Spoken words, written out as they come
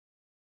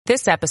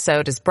This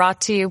episode is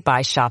brought to you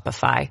by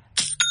Shopify.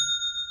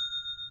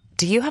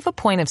 Do you have a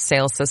point of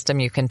sale system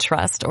you can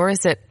trust, or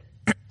is it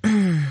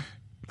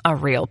a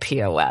real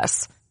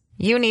POS?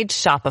 You need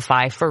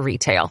Shopify for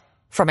retail.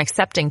 From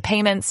accepting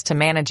payments to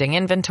managing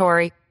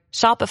inventory,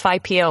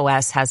 Shopify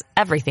POS has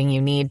everything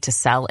you need to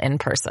sell in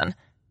person.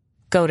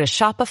 Go to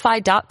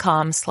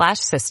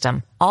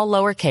shopify.com/system, all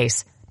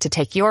lowercase, to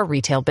take your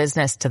retail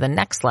business to the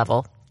next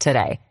level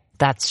today.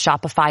 That's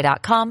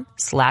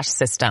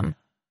shopify.com/system.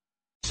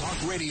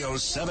 Talk Radio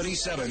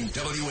 77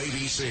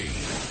 WABC.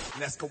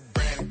 Let's go,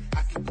 Brandon.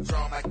 I keep the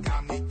drum like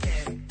I'm the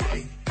king.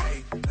 Hey,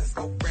 hey, let's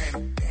go,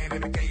 Brandon.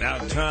 Now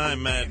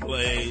time, Matt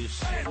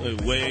Blaze.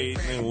 Wait.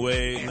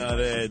 Now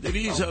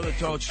these other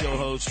talk show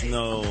hosts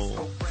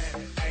know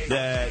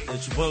that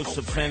it's supposed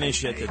to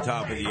finish at the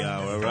top of the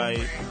hour,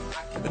 right?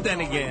 But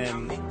then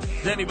again,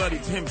 does anybody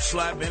pimp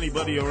slap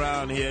anybody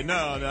around here?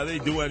 No, they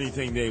do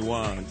anything they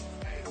want.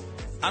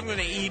 I'm going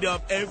to eat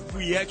up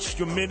every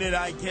extra minute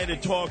I get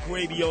of talk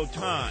radio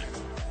time.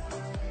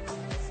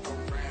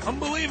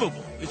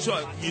 Unbelievable.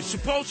 You're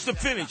supposed to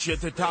finish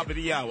at the top of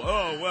the hour.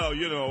 Oh, well,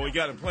 we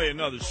got to play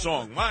another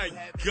song. My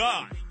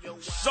God,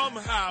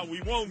 somehow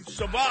we won't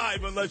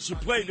survive unless you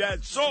play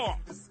that song.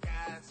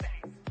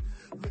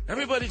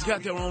 Everybody's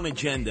got their own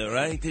agenda,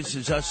 right? This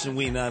is us and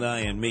we, not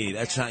I and me.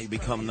 That's how you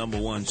become number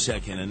one,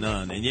 second to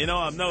none. And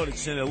I'm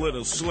noticing a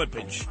little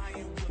slippage.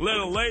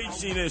 Little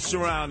laziness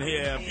around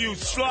here. A few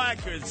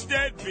slackers,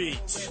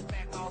 deadbeats.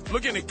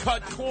 Looking to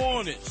cut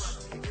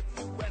corners.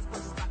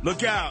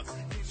 Look out.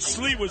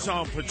 Slee was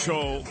on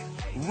patrol.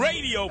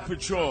 Radio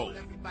patrol.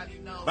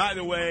 By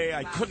the way,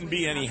 I couldn't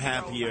be any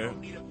happier.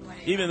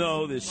 Even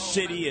though the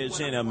city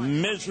is in a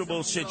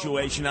miserable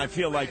situation, I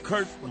feel like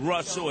Kurt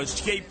Russell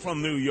escaped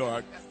from New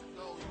York.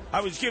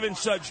 I was given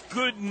such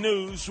good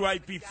news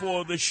right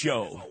before the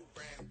show.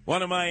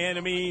 One of my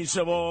enemies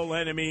of all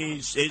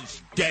enemies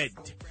is dead.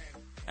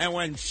 And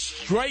went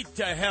straight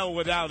to hell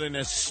without an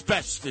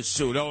asbestos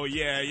suit. Oh,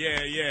 yeah.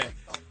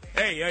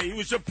 Hey, he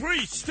was a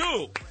priest,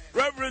 too.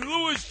 Reverend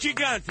Louis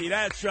Gigante.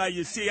 That's right.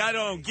 You see, I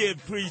don't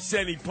give priests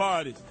any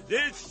parties.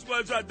 This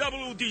was a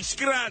double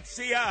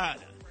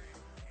disgraziata.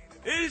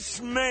 This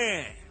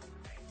man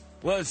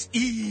was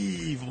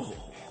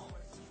evil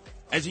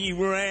as he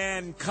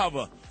ran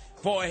cover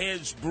for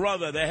his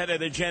brother, the head of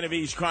the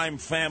Genovese crime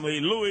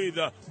family, Louis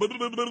the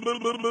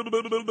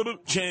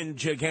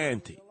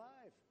Gigante.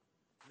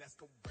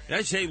 Did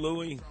I say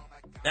Louis?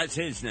 That's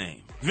his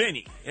name.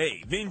 Vinny.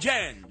 Hey,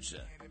 Vincenzo.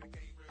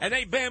 And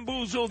they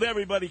bamboozled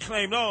everybody,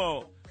 claimed,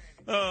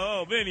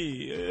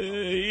 Vinny,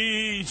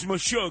 he's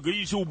Meshuggah,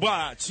 he's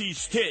Ubats,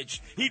 he's Titch.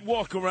 He'd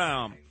walk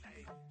around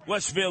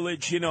West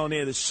Village,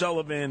 near the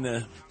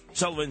Sullivan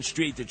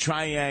Street, the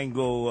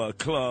Triangle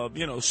Club,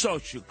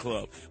 social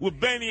club, with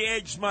Benny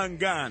Eggs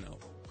Mangano.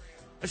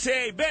 I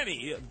say, hey,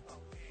 Benny,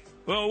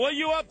 well, what are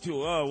you up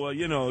to? Oh, well,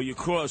 you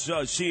cross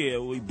us here,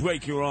 we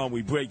break your arm,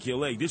 we break your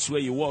leg. This way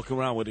you walk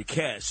around with a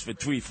cast for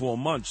 3-4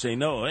 months. They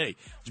know, hey,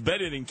 it's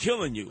better than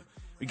killing you,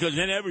 because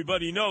then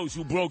everybody knows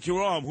who broke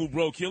your arm, who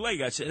broke your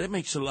leg. I said, that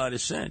makes a lot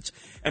of sense.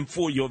 And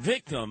for your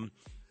victim,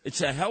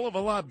 it's a hell of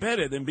a lot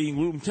better than being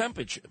room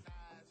temperature.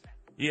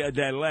 He had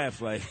that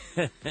laugh like,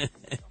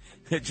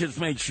 just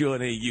make sure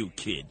it ain't you,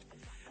 kid.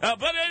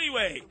 But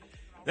anyway,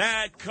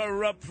 that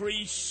corrupt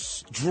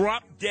priest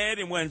dropped dead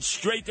and went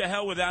straight to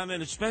hell without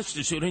an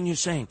asbestos suit. And you're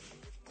saying,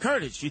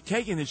 Curtis, you're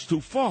taking this too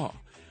far.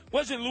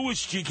 Wasn't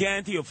Louis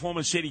Gigante a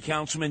former city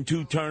councilman,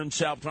 2 terms,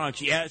 South Bronx?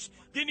 Yes.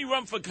 Didn't he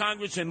run for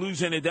Congress and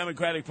lose in a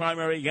Democratic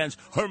primary against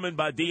Herman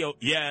Badillo?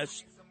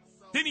 Yes.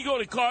 Didn't he go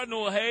to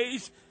Cardinal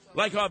Hayes?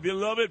 Like our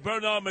beloved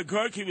Bernard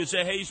McGurk, he was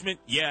a Hazeman?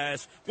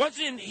 Yes.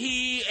 Wasn't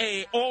he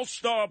a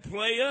all-star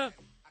player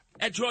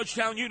at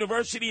Georgetown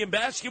University in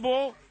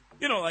basketball?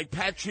 Like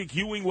Patrick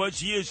Ewing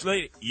was years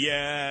later?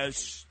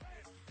 Yes.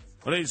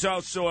 But he's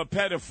also a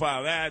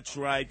pedophile. That's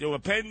right. There were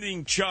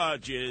pending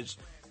charges.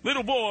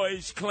 Little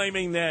boys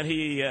claiming that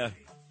he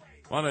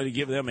wanted to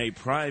give them a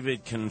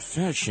private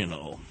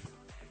confessional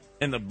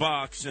in the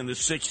box in the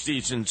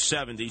 60s and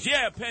 70s.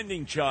 Yeah,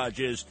 pending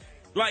charges.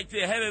 Like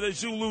the head of the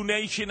Zulu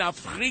Nation,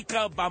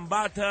 Afrika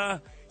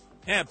Bambata.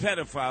 Yeah,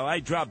 pedophile. I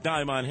dropped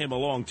dime on him a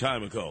long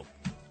time ago.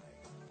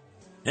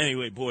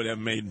 Anyway, boy, that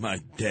made my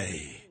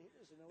day.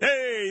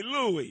 Hey,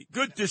 Louie,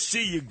 good to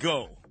see you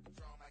go.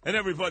 And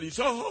everybody's,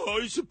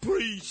 he's a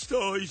priest.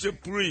 Oh, he's a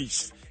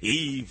priest.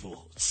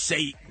 Evil.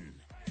 Satan.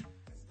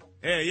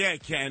 Yeah,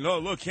 Ken. Oh,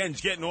 look,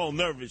 Ken's getting all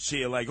nervous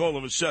here. Like, all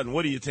of a sudden,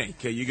 what do you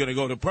think? Are you going to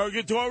go to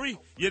purgatory?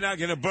 You're not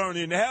going to burn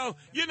in hell?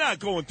 You're not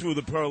going through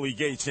the pearly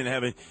gates in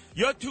heaven.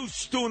 You're too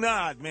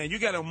stunad, man. You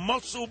got a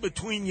muscle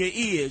between your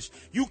ears.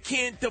 You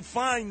can't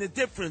define the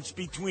difference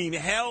between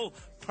hell,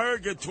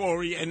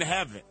 purgatory, and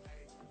heaven.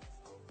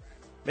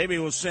 Maybe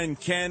we'll send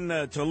Ken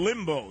to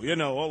limbo,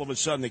 all of a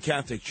sudden the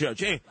Catholic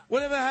Church. Hey,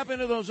 whatever happened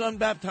to those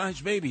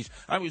unbaptized babies?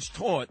 I was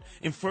taught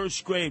in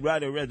first grade,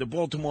 right, I read the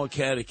Baltimore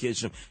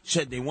Catechism,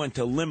 said they went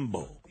to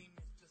limbo.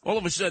 All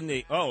of a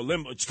sudden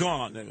limbo, it's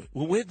gone.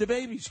 Well, where'd the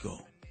babies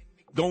go?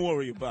 Don't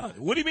worry about it.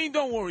 What do you mean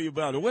don't worry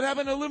about it? What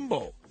happened to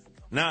limbo?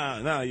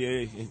 No,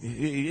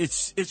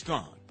 it's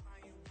gone.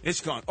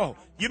 It's gone. Oh,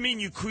 you mean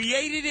you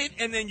created it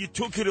and then you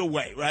took it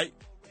away, right?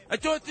 I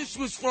thought this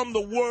was from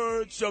the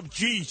words of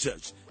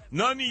Jesus.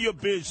 None of your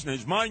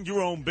business. Mind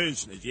your own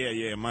business.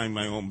 Yeah, mind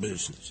my own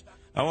business.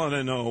 I want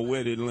to know,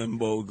 where did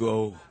limbo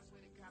go?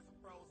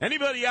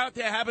 Anybody out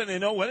there happen to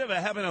know whatever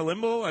happened to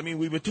limbo? I mean,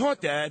 we were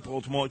taught that.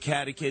 Baltimore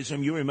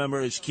Catechism. You remember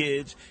as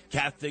kids,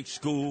 Catholic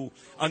school,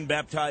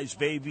 unbaptized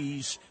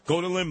babies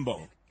go to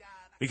limbo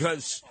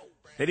because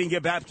they didn't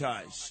get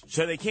baptized.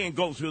 So they can't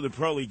go through the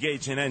pearly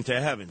gates and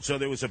enter heaven. So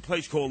there was a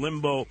place called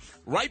limbo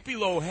right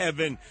below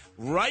heaven,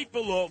 right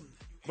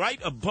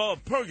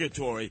above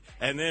purgatory.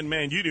 And then,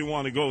 man, you didn't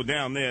want to go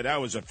down there.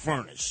 That was a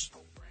furnace.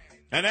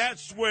 And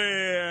that's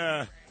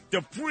where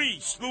the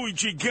priest, Louis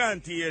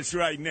Gigante, is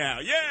right now.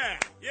 Yeah,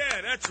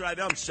 that's right.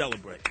 I'm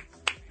celebrating.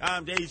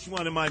 He's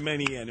one of my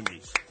many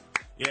enemies.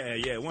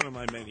 Yeah, one of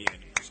my many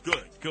enemies.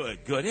 Good.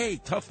 Hey,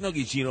 tough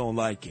nuggies, you don't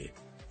like it.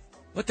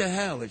 What the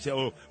hell? It's,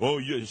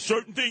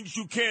 certain things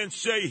you can't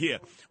say here.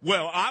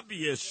 Well,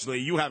 obviously,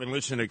 you haven't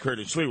listened to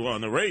Curtis Lee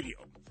on the radio.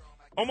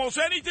 Almost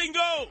anything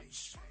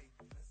goes.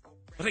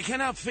 But I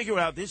cannot figure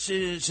out, I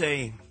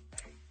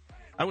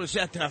was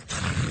at the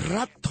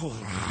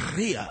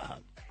Trattoria.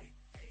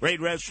 Great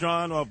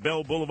restaurant off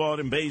Bell Boulevard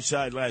in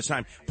Bayside last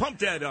time. Pump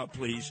that up,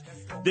 please.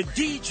 The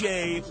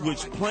DJ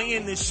was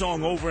playing this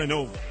song over and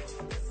over.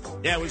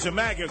 Yeah, it was a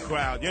MAGA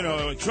crowd,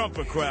 a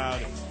Trumper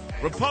crowd.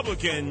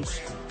 Republicans,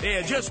 they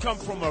had just come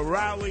from a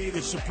rally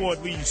to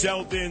support Lee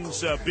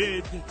Zeldin's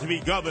bid to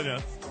be governor.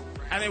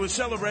 And they were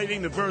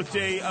celebrating the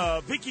birthday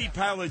of Vicky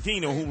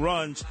Palladino, who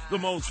runs the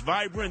most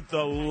vibrant,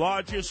 the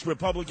largest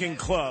Republican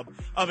club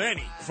of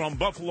any, from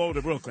Buffalo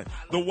to Brooklyn,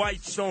 the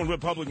White Stone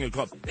Republican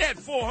Club. They had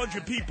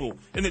 400 people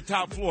in the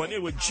top floor, and they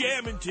were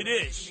jamming to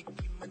this.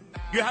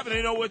 You happen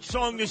to know what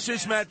song this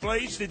is, Matt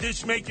Blaze? Did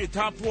this make your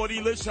top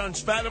 40 list on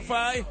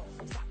Spotify?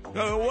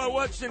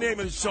 What's the name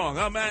of the song?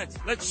 Matt?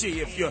 Let's see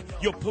if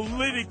you're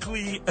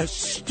politically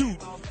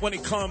astute when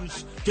it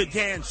comes to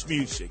dance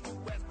music.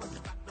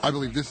 I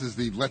believe this is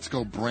the Let's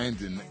Go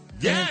Brandon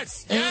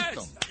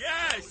anthem.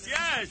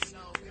 Yes.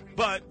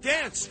 But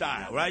dance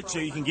style, right? So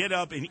you can get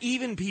up, and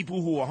even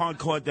people who are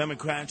hardcore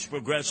Democrats,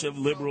 progressive,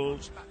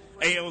 liberals,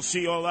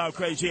 AOC, all-out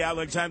crazy,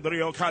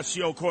 Alexandria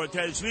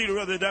Ocasio-Cortez, leader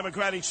of the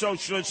Democratic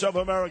Socialists of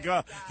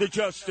America, the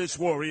Justice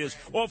Warriors,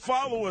 or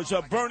followers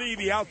of Bernie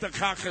the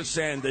Altacaca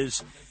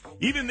Sanders,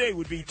 even they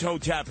would be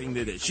toe-tapping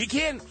to this.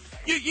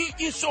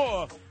 You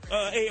saw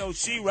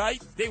AOC,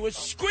 right? They were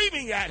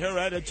screaming at her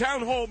at a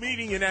town hall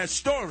meeting in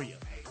Astoria.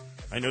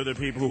 I know the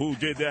people who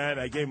did that.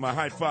 I gave them a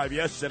high five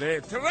yesterday.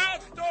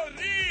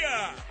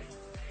 Trattoria!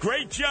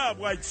 Great job,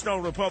 White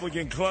Stone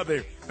Republican Club.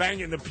 They're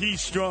banging the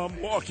peace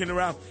drum, walking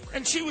around.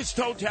 And she was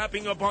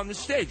toe-tapping up on the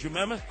stage,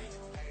 remember?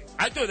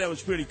 I thought that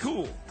was pretty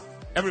cool.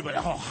 Everybody,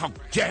 how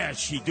dare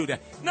she do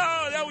that?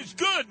 No, that was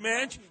good,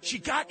 man. She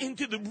got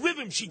into the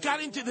rhythm. She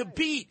got into the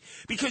beat.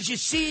 Because you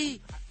see,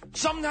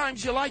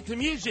 sometimes you like the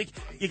music,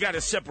 you got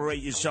to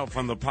separate yourself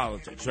from the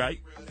politics,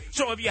 right?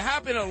 So if you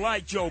happen to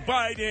like Joe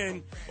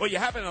Biden, or you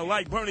happen to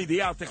like Bernie the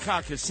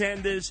Altacaca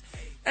Sanders,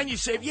 and you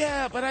say,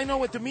 yeah, but I know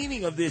what the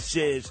meaning of this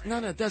is. No,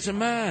 it doesn't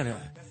matter.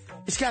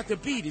 It's got the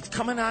beat. It's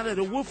coming out of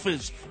the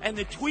woofers and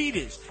the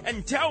tweeters.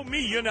 And tell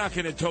me you're not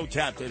going to toe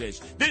tap to this.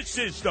 This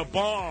is the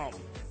bomb.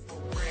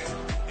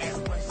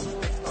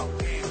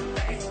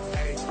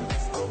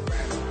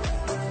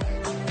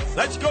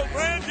 Let's go,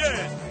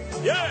 Brandon.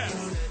 Yeah.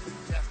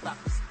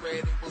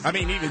 I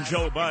mean, even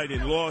Joe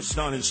Biden lost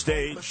on his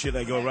stage. Should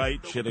I go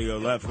right? Should I go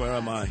left? Where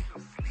am I?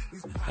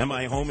 Am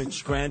I home in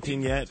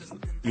Scranton yet?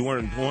 You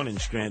weren't born in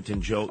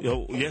Scranton, Joe.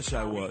 Oh, yes,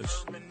 I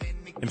was.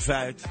 In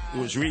fact, it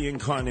was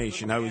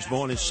reincarnation. I was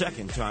born a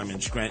second time in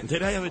Scranton.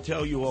 Did I ever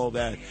tell you all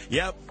that?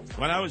 Yep.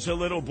 When I was a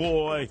little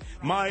boy,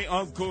 my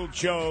Uncle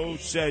Joe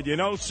said, you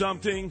know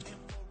something?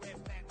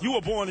 You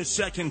were born a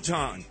second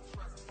time.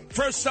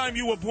 First time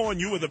you were born,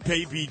 you were the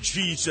baby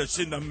Jesus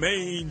in the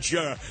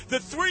manger. The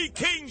three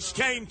kings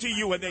came to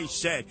you and they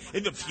said,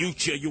 in the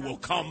future you will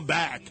come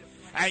back.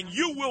 And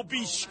you will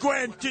be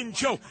Scranton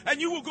Joe.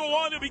 And you will go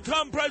on to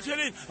become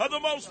president of the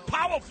most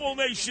powerful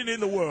nation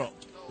in the world.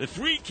 The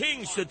three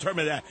kings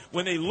determined that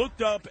when they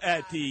looked up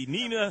at the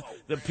Nina,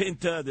 the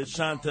Pinta, the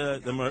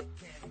Santa, the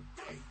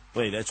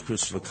Wait, that's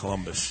Christopher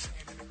Columbus.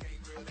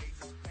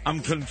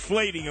 I'm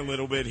conflating a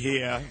little bit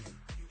here.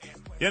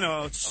 You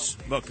know,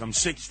 look, I'm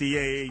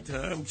 68.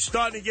 I'm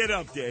starting to get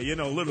up there. You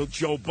know, little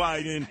Joe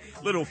Biden,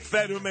 little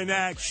Fetterman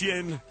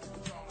action.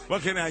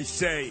 What can I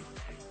say?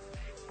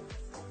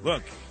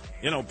 Look,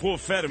 you know, poor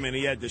Fetterman,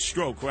 he had the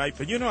stroke, right?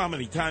 But you know how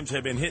many times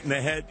I've been hit in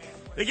the head?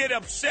 They get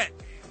upset.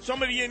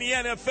 Somebody in the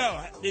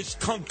NFL is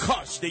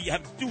concussed. They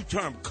have a new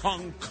term,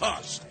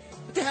 concussed.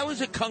 What the hell is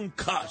a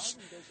concussed?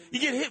 You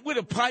get hit with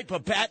a pipe, a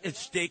bat, a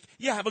stick,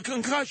 you have a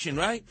concussion,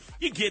 right?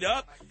 You get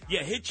up, you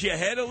hit your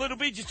head a little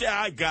bit, you say,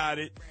 I got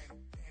it.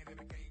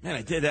 Man,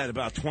 I did that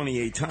about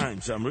 28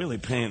 times. I'm really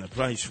paying the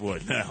price for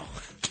it now.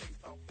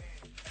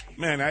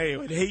 Man, I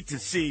would hate to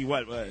see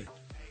a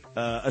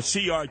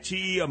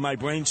CRT of my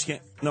brain scan.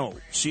 No,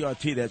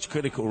 CRT, that's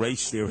critical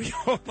race theory.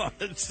 Hold on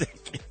a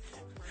second.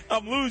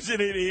 I'm losing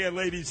it here,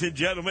 ladies and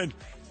gentlemen.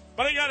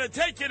 But I got to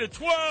take you to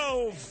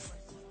 12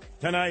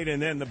 tonight,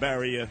 and then the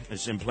barrier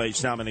is in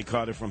place. Dominic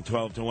Carter from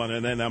 12 to 1,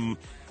 and then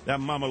that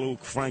Mama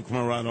Luke, Frank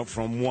Morano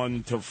from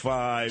 1 to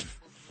 5.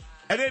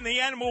 And then the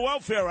Animal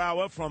Welfare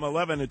Hour from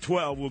 11 to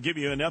 12 will give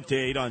you an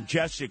update on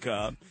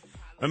Jessica.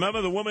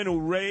 Remember the woman who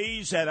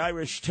raised that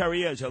Irish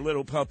Terrier as a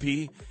little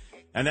puppy?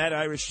 And that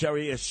Irish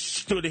Terrier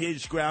stood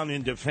his ground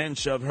in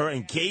defense of her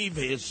and gave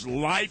his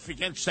life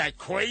against that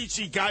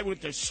crazy guy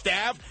with the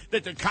staff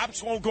that the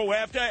cops won't go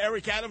after,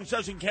 Eric Adams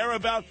doesn't care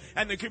about,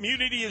 and the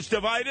community is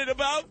divided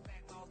about?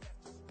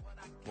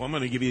 Well, I'm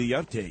going to give you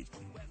the update.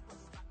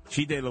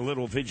 She did a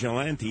little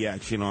vigilante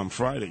action on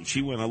Friday.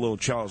 She went a little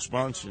Charles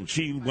Bronson.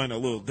 She went a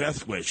little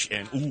Death Wish,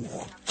 and ooh,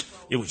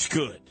 it was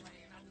good.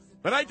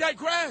 But I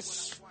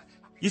digress.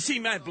 You see,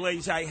 Matt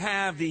Blaze, I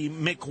have the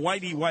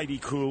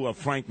McWhitey crew of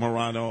Frank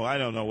Morano. I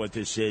don't know what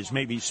this is.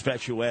 Maybe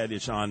Special Ed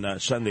is on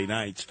Sunday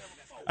nights.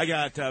 I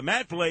got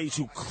Matt Blaze,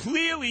 who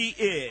clearly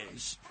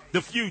is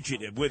the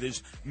fugitive with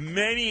his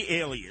many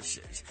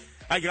aliases.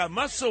 I got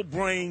Muscle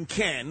Brain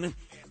Ken.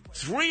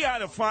 3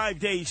 out of 5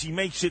 days he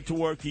makes it to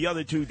work. The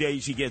other 2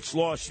 days he gets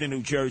lost in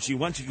New Jersey.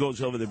 Once he goes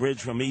over the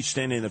bridge from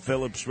Easton into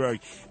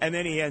Phillipsburg, and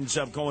then he ends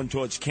up going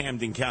towards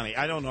Camden County.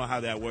 I don't know how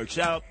that works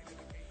out.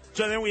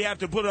 So then we have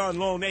to put on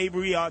Lone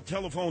Avery, our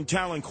telephone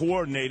talent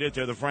coordinator,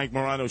 to the Frank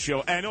Morano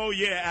Show. And, oh,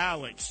 yeah,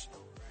 Alex,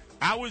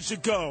 hours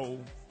ago,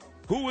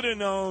 who would have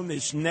known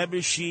this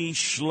nebbishy,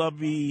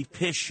 schlubby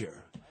pisher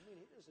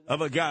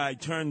of a guy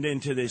turned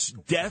into this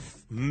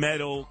death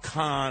metal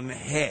con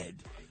head?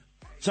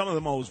 Some of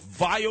the most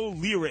vile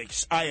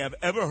lyrics I have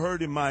ever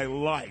heard in my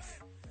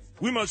life.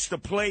 We must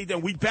have played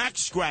them. We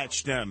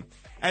back-scratched them.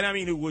 And, I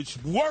mean, it was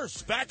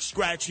worse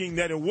back-scratching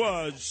than it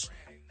was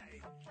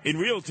in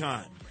real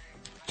time.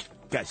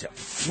 Guy's a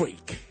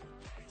freak.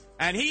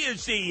 And he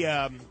is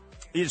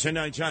he's a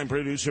nighttime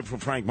producer for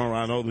Frank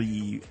Morano,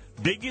 the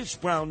biggest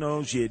brown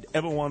nose you'd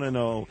ever want to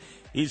know.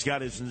 He's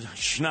got his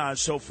schnoz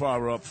so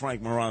far up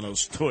Frank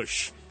Morano's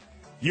tush,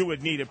 you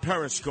would need a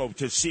periscope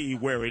to see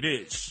where it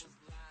is.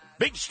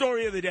 Big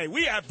story of the day.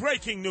 We have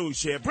breaking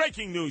news here.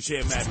 Breaking news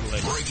here, Matt.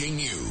 Breaking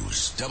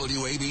news,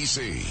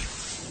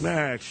 WABC.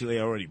 Actually,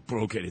 I already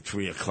broke it at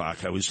 3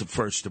 o'clock. I was the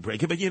first to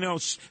break it. But, you know,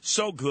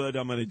 so good,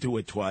 I'm going to do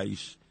it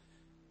twice.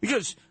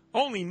 Because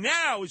only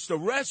now is the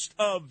rest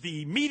of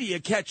the media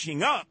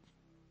catching up.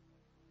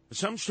 For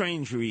some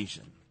strange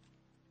reason.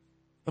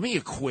 Let me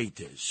equate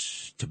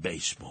this to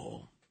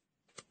baseball.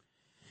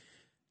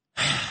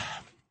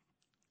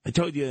 I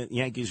told you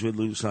Yankees would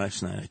lose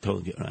last night. I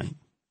told you, right?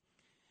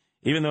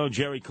 Even though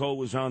Jerry Cole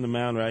was on the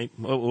mound, right?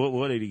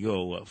 What did he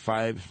go?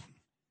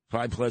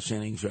 Five-plus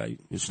innings, right?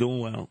 He's doing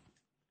well.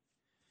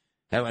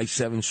 Had like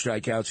 7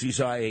 strikeouts.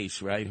 He's our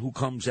ace, right? Who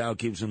comes out,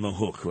 gives him the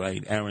hook,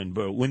 right? Aaron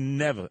Burr.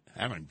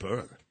 Aaron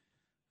Burr.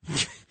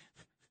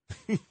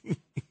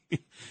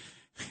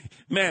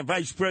 Man,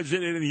 Vice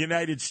President of the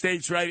United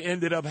States, right,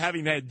 ended up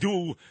having that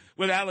duel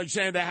with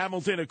Alexander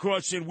Hamilton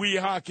across in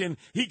Weehawken.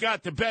 He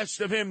got the best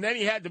of him. Then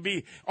he had to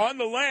be on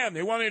the lam.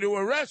 They wanted to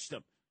arrest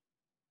him.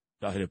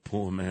 Died a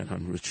poor man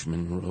on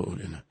Richmond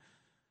Road in a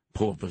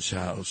pauper's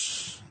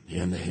house at the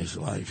end of his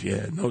life.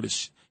 Yeah,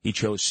 notice he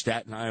chose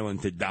Staten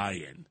Island to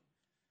die in.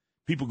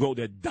 People go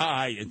to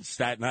die in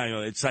Staten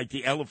Island. It's like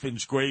the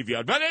elephant's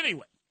graveyard. But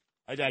anyway,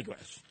 I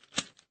digress.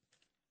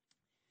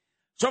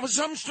 So for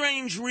some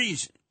strange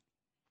reason,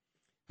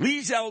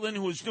 Lee Zeldin,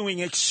 who is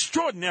doing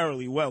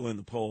extraordinarily well in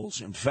the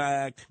polls, in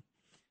fact,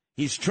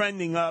 he's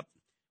trending up,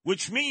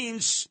 which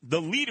means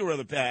the leader of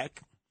the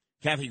pack,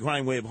 Kathy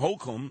Grindwave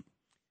Holcomb,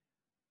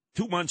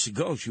 2 months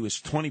ago, she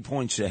was 20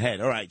 points ahead.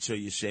 All right, so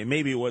you say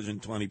maybe it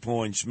wasn't 20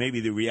 points. Maybe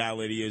the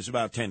reality is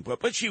about 10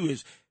 points. But she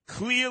was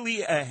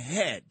clearly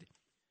ahead.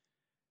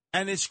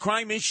 And this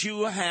crime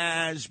issue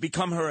has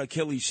become her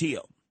Achilles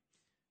heel.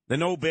 The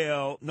no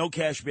bail, no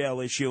cash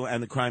bail issue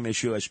and the crime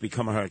issue has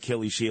become her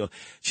Achilles heel.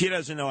 She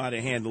doesn't know how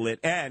to handle it.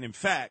 And, in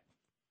fact,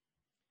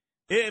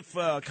 if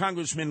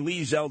Congressman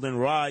Lee Zeldin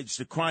rides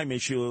the crime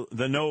issue,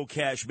 the no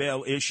cash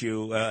bail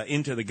issue,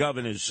 into the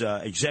governor's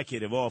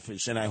executive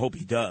office, and I hope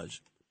he does,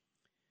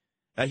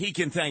 he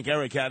can thank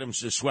Eric Adams,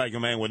 the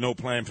swagger man, with no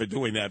plan for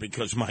doing that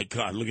because, my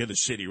God, look at the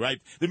city, right?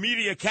 The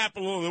media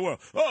capital of the world.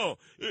 Oh,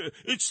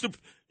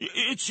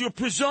 it's your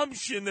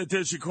presumption that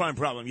there's a crime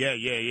problem.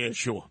 Yeah,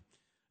 sure.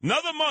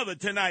 Another mother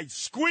tonight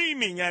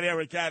screaming at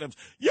Eric Adams,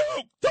 "Yo,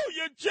 do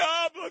your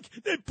job. Look,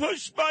 they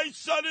pushed my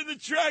son in the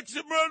tracks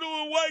and murder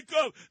will wake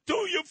up.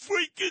 Do your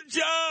freaking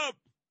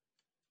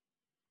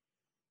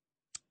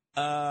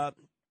job."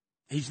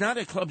 He's not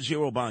at Club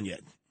Zero Bond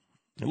yet.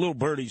 The little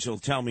birdies will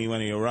tell me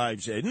when he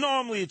arrives there.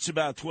 Normally it's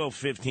about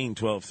 12:15,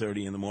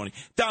 12:30 in the morning.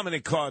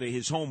 Dominic Carter,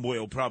 his homeboy,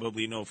 will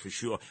probably know for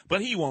sure,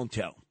 but he won't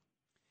tell.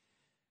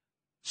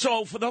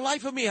 So for the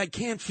life of me, I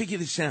can't figure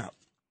this out.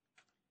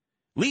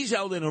 Lee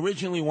Zeldin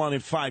originally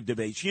wanted 5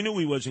 debates. You knew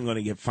he wasn't going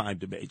to get 5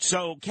 debates.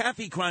 So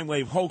Kathy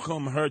Crimewave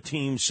Holcomb, her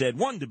team, said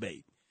 1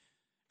 debate.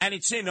 And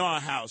it's in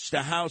our house,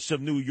 the House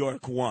of New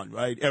York 1,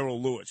 right?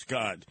 Errol Lewis,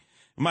 God,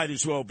 might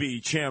as well be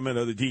chairman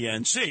of the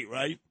DNC,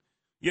 right?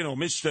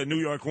 Mr. New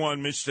York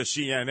One, Mr.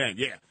 CNN.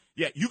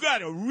 Yeah, you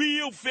got a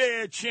real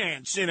fair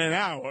chance in an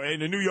hour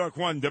in the New York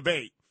One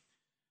debate,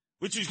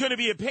 which is going to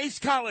be at Pace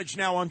College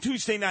now on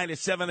Tuesday night at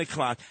 7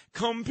 o'clock,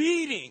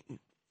 competing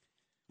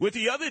with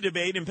the other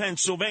debate in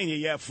Pennsylvania.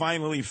 Yeah,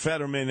 finally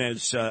Fetterman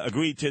has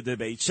agreed to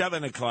debate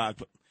 7 o'clock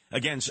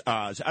against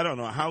Oz. I don't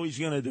know how he's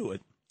going to do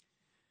it.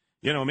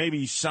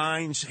 Maybe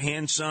signs,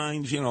 hand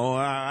signs,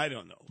 I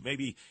don't know.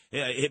 Maybe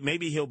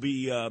he'll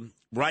be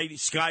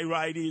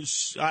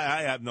skywriters.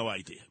 I have no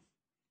idea.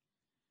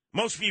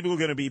 Most people are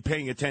going to be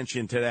paying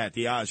attention to that,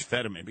 the Oz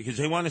Fetterman, because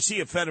they want to see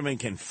if Fetterman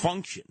can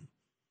function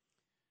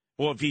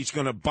or if he's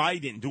going to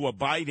do a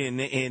Biden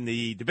in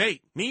the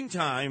debate.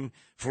 Meantime,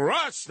 for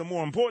us, the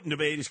more important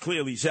debate is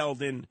clearly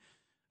Zeldin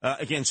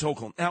against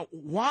Hochul. Now,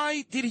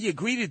 why did he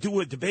agree to do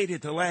a debate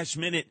at the last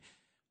minute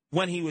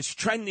when he was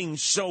trending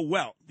so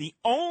well? The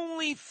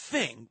only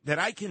thing that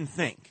I can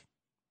think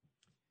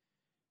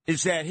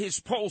is that his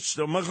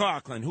pollster,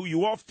 McLaughlin, who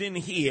you often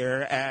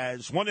hear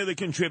as one of the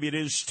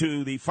contributors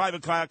to the 5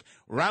 o'clock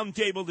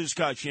roundtable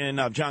discussion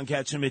of John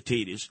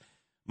Katzenmatidis,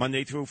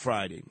 Monday through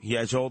Friday. He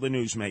has all the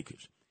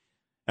newsmakers.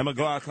 And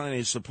McLaughlin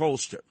is the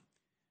pollster.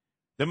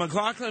 The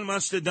McLaughlin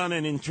must have done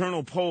an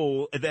internal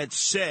poll that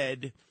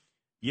said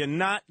you're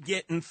not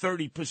getting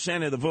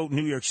 30% of the vote in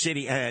New York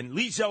City. And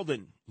Lee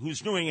Zeldin, who's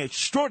doing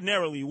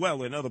extraordinarily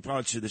well in other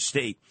parts of the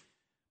state,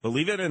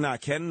 believe it or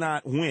not,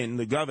 cannot win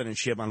the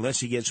governorship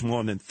unless he gets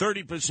more than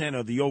 30%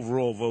 of the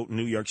overall vote in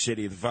New York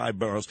City, the 5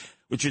 boroughs,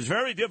 which is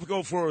very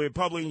difficult for a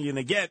Republican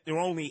to get. There are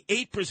only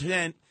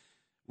 8%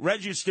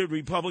 registered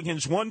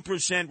Republicans,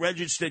 1%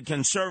 registered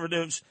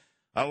conservatives,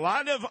 a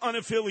lot of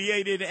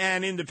unaffiliated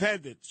and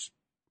independents,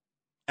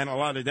 and a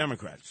lot of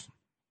Democrats.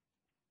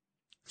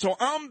 So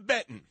I'm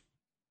betting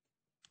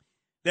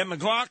that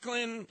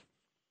McLaughlin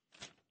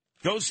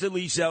goes to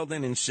Lee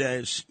Zeldin and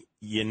says,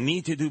 you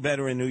need to do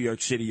better in New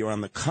York City. You're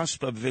on the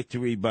cusp of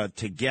victory, but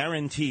to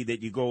guarantee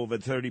that you go over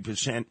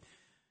 30%,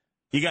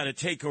 you got to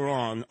take her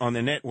on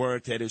the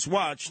network that is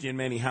watched in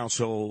many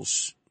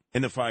households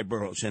in the 5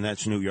 boroughs, and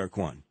that's New York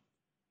One.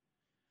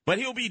 But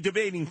he'll be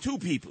debating 2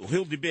 people.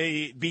 He'll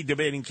be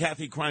debating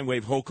Kathy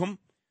Crime-Wave Hochul,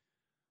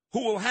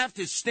 who will have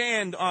to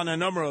stand on a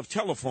number of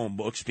telephone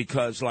books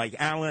because like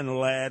Alan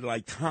Ladd,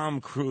 like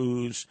Tom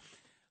Cruise,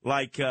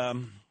 like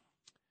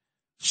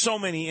so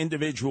many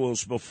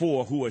individuals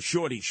before who are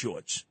shorty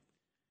shorts.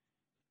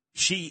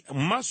 She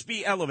must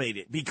be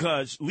elevated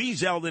because Lee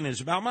Zeldin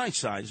is about my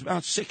size,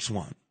 about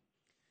 6'1".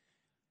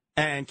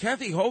 And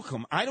Kathy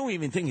Hochul, I don't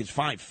even think is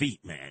 5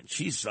 feet, man.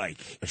 She's like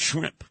a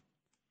shrimp.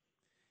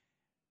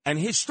 And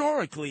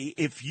historically,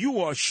 if you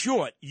are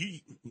short,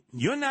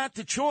 you're not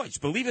the choice.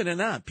 Believe it or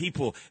not,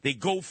 people, they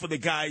go for the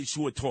guys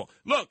who are tall.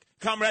 Look,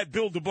 Comrade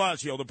Bill de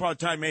Blasio, the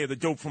part-time mayor, the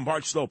dope from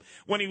Bart Slope,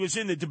 when he was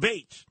in the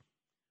debate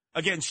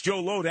against Joe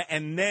Loda,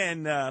 and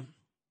then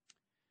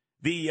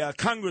the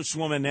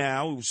congresswoman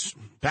now who's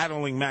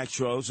battling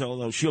Max Rose,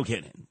 although she'll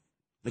get in,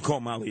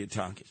 Nicole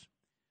Malliotakis.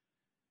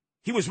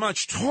 He was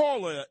much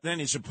taller than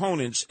his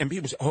opponents, and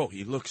people say, oh,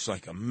 he looks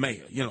like a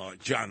mayor.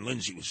 Like John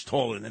Lindsay was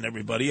taller than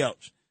everybody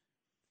else.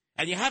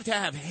 And you have to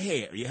have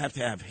hair. You have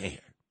to have hair.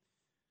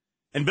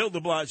 And Bill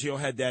de Blasio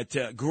had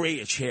that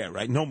grayish hair,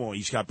 right? No more.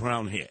 He's got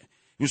brown hair.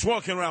 He was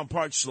walking around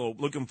Park Slope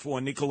looking for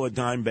a nickel or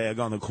dime bag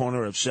on the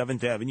corner of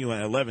 7th Avenue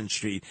and 11th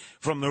Street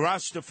from the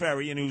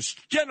Rastafarian, who's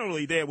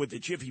generally there with the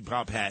Jiffy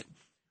Pop hat.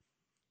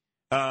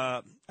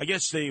 I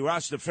guess the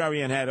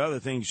Rastafarian had other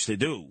things to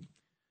do.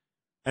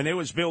 And there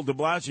was Bill de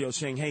Blasio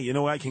saying, hey,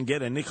 I can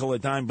get a nickel or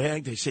dime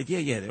bag. They said,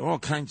 yeah, there are all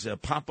kinds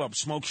of pop-up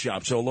smoke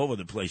shops all over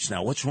the place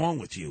now. What's wrong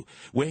with you?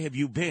 Where have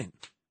you been?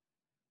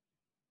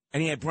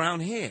 And he had brown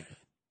hair.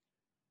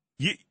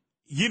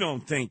 You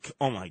don't think,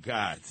 oh, my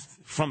God,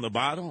 from the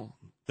bottle,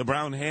 the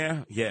brown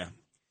hair? Yeah.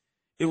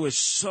 It was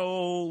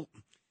so,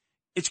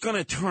 it's going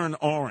to turn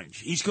orange.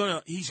 He's going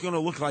to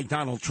look like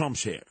Donald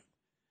Trump's hair.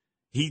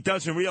 He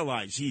doesn't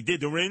realize he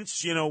did the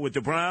rinse, with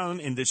the brown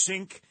in the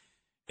sink.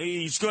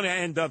 He's going to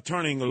end up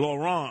turning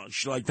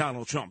l'orange like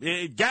Donald Trump.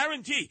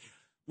 Guarantee.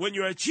 When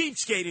you're a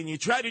cheapskate and you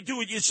try to do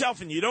it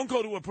yourself and you don't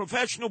go to a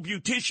professional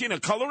beautician, a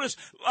colorist,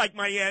 like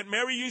my Aunt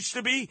Mary used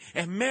to be,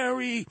 and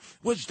Mary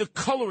was the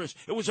colorist.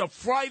 It was a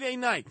Friday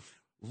night.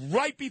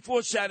 Right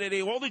before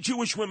Saturday, all the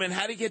Jewish women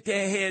had to get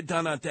their hair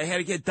done up. They had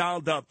to get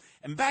dolled up.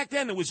 And back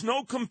then, there was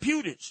no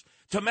computers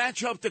to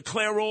match up the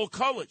Clairol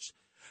colors.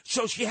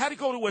 So she had to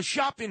go to a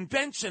shop in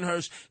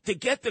Bensonhurst to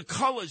get the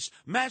colors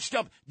matched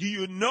up. Do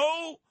you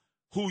know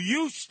who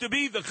used to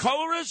be the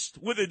colorist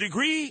with a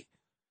degree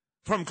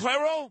from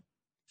Clairol?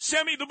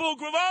 Sammy the Bull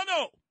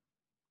Gravano.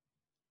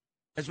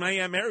 As my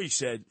Aunt Mary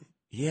said,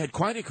 he had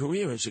quite a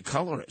career as a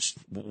colorist.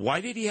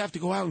 Why did he have to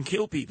go out and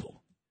kill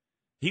people?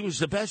 He was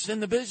the best in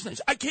the business.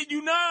 I kid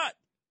you not.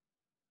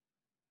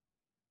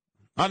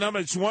 Our number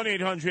is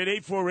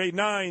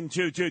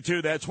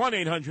 1-800-848-9222. That's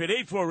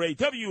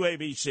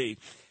 1-800-848-WABC.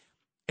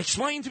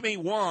 Explain to me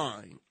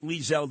why Lee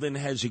Zeldin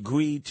has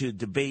agreed to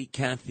debate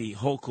Kathy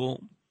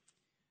Hochul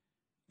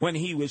when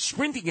he was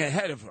sprinting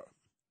ahead of her.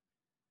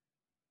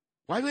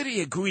 Why would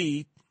he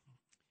agree?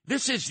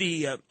 This is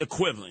the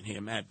equivalent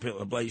here, Matt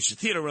Blaze, the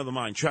theater of the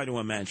mind. Try to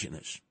imagine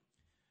this.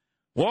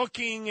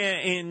 Walking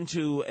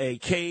into a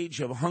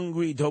cage of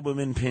hungry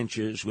Doberman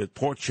pinchers with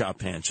pork chop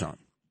pants on.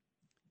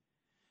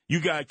 You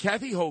got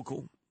Kathy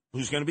Hochul,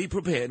 who's going to be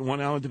prepared, 1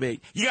 hour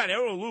debate. You got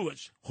Errol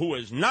Lewis, who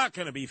is not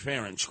going to be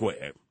fair and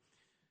square.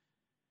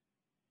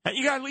 And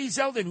you got Lee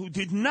Zeldin, who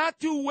did not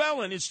do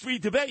well in his 3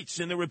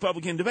 debates, in the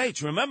Republican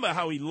debates. Remember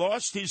how he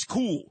lost his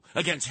cool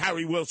against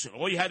Harry Wilson.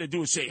 All you had to do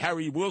was say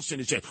Harry Wilson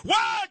and say,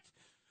 "What?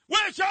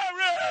 Where's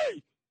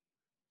Harry?"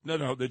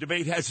 No, the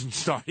debate hasn't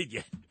started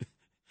yet.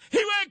 He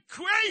went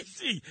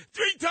crazy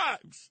 3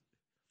 times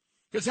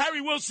because Harry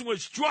Wilson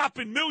was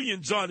dropping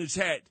millions on his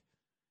head,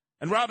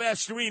 and Rob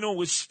Astorino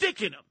was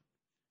sticking him.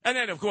 And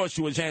then, of course,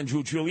 there was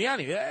Andrew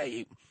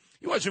Giuliani.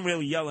 He wasn't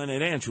really yelling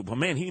at Andrew, but,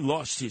 man, he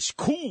lost his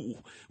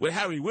cool with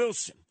Harry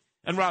Wilson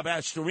and Rob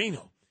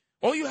Astorino.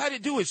 All you had to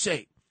do is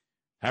say,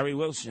 Harry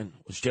Wilson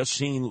was just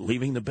seen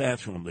leaving the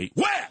bathroom.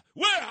 Where?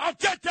 I'll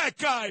get that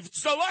guy.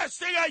 It's the last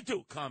thing I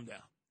do. Calm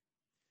down.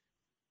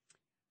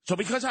 So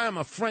because I am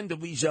a friend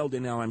of Lee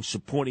Zeldin now, I'm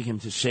supporting him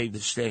to save the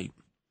state.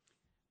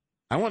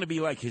 I want to be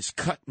like his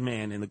cut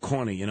man in the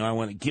corner. You know, I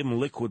want to give him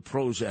liquid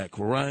Prozac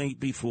right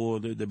before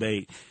the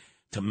debate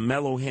to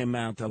mellow him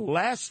out. The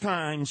last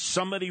time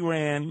somebody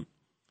ran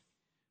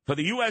for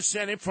the U.S.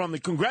 Senate from the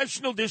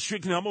Congressional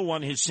District number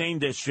 1, his same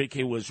district,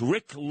 it was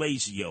Rick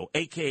Lazio,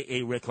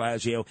 a.k.a. Rick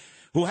Lazio,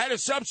 who had a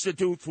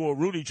substitute for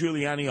Rudy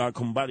Giuliani, our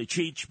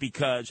Kumbadachich,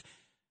 because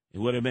it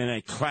would have been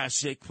a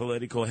classic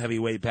political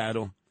heavyweight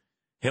battle.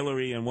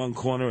 Hillary in one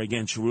corner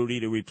against Rudy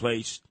to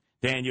replace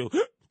Daniel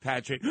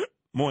Patrick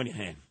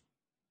Moynihan.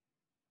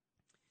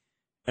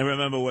 And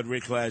remember what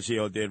Rick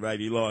Lazio did, right?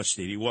 He lost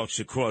it. He walks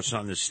across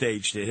on the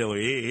stage to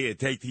Hillary. Here,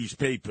 take these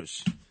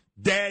papers.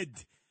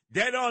 Dead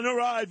on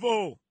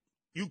arrival.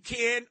 You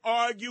can't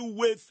argue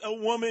with a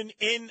woman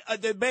in a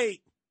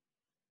debate.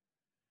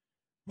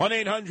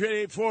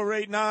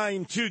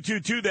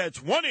 1-800-848-9222. That's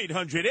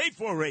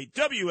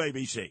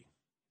 1-800-848-WABC.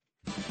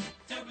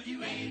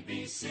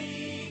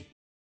 WABC.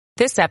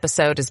 This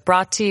episode is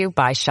brought to you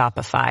by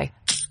Shopify.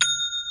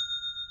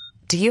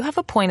 Do you have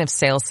a point of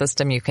sale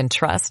system you can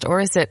trust, or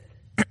is it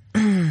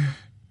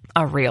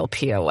a real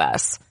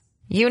POS?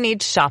 You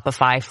need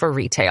Shopify for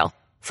retail.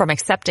 From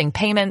accepting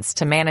payments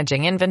to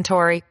managing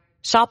inventory,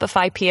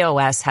 Shopify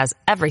POS has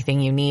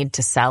everything you need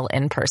to sell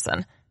in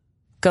person.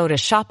 Go to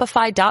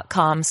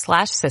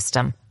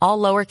shopify.com/system, all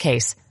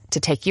lowercase, to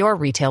take your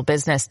retail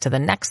business to the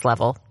next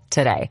level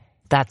today.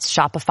 That's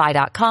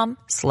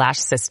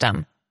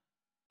shopify.com/system.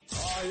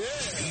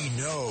 He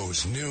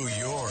knows New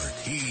York.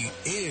 He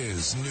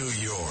is New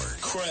York.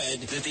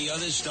 Cred that the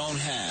others don't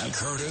have.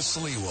 Curtis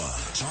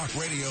Lewa. Talk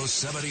Radio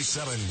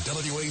 77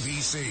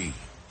 WABC.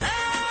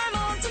 I'm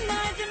on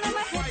tonight, you know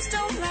my hips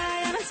don't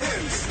lie, and it's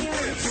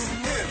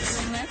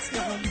let's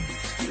go,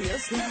 real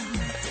slow.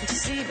 Don't you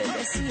see, baby,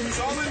 I see it's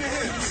all in the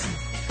hips.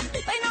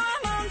 They know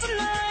I'm on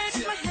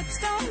tonight, my hips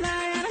don't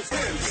lie, and it's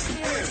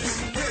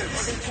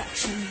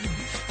attraction,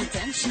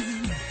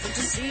 attention. Don't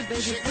you see,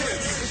 baby,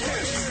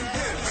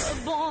 oh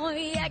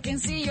boy, I can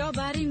see your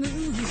body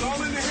move. It's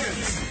all in the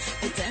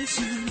hips.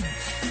 Attention,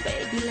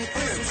 baby, like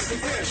this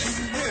is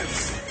perfection.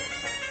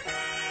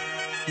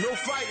 No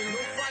fighting. No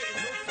fighting.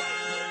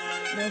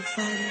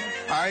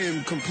 I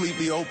am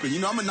completely open. You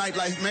know, I'm a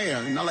nightlife mayor,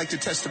 and I like to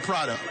test the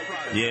product.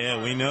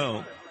 Yeah, we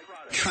know.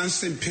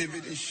 Constant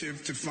pivot and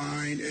shift to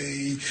find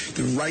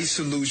the right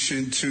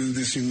solution to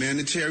this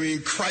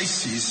humanitarian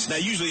crisis. Now,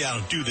 usually I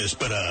don't do this,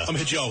 but I'm going to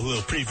hit y'all with a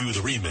little preview of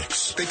the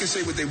remix. They can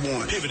say what they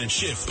want. Pivot and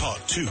Shift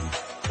Part 2.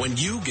 When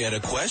you get a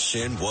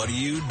question, what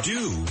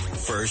do?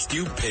 First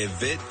you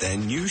pivot,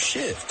 then you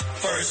shift.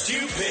 First you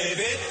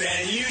pivot,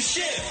 then you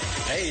shift.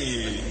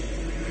 Hey,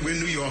 we're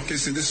New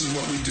Yorkers, and this is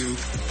what we do.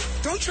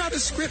 Don't try to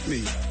script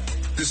me.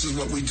 This is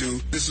what we do.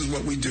 This is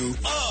what we do.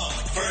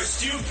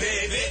 First you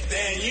pivot,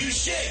 then you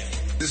shift.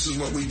 This is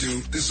what we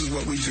do. This is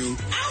what we do.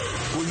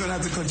 Ow. We're going to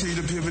have to continue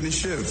to pivot and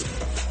shift.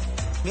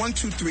 1,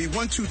 2, 3,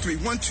 1, 2, 3,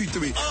 1, 2,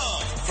 3.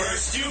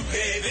 First you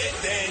pivot,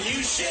 then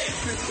you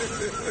shift.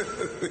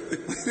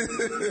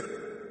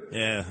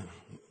 Yeah.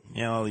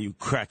 You know, all you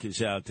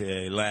crackers out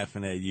there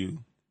laughing at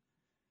you.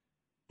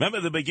 Remember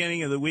the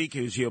beginning of the week,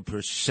 it was your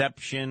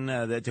perception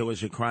that there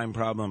was a crime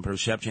problem,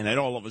 perception, and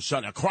all of a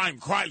sudden a crime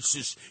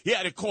crisis. You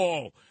had to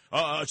call,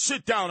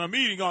 sit down, a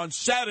meeting on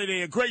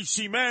Saturday at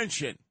Gracie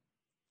Mansion.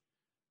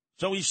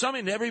 So he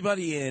summoned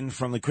everybody in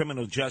from the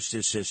criminal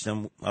justice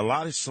system, a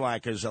lot of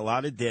slackers, a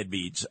lot of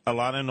deadbeats, a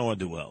lot of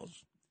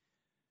ne'er-do-wells.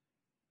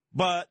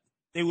 But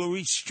they were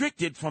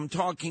restricted from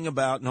talking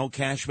about no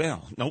cash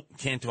bail. Nope,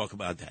 can't talk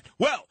about that.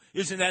 Well,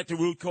 isn't that the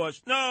root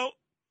cause? No.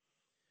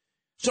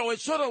 So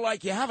it's sort of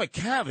like you have a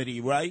cavity,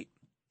 right?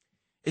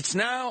 It's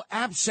now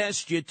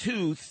abscessed your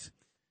tooth,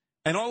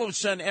 and all of a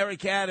sudden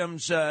Eric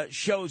Adams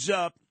shows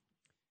up,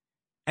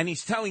 and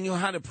he's telling you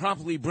how to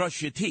properly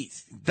brush your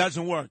teeth. It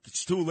doesn't work.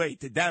 It's too late.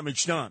 The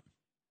damage done.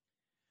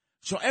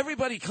 So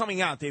everybody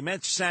coming out, they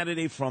met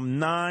Saturday from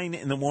 9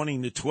 in the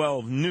morning to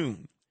 12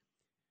 noon,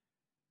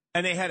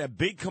 and they had a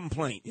big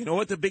complaint. You know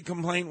what the big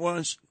complaint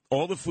was?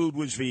 All the food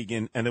was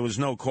vegan, and there was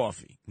no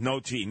coffee, no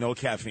tea, no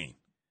caffeine.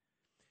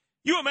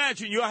 You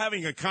imagine you're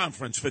having a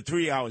conference for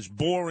 3 hours,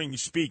 boring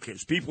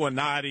speakers. People are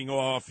nodding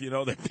off,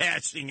 they're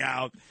passing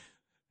out.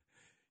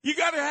 You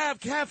got to have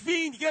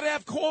caffeine. You got to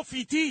have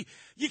coffee, tea.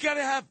 You got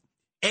to have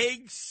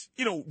eggs,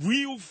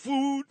 real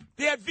food.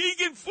 They had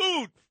vegan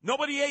food.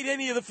 Nobody ate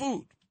any of the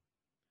food.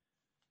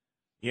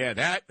 Yeah,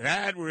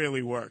 that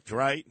really worked,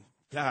 right?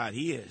 God,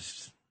 he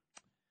is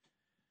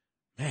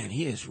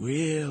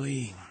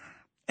really,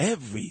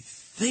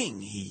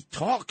 everything he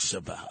talks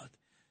about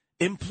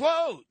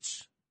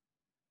implodes.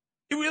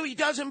 It really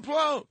does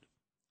implode.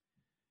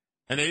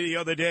 And the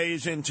other day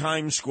he's in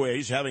Times Square.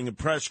 He's having a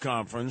press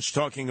conference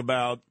talking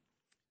about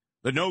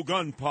the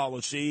no-gun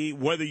policy,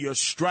 whether you're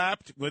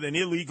strapped with an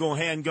illegal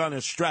handgun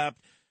or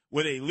strapped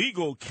with a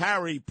legal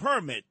carry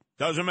permit.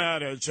 Doesn't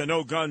matter. It's a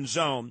no-gun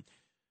zone.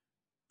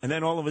 And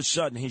then all of a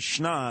sudden, his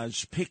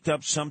schnoz picked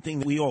up something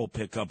that we all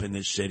pick up in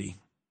this city.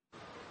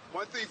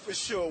 One thing for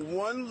sure,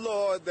 one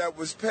law that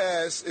was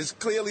passed is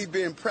clearly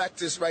being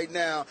practiced right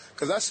now,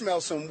 because I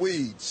smell some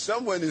weed.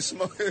 Someone is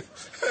smoking.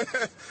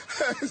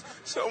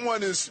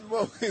 Someone is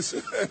smoking.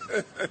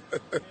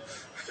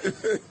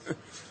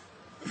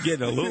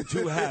 Getting a little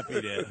too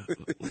happy there.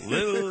 A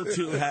little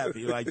too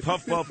happy. Like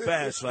puff, puff,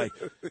 fast. Like,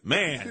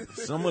 man,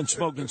 someone's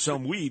smoking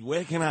some weed.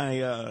 Where can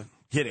I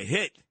get a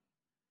hit?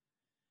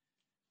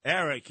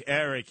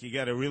 Eric, you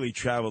got to really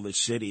travel the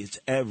city. It's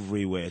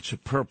everywhere. It's a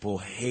purple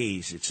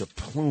haze. It's a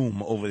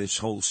plume over this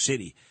whole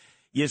city.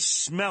 You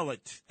smell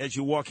it as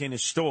you walk into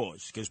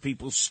stores because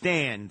people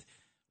stand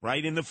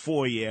right in the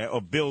foyer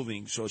of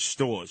buildings or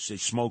stores. They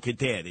smoke it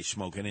there. They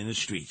smoke it in the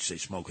streets. They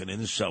smoke it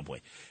in the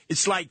subway.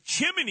 It's like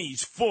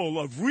chimneys full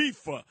of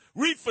reefer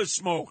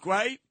smoke,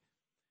 right?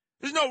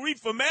 There's no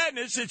reefer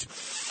madness.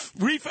 It's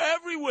reefer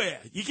everywhere.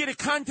 You get a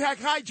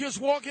contact high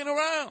just walking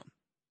around.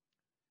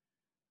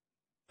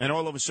 And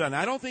all of a sudden,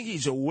 I don't think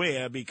he's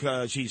aware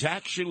because he's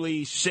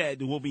actually said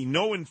there will be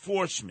no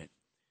enforcement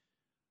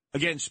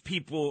against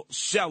people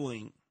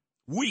selling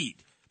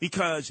weed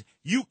because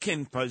you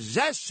can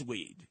possess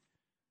weed.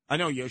 I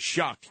know you're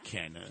shocked,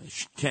 Ken.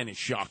 Ken is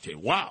shocked here.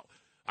 Wow,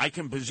 I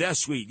can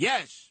possess weed.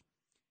 Yes,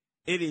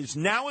 it is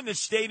now in the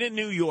state of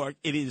New York.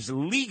 It is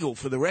legal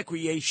for the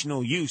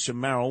recreational use of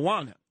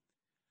marijuana.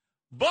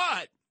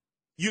 But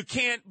you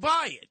can't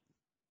buy it.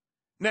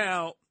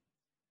 Now,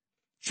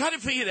 try to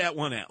figure that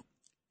one out.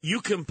 You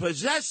can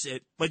possess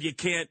it, but you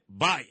can't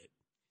buy it.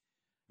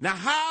 Now,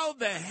 how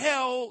the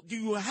hell do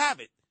you have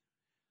it?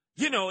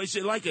 Is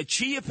it like a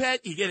chia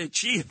pet? You get a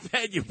chia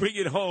pet, you bring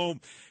it home,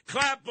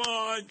 clap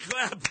on,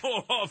 clap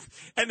off,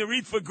 and the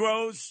reefer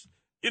grows,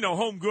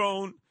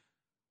 homegrown.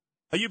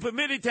 Are you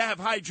permitted to have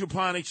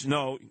hydroponics?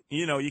 No.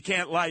 You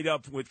can't light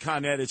up with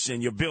Con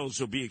Edison. Your bills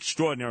will be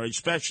extraordinary,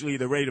 especially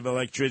the rate of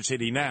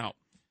electricity now.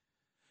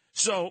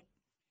 So,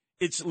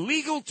 it's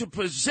legal to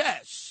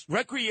possess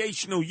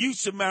recreational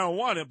use of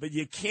marijuana, but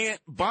you can't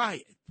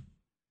buy it.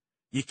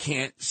 You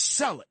can't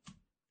sell it.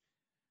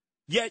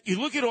 Yet you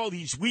look at all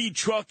these weed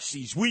trucks,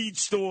 these weed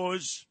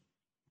stores,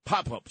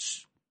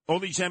 pop-ups. All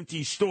these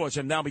empty stores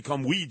have now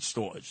become weed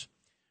stores.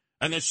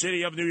 And the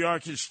city of New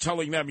York is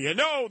telling them,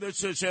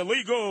 this is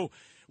illegal.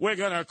 We're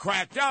going to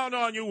crack down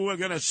on you. We're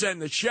going to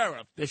send the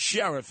sheriff. The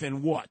sheriff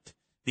in what?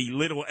 The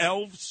little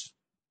elves?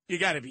 You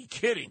got to be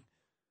kidding.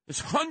 There's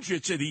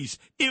hundreds of these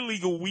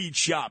illegal weed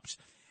shops,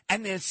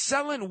 and they're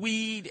selling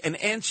weed and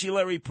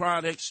ancillary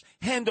products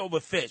hand over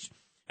fist.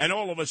 And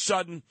all of a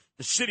sudden,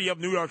 the city of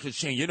New York is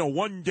saying,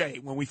 one day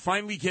when we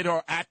finally get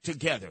our act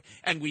together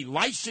and we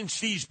license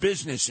these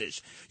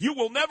businesses, you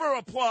will never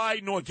apply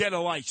nor get a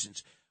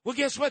license. Well,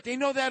 guess what? They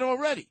know that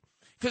already.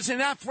 Because they're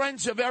not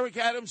friends of Eric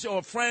Adams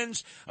or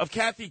friends of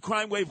Kathy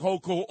Crime Wave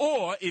Hochul,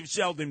 or if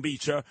Zeldin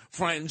beats her,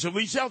 friends of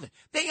Lee Zeldin.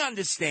 They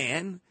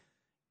understand.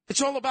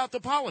 It's all about the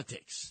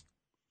politics.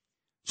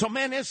 So,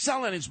 man, they're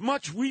selling as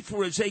much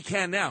reefer as they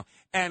can now.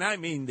 And, I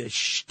mean, the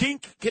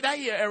stink. Could I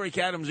hear Eric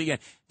Adams again?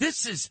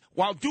 This is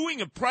while doing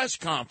a press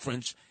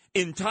conference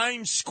in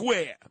Times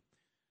Square.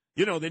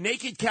 The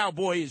naked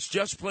cowboy has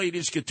just played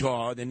his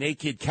guitar. The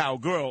naked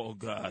cowgirl, oh,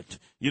 God,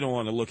 you don't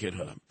want to look at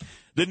her.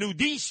 The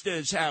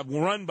nudistas have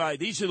run by,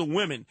 these are the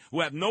women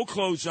who have no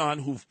clothes on,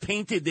 who've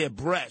painted their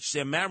breasts,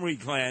 their mammary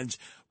glands,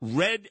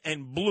 red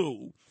and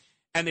blue.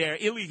 And they're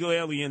illegal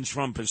aliens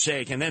from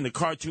Passaic, and then the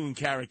cartoon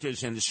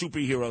characters and the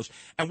superheroes.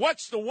 And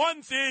what's the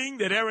one thing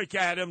that Eric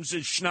Adams'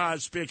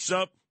 schnoz picks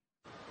up?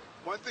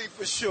 One thing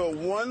for sure,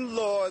 one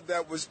law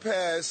that was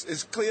passed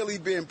is clearly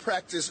being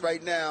practiced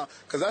right now,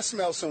 because I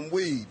smell some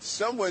weed.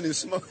 Someone is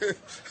smoking.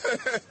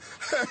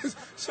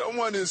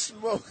 Someone is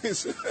smoking.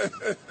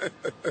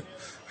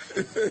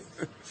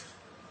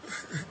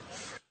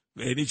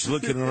 Man, he's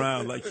looking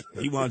around like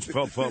he wants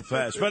puff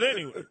fast. But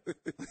anyway.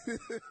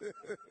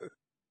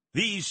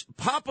 These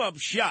pop-up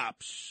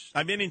shops,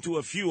 I've been into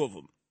a few of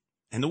them,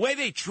 and the way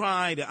they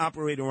try to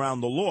operate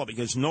around the law,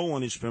 because no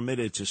one is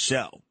permitted to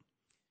sell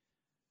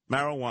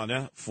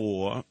marijuana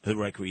for the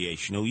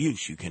recreational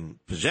use. You can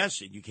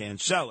possess it, you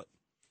can't sell it.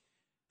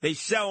 They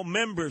sell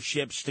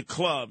memberships to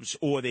clubs,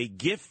 or they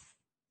gift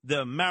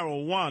the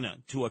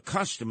marijuana to a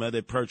customer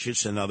that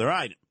purchased another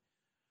item.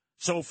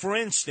 So, for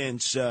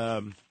instance,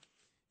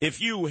 if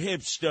you,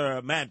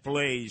 hipster Matt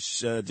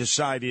Blaze,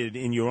 decided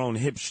in your own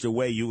hipster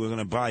way you were going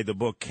to buy the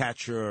book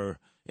Catcher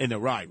in the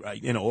Rye,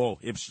 right? You know, all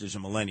hipsters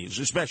and millennials,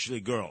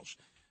 especially girls.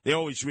 They're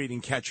always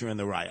reading Catcher in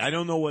the Rye. I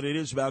don't know what it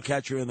is about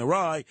Catcher in the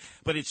Rye,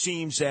 but it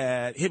seems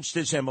that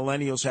hipsters and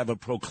millennials have a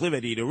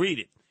proclivity to read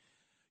it.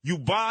 You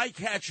buy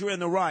Catcher in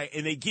the Rye,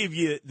 and they give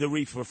you the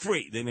reefer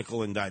free, the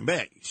nickel and dime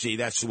bag. See,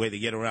 that's the way they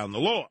get around the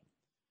law.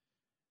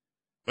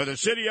 But the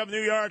city of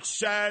New York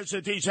says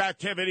that these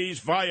activities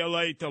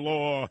violate the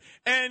law.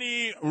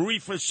 Any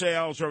reefer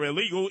sales are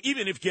illegal,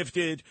 even if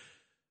gifted,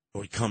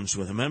 or it comes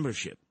with a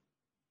membership.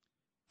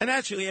 And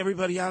actually,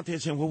 everybody out there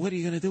is saying, well, what are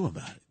you going to do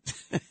about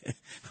it?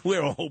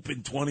 We're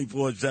open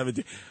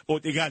 24/7. Oh,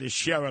 they got a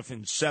sheriff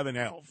and 7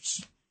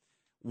 elves.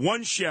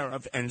 1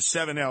 sheriff and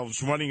 7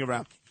 elves running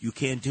around. You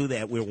can't do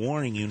that. We're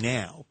warning you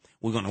now.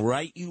 We're going to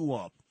write you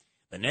up.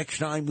 The next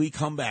time we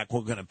come back,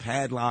 we're going to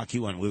padlock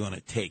you and we're going to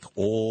take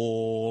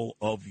all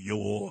of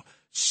your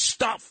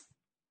stuff.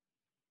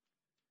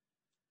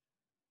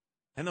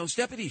 And those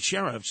deputy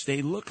sheriffs,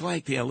 they look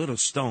like they're a little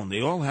stoned.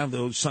 They all have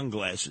those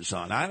sunglasses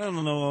on. I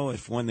don't know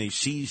if when they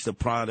seize the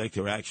product,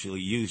 they're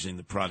actually using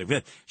the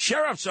product.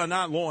 Sheriffs are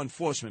not law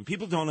enforcement.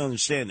 People don't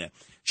understand that.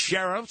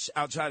 Sheriffs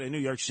outside of New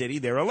York City,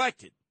 they're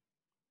elected.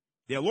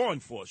 They're law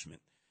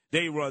enforcement.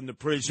 They run the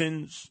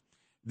prisons.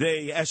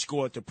 They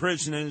escort the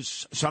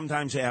prisoners.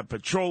 Sometimes they have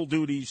patrol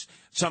duties.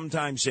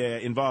 Sometimes they're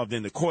involved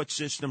in the court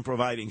system,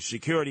 providing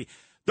security.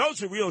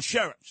 Those are real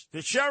sheriffs.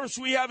 The sheriffs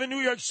we have in New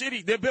York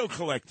City, they're bill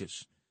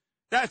collectors.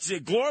 That's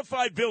it,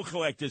 glorified bill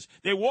collectors.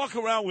 They walk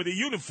around with a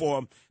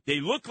uniform.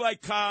 They look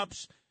like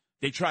cops.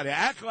 They try to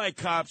act like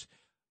cops.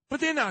 But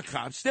they're not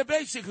cops. They're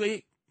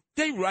basically,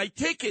 they write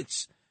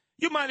tickets.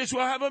 You might as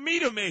well have a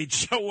meter maid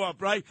show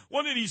up, right?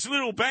 One of these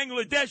little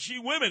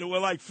Bangladeshi women who are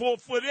like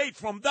 4'8"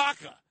 from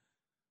Dhaka.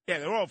 Yeah,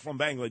 they're all from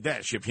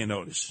Bangladesh, if you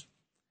notice.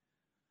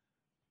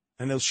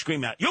 And they'll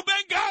scream out, "You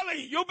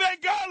Bengali! You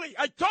Bengali!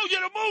 I told you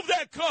to move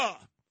that car!"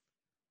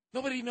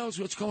 Nobody knows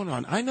what's going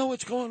on. I know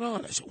what's going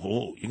on. I said,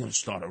 "Whoa, you're going to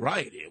start a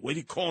riot here. What are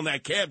you calling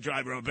that cab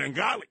driver a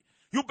Bengali?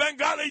 You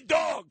Bengali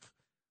dog!"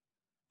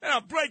 And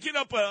I'm breaking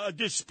up a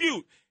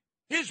dispute.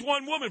 Here's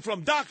one woman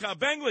from Dhaka,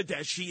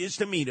 Bangladesh. She is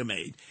the meter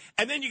maid.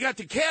 And then you got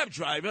the cab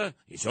driver.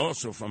 He's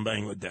also from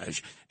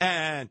Bangladesh.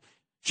 And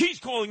she's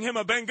calling him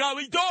a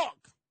Bengali dog.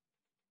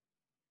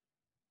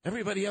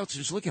 Everybody else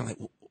is looking like,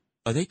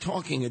 are they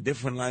talking a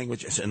different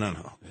language? I said,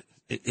 no.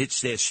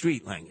 It's their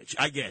street language.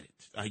 I get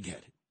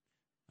it.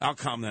 I'll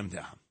calm them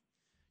down.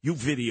 You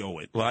video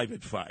it live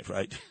at 5,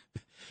 right?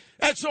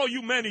 That's all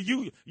you men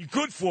you're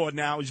good for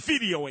now is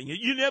videoing it.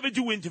 You never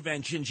do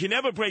interventions. You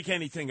never break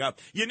anything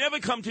up. You never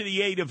come to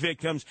the aid of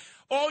victims.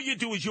 All you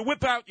do is you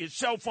whip out your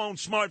cell phone,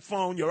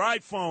 smartphone, your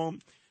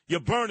iPhone,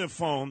 your burner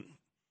phone.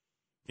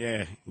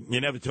 Yeah,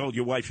 you never told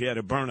your wife you had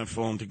a burner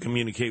phone to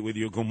communicate with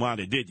your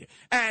gumada, did you?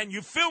 And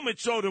you film it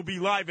so it'll be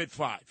live at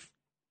 5.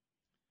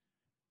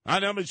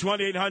 Our number is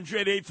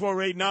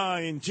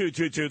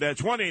 1-800-848-9222.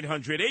 That's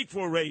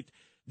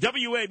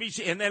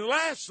 1-800-848-WABC. And then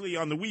lastly,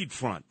 on the weed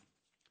front,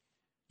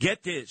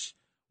 get this.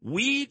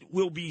 Weed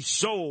will be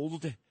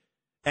sold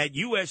at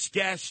U.S.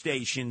 gas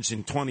stations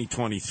in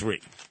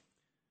 2023.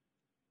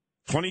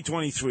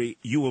 2023,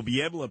 you will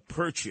be able to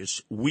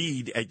purchase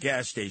weed at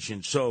gas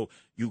stations. So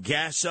you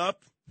gas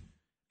up,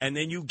 and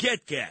then you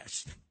get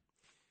gassed.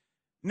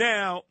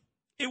 Now,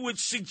 it would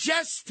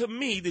suggest to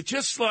me that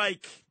just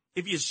like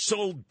if you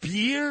sold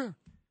beer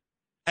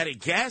at a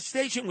gas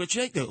station, which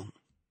they do,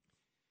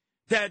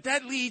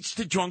 that leads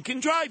to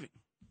drunken driving.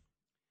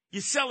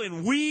 You're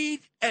selling weed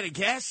at a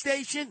gas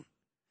station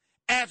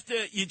after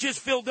you just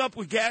filled up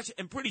with gas,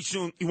 and pretty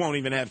soon you won't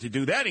even have to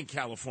do that in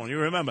California.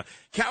 Remember,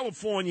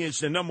 California is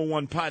the number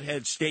 1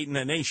 pothead state in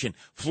the nation.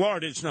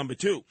 Florida's number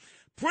 2.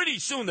 Pretty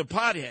soon the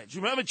potheads,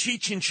 remember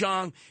Cheech and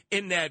Chong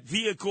in that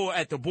vehicle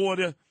at the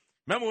border?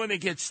 Remember when they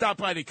get stopped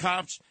by the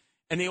cops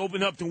and they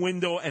open up the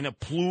window and a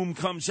plume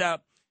comes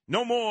out?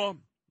 No more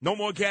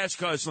gas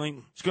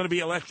guzzling. It's going to be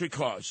electric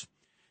cars.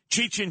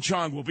 Cheech and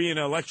Chong will be in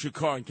an electric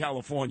car in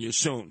California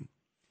soon.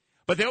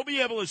 But they'll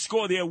be able to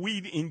score their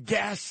weed in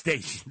gas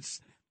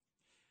stations.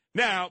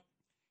 Now,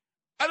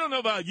 I don't know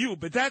about you,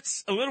 but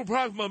that's a little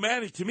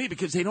problematic to me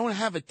because they don't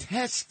have a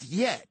test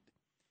yet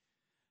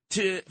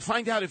to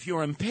find out if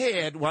you're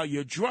impaired while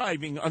you're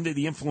driving under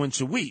the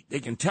influence of weed. They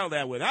can tell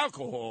that with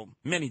alcohol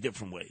many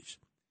different ways.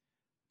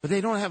 But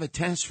they don't have a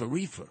test for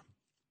reefer.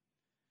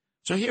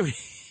 So here it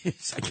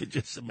is. I can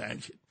just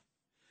imagine.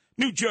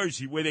 New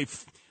Jersey, where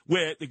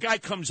the guy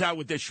comes out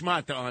with the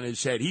schmata on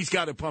his head. He's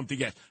got to pump the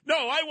gas. No,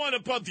 I want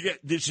to pump the gas.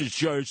 This is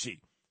Jersey.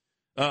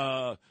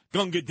 Gunga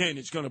Din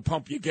is going to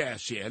pump your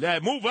gas here.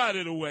 Move out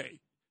of the way.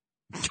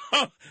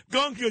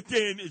 Gunga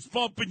Din is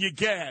pumping your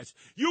gas.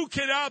 You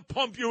cannot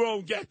pump your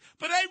own gas.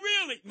 But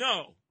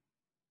no.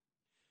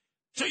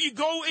 So you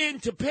go in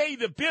to pay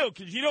the bill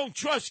because you don't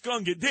trust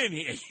Gunga Din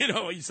here. You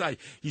know,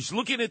 he's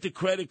looking at the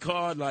credit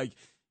card like,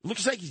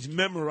 Looks like he's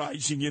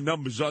memorizing your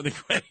numbers on the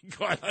credit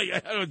card.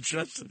 I don't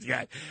trust this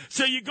guy.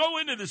 So you go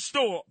into the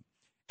store,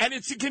 and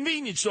it's a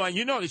convenience store. And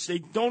you notice they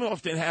don't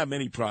often have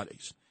many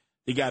products.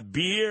 They got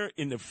beer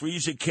in the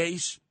freezer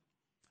case,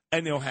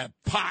 and they'll have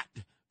pot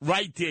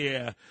right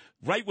there,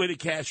 right where the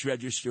cash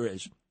register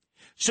is.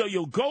 So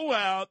you'll go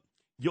out,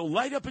 you'll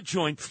light up a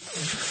joint,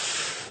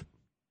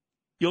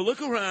 you'll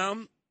look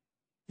around,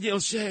 you'll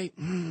say,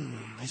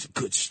 that's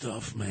good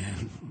stuff,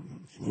 man.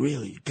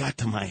 Really got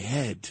to my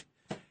head.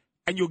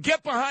 And you'll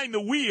get behind the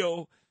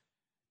wheel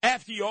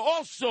after you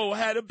also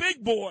had a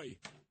big boy.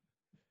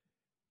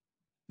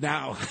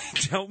 Now,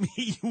 tell me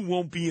you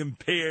won't be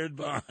impaired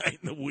behind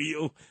the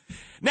wheel.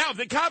 Now, if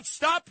the cops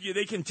stop you,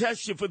 they can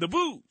test you for the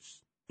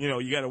booze. You know,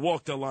 you got to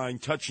walk the line,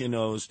 touch your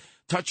nose,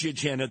 touch your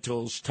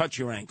genitals, touch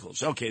your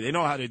ankles. Okay, they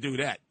know how to do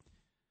that.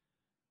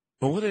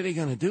 But what are they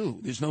going to do?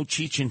 There's no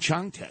Cheech and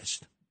Chong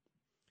test.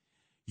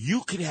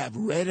 You could have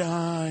red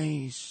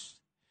eyes.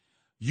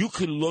 You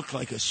could look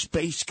like a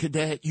space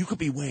cadet. You could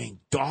be wearing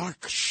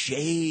dark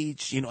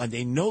shades, and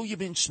they know you've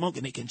been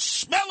smoking. They can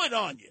smell it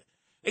on you.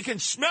 They can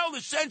smell the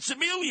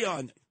sensibilia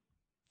on you.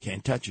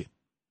 Can't touch it.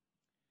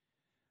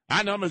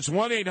 Our number's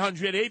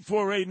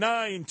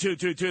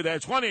 1-800-848-9222.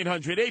 That's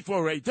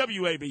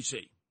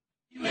 1-800-848-WABC.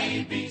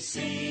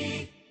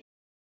 WABC.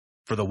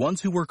 For the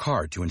ones who work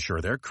hard to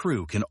ensure their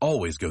crew can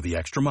always go the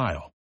extra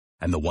mile,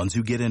 and the ones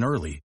who get in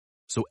early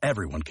so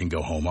everyone can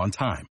go home on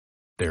time,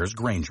 there's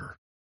Grainger,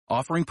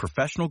 offering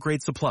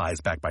professional-grade supplies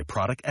backed by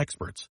product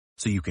experts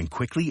so you can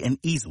quickly and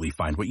easily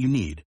find what you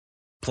need.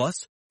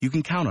 Plus, you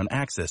can count on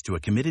access to a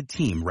committed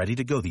team ready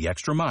to go the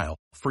extra mile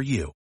for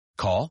you.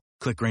 Call,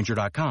 click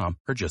Grainger.com,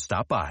 or just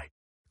stop by.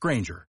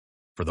 Grainger,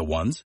 for the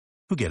ones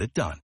who get it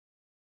done.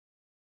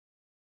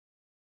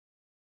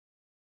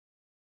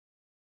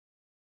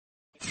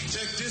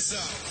 Check this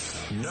out.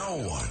 No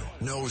one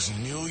knows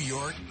New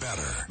York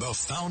better. The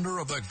founder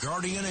of the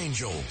Guardian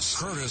Angels,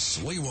 Curtis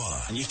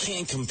Lewa. And you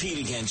can't compete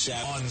against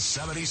that. On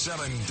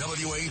 77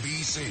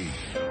 WABC.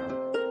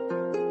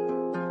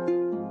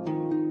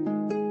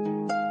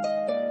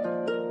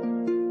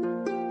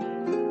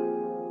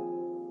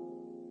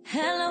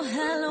 Hello,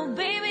 hello,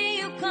 baby,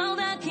 you called,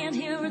 I can't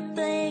hear a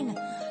thing.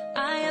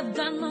 I have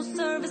got no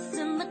service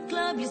in the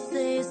club, you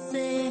say.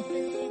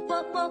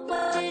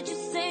 What did you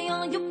say?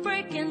 Oh, you're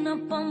breaking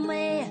up on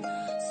me.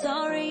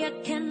 Sorry, I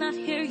cannot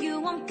hear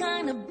you, I'm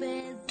kinda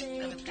busy.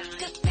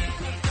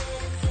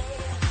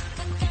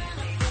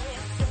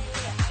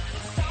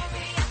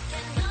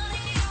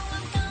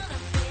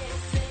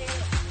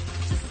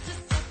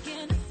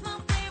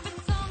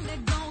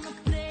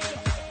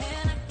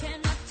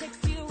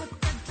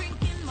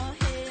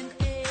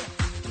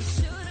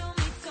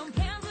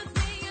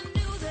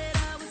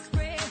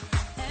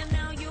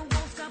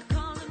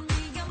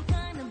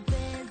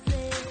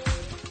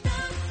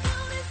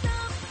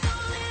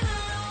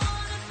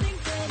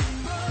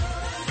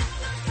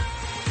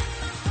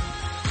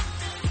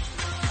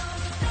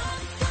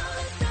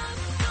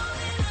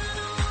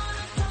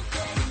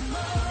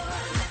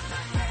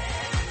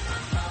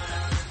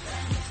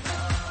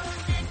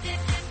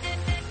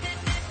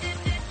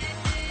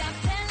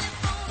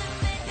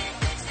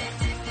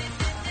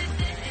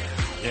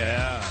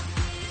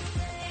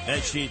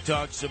 She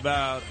talks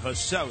about her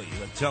celly,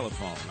 her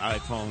telephone,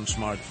 iPhone,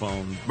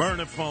 smartphone,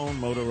 burner phone,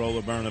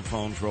 Motorola burner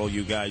phone for all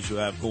you guys who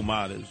have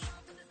Humadas.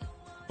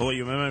 All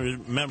you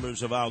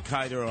members of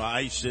Al-Qaeda or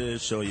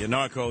ISIS or your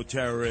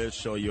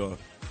narco-terrorists or your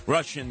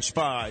Russian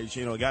spies,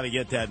 got to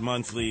get that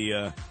monthly,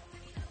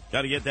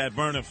 got to get that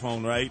burner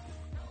phone, right?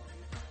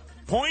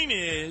 Point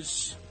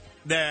is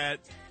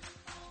that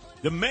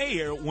the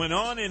mayor went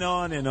on and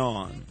on and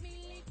on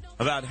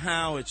about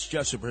how it's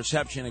just a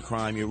perception of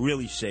crime. You're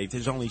really safe.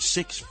 There's only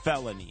 6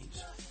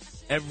 felonies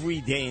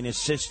every day in a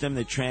system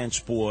that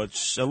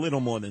transports a little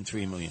more than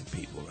 3 million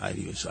people, right?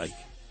 He was like,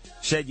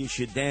 said you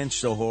should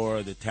dance the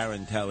horror, the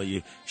tarantella.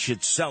 You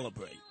should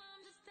celebrate.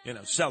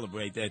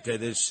 Celebrate that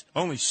there's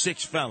only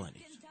 6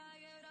 felonies.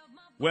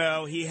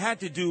 Well, he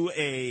had to do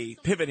a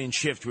pivot and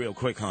shift real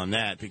quick on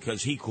that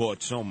because he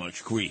caught so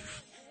much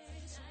grief.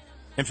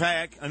 In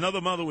fact,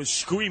 another mother was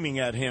screaming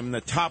at him,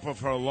 the top of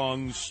her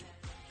lungs.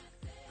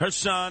 Her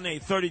son, a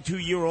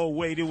 32-year-old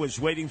waiter, was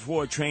waiting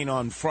for a train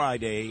on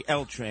Friday,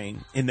 L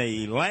train, in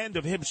the land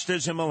of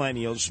hipsters and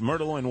millennials,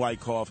 Myrtle and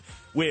Wyckoff,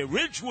 where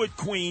Ridgewood,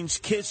 Queens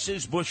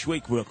kisses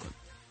Bushwick, Brooklyn.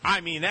 I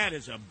mean, that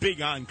is a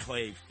big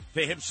enclave for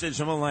hipsters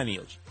and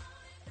millennials.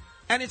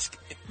 And it's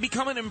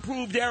become an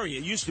improved area.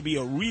 It used to be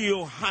a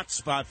real hot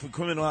spot for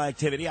criminal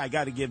activity. I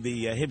got to give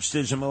the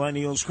hipsters and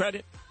millennials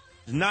credit.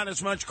 Not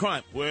as much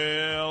crime.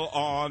 Well,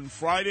 on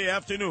Friday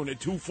afternoon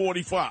at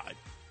 2:45,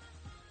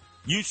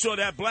 you saw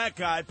that black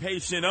guy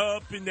pacing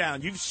up and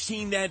down. You've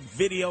seen that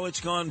video.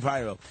 It's gone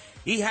viral.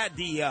 He had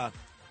the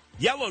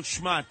yellow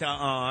schmata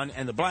on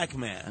and the black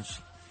mask,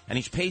 and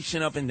he's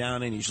pacing up and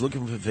down, and he's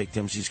looking for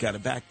victims. He's got a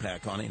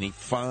backpack on, and he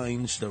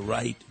finds the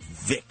right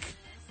Vic.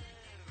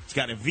 He's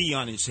got a V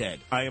on his head.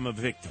 I am a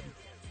victim.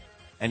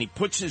 And he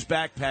puts his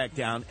backpack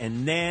down,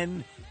 and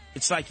then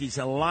It's like he's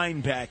a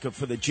linebacker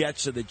for the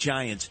Jets or the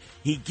Giants.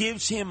 He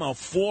gives him a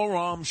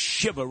forearm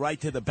shiver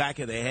right to the back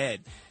of the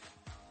head.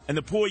 And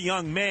the poor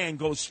young man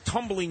goes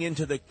tumbling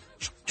into the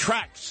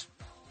tracks.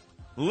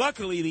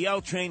 Luckily, the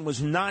L train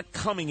was not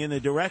coming in the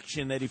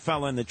direction that he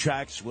fell on the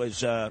tracks,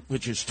 which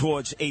is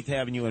towards 8th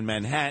Avenue in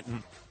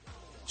Manhattan.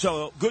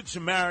 So Good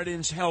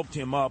Samaritans helped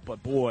him up,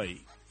 but boy,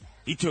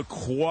 he took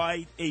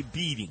quite a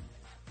beating.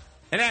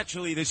 And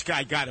actually, this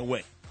guy got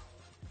away.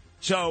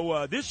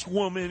 So this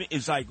woman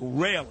is like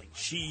railing.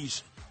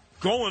 She's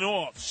going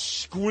off,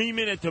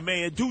 screaming at the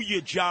mayor, do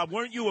your job.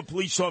 Weren't you a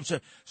police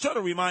officer? Sort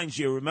of reminds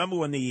you, remember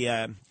when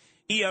the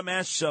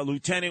EMS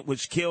lieutenant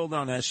was killed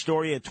on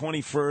Astoria at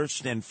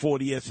 21st and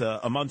 40th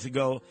a month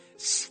ago,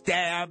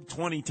 stabbed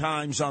 20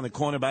 times on the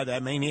corner by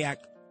that maniac?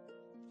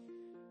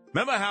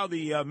 Remember how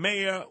the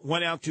mayor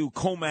went out to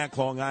Comac,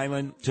 Long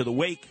Island, to the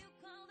wake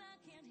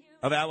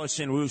of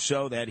Allison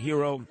Russo, that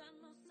hero?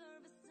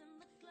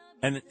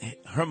 And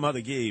her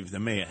mother gave the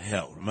mayor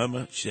hell,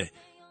 remember? She said,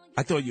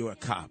 I thought you were a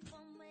cop.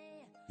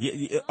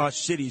 Our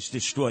city's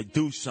destroyed.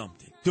 Do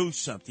something. Do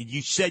something.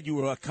 You said you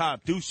were a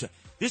cop. Do something.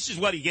 This is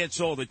what he gets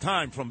all the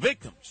time from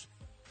victims.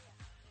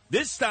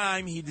 This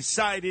time he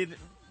decided,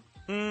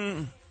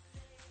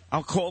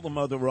 I'll call the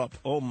mother up.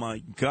 Oh,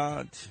 my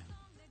God.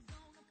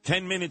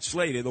 10 minutes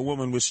later, the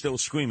woman was still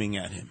screaming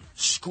at him.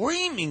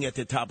 Screaming at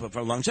the top of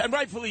her lungs, and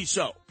rightfully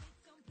so.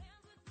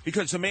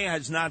 Because the mayor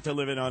has not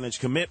delivered on his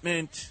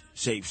commitment.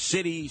 Safe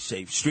cities,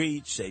 safe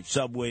streets, safe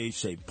subways,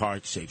 safe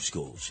parks, safe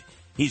schools.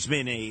 He's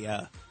been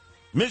a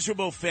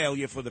miserable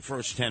failure for the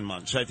first 10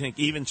 months. I think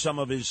even some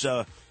of his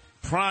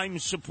prime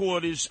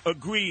supporters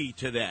agree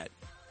to that.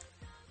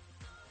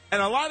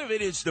 And a lot of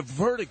it is the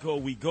vertigo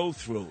we go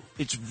through.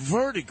 It's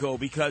vertigo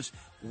because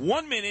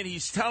 1 minute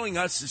he's telling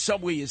us the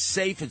subway is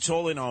safe. It's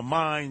all in our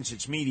minds.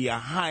 It's media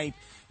hype.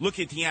 Look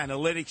at the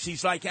analytics.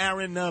 He's like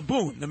Aaron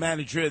Boone, the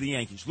manager of the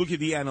Yankees. Look at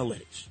the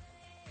analytics.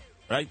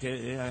 Right?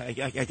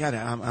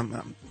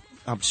 I'm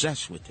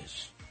obsessed with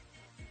this.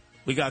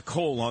 We got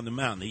Cole on the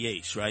mound, the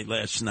ace, right,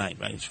 last night,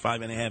 right? It's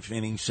 5.5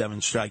 innings, 7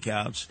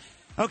 strikeouts.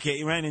 Okay,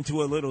 he ran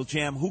into a little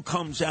jam. Who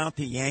comes out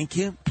to yank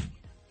him?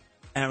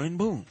 Aaron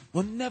Boone.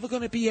 We're never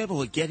going to be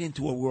able to get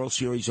into a World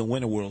Series and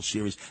win a World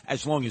Series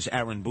as long as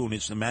Aaron Boone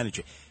is the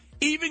manager.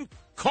 Even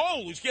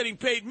Cole, who's getting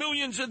paid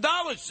millions of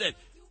dollars, said,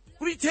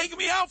 what are you taking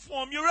me out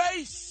for? I'm your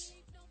ace.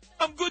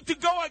 I'm good to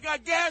go. I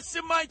got gas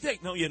in my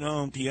tank. No, you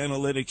don't. The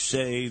analytics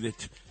say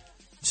that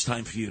it's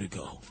time for you to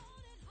go.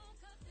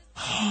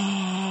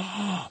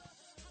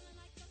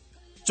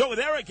 So with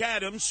Eric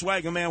Adams,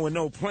 swagger man with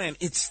no plan,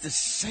 it's the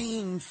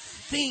same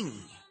thing.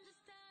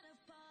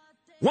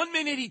 1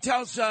 minute he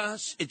tells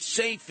us it's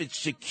safe, it's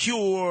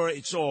secure,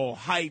 it's all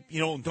hype. You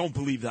know, don't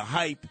believe the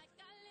hype.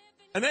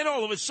 And then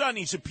all of a sudden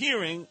he's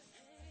appearing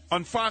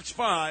on Fox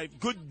 5,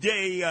 Good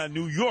Day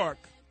New York.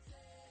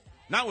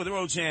 Not with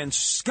Roseanne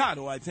Scott,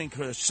 who I think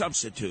her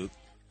substitute.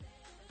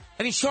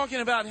 And he's talking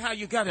about how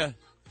you gotta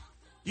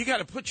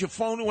put your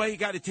phone away, you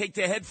gotta take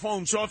the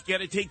headphones off, you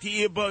gotta take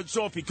the earbuds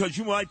off because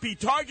you might be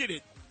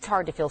targeted. It's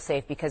hard to feel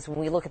safe because when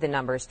we look at the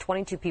numbers,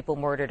 22 people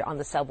murdered on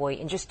the subway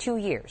in just 2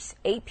 years,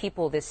 8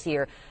 people this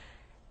year.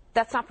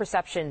 That's not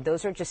perception.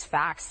 Those are just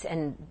facts,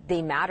 and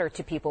they matter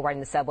to people riding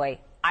the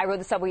subway. I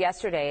rode the subway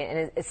yesterday, and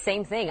it's the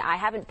same thing. I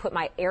haven't put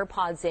my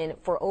AirPods in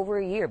for over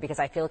a year because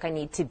I feel like I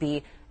need to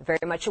be very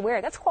much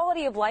aware. That's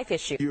quality of life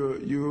issue.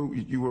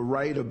 You were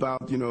right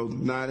about,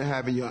 not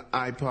having your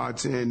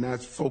iPods in,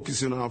 not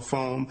focusing on our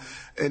phone.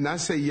 And I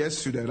say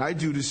yes to that. I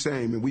do the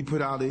same. And we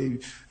put out a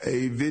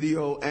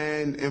video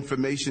and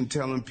information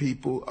telling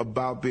people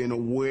about being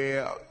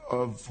aware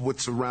of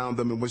what's around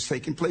them and what's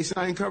taking place.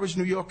 And I encourage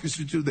New Yorkers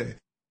to do that.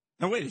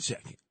 Now, wait a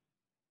second.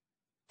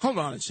 Hold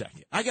on a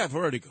second. I got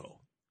vertigo.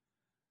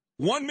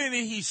 1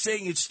 minute he's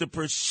saying it's the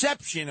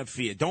perception of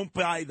fear. Don't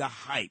buy the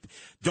hype.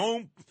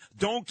 Don't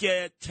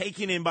get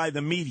taken in by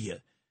the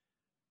media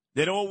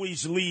that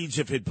always leads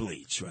if it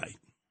bleeds, right?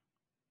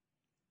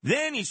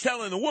 Then he's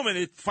telling the woman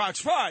at Fox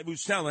 5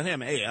 who's telling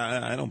him, hey,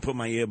 I don't put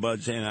my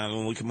earbuds in. I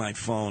don't look at my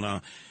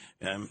phone.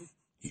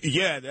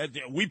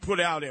 We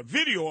put out a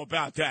video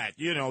about that.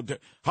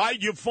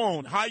 Hide your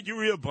phone, hide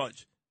your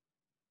earbuds.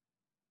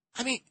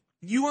 I mean,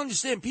 you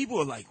understand, people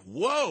are like,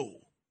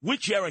 whoa,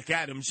 which Eric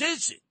Adams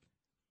is it?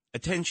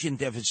 Attention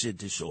deficit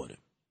disorder.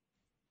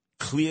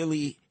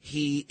 Clearly,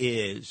 he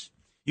is,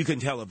 you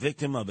can tell, a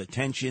victim of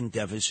attention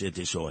deficit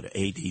disorder,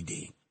 ADD.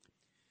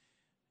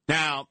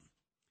 Now,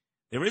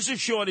 there is a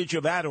shortage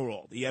of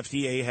Adderall. The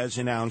FDA has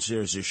announced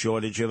there's a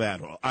shortage of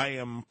Adderall. I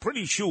am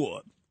pretty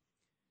sure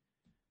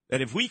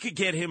that if we could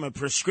get him a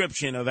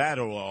prescription of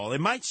Adderall, it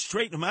might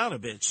straighten him out a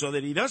bit so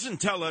that he doesn't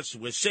tell us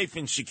we're safe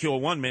and secure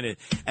 1 minute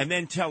and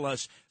then tell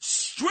us,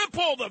 strip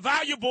all the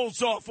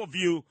valuables off of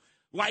you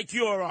like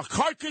you're a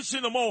carcass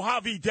in the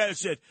Mojave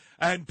Desert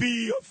and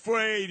be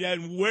afraid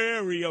and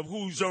wary of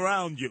who's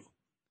around you.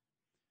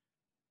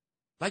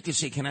 I'd like to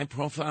say, can I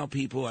profile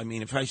people? I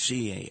mean, if I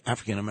see an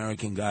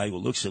African-American guy who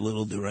looks a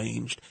little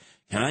deranged,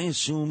 can I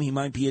assume he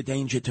might be a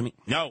danger to me?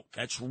 No,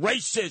 that's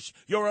racist.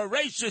 You're a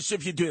racist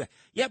if you do that.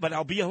 Yeah, but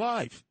I'll be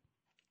alive.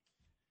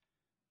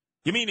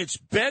 You mean it's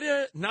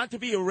better not to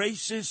be a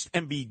racist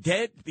and be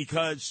dead?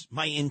 Because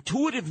my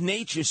intuitive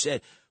nature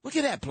said, look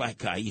at that black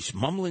guy. He's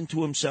mumbling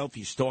to himself.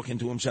 He's talking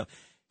to himself.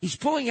 He's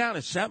pulling out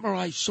a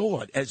samurai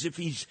sword as if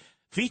he's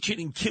featured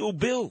in Kill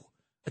Bill,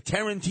 a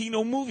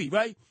Tarantino movie,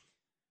 right?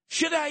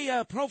 Should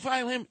I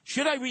profile him?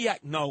 Should I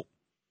react? No.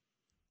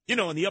 You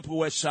know, on the Upper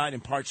West Side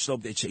and Park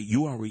Slope, they'd say,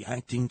 you are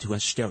reacting to a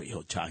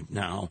stereotype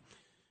now.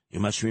 You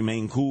must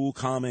remain cool,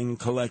 calm, and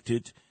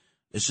collected.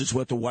 This is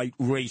what the white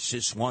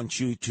racists want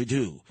you to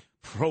do.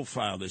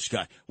 Profile this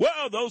guy.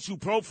 Well, those who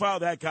profile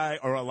that guy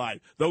are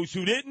alive. Those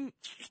who didn't,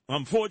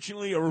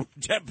 unfortunately, are room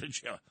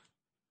temperature.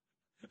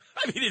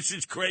 I mean, this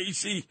is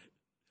crazy.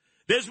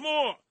 There's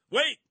more.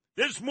 Wait,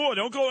 there's more.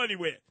 Don't go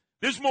anywhere.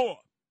 There's more.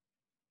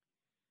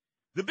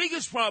 The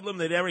biggest problem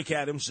that Eric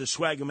Adams, the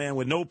swagger man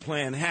with no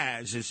plan,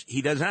 has is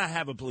he does not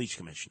have a police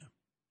commissioner.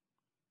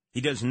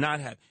 He does not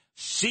have.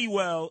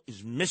 Sewell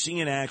is missing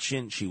in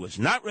action. She was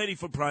not ready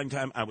for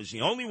primetime. I was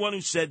the only one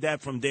who said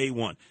that from day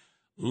one.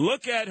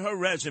 Look at her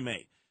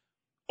resume.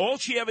 All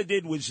she ever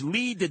did was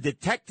lead the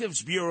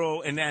Detectives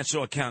Bureau in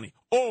Nassau County.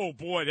 Oh,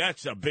 boy,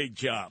 that's a big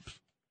job.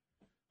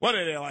 What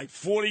are they, like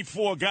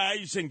 44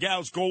 guys and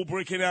gals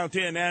gold-bricking out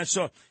there in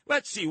Nassau?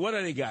 Let's see, what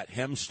do they got?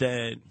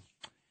 Hempstead.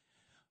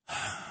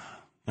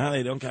 Now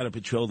they don't got to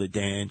patrol the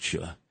dance.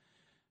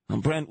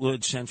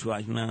 Brentwood,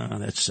 Central. No,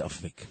 that's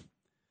Suffolk.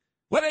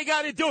 What they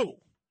got to do?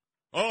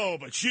 Oh,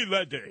 but she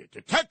led the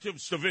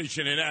Detectives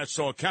Division in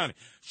Nassau County.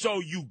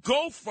 So you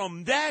go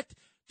from that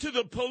to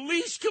the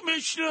police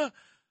commissioner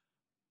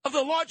of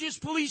the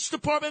largest police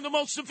department, the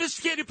most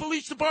sophisticated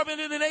police department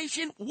in the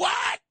nation?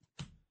 What?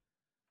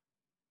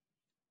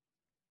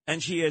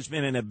 And she has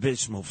been an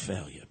abysmal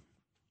failure.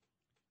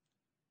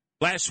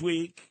 Last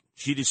week,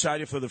 she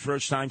decided for the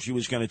first time she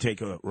was going to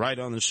take a ride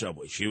on the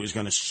subway. She was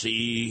going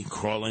to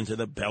crawl into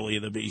the belly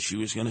of the beast. She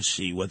was going to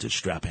see what the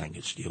strap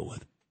hangers deal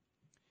with.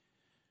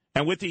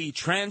 And with the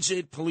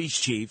transit police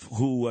chief,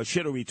 who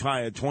should have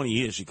retired 20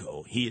 years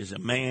ago, he is a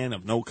man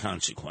of no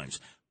consequence.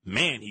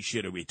 Man, he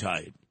should have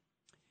retired.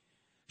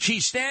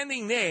 She's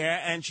standing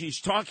there and she's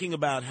talking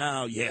about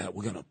how, yeah,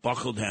 we're going to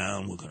buckle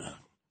down. We're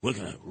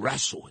going to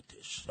wrestle with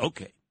this.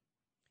 Okay.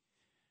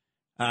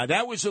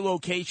 That was the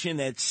location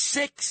that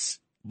 6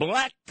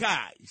 black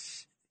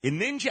guys in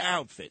ninja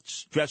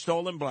outfits, dressed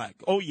all in black.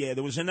 Oh, yeah,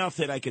 there was enough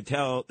that I could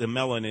tell the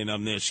melanin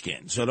on their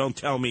skin. So don't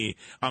tell me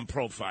I'm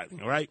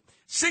profiling, all right?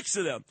 6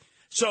 of them.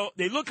 So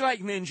they looked like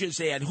ninjas.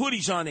 They had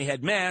hoodies on. They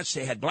had masks.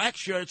 They had black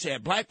shirts. They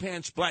had black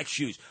pants, black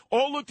shoes.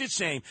 All looked the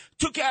same.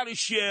 Took out a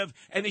shiv,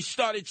 and they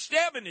started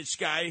stabbing this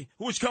guy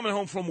who was coming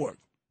home from work.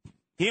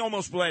 He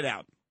almost bled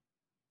out.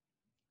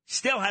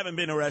 Still haven't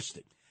been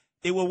arrested.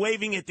 They were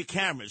waving at the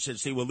cameras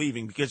as they were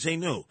leaving because they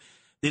knew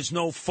there's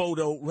no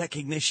photo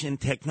recognition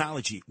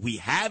technology. We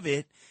have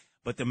it,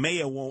 but the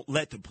mayor won't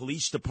let the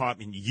police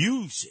department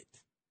use it.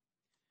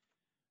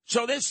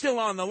 So they're still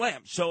on the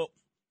lam. So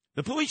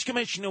the police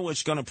commissioner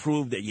was going to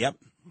prove that, yep,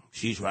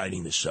 she's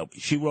riding the subway.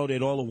 She rode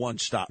it all in one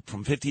stop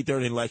from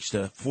 53rd and Lex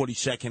to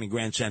 42nd and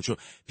Grand Central.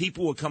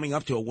 People were coming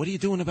up to her. What are you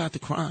doing about the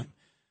crime?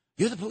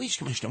 You're the police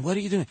commissioner. What are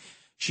you doing?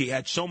 She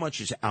had so much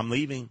to say. I'm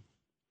leaving.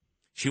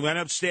 She went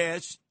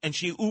upstairs, and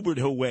she Ubered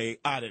her way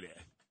out of there.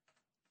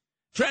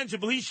 Transit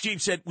police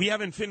chief said, we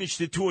haven't finished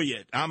the tour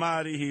yet. I'm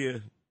out of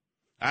here.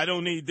 I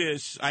don't need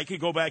this. I could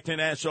go back to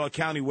Nassau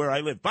County where I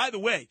live. By the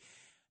way,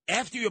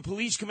 after you're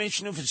police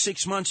commissioner for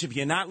 6 months, if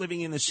you're not living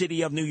in the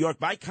city of New York,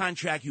 by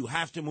contract, you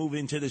have to move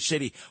into the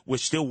city. We're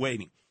still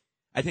waiting.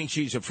 I think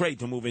she's afraid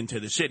to move into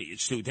the city.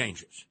 It's too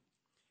dangerous.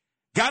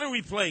 Got to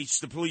replace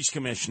the police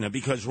commissioner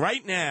because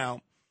right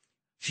now,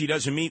 she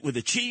doesn't meet with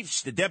the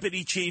chiefs, the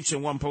deputy chiefs,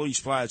 and one police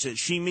plaza.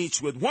 She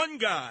meets with one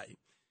guy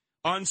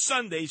on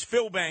Sundays,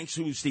 Phil Banks,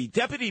 who's the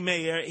deputy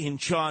mayor in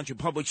charge of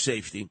public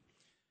safety,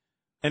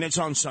 and it's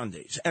on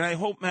Sundays. And I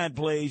hope, Matt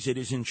Blaze, it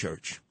is in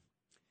church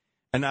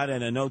and not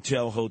at a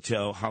no-tell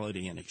hotel,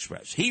 Holiday Inn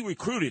Express. He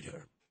recruited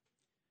her.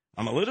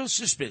 I'm a little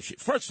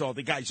suspicious. First of all,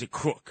 the guy's a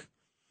crook.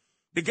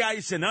 The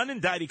guy's an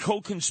unindicted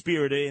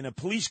co-conspirator in a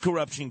police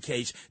corruption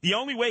case. The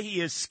only way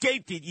he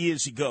escaped it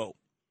years ago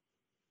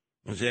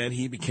was that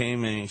he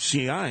became a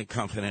CI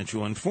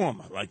confidential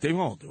informer, like they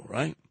all do,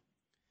 right?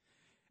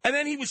 And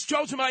then he was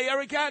chosen by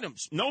Eric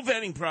Adams. No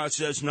vetting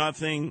process,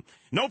 nothing,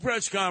 no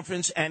press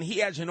conference, and he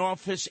has an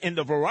office in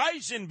the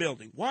Verizon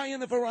building. Why in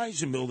the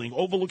Verizon building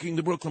overlooking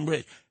the Brooklyn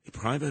Bridge? A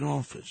private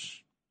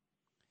office.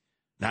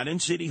 Not in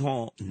City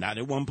Hall, not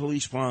at one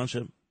police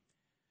plaza.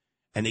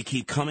 And they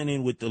keep coming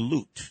in with the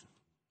loot.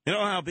 You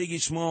know how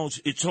Biggie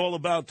Smalls, it's all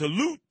about the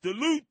loot, the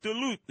loot, the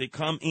loot. They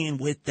come in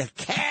with the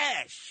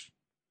cash.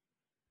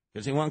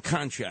 Because they want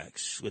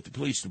contracts with the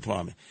police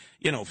department.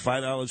 You know,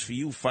 $5 for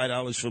you,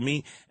 $5 for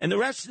me. And the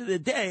rest of the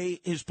day,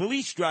 his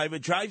police driver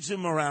drives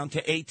him around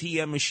to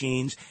ATM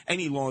machines,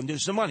 and he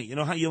launders the money. You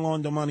know how you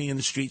launder money in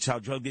the streets, how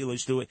drug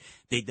dealers do it?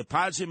 They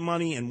deposit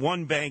money in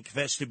one bank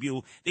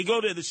vestibule. They go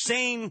to the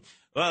same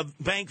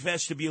bank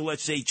vestibule,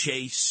 let's say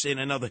Chase, in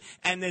another,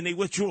 and then they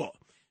withdraw.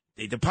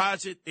 They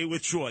deposit, they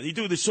withdraw. They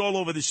do this all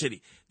over the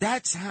city.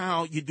 That's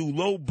how you do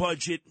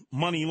low-budget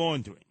money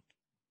laundering.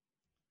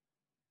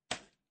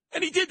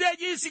 And he did that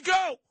years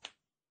ago.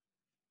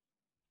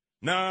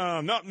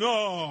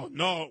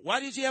 No. Why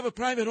does he have a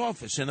private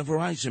office in the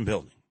Verizon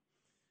building?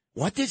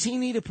 What does he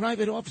need a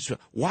private office for?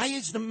 Why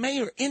is the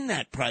mayor in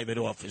that private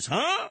office,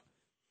 huh?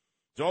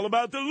 It's all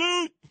about the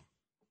loot.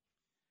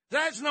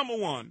 That's number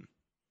one.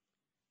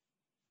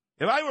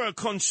 If I were a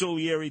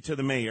consigliere to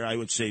the mayor, I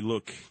would say,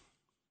 look,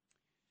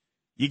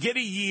 you get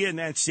a year and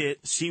that's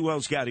it.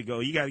 Sewell's got to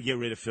go. You got to get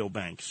rid of Phil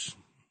Banks.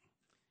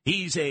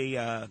 He's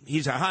a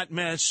hot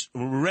mess,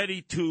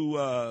 ready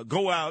to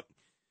go out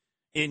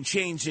in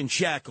chains and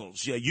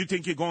shackles. Yeah, you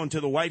think you're going to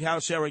the White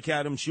House, Eric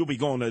Adams? You'll be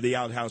going to the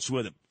outhouse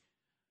with him.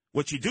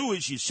 What you do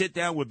is you sit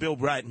down with Bill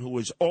Bratton, who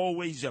was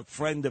always a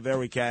friend of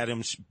Eric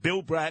Adams.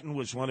 Bill Bratton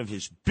was one of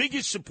his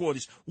biggest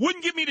supporters.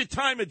 Wouldn't give me the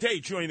time of day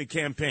during the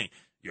campaign.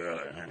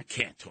 I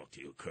can't talk to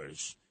you,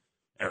 Curtis.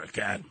 Eric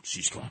Adams,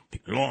 he's going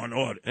law and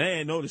order.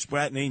 Hey, notice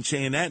Bratton ain't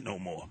saying that no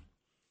more.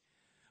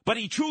 But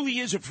he truly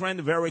is a friend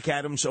of Eric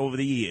Adams over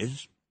the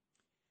years.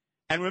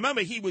 And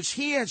remember, he was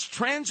here as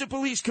Transit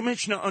Police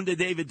Commissioner under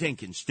David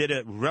Dinkins. Did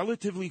a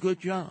relatively good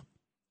job.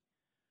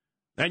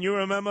 And you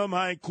remember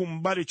my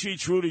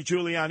Kumbadichich Rudy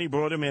Giuliani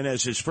brought him in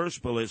as his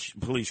first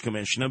police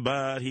commissioner,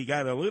 but he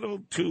got a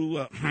little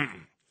too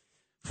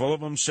full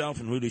of himself,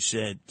 and Rudy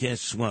said,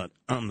 guess what?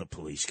 I'm the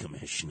police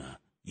commissioner.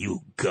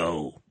 You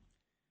go.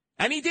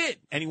 And he did.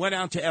 And he went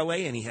out to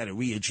L.A., and he had to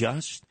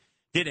readjust.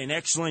 Did an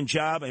excellent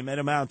job. I met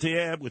him out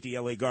there with the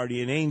L.A.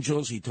 Guardian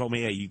Angels. He told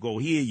me, hey, you go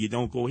here, you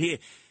don't go here.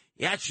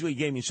 He actually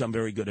gave me some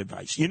very good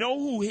advice. You know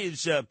who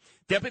his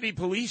deputy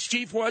police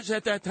chief was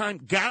at that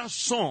time?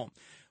 Garcon,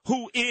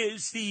 who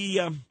is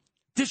the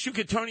district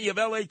attorney of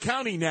L.A.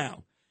 County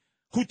now,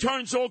 who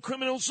turns all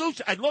criminals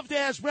loose. I'd love to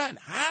ask Brad,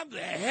 how the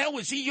hell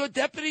was he your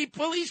deputy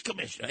police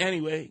commissioner?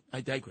 Anyway,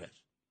 I digress.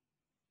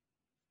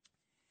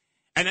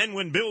 And then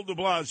when Bill de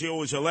Blasio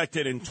was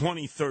elected in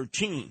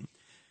 2013,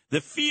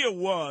 the fear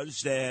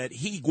was that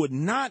he would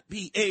not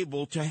be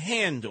able to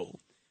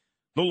handle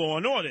the law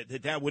and order,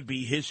 that would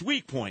be his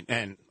weak point.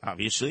 And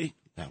obviously,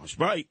 that was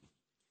right.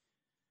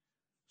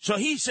 So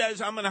he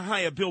says, I'm going to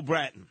hire Bill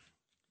Bratton.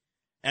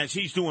 As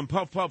he's doing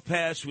Puff Puff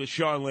Pass with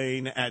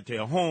Charlene at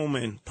their home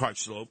in Park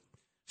Slope,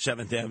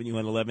 7th Avenue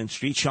and 11th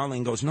Street,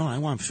 Charlene goes, no, I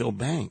want Phil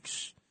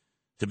Banks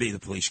to be the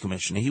police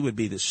commissioner. He would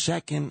be the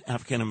second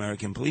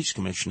African-American police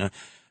commissioner,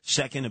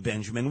 second to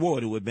Benjamin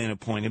Ward, who had been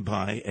appointed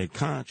by Ed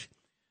Koch.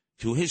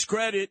 To his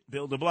credit,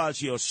 Bill de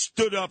Blasio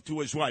stood up to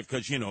his wife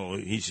because,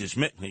 he's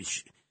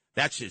his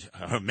that's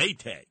her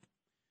Maytag.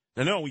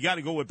 No, we got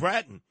to go with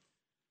Bratton.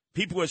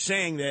 People are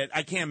saying that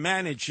I can't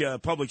manage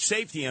public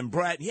safety and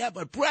Bratton. Yeah,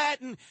 but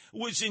Bratton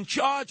was in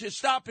charge of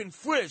stop and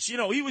frisk.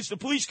 He was the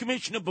police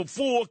commissioner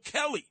before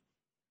Kelly.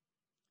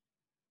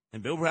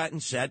 And Bill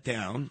Bratton sat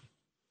down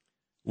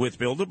with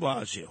Bill de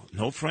Blasio,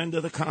 no friend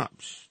of the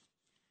cops.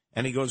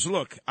 And he goes,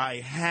 look, I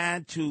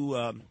had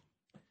to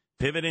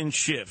pivot and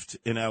shift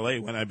in L.A.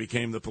 when I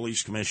became the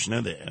police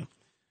commissioner there.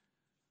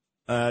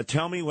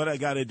 Tell me what I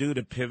got to do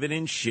to pivot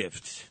and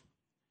shift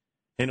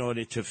in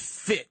order to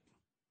fit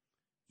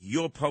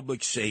your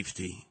public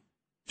safety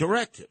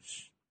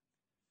directives.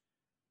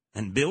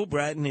 And Bill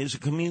Bratton is a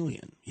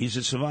chameleon. He's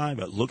a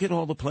survivor. Look at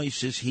all the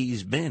places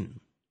he's been.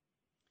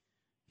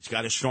 He's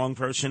got a strong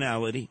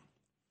personality,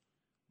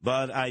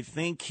 but I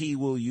think he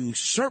will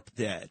usurp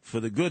that for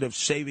the good of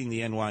saving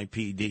the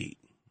NYPD.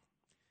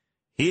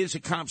 He is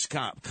a cop's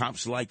cop.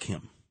 Cops like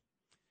him.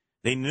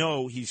 They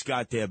know he's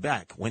got their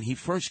back. When he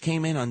first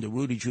came in under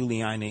Rudy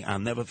Giuliani, I'll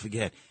never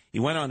forget, he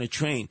went on a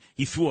train.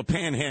 He threw a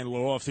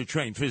panhandler off the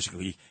train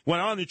physically.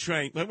 Went on the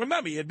train.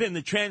 Remember, he had been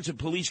the transit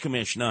police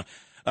commissioner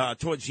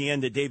towards the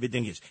end of David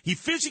Dinkins. He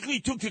physically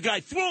took the guy,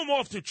 threw him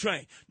off the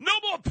train. No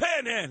more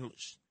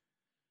panhandlers.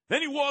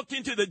 Then he walked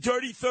into the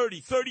Dirty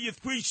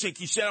 30th precinct.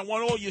 He said, I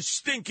want all your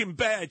stinking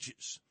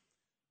badges.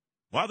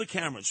 While the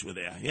cameras were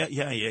there.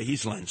 Yeah,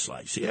 he's lens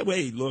slice. Yeah,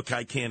 wait, look,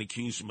 I can't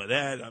accuse him of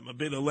that. I'm a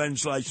bit of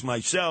lens slice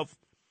myself.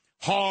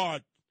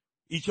 Hard.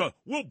 He said,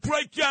 we'll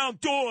break down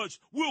doors.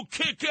 We'll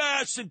kick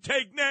ass and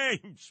take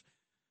names.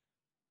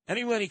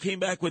 And when he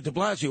came back with de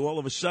Blasio, all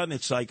of a sudden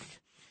it's like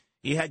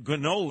he had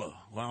granola.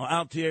 While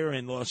out there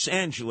in Los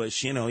Angeles,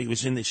 he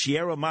was in the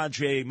Sierra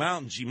Madre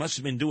Mountains. He must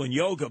have been doing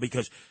yoga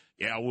because,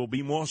 we'll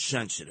be more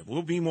sensitive.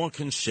 We'll be more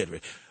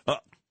considerate.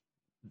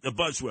 The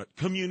buzzword,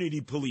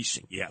 community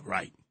policing. Yeah,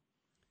 right.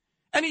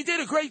 And he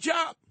did a great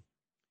job.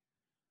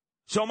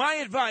 So my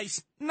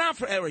advice, not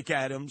for Eric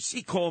Adams.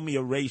 He called me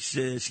a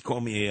racist. He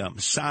called me a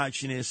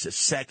misogynist, a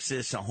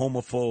sexist, a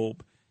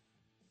homophobe.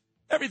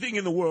 Everything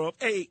in the world.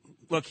 Hey,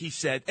 look, he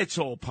said, it's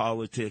all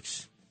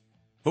politics.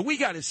 But we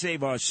got to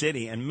save our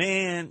city. And,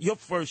 man, your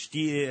first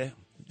year,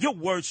 you're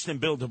worse than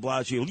Bill de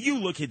Blasio. You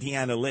look at the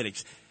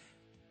analytics.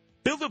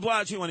 Bill de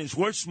Blasio in his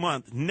worst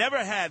month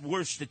never had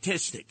worse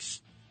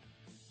statistics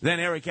than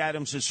Eric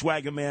Adams, a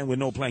swagger man with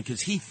no plan,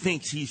 because he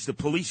thinks he's the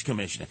police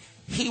commissioner.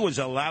 He was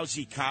a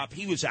lousy cop.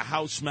 He was a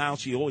house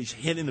mouse. He always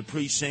hid in the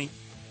precinct.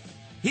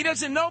 He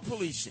doesn't know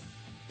policing.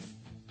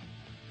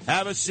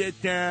 Have a sit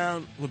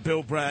down with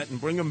Bill Bratton,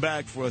 bring him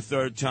back for a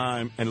third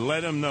time, and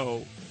let him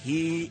know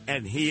he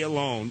and he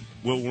alone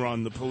will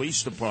run the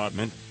police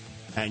department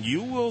And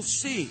you will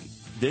see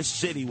this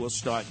city will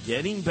start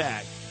getting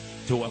back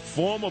to a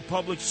form of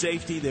public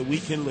safety that we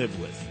can live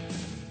with.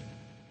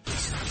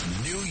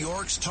 New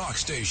York's talk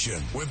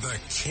station with the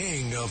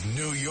king of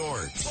New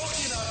York.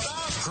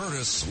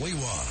 Curtis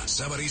Lewa,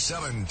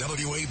 77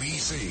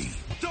 WABC.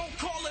 Don't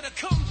call it a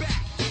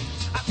comeback.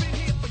 I've been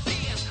here for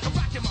years. I'm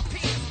rocking my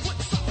pants, foot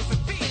soles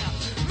and fear.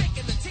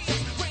 Making the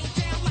tears rain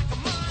down like a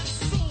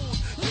monsoon.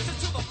 Listen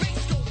to the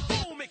bass go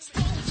boom,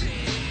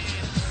 exploding.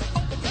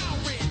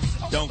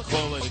 Overpowering. Don't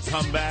call it a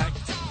comeback.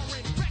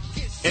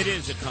 It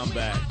is a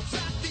comeback.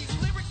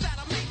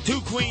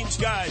 Two Queens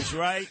guys,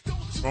 right?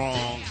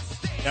 Wrong.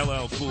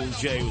 LL Cool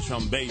J was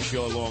from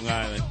Bayshore, Long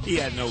Island. He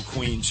had no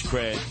Queens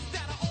cred.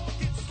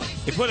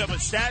 They put up a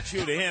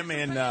statue to him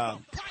in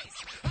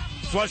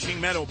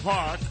Flushing Meadow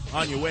Park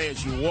on your way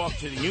as you walk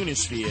to the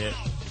Unisphere.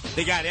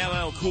 They got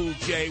LL Cool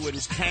J with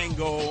his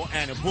Kango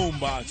and a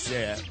boombox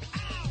there.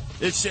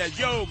 It says,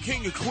 yo,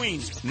 King of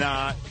Queens.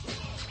 Nah.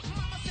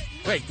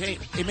 Wait, they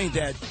made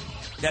that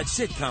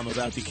sitcom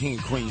about the King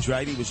of Queens,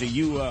 right? He was a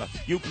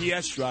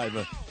UPS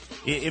driver.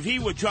 If he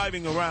were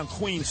driving around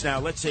Queens now,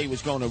 let's say he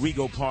was going to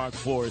Rego Park,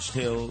 Forest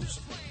Hills,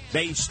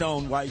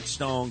 Baystone,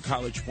 Whitestone,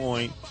 College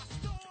Point,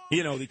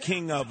 you know, the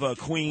king of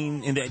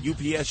Queen in that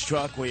UPS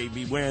truck where he'd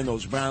be wearing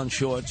those brown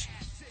shorts,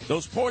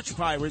 those porch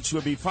pirates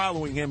would be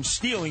following him,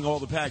 stealing all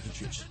the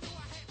packages.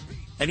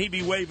 And he'd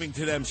be waving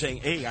to them saying,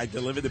 hey, I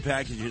delivered the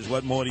packages.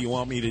 What more do you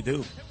want me to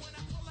do?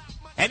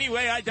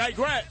 Anyway, I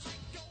digress.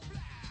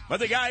 But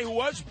the guy who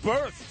was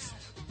birthed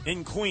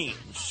in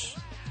Queens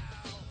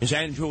is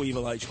Andrew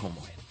Evil Eyes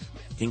Cuomo.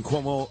 King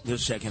Cuomo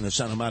II, the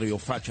son of Mario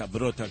Faccia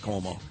Brutta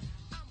Cuomo.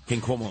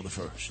 King Cuomo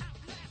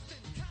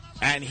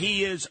I. And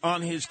he is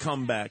on his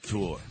comeback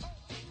tour.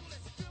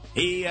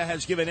 He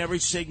has given every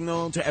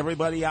signal to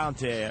everybody out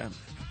there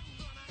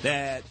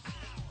that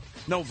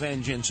no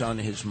vengeance on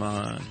his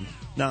mind.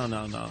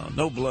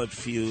 No blood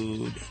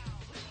feud.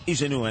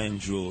 He's a new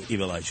Andrew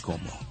Evil Eyes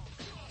Cuomo.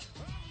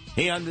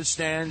 He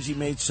understands he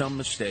made some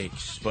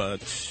mistakes,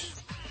 but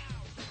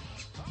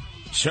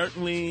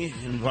certainly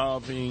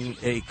involving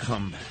a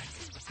comeback.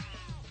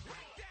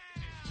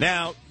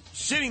 Now,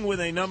 sitting with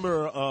a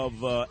number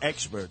of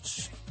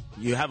experts,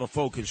 you have a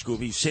focus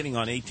group. He's sitting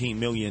on $18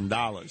 million.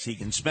 He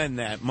can spend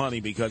that money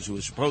because it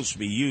was supposed to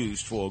be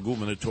used for a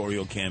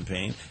gubernatorial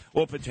campaign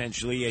or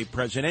potentially a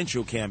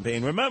presidential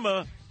campaign.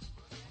 Remember,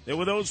 there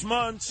were those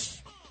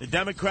months, the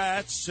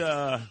Democrats,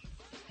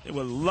 they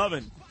were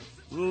loving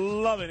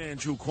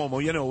Andrew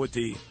Cuomo, you know, with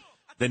the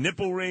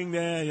nipple ring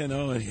there, you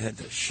know, and he had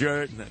the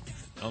shirt and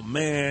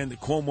the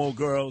Cuomo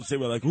girls, they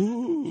were like,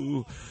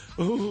 ooh,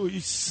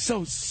 he's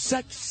so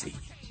sexy.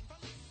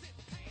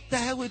 The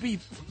hell would be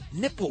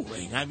nipple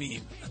ring? I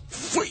mean,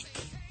 freak.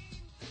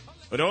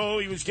 But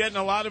he was getting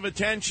a lot of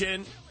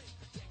attention.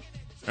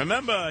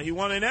 Remember, he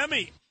won an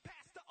Emmy.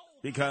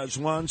 Because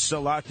once the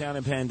lockdown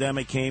and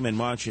pandemic came in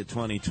March of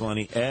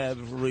 2020,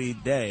 every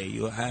day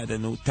you had a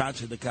new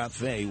taza de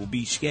cafe, will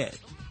be scared.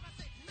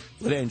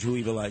 With Andrew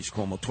Evil Eyes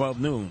Cuomo,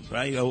 12 noon,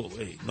 right? Oh,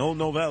 wait, no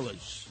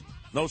novellas,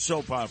 no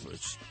soap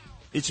operas.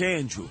 It's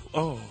Andrew.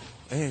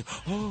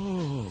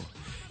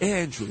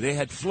 Andrew. They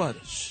had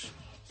flutters.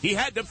 He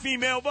had the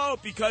female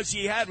vote because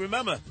he had,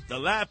 remember, the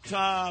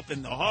laptop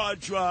and the hard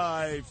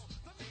drive.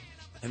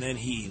 And then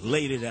he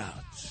laid it out,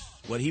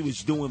 what he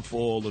was doing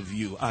for all of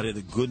you out of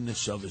the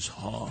goodness of his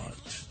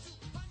heart.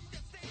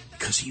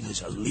 Because he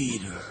was a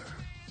leader.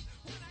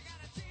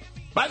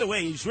 By the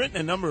way, he's written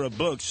a number of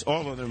books.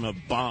 All of them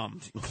have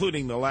bombed,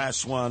 including the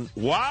last one.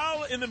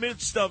 While in the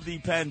midst of the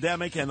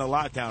pandemic and the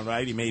lockdown,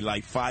 right? He made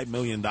like $5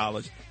 million.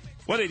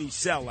 What did he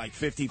sell, like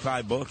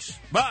 55 books?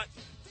 But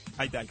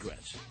I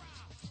digress.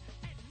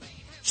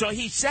 So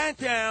he sat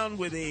down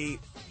with a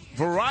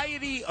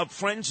variety of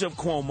friends of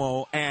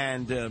Cuomo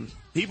and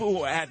people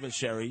who were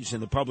adversaries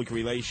in the public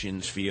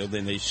relations field,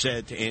 and they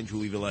said to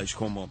Andrew Evil Eyes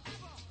Cuomo,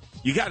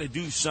 you got to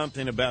do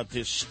something about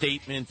this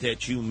statement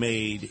that you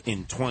made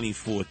in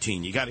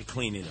 2014. You got to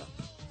clean it up.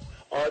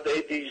 Are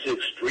they these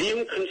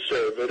extreme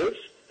conservatives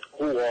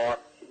who are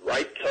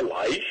right to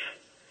life,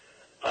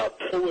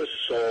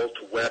 pro-assault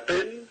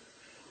weapon,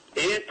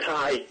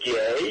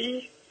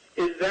 anti-gay?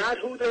 Is that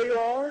who they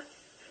are?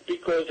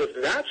 Because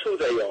if that's who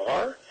they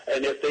are,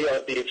 and if they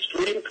are the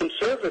extreme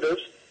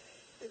conservatives,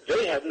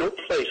 they have no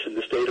place in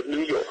the state of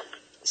New York.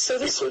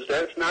 Because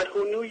that's not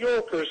who New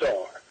Yorkers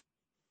are.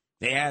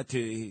 They had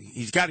to,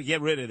 he's got to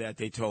get rid of that,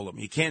 they told him.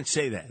 You can't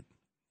say that.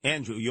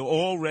 Andrew, you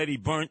already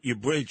burnt your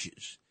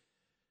bridges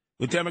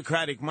with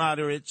Democratic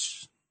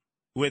moderates,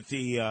 with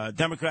the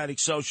Democratic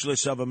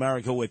Socialists of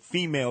America, with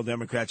female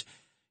Democrats.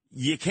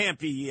 You can't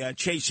be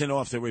chasing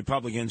off the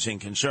Republicans and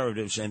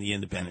conservatives and the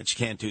independents.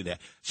 Can't do that.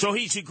 So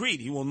he's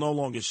agreed he will no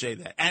longer say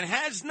that, and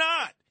has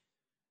not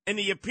in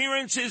the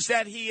appearances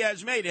that he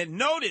has made. And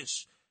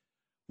notice,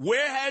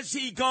 where has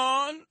he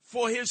gone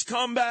for his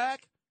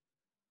comeback?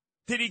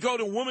 Did he go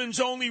to Women's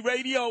Only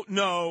Radio?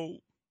 No.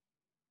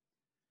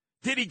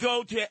 Did he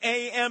go to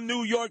AM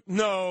New York?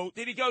 No.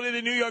 Did he go to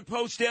the New York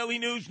Post, Daily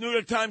News, New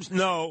York Times?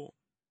 No.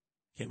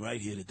 Came right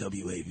here to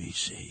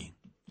WABC.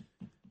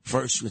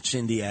 First with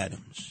Cindy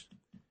Adams.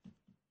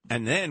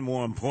 And then,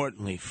 more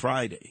importantly,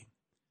 Friday,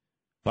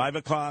 5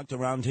 o'clock, the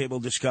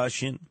roundtable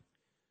discussion.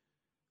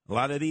 A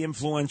lot of the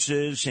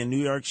influencers in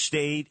New York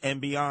State and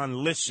beyond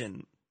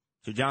listen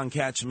to John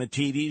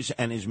Catsimatidis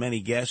and his many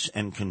guests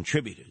and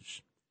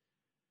contributors.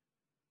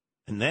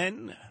 And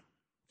then,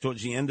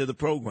 towards the end of the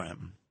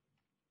program,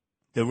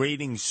 the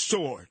ratings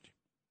soared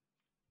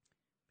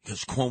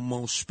because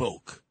Cuomo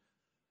spoke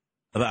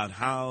about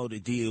how to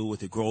deal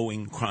with the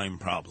growing crime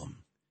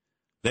problem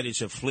that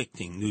is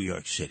afflicting New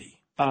York City.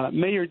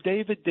 Mayor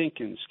David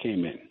Dinkins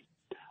came in.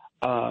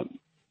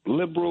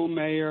 Liberal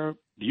mayor,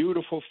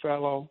 beautiful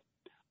fellow.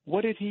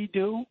 What did he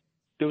do?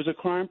 There was a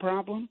crime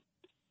problem.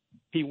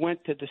 He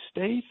went to the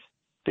state.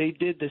 They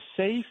did the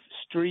Safe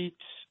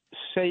Streets,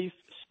 Safe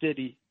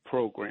City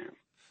program.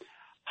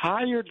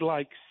 Hired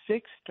like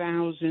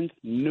 6,000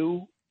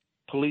 new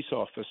police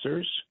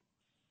officers.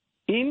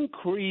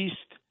 Increased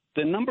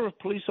the number of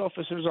police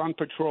officers on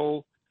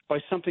patrol by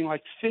something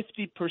like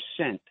 50%,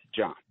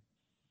 John.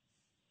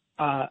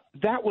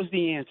 That was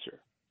the answer,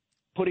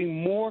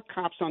 putting more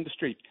cops on the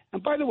street.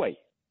 And by the way,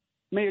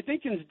 Mayor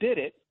Dinkins did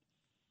it.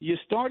 You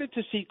started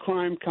to see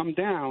crime come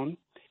down,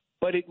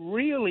 but it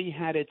really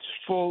had its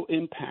full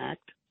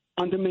impact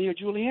under Mayor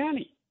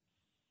Giuliani.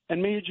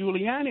 And Mayor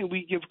Giuliani,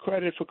 we give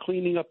credit for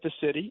cleaning up the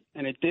city,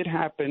 and it did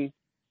happen.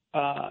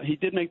 He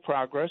did make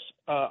progress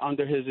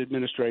under his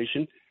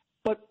administration.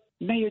 But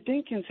Mayor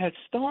Dinkins had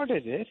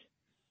started it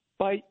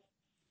by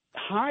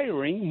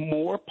hiring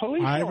more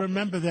police officers. I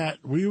remember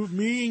that.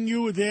 Me and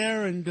you were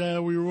there, and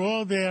we were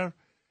all there.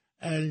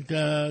 And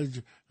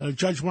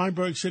Judge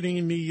Weinberg sitting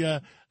in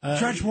the...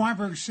 Judge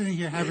Weinberg sitting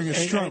here having a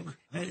stroke.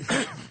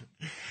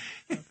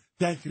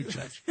 Thank you,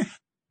 Judge.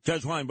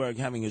 Judge Weinberg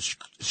having a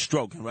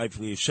stroke, and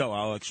rightfully so.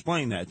 I'll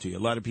explain that to you. A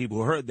lot of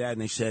people heard that,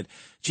 and they said,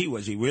 gee,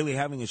 was he really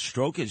having a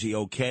stroke? Is he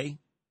okay?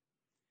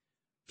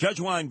 Judge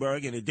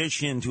Weinberg, in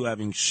addition to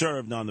having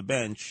served on the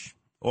bench,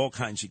 all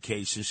kinds of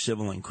cases,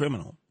 civil and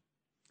criminal,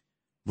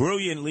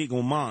 brilliant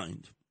legal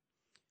mind,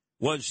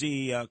 was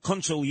the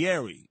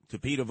consigliere to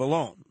Peter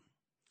Vallone,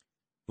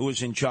 who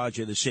was in charge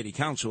of the city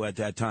council at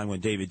that time when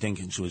David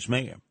Dinkins was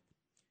mayor.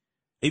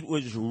 It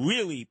was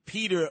really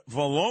Peter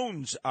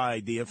Vallone's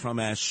idea from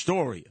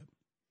Astoria,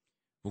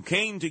 who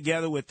came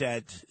together with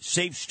that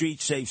Safe Street,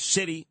 Safe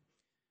City.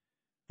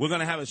 We're going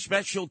to have a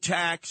special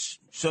tax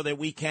so that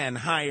we can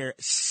hire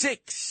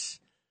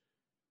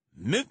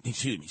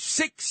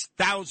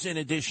 6,000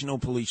 additional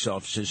police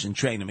officers and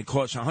train them. It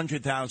costs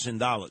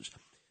 $100,000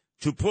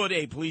 to put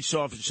a police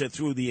officer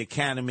through the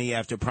academy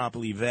after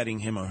properly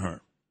vetting him or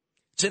her.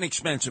 It's an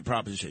expensive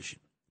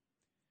proposition.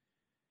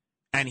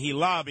 And he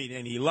lobbied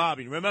and he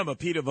lobbied. Remember,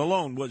 Peter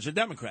Vallone was a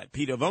Democrat.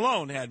 Peter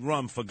Vallone had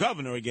run for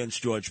governor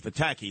against George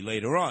Pataki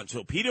later on.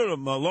 So Peter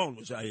Vallone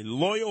was a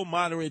loyal,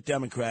 moderate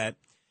Democrat,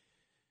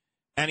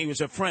 and he was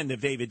a friend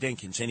of David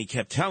Dinkins. And he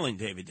kept telling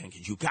David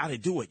Dinkins, you got to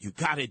do it. You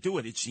got to do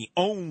it. It's the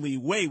only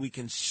way we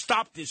can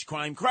stop this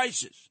crime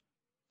crisis.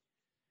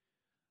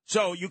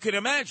 So you can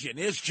imagine,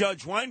 here's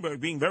Judge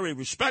Weinberg being very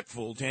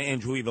respectful to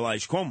Andrew Evil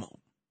Eyes Cuomo.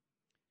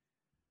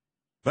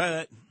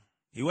 But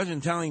he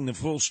wasn't telling the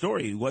full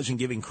story. He wasn't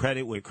giving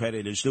credit where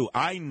credit is due.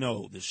 I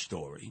know the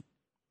story.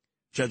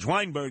 Judge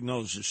Weinberg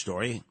knows the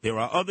story. There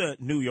are other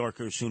New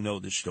Yorkers who know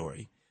the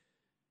story.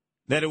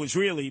 That it was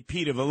really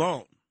Peter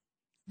Vallone,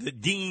 the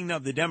dean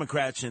of the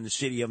Democrats in the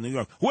city of New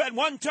York, who at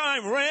one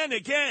time ran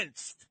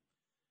against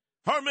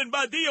Herman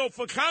Badillo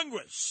for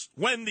Congress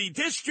when the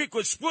district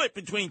was split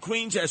between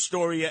Queens,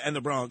 Astoria, and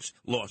the Bronx.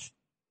 Lost.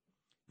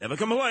 Never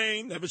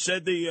complained, never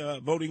said the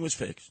voting was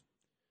fixed.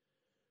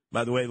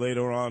 By the way,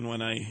 later on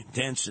when I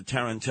danced to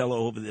Tarantella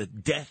over the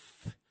death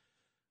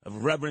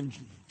of Reverend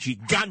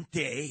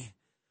Gigante,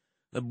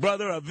 the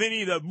brother of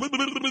Vinny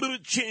the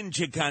Chin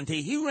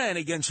Gigante, he ran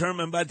against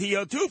Herman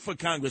Badillo, too, for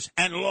Congress,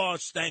 and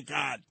lost, thank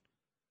God.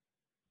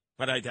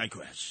 But I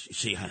digress. You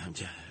see,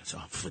 it's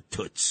all for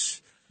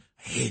toots.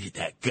 I hated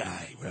that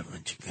guy,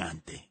 Reverend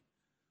Gigante.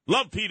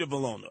 Love Peter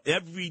Vallone.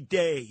 Every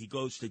day he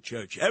goes to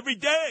church. Every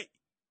day.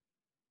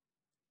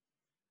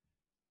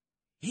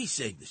 He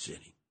saved the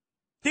city.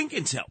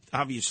 Dinkins helped,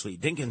 obviously.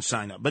 Dinkins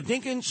signed up. But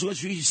Dinkins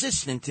was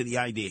resistant to the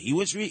idea.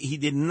 He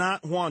did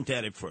not want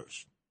that at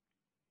first.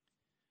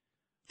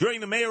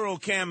 During the mayoral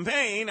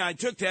campaign, I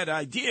took that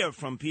idea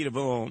from Peter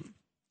Vallone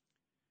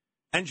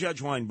and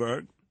Judge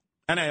Weinberg,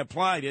 and I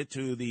applied it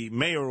to the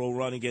mayoral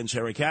run against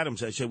Eric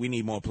Adams. I said, we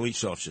need more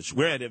police officers.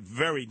 We're at a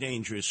very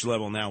dangerous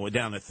level now. We're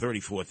down to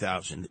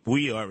 34,000.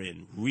 We are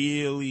in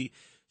really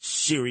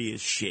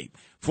serious shape.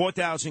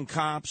 4,000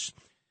 cops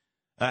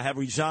have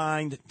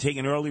resigned,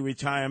 taken early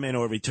retirement,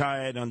 or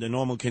retired under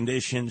normal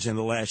conditions in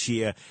the last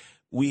year.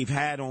 We've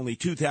had only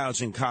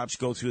 2,000 cops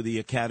go through the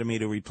academy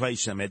to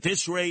replace them. At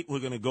this rate, we're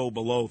going to go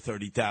below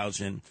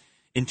 30,000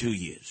 in 2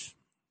 years.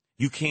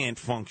 You can't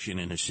function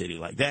in a city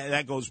like that.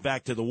 That goes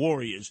back to the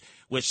Warriors,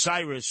 where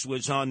Cyrus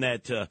was on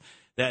that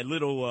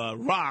little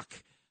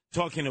rock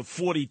talking to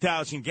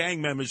 40,000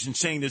 gang members and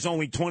saying there's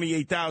only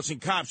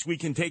 28,000 cops. We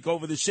can take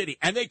over the city.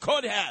 And they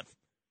could have.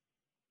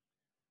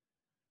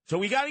 So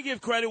we got to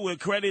give credit where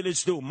credit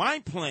is due. My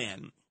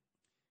plan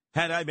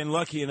had I been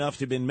lucky enough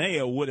to have been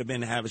mayor, would have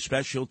been to have a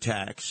special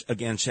tax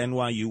against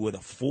NYU with a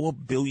 $4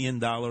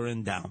 billion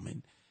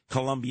endowment,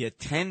 Columbia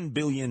 $10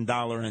 billion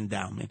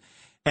endowment,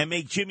 and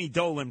make Jimmy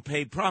Dolan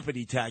pay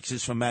property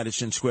taxes for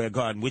Madison Square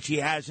Garden, which he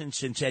hasn't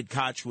since Ed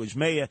Koch was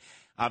mayor.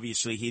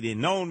 Obviously, he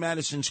didn't own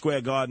Madison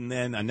Square Garden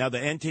then, another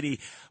entity.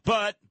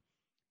 But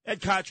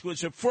Ed Koch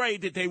was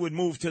afraid that they would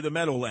move to the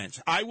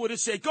Meadowlands. I would have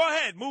said, go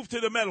ahead, move to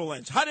the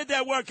Meadowlands. How did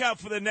that work out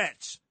for the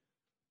Nets?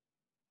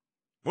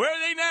 Where are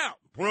they now?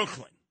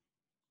 Brooklyn.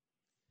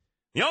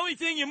 The only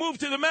thing you move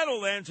to the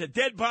Meadowlands are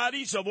dead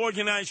bodies of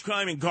organized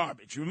crime and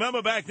garbage.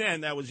 Remember back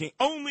then, that was the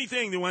only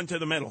thing that went to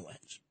the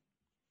Meadowlands.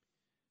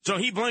 So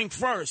he blinked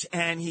first,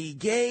 and he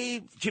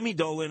gave Jimmy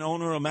Dolan,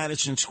 owner of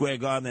Madison Square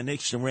Garden, the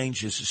Knicks and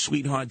Rangers, a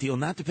sweetheart deal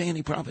not to pay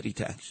any property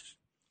taxes.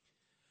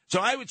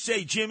 So I would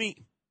say, Jimmy,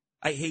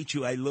 I hate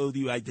you, I loathe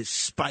you, I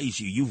despise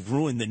you. You've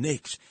ruined the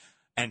Knicks.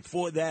 And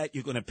for that,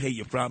 you're going to pay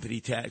your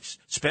property tax,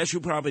 special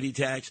property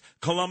tax.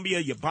 Columbia,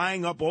 you're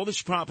buying up all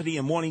this property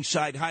in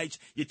Morningside Heights.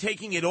 You're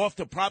taking it off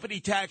the property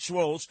tax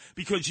rolls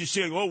because you're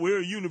saying, oh,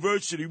 we're a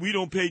university, we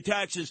don't pay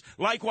taxes.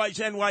 Likewise,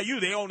 NYU,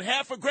 they own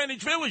half of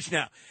Greenwich Village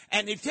now.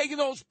 And they've taken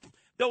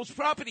those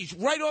properties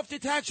right off the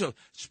tax roll.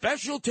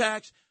 Special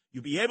tax,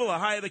 you'll be able to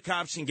hire the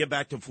cops and get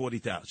back to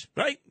 $40,000.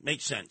 Right?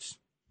 Makes sense.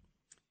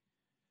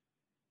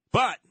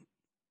 But,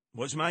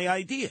 was my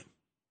idea.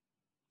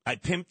 I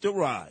pimped a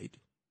ride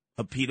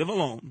of Peter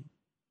Malone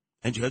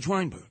and Judge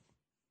Weinberg.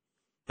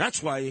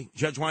 That's why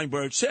Judge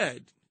Weinberg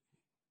said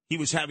he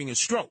was having a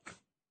stroke.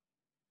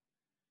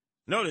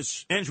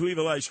 Notice, Andrew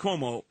Evil Eyes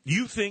Cuomo,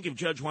 you think if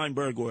Judge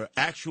Weinberg were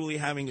actually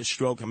having a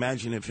stroke,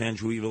 imagine if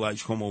Andrew Evil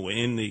Eyes Cuomo were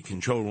in the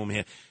control room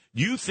here,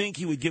 do you think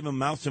he would give him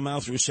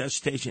mouth-to-mouth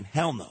resuscitation?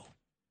 Hell no.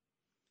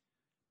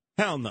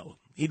 Hell no.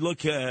 He'd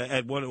look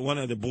at one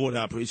of the board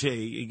operators,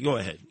 hey, go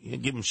ahead,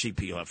 give him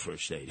CPR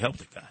first aid. Help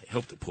the guy.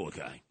 Help the poor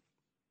guy.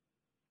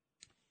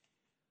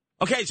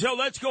 Okay, so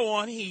let's go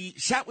on. He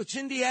sat with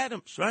Cindy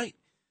Adams, right?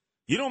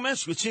 You don't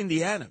mess with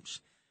Cindy Adams.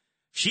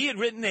 She had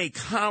written a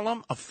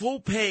column, a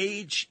full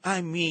page.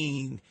 I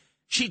mean,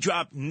 she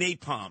dropped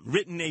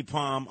written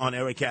napalm on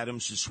Eric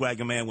Adams, the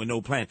swagger man with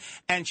no plan.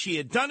 And she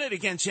had done it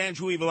against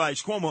Andrew Evil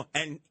Eyes Cuomo,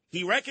 and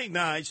he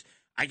recognized,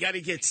 I got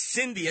to get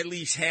Cindy at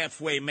least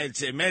halfway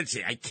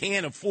medse. I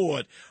can't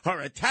afford her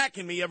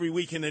attacking me every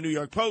week in the New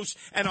York Post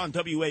and on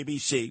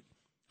WABC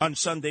on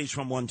Sundays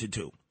from 1 to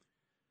 2.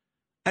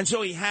 And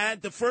so he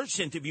had the first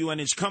interview and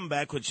his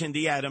comeback with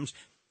Cindy Adams,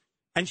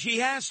 and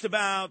she asked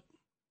about,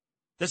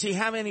 does he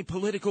have any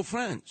political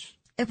friends?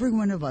 Every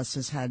one of us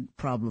has had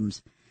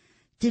problems.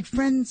 Did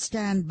friends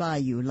stand by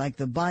you, like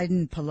the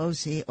Biden,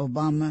 Pelosi,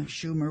 Obama,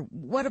 Schumer?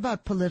 What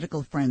about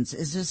political friends?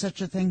 Is there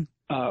such a thing?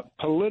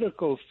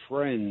 Political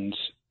friends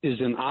is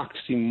an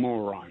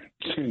oxymoron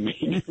to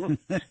me.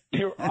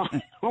 There are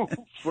no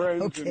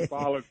friends in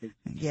politics.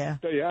 Yeah.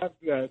 They have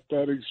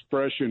that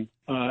expression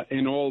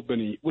in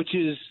Albany, which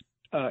is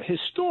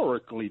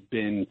historically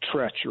been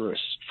treacherous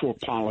for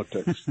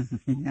politics.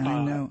 I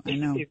know.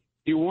 If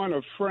you want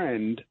a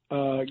friend,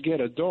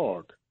 get a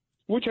dog,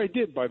 which I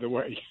did, by the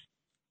way.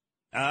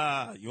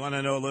 You want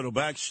to know a little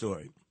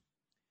backstory?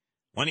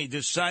 When he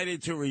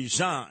decided to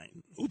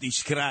resign,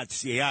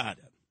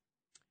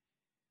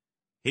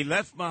 he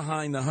left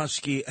behind the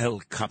husky El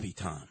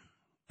Capitan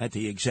at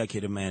the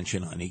executive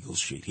mansion on Eagle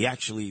Street. He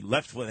actually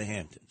left for the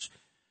Hamptons.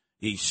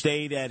 He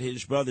stayed at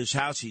his brother's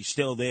house. He's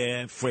still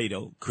there,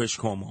 Fredo, Chris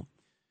Cuomo.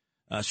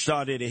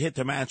 Started to hit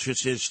the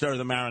mattresses, stir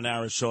the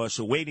marinara sauce,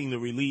 awaiting the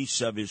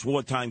release of his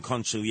wartime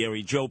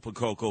consigliere, Joe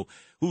Percoco,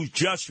 who's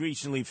just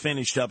recently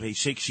finished up a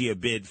 6-year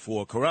bid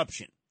for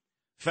corruption,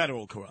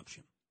 federal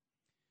corruption.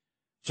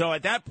 So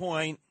at that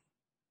point,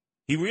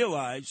 he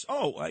realized,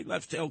 I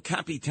left El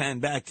Capitan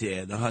back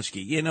there, the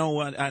husky. You know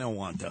what? I don't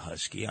want the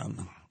husky.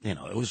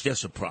 It was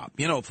just a prop.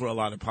 For a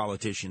lot of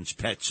politicians,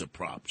 pets are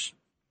props.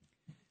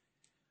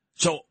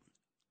 So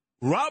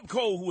Rob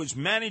Cole, who was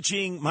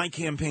managing my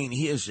campaign,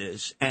 hears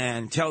this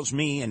and tells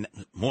me, and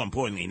more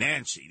importantly,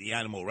 Nancy, the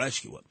animal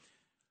rescuer,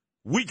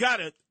 we got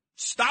to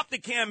stop the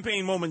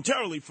campaign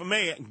momentarily for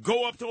mayor and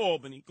go up to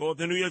Albany, go up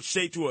to New York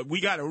State tour. We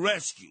got to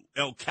rescue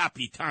El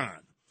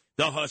Capitan,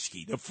 the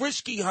husky, the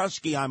frisky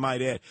husky, I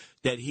might add,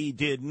 that he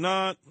did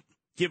not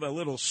give a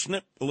little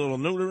snip, a little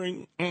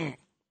neutering.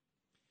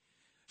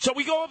 So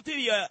we go up to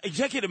the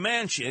executive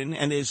mansion,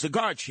 and there's the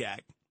guard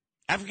shack.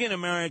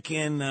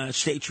 African-American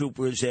state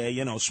troopers there,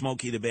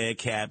 Smokey the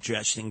Bearcat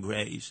dressed in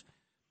grays.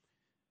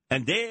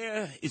 And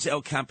there is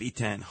El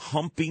Capitan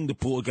humping the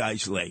poor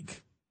guy's leg.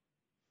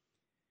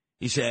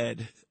 He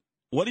said,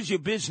 what is your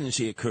business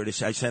here,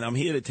 Curtis? I said, I'm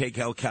here to take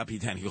El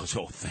Capitan. He goes,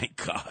 oh, thank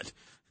God.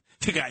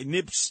 The guy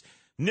nips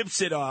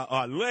at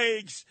our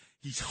legs.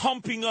 He's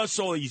humping us,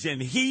 or he's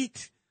in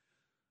heat.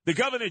 The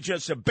governor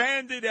just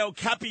abandoned El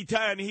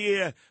Capitan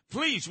here.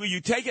 Please, will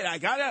you take it? I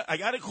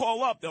gotta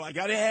call up, though. I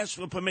gotta ask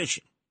for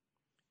permission.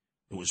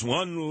 There was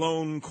one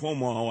lone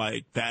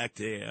Cuomoite back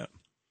there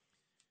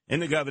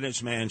in the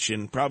governor's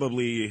mansion,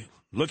 probably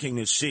looking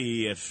to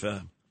see if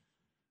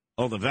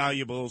all the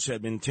valuables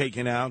had been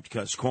taken out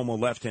because Cuomo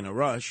left in a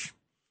rush.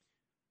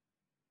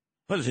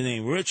 what is his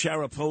name, Rich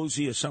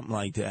Araposi or something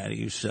like that.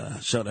 He was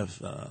sort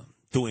of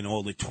doing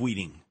all the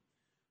tweeting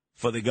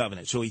for the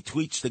governor. So he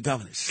tweets the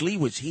governor. Slee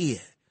was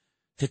here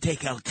to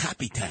take El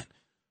Capitan.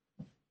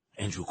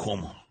 Andrew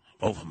Cuomo,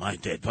 over my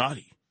dead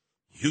body.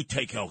 You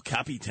take El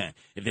Capitan.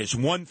 If there's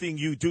one thing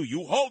you do,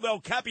 you hold El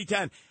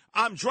Capitan.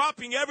 I'm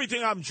dropping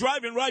everything. I'm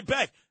driving right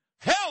back.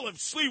 Hell, if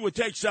Slee would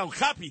take El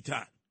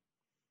Capitan.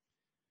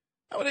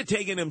 I would have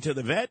taken him to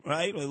the vet,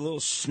 right? With a little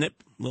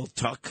snip, a little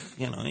tuck.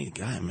 You know, the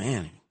guy,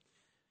 man.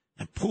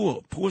 And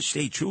poor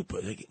state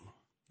trooper.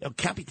 El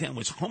Capitan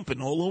was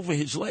humping all over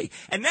his leg.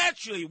 And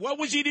naturally, what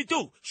was he to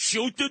do?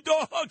 Shoot the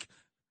dog?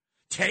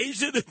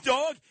 Taser the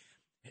dog?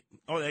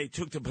 Oh, they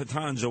took the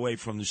batons away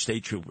from the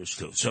state troopers,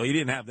 too. So he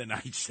didn't have the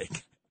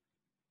nightstick.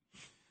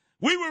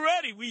 We were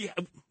ready.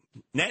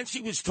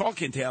 Nancy was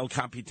talking to El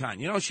Capitan.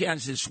 You know, she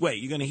has this way.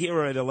 You're going to hear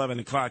her at 11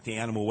 o'clock, the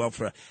animal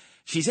welfare.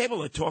 She's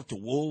able to talk to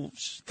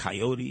wolves,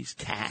 coyotes,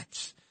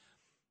 cats,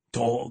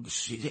 dogs.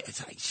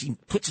 She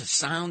puts a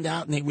sound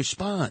out and they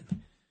respond.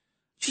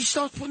 She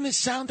starts putting this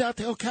sound out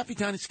to El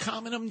Capitan. It's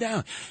calming them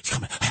down. It's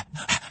coming,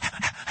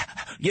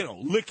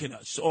 licking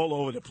us all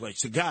over the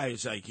place. The guy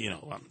is like,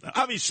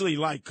 obviously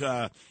like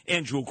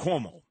Andrew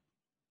Cuomo.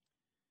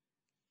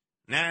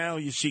 Now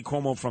you see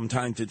Cuomo from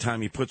time to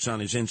time. He puts on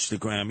his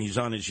Instagram. He's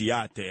on his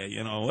yacht there,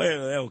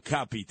 El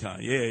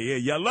Capitan. Yeah,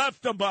 you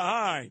left him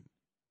behind.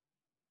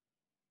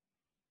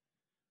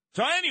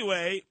 So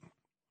anyway,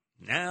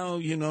 now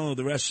you know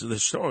the rest of the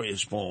story,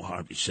 as Paul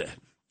Harvey said.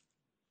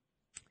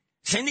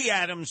 Cindy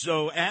Adams,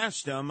 though,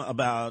 asked him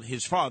about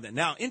his father.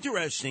 Now,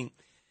 interesting,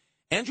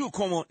 Andrew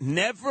Cuomo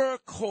never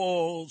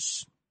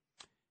calls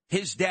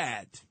his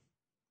dad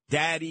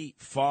daddy,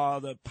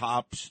 father,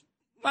 pops,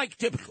 like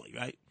typically,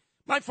 right?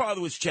 My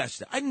father was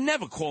Chester. I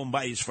never call him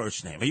by his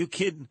first name. Are you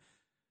kidding?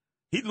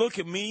 He'd look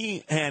at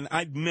me and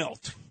I'd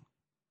melt.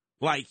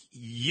 Like,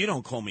 you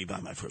don't call me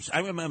by my first. I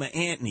remember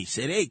Anthony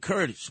said, "Hey,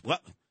 Curtis."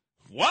 What?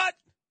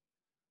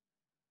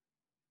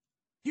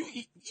 You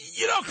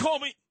don't call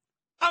me.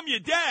 I'm your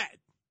dad.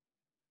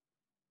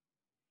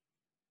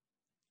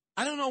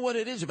 I don't know what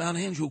it is about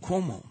Andrew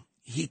Cuomo.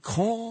 He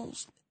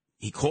called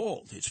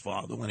his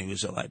father when he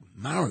was alive,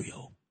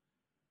 Mario.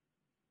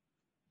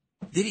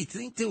 Did he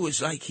think there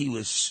was like he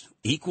was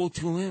equal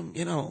to him?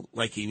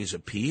 Like he was a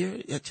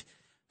peer? That's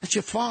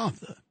your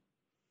father.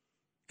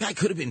 Guy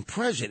could have been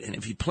president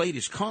if he played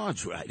his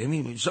cards right. I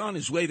mean, he was on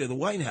his way to the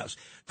White House.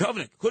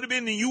 Governor, could have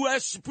been the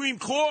U.S. Supreme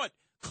Court.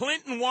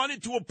 Clinton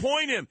wanted to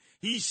appoint him.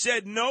 He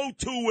said no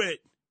to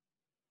it.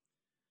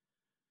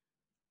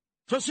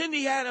 So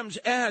Cindy Adams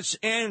asked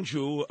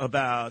Andrew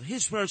about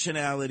his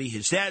personality,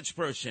 his dad's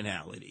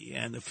personality,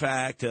 and the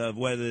fact of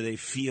whether they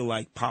feel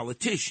like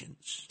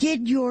politicians.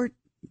 Did your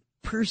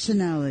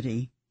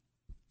personality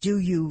do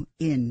you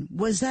in?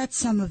 Was that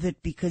some of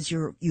it because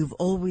you've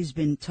always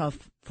been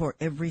tough for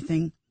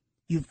everything?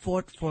 You've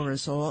fought for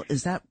us all.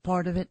 Is that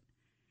part of it?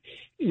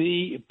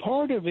 The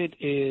part of it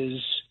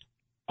is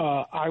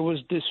I was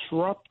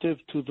disruptive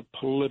to the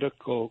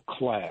political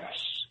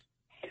class.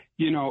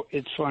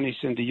 It's funny,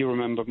 Cindy, you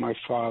remember my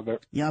father.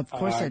 Yeah, of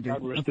course I do.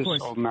 God rest his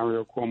soul,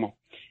 Mario Cuomo.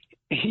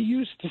 He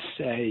used to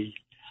say,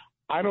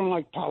 "I don't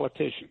like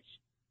politicians."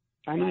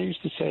 And I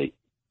used to say,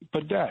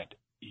 "But Dad,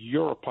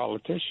 you're a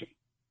politician.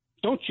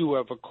 Don't you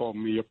ever call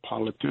me a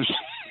politician."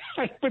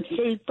 I would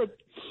say, "But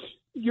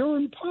you're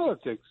in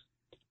politics."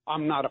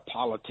 "I'm not a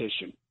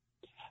politician."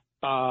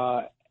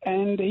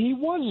 And he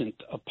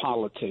wasn't a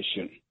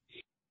politician.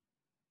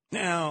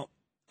 Now,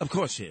 of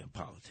course he's a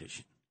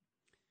politician.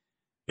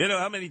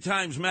 How many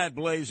times, Matt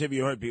Blaze, have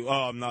you heard people,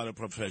 "I'm not a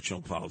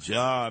professional politician.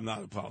 I'm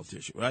not a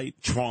politician," right?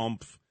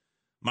 Trump,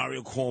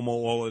 Mario Cuomo,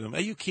 all of them. Are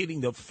you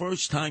kidding? The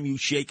first time you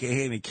shake a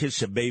hand and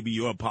kiss a baby,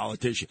 you're a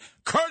politician.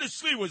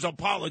 Curtis Lee was a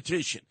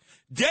politician.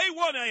 Day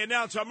one, I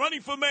announced I'm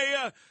running for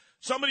mayor.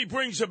 Somebody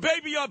brings a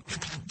baby up.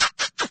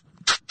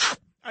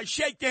 I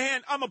shake the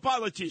hand. I'm a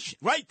politician.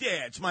 Right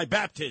there. It's my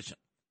baptism.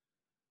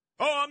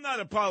 Oh, I'm not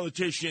a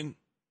politician.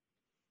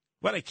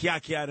 What a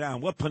kya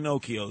down. What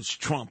Pinocchios,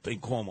 Trump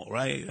and Cuomo,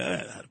 right?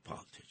 Not a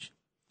politician.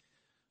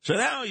 So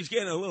now he's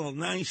getting a little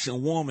nice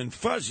and warm and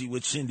fuzzy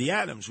with Cindy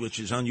Adams, which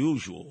is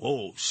unusual.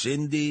 Oh,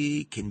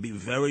 Cindy can be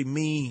very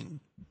mean.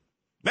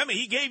 Remember,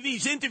 he gave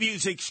these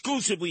interviews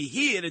exclusively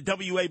here at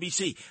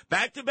WABC.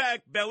 Back to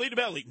back, belly to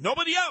belly.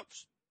 Nobody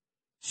else.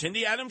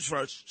 Cindy Adams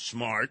first,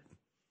 smart.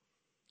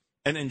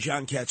 And then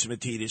John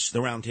Katzimatidis, the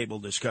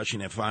roundtable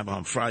discussion at 5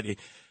 on Friday,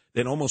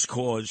 that almost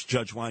caused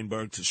Judge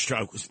Weinberg to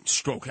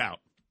stroke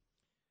out.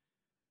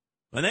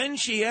 But then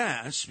she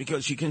asked,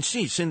 because you can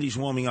see Cindy's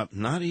warming up.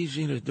 Not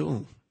easy to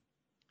do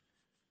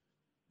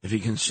if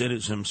he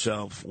considers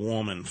himself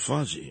warm and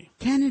fuzzy.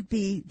 Can it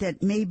be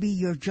that maybe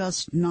you're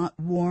just not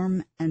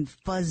warm and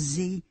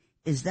fuzzy?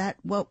 Is that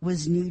what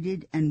was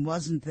needed and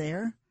wasn't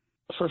there?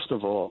 First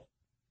of all,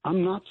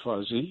 I'm not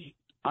fuzzy.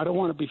 I don't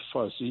want to be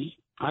fuzzy.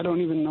 I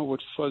don't even know what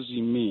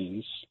fuzzy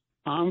means.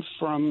 I'm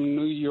from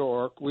New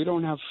York. We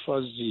don't have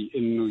fuzzy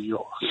in New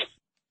York.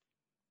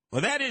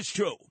 Well, that is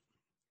true.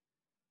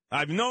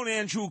 I've known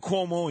Andrew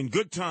Cuomo in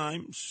good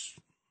times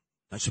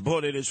I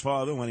supported his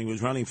father when he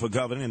was running for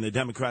governor in the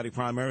Democratic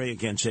primary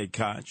against Ed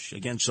Koch.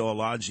 Against all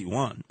odds, he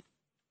won.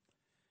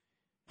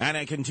 And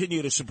I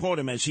continue to support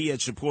him as he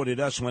had supported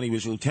us when he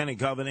was lieutenant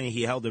governor.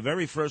 He held the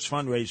very first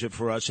fundraiser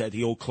for us at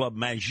the old Club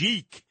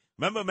Magique.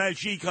 Remember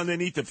Magique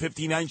underneath the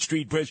 59th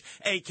Street Bridge,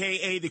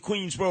 a.k.a. the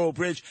Queensboro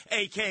Bridge,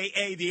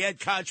 a.k.a. the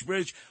Ed Koch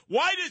Bridge?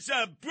 Why does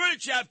a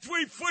bridge have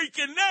 3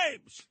 freaking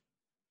names?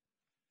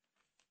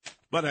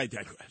 But I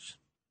digress.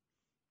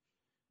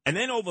 And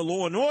then over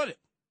law and order.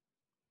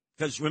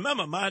 Because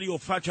remember, Mario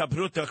Faccia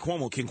Bruta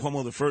Cuomo, King Cuomo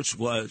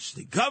I, was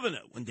the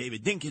governor when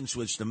David Dinkins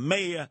was the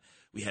mayor.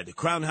 We had the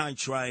Crown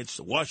Heights riots,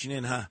 the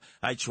Washington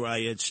Heights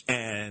riots,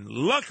 and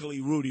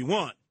luckily Rudy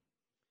won.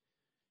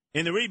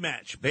 In the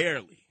rematch,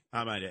 barely,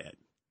 I might add.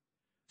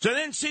 So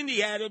then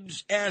Cindy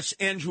Adams asked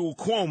Andrew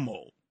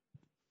Cuomo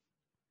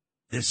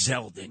the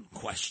Zeldin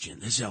question.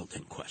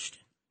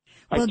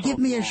 Well, give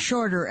me a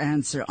shorter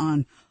answer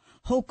on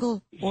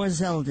Hochul or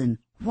Zeldin.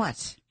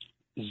 What?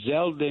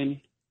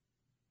 Zeldin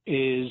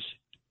is,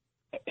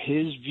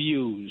 his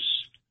views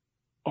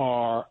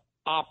are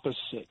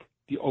opposite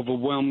the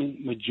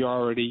overwhelming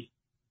majority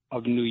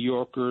of New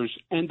Yorkers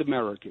and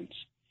Americans.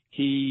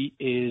 He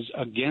is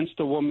against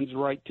a woman's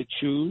right to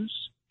choose.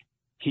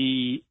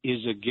 He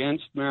is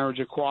against marriage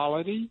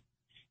equality.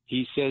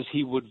 He says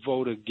he would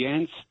vote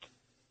against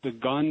the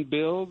gun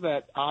bill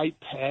that I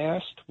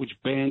passed, which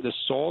banned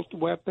assault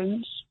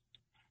weapons.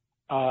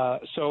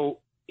 So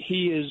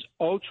he is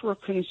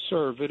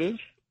ultra-conservative.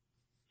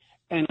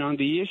 And on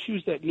the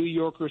issues that New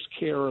Yorkers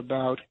care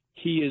about,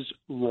 he is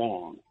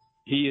wrong.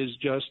 He is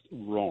just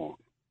wrong.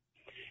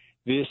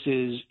 This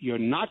is, you're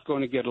not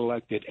going to get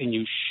elected, and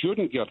you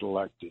shouldn't get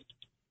elected,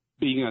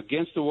 being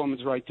against a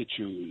woman's right to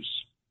choose,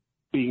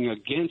 being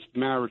against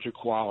marriage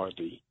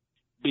equality,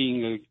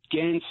 being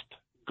against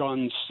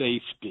gun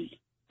safety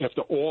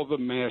after all the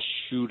mass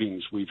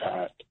shootings we've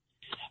had.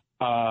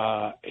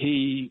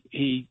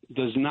 He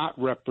does not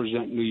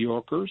represent New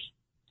Yorkers.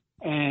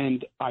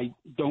 And I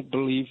don't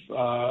believe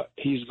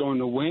he's going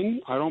to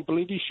win. I don't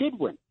believe he should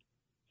win.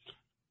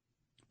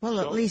 Well,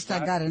 at least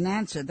I got an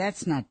answer.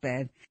 That's not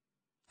bad.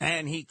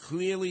 And he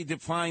clearly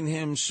defined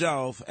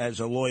himself as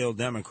a loyal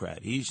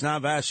Democrat. He's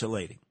not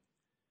vacillating.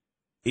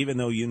 Even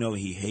though you know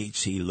he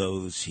hates, he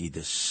loathes, he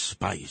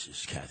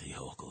despises Kathy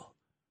Hochul.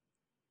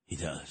 He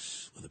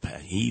does. With a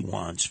passion. He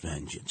wants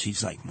vengeance.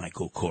 He's like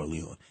Michael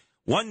Corleone.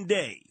 One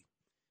day,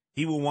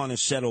 he will want to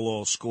settle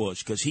all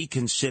scores because he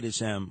considers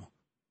them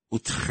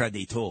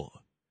traditor.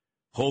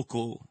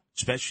 Hochul,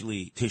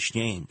 especially Tish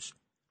James.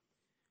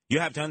 You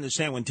have to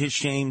understand, when Tish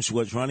James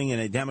was running in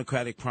a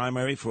Democratic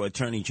primary for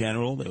Attorney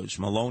General, there was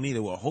Maloney,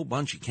 there were a whole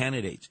bunch of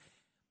candidates.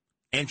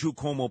 Andrew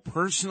Cuomo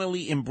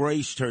personally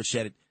embraced her,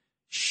 said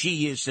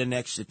she is the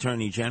next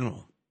Attorney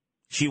General.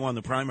 She won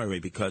the primary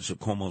because of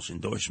Cuomo's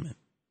endorsement.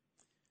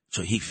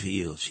 So he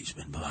feels he's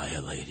been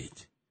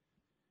violated,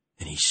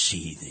 and he's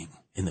seething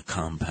in the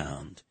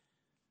compound.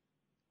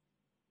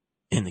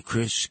 In the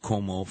Chris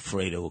Cuomo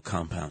Fredo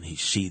compound,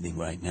 he's seething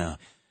right now.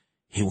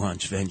 He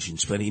wants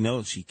vengeance, but he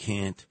knows he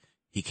can't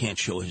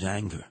show his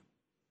anger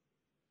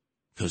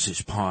because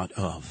it's part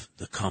of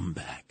the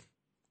comeback.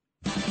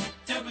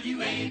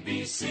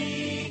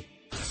 WABC.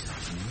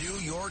 New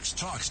York's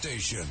talk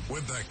station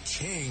with the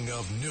king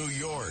of New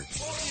York.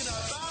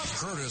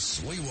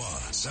 Curtis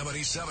Lewa,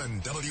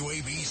 77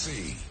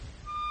 WABC.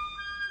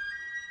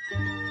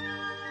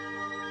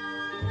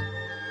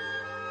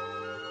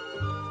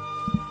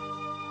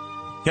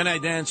 Can I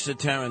dance to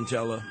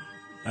Tarantella?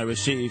 I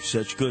received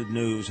such good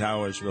news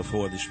hours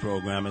before this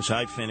program as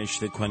I finished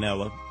the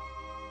Quinella.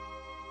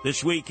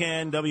 This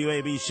weekend,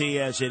 WABC,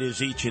 as it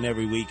is each and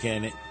every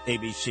weekend,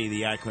 ABC,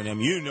 the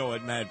acronym, you know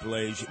it, Matt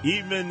Blaze,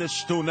 even the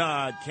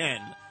Stunad Ken,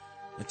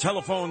 the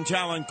telephone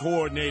talent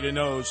coordinator,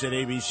 knows that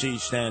ABC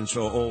stands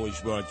for Always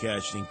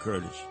Broadcasting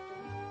Curtis.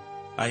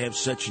 I have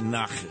such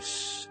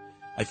nachas.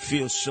 I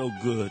feel so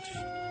good.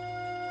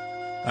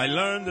 I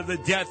learned of the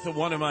death of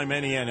one of my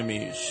many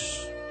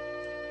enemies,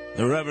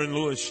 the Reverend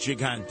Louis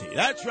Gigante.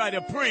 That's right,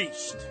 a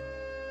priest.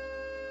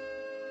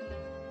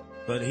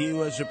 But he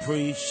was a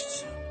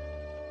priest,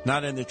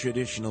 not in the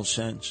traditional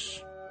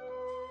sense.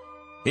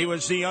 He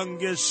was the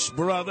youngest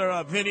brother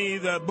of Vinny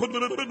the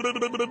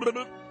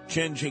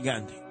Chin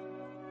Gigante.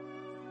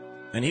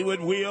 And he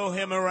would wheel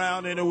him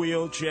around in a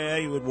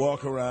wheelchair. He would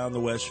walk around the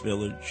West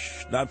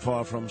Village, not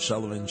far from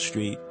Sullivan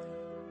Street,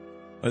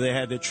 where they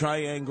had the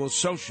Triangle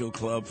Social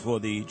Club for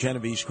the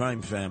Genovese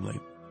crime family.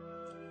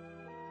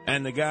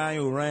 And the guy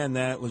who ran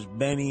that was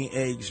Benny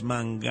Eggs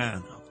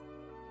Mangano.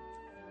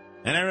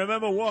 And I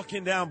remember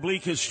walking down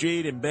Bleecker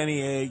Street in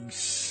Benny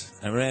Eggs.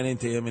 I ran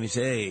into him and he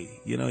said, hey,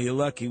 you know, you're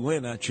lucky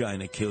we're not trying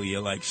to kill you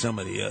like some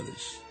of the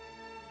others.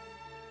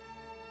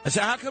 I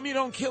said, how come you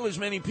don't kill as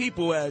many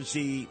people as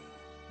the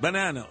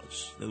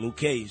Bananos, the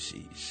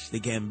Lucchese's, the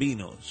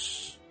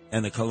Gambinos,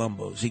 and the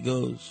Colombos? He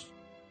goes,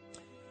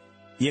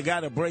 you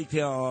got to break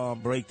their arm,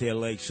 break their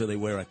leg so they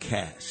wear a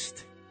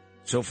cast.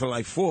 So for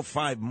like 4 or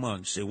 5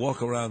 months, they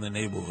walk around the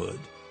neighborhood.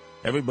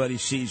 Everybody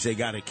sees they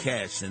got a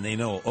cast, and they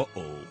know,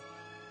 uh-oh,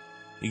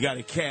 you got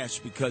a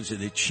cast because of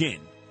the chin.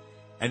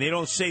 And they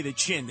don't say the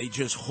chin. They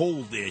just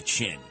hold their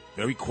chin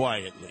very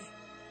quietly.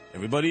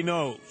 Everybody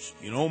knows.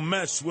 You don't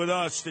mess with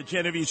us, the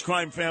Genovese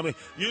crime family.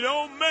 You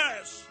don't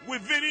mess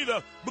with Vinny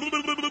the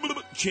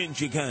chin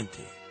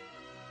gigante.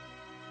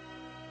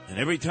 And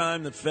every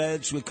time the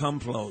feds would come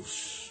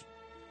close,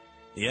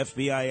 the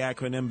FBI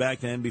acronym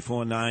back then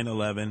before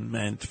 9/11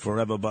 meant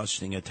forever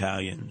busting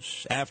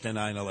Italians. After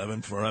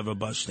 9/11, forever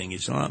busting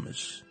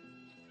Islamists.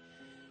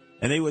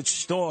 And they would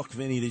stalk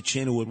Vinny the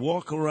Chin, who would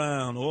walk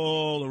around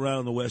all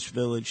around the West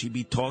Village. He'd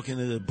be talking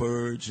to the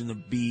birds and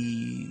the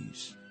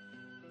bees.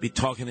 Be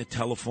talking to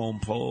telephone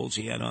poles.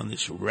 He had on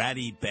this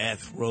ratty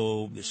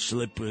bathrobe, the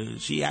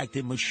slippers. He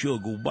acted Monsieur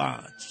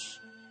Gubats.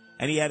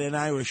 And he had an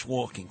Irish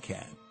walking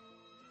cap.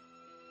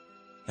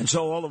 And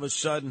so all of a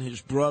sudden,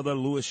 his brother,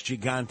 Louis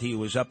Gigante, who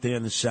was up there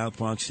in the South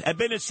Bronx, had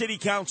been a city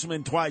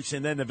councilman twice,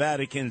 and then the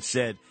Vatican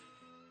said,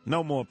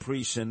 no more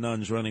priests and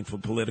nuns running for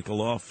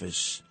political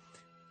office.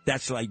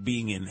 That's like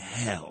being in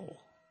hell.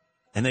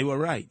 And they were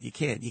right. You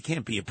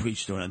can't be a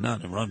priest or a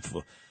nun and run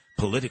for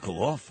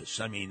political office.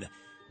 I mean,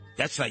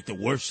 that's like the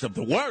worst of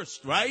the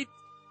worst, right?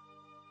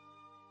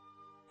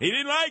 He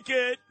didn't like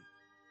it.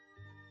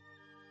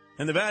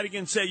 And the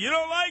Vatican said, you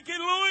don't like it,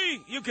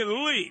 Louis? You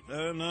can leave.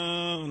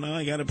 No,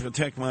 I got to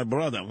protect my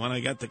brother. When I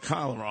got the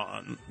collar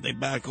on, they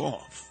back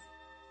off.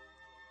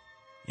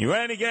 He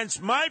ran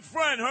against my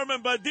friend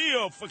Herman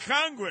Badillo for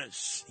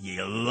Congress.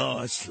 You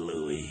lost,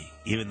 Louis,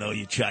 even though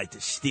you tried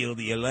to steal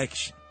the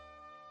election.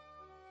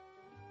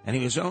 And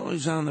he was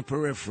always on the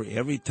periphery.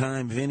 Every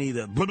time Vinny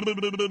the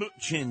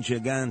chin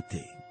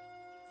gigante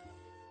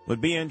would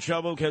be in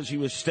trouble because he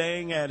was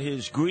staying at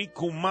his Greek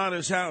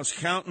kumara's house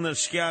counting the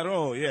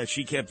scaro. Yeah,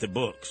 she kept the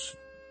books.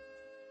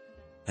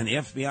 And the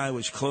FBI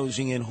was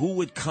closing in. Who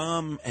would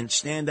come and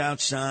stand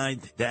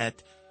outside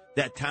that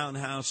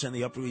townhouse on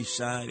the Upper East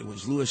Side? It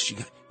was Louis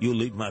Gigante. You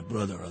leave my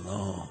brother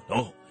alone.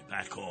 Oh,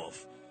 back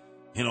off.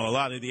 You know, a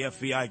lot of the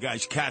FBI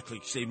guys,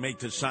 Catholics, they make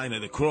the sign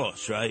of the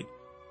cross, right?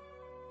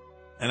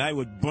 And I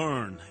would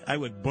burn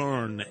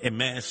a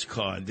mass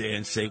card there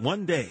and say,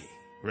 one day,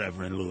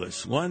 Reverend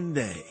Louis, one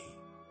day.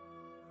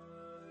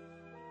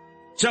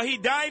 So he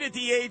died at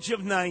the age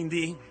of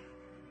 90,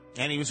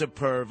 and he was a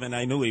perv, and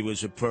I knew he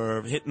was a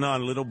perv, hitting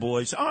on little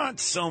boys. Aren't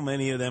so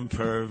many of them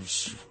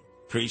pervs,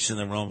 priests in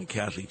the Roman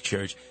Catholic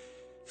Church.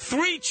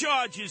 3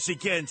 charges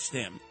against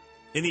him.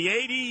 In the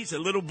 80s, a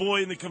little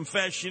boy in the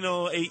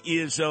confessional, 8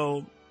 years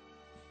old.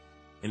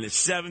 In the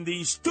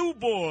 70s, 2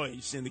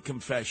 boys in the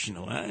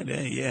confessional.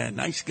 Yeah,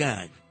 nice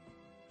guy.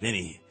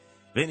 Vinny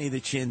the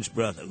Chin's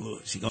brother,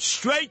 Louis. He goes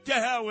straight to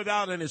hell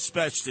without an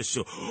asbestos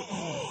suit.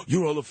 Oh,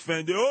 you're all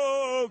offended.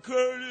 Oh,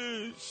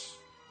 Curtis.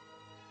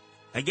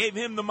 I gave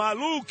him the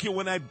malukia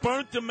when I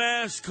burnt the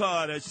mass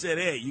card. I said,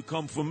 hey, you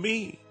come for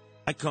me,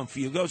 I come for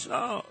you. He goes,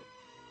 oh,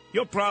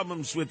 your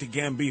problem's with the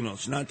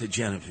Gambinos, not the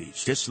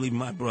Genovese. Just leave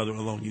my brother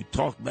alone. You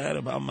talk bad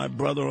about my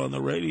brother on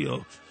the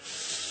radio.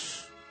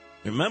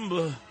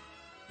 Remember,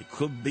 it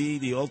could be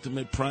the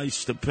ultimate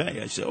price to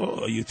pay. I said,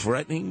 oh, are you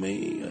threatening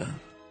me?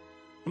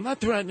 I'm not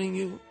threatening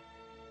you.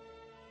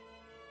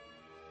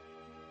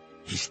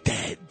 He's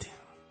dead.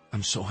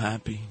 I'm so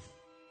happy.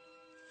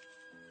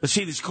 But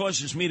see, this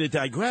causes me to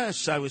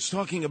digress. I was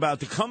talking about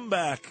the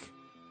comeback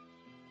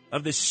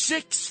of the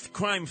 6th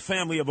crime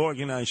family of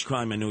organized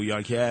crime in New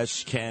York.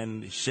 Yes,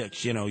 Ken,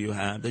 6, you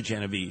have the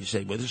Genovese.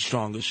 They were the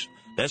strongest,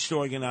 best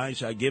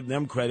organized. I give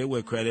them credit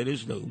where credit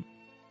is due.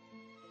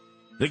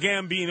 The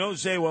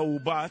Gambinos, they were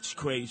Ubats,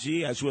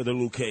 crazy, as were the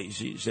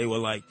Lucchese's. They were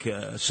like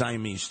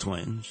Siamese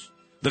twins.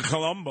 The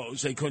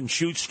Colombos, they couldn't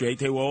shoot straight.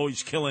 They were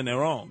always killing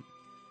their own.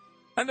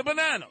 And the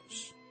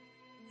Bananos.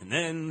 And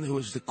then there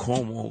was the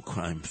Cuomo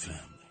crime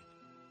family.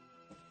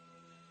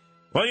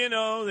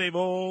 Well, they've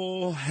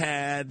all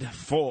had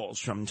falls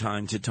from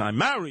time to time.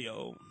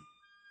 Mario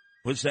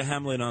was the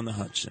Hamlet on the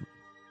Hudson.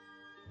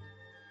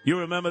 You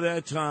remember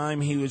that time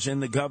he was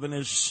in the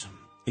governor's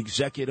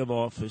executive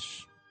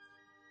office.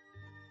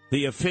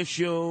 The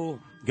official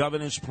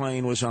governor's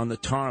plane was on the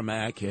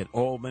tarmac at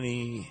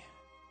Albany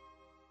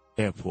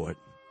Airport,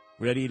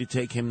 ready to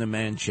take him to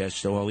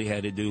Manchester. All he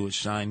had to do was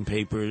sign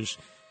papers,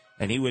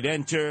 and he would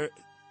enter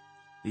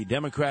the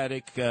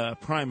Democratic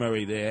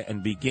primary there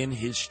and begin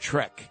his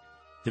trek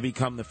to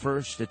become the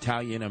first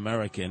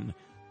Italian-American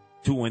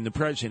to win the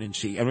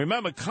presidency. And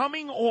remember,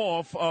 coming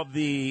off of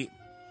the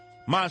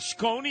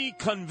Moscone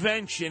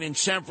Convention in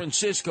San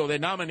Francisco, they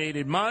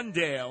nominated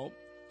Mondale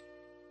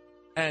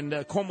and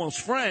Cuomo's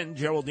friend,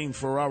 Geraldine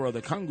Ferraro,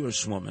 the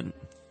congresswoman.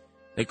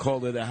 They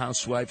called her the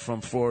housewife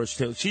from Forest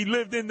Hills. She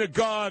lived in the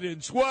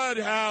gardens. What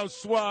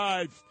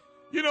housewife?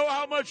 You know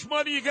how much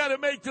money you got to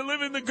make to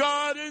live in the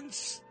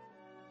gardens?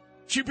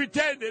 She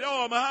pretended,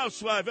 oh, I'm a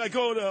housewife. I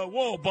go to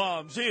Wall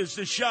Bombs. Here's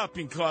the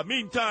shopping cart.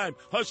 Meantime,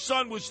 her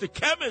son was the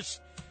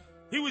chemist.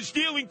 He was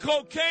dealing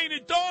cocaine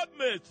in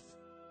Dartmouth.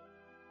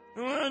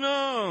 I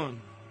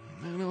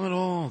know it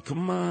all.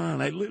 Come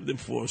on. I lived in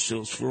Forest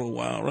Hills for a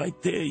while. Right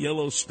there,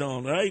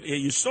 Yellowstone. Right here.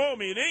 You saw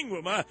me in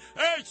Ingram. I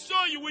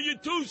saw you with your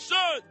 2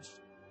 sons.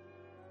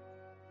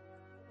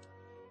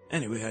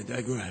 Anyway, I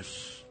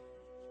digress.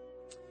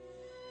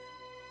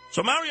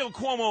 So Mario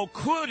Cuomo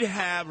could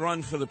have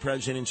run for the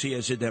presidency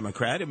as a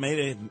Democrat.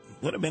 It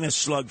would have been a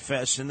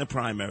slugfest in the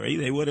primary.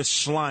 They would have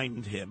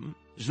slimed him.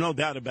 There's no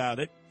doubt about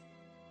it.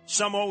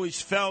 Some always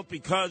felt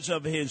because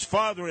of his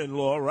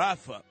father-in-law,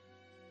 Rafa,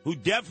 who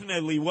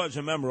definitely was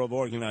a member of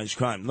organized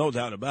crime, no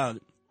doubt about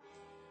it,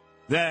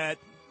 that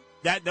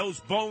those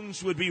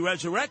bones would be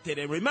resurrected.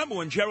 And remember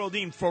when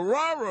Geraldine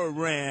Ferrara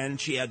ran,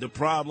 she had the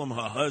problem,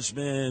 her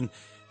husband,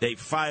 they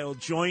filed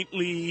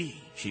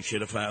jointly. She should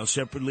have filed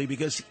separately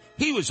because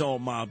he was all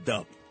mobbed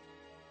up.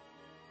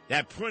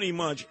 That pretty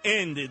much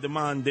ended the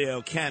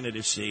Mondale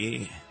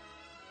candidacy.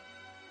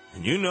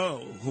 And you know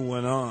who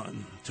went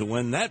on to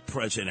win that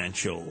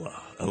presidential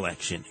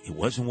election. It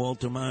wasn't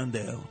Walter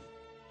Mondale.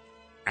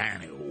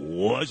 And it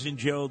wasn't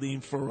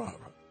Geraldine Ferrara.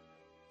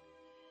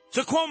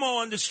 So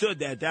Cuomo understood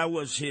that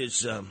was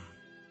his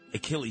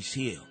Achilles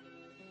heel.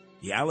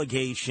 The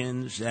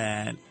allegations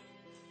that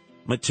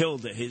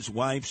Matilda, his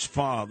wife's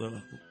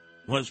father,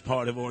 was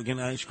part of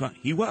organized crime.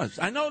 He was.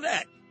 I know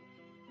that.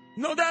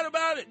 No doubt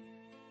about it.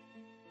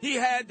 He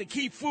had the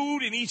Key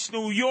Food in East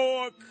New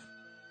York.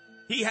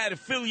 He had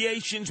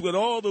affiliations with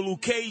all the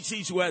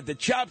Lucchese's who had the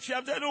chop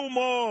shops. I know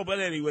more. But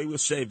anyway, we'll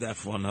save that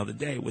for another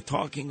day. We're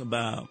talking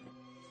about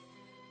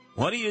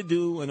what do you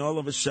do when all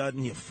of a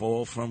sudden you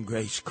fall from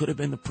grace? Could have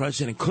been the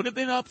president. Could have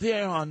been up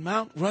there on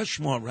Mount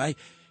Rushmore, right?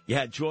 You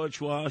had George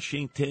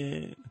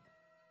Washington,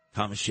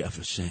 Thomas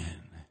Jefferson,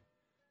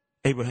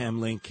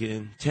 Abraham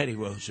Lincoln, Teddy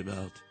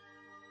Roosevelt.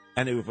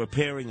 And they were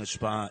preparing a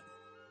spot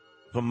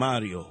for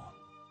Mario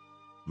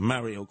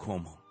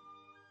Cuomo.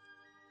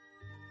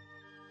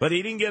 But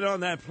he didn't get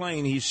on that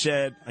plane. He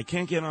said, I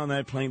can't get on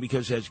that plane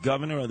because as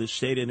governor of the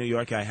state of New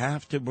York, I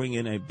have to bring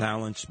in a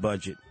balanced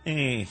budget.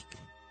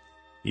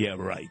 Yeah,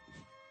 right.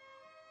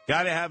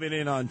 Got to have it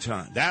in on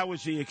time. That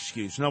was the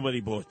excuse.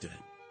 Nobody bought that.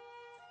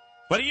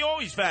 But he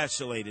always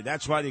vacillated.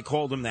 That's why they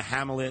called him the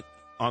Hamlet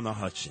on the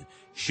Hudson.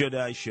 Should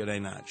I, should I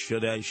not?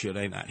 Should I, should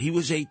I not? He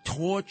was a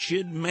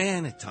tortured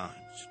man at times.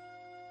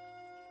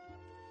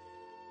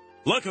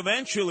 Look,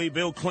 eventually,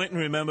 Bill Clinton,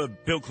 remember,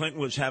 Bill Clinton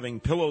was having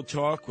pillow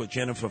talk with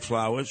Jennifer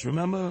Flowers,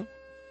 remember?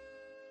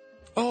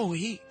 Oh,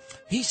 he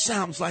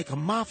sounds like a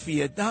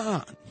mafia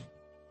don.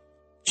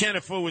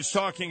 Jennifer was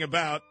talking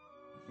about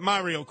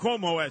Mario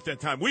Cuomo at that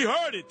time. We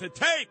heard it, the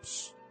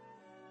tapes.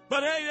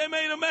 But hey, they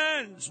made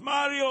amends.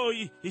 Mario,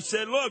 he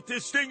said, look,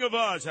 this thing of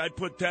ours, I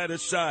put that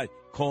aside.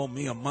 Call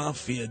me a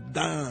mafia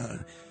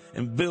don.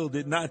 And Bill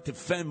did not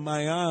defend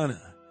my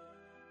honor.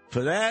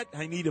 For that,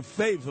 I need a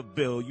favor,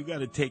 Bill. You got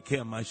to take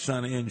care of my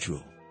son,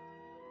 Andrew.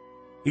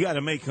 You got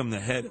to make him the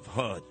head of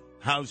HUD,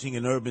 Housing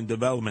and Urban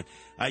Development.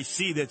 I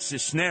see that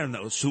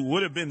Cisneros, who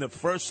would have been the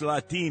first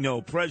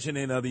Latino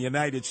president of the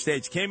United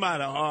States, came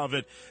out of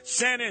Harvard,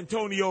 San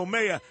Antonio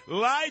mayor,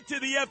 lied to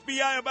the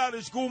FBI about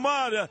his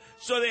gumada,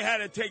 so they had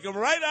to take him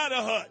right out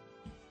of HUD.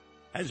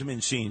 Hasn't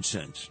been seen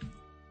since.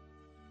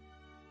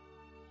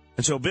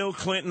 And so Bill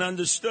Clinton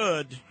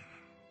understood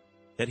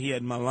that he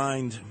had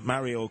maligned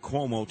Mario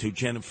Cuomo to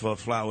Jennifer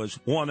Flowers,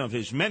 one of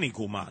his many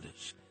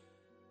gumadas.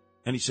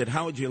 And he said,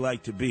 how would you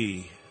like to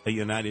be a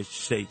United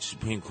States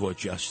Supreme Court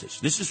justice?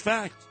 This is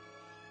fact.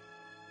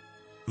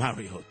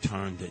 Mario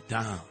turned it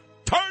down.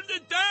 Turned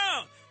it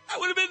down! That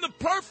would have been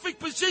the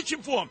perfect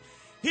position for him.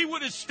 He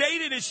would have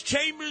stayed in his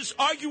chambers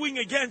arguing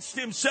against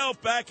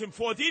himself back and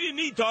forth. He didn't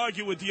need to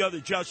argue with the other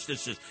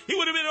justices. He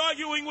would have been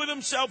arguing with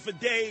himself for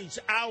days,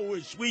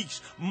 hours,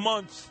 weeks,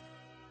 months.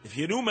 If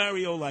you knew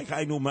Mario like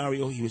I knew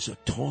Mario, he was a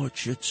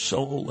tortured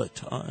soul at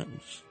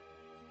times.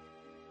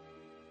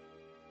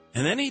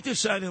 And then he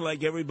decided,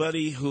 like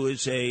everybody who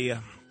is a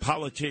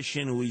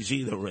politician who is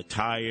either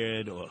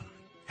retired or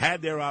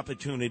had their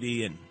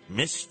opportunity and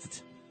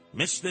missed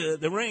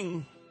the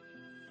ring,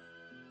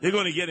 they're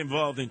going to get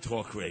involved in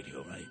talk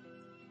radio, right?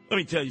 Let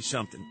me tell you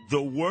something.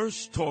 The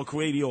worst talk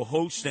radio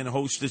hosts and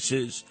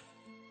hostesses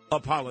are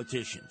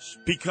politicians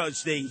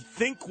because they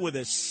think with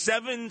a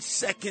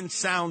 7-second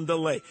sound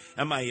delay.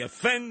 Am I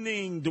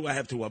offending? Do I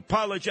have to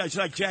apologize?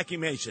 Like Jackie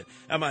Mason.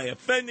 Am I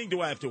offending?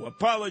 Do I have to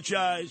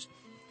apologize?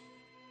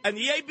 And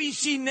the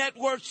ABC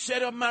network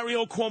set up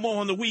Mario Cuomo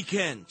on the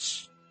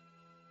weekends.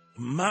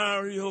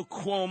 Mario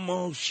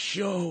Cuomo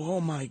show.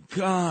 Oh, my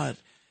God.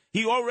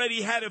 He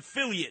already had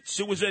affiliates.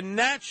 It was a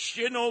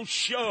national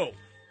show.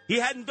 He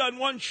hadn't done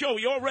one show.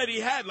 He already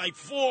had like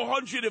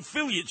 400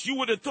 affiliates. You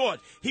would have thought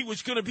he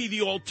was going to be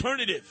the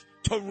alternative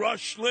to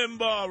Rush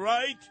Limbaugh,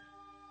 right?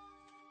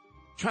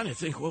 Trying to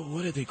think, well,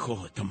 what did they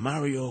call it? The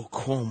Mario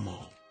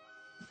Cuomo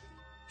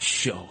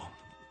show.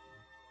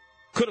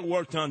 Could have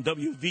worked on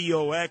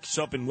WVOX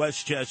up in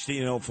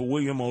Westchester, for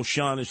William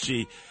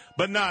O'Shaughnessy,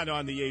 but not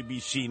on the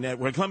ABC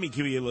network. Let me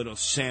give you a little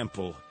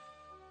sample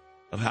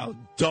of how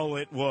dull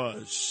it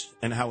was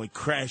and how it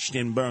crashed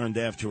and burned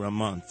after a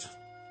month.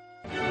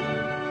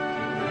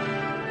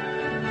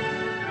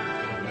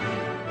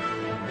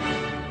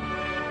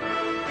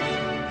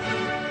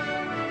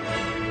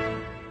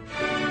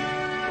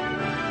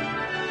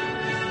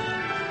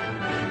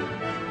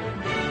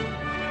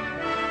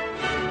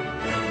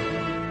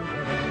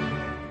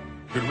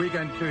 Good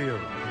weekend to you.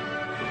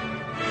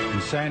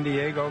 in San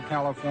Diego,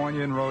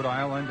 California, in Rhode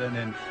Island, and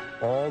in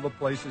all the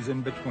places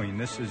in between.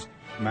 This is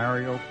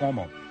Mario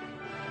Cuomo.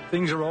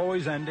 Things are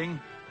always ending.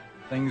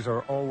 Things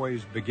are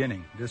always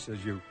beginning. This,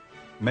 as you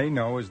may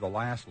know, is the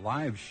last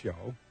live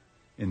show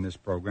in this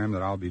program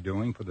that I'll be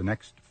doing. For the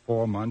next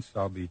 4 months,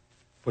 I'll be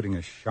putting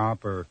a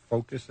sharper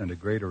focus and a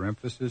greater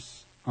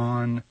emphasis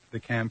on the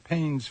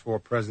campaigns for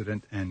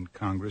President and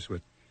Congress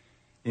with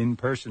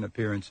in-person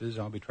appearances.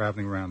 I'll be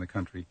traveling around the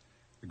country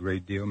a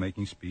great deal,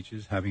 making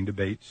speeches, having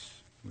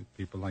debates with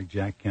people like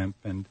Jack Kemp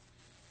and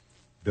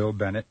Bill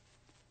Bennett,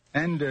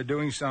 and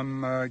doing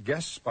some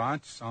guest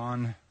spots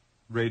on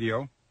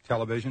radio,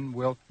 television.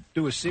 We'll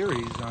do a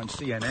series on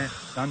CNN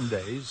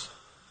Sundays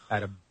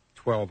at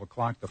 12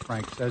 o'clock, the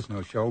Frank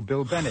Sesno Show.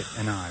 Bill Bennett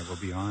and I will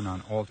be on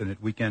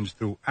alternate weekends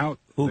throughout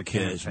the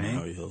campaign.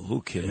 Mario?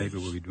 Who cares? Maybe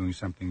we'll be doing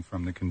something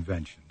from the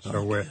convention.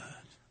 So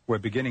we're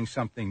beginning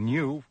something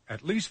new,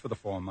 at least for the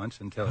 4 months,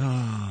 until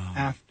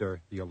after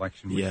the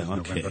election, which is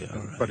November.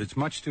 Right. But it's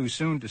much too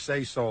soon to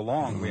say so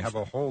long. We have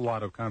a whole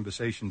lot of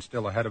conversation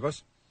still ahead of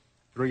us.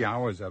 3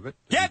 hours of it.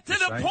 Get to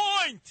the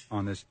point!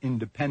 On this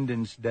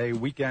Independence Day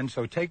weekend.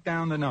 So take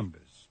down the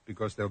numbers,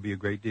 because there'll be a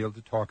great deal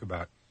to talk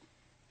about.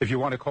 If you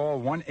want to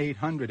call,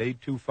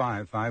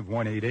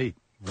 1-800-825-5188.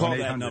 Call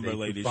that number,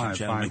 ladies and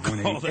gentlemen.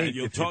 Call that.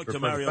 You'll talk to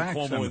Mario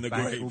Cuomo in the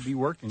grave. We'll be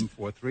working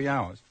for 3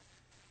 hours,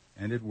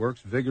 and it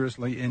works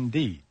vigorously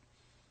indeed.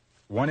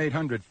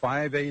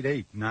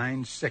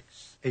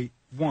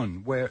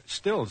 1-800-588-9681. We're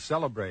still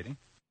celebrating.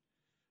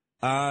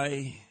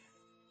 I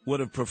would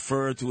have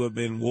preferred to have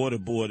been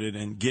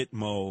waterboarded and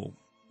Gitmo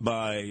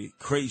by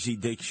Crazy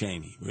Dick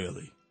Cheney,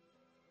 really.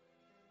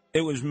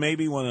 It was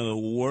maybe one of the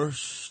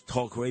worst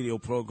talk radio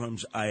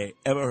programs I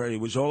ever heard. It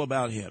was all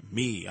about him,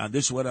 me.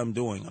 This is what I'm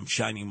doing. I'm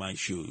shining my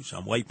shoes.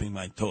 I'm wiping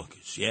my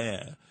tuchus.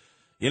 Yeah.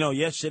 You know,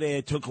 yesterday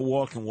I took a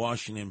walk in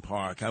Washington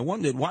Park. I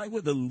wondered, why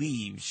were the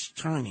leaves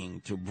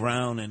turning to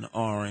brown and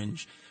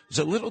orange? It was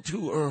a little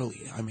too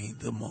early. I mean,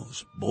 the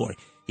most boring.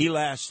 He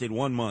lasted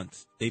 1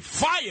 month. They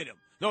fired him.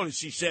 Notice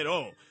he said,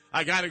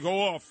 I got to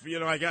go off. You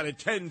know, I got to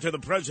tend to the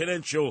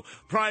presidential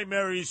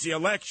primaries, the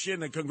election,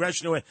 the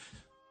congressional. It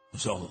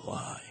was all a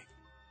lie.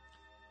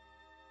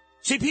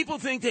 See, people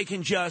think they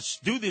can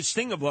just do this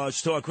thing of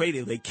ours, talk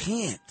radio. They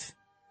can't.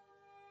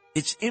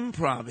 It's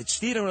improv. It's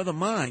theater of the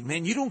mind,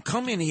 man. You don't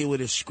come in here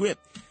with a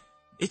script.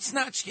 It's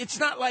not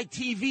like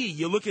TV.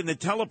 You look in the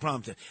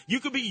teleprompter. You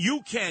could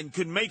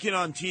make it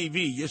on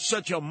TV. You're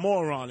such a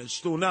moron.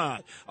 It's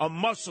not a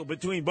muscle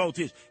between both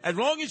ears. As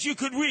long as you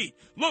could read.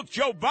 Look,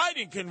 Joe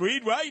Biden can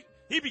read, right?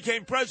 He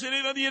became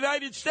president of the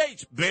United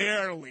States.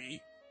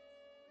 Barely.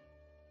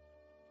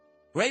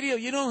 Radio,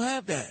 you don't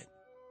have that.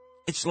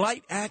 It's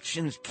light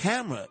actions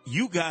camera.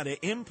 You got to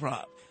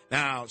improv.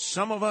 Now,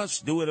 some of us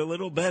do it a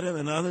little better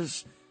than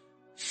others.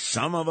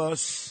 Some of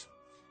us,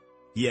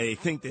 they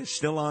think they're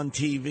still on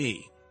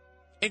TV,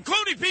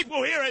 including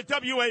people here at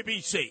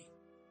WABC.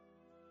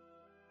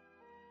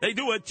 They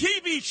do a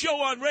TV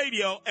show on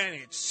radio, and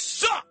it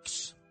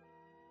sucks.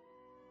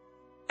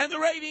 And the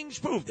ratings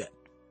prove that.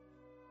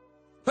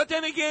 But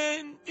then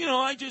again,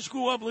 I just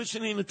grew up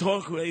listening to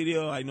talk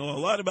radio. I know a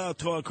lot about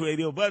talk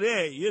radio, but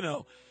hey,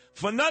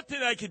 for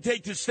nothing, I can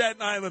take the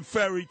Staten Island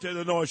ferry to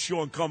the North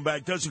Shore and come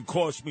back. Doesn't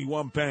cost me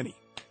 1 penny.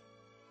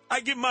 I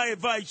give my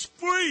advice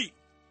free.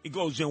 It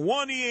goes in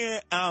one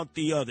ear, out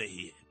the other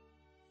ear.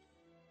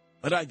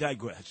 But I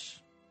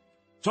digress.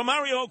 So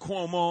Mario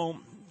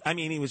Cuomo,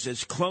 he was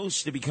as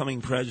close to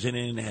becoming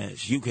president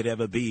as you could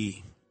ever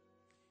be.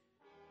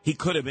 He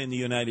could have been the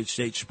United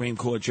States Supreme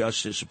Court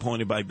Justice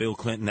appointed by Bill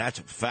Clinton. That's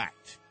a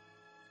fact.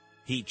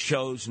 He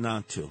chose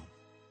not to.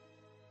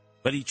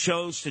 But he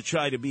chose to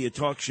try to be a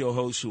talk show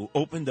host who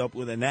opened up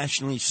with a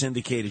nationally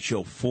syndicated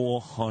show,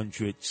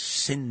 400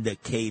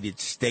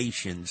 syndicated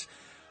stations,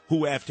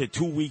 who after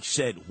 2 weeks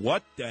said,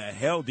 what the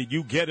hell did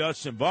you get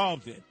us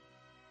involved in?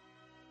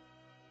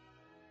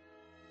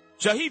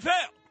 So he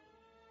failed.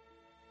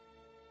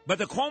 But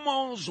the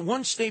Cuomos,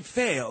 once they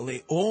fail,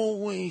 they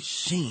always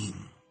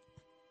seem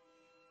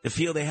to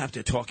feel they have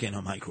to talk in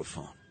a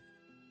microphone.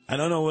 I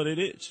don't know what it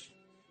is.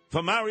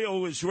 For Mario,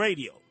 it was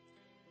radio.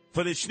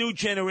 For this new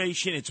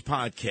generation, it's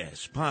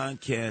podcast.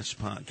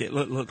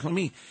 Look,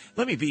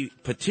 let me be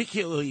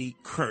particularly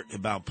curt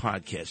about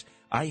podcasts.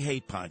 I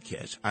hate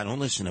podcasts. I don't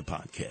listen to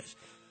podcasts.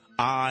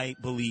 I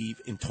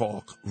believe in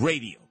talk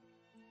radio.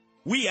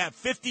 We have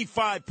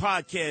 55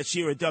 podcasts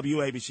here at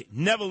WABC.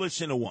 Never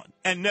listen to one,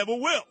 and never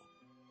will.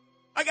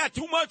 I got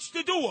too much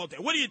to do all day.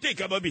 What do you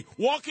think? I'm going to be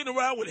walking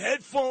around with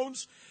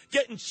headphones,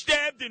 getting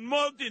stabbed and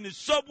mugged in the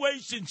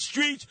subways and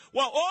streets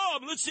while,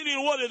 I'm listening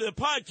to one of the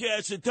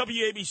podcasts at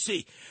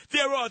WABC.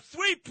 There are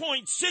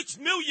 3.6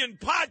 million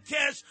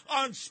podcasts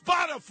on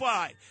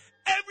Spotify.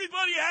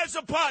 Everybody has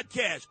a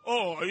podcast.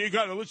 Oh, you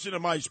got to listen to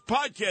my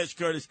podcast,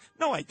 Curtis.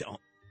 No, I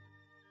don't.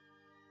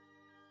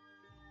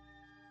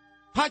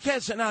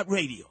 Podcasts are not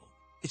radio.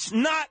 It's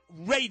not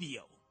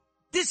radio.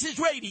 This is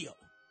radio.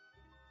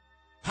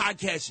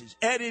 Podcast is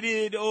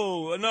edited.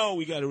 Oh, no,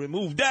 we got to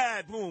remove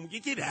that. Boom.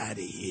 Get out of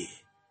here.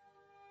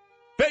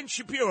 Ben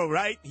Shapiro,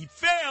 right? He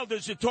failed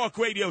as a talk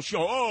radio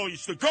show. Oh,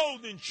 he's the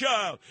golden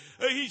child.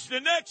 He's the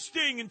next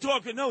thing in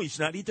talking. No, he's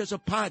not. He does a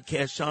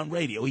podcast on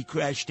radio. He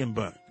crashed and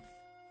burned.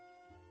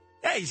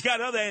 Yeah, he's got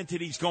other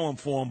entities going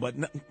for him, but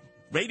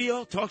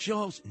radio, talk show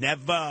host,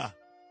 never.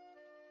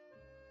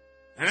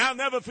 And I'll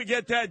never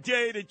forget that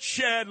day that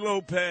Chad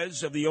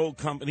Lopez of the old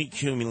company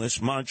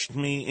Cumulus marched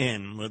me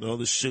in with all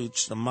the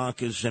suits, the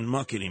mockers, and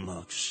muckety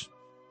mucks.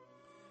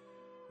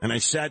 And I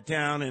sat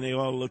down, and they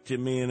all looked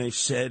at me, and they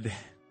said,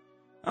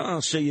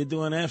 "Oh, so you're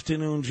doing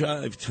afternoon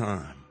drive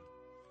time.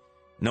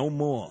 No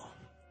more.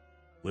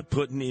 We're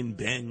putting in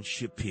Ben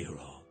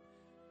Shapiro.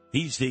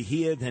 He's the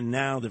here, the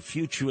now, the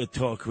future of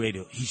talk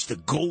radio. He's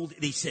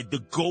they said,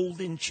 the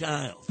golden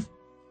child."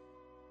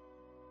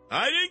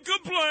 I didn't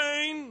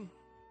complain.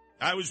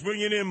 I was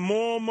bringing in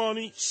more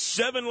money,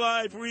 7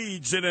 live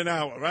reads in an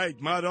hour, right?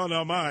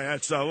 Madonna my,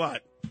 that's a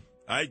lot.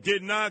 I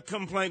did not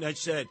complain. I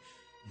said,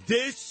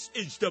 this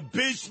is the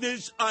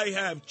business I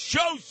have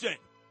chosen.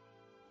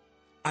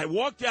 I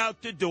walked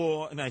out the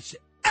door, and I said,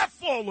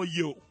 F all of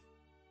you.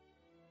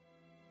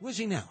 Where's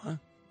he now, huh?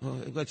 Well,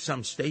 got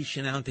some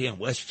station out there in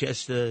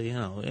Westchester,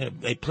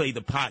 they play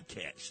the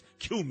podcast.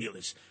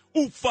 Cumulus.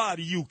 Oof out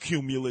of you,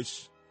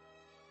 Cumulus.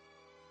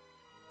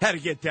 Had to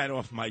get that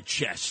off my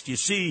chest, you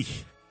see?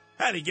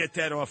 Had to get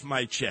that off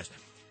my chest.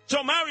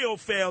 So Mario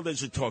failed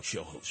as a talk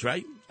show host,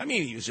 right? I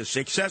mean, he was a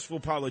successful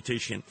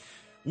politician.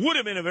 Would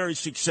have been a very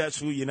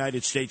successful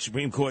United States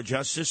Supreme Court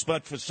justice,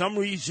 but for some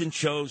reason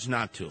chose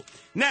not to.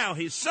 Now,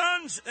 his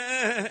son's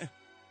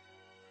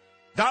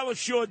dollar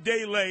short,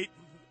 day late.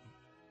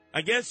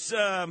 I guess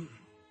the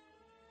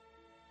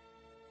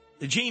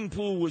gene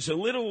pool was a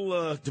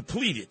little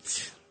depleted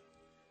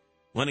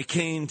when it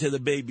came to the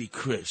baby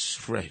Chris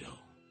Fredo.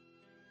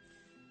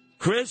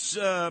 Chris,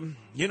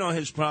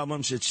 his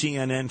problems at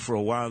CNN for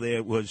a while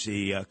there was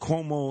the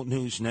Cuomo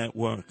News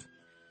Network.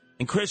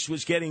 And Chris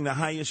was getting the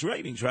highest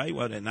ratings, right?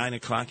 At 9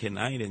 o'clock at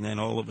night, and then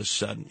all of a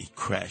sudden he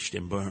crashed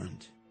and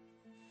burned.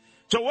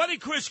 So what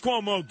did Chris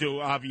Cuomo do?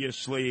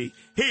 Obviously,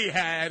 he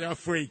had a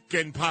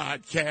freaking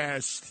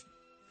podcast.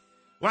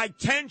 Like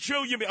 10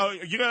 trillion. Oh,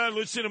 you gotta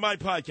listen to my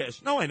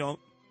podcast. No, I don't.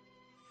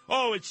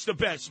 Oh, it's the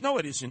best. No,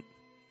 it isn't.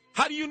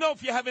 How do you know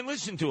if you haven't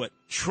listened to it?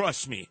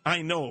 Trust me,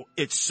 I know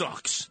it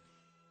sucks.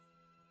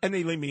 And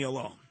they leave me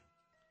alone.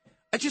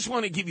 I just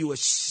want to give you a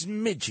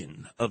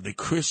smidgen of the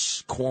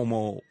Chris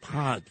Cuomo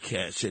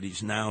podcast that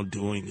he's now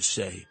doing to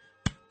say,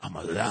 I'm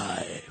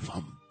alive,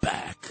 I'm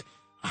back,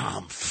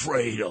 I'm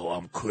Fredo,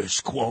 I'm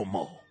Chris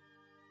Cuomo.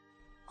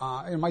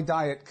 And my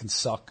diet can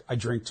suck. I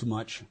drink too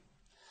much.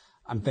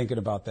 I'm thinking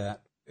about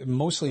that,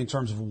 mostly in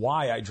terms of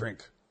why I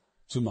drink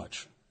too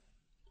much.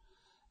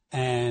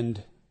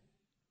 And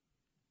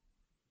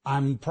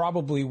I'm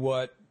probably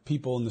what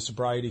people in the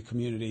sobriety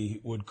community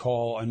would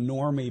call a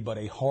normie but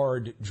a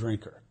hard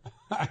drinker.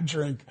 I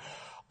drink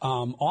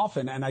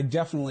often, and I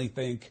definitely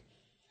think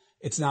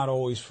it's not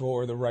always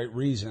for the right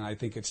reason. I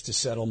think it's to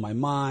settle my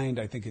mind.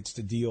 I think it's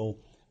to deal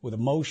with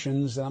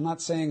emotions. And I'm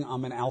not saying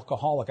I'm an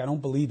alcoholic. I don't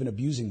believe in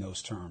abusing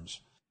those terms.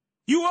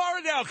 You are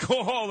an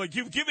alcoholic.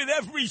 You've given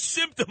every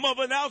symptom of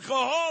an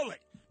alcoholic.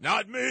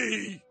 Not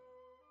me.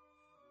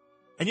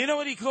 And you know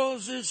what he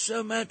calls this,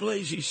 Matt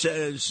Blaze? He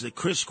says the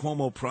Chris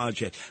Cuomo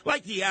Project,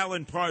 like the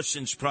Alan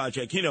Parsons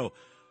Project.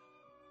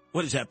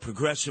 What is that,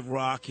 progressive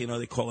rock?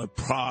 They call it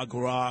prog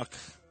rock.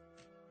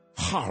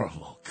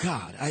 Horrible.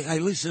 God, I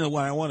listen to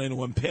what I wanted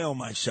to impale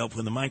myself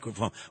with the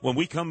microphone. When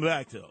we come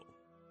back, though,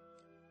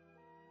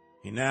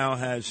 he now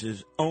has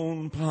his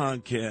own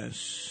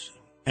podcast,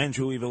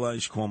 Andrew Evil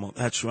Eyes Cuomo.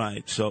 That's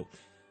right. So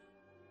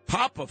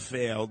Papa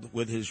failed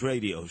with his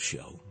radio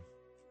show.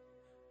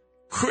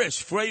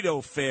 Chris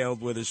Fredo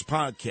failed with his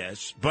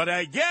podcast. But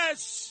I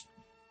guess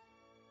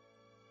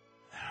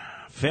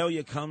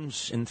failure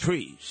comes in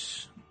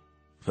threes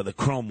for the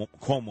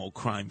Cuomo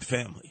crime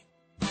family.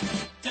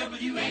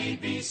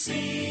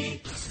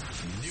 WABC.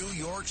 New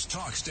York's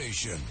talk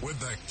station with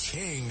the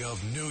king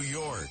of New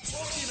York.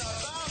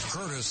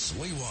 Curtis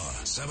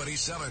Lewa,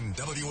 77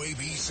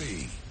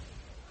 WABC.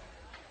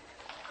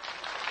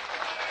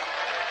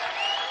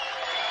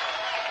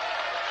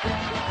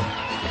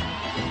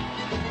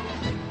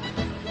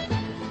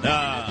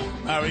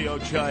 Mario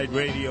tried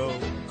radio,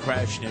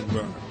 crashed and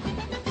burned.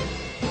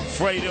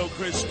 Fredo,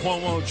 Chris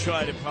Cuomo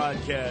tried a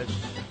podcast,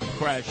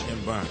 crashed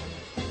and burned.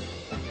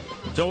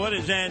 So what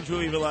does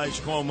Andrew Evil Eyes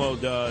Cuomo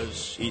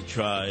does? He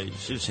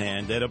tries his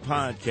hand at a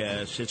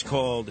podcast. It's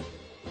called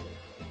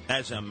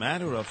As a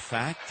Matter of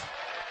Fact.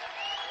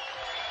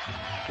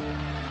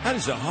 That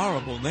is a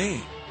horrible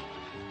name.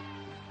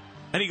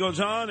 And he goes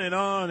on and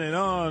on and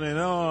on and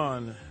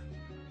on.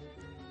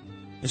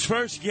 His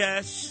first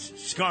guest,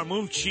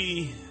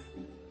 Scaramucci,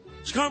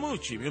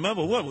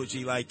 remember, what was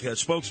he, like a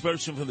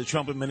spokesperson for the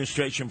Trump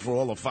administration for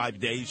all of 5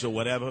 days or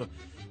whatever?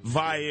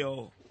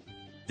 Vile,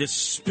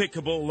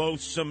 despicable,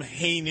 loathsome,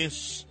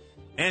 heinous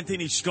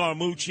Anthony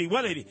Scaramucci.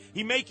 What did he?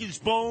 He make his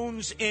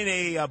bones in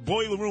a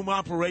boiler room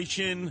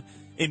operation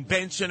in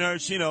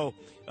Bensonhurst,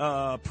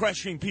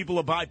 pressuring people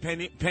to buy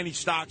penny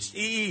stocks.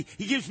 He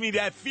gives me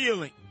that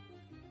feeling.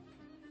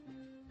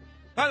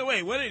 By the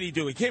way, what did he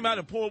do? He came out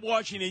of Port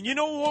Washington. You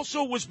know who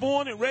also was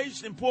born and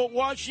raised in Port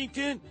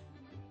Washington?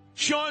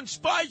 Sean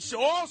Spicer,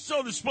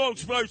 also the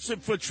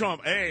spokesperson for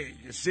Trump. Hey,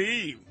 you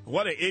see,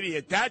 what an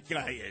idiot that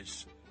guy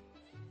is.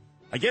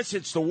 I guess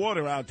it's the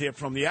water out there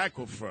from the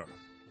aquifer.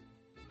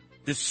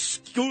 The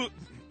school...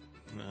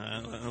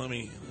 man,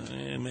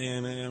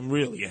 I'm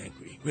really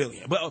angry.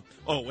 Really. Well,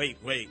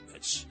 wait.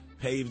 Let's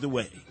pave the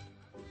way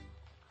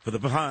for the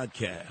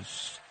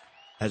podcast.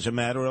 As a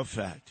matter of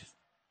fact,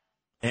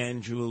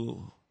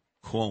 Andrew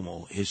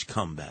Cuomo, his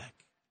comeback.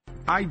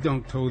 I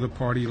don't toe the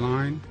party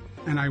line,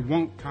 and I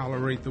won't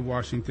tolerate the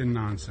Washington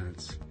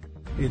nonsense.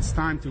 It's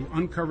time to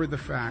uncover the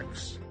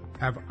facts,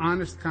 have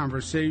honest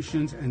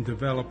conversations, and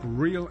develop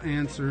real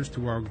answers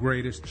to our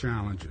greatest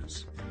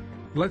challenges.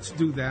 Let's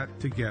do that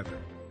together.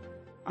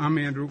 I'm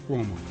Andrew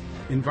Cuomo,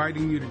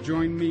 inviting you to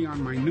join me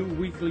on my new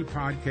weekly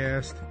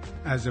podcast,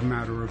 As a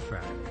Matter of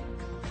Fact.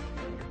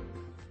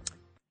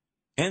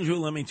 Andrew,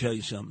 let me tell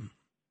you something.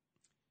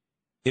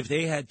 If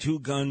they had two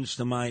guns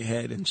to my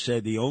head and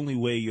said the only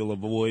way you'll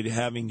avoid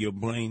having your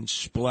brain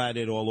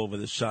splattered all over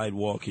the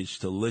sidewalk is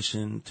to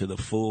listen to the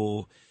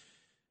full,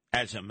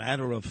 As a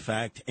Matter of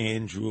Fact,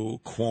 Andrew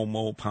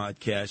Cuomo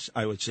podcast,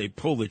 I would say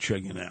pull the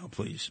trigger now,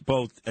 please,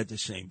 both at the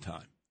same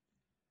time.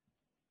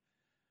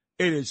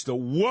 It is the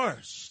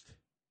worst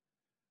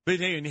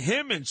between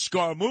him and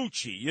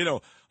Scaramucci. You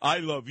know, I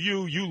love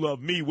you, you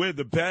love me, we're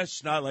the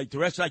best, not like the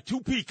rest. Like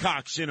two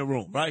peacocks in a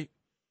room, right?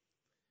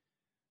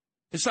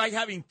 It's like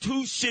having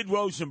two Sid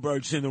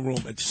Rosenbergs in the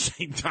room at the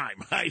same time,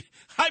 right?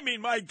 I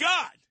mean, my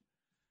God.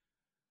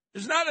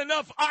 There's not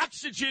enough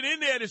oxygen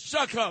in there to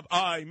suck up.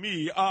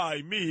 Me,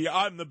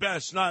 I'm the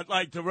best, not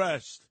like the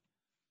rest.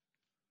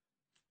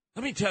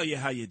 Let me tell you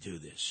how you do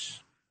this.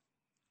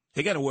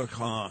 They got to work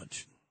hard.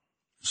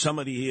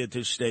 Somebody here at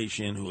this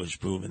station who has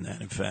proven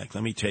that. In fact,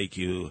 let me take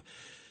you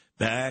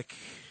back.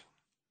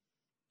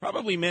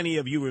 Probably many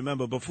of you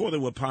remember before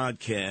there were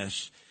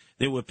podcasts,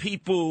 there were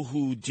people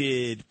who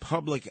did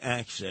public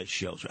access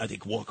shows. I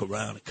think walk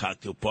around a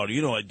cocktail party.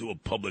 You know, I do a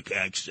public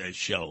access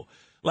show.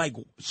 Like,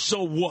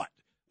 so what?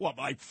 What,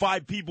 like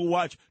 5 people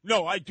watch?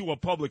 No, I do a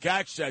public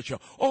access show.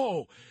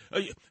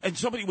 And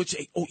somebody would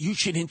say, you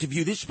should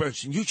interview this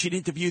person. You should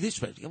interview this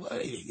person.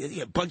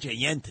 A bunch of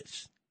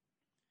yentas.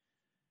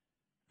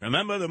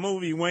 Remember the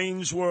movie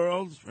Wayne's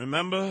World?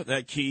 Remember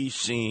that key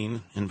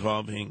scene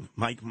involving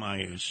Mike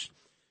Myers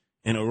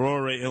in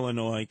Aurora,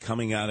 Illinois,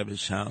 coming out of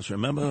his house?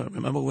 Remember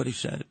what he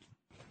said?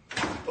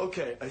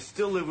 Okay, I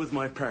still live with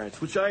my parents,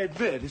 which I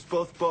admit is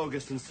both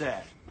bogus and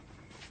sad.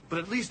 But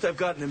at least I've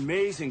got an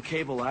amazing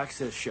cable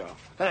access show,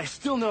 and I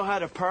still know how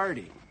to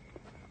party.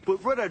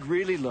 But what I'd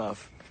really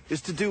love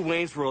is to do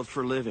Wayne's World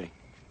for a living.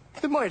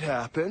 It might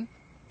happen.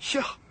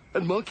 Sure,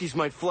 and monkeys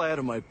might fly out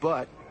of my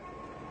butt.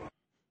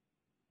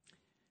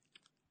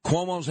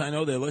 Cuomo's, I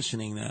know they're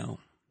listening now.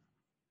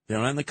 They're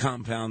on the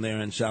compound there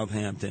in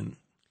Southampton.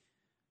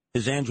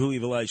 As Andrew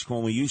Evil Eyes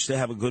Cuomo used to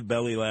have a good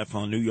belly laugh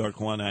on New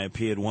York One. I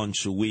appeared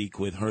once a week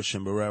with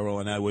Herschel Barrero,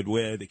 and I would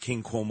wear the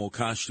King Cuomo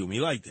costume. He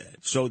liked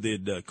that. So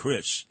did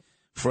Chris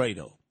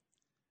Fredo.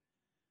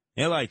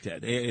 They liked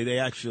that.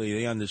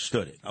 They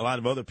understood it. A lot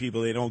of other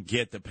people, they don't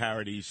get the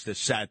parodies, the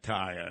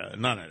satire,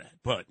 none of that.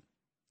 But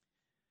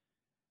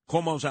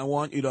Cuomo's, I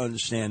want you to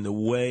understand the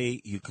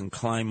way you can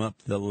climb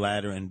up the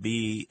ladder and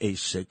be a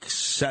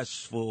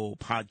successful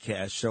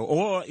podcaster,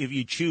 or if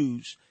you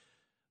choose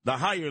the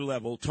higher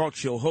level talk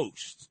show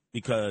host,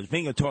 because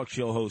being a talk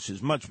show host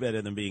is much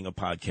better than being a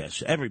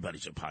podcaster.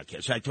 Everybody's a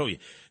podcaster. I told you,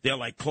 they're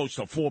like close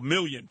to 4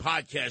 million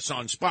podcasts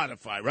on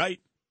Spotify, right?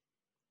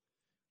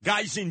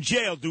 Guys in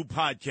jail do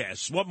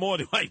podcasts. What more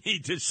do I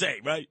need to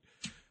say, right?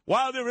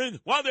 While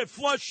they're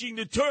flushing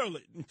the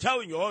toilet and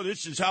telling you,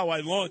 this is how I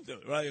launder,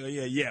 right?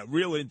 Yeah,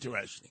 real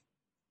interesting.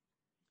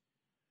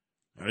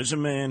 There's a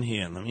man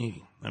here. Let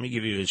me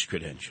give you his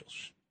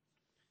credentials.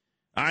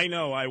 I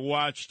know. I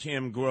watched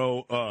him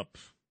grow up.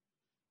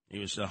 He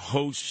was the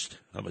host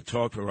of a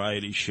talk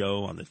variety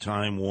show on the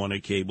Time Warner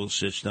cable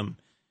system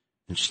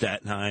in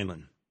Staten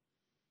Island.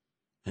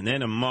 And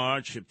then in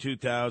March of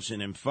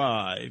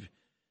 2005,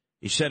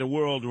 he set a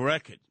world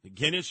record, the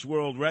Guinness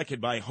World Record,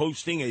 by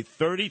hosting a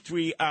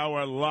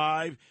 33-hour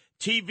live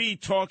TV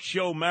talk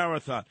show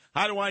marathon.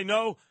 How do I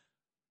know?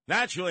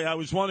 Naturally, I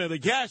was one of the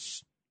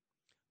guests.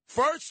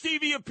 First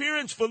TV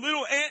appearance for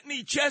little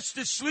Anthony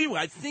Chester Sleewa.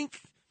 I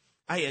think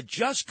I had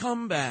just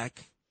come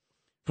back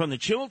from the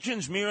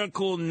Children's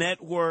Miracle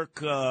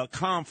Network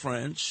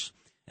conference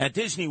at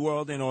Disney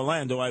World in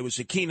Orlando. I was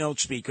a keynote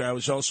speaker. I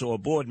was also a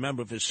board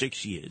member for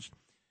 6 years.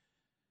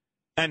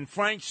 And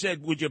Frank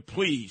said, would you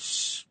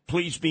please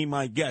be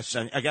my guest?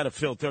 I got to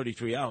fill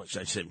 33 hours.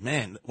 I said,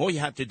 man, all you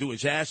have to do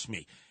is ask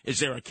me, is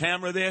there a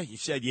camera there? He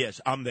said, yes,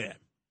 I'm there.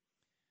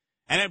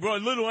 And I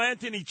brought little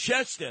Anthony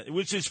Chester. It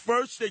was his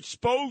first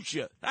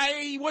exposure.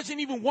 He wasn't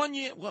even 1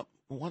 year,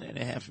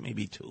 1.5,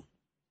 maybe 2.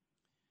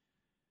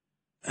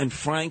 And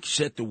Frank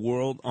set the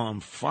world on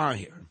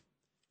fire.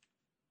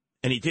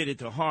 And he did it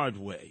the hard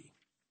way,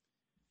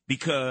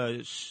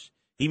 because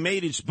he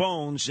made his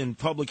bones in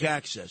public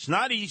access.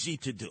 Not easy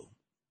to do.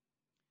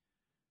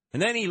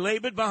 And then he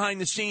labored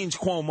behind the scenes,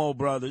 Cuomo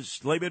brothers,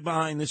 labored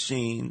behind the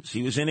scenes.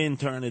 He was an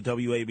intern at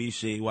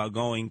WABC while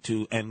going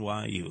to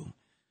NYU.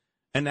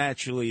 And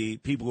naturally,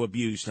 people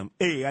abused him.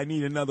 Hey, I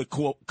need another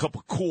cup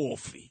of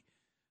coffee.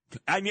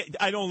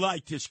 I don't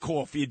like this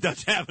coffee. It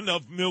doesn't have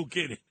enough milk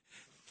in it.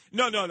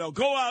 No.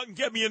 Go out and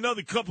get me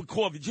another cup of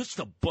coffee just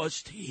to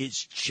bust his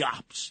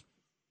chops.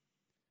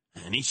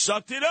 And he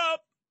sucked it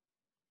up.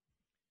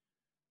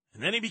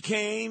 And then he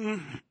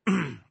became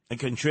a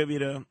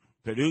contributor,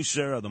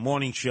 producer of the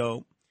morning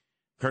show,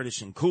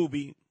 Curtis and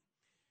Kuby.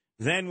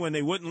 Then when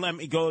they wouldn't let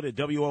me go to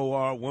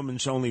WOR,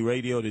 Women's Only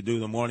Radio, to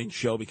do the morning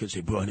show because they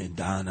brought in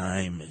Don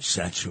Imus,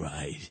 that's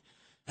right.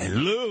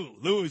 And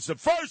Lou is the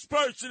first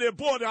person, their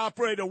board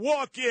operator,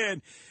 walk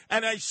in.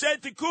 And I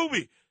said to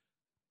Kuby,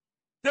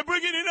 they're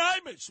bringing in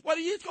Imus. What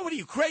are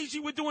you crazy?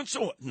 We're doing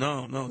so.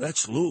 No,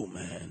 that's Lou,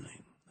 man.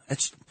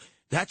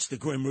 That's the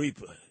Grim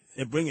Reaper.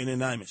 They're bringing in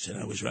Imus.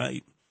 And I was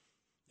right.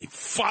 They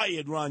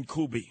fired Ron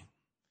Kuby.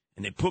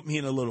 And they put me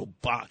in a little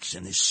box,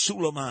 and this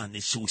Suleiman,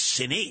 this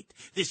Husinit,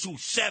 this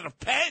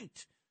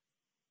Serpent,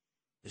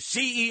 the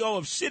CEO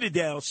of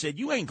Citadel said,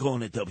 you ain't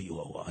going to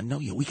WOR. No,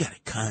 we got a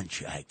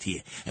contract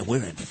here, and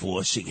we're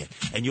enforcing it.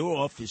 And your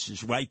office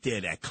is right there,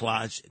 that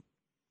closet.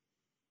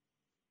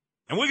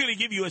 And we're going to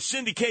give you a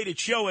syndicated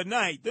show at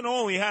night. They don't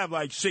only have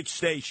like 6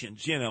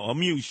 stations.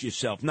 Amuse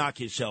yourself, knock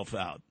yourself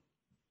out.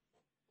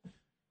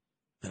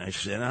 And I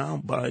said, I'll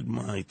bide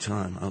my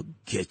time. I'll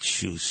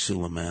get you,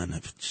 Suleiman,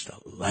 if it's the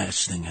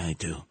last thing I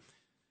do.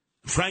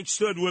 Frank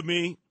stood with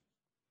me.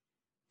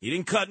 He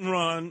didn't cut and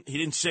run. He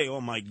didn't say,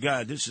 oh, my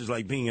God, this is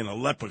like being in a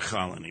leper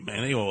colony,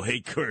 man. They all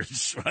hate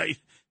Curtis, right?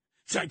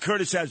 It's like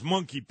Curtis has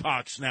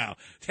monkeypox now.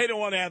 They don't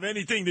want to have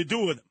anything to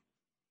do with him.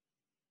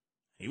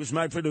 He was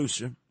my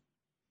producer.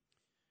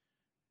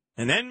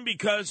 And then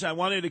because I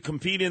wanted to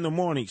compete in the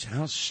mornings,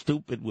 how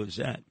stupid was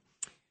that?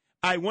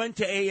 I went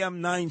to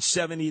AM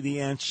 970,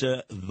 The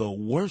Answer, the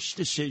worst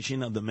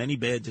decision of the many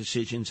bad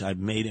decisions I've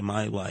made in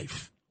my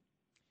life.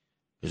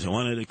 Because I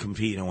wanted to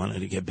compete. I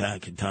wanted to get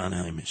back at Don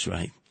Imus,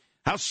 right?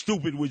 How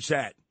stupid was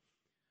that?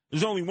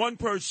 There's only one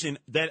person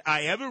that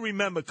I ever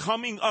remember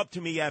coming up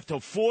to me after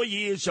 4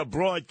 years of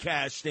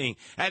broadcasting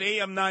at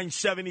AM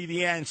 970,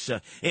 The Answer,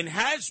 in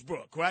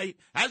Hasbrook, right?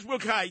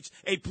 Hasbrook Heights,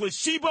 a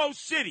placebo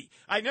city.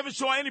 I never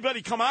saw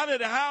anybody come out of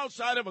the house,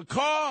 out of a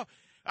car.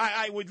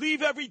 I would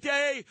leave every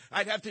day.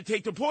 I'd have to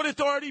take the Port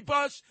Authority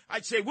bus.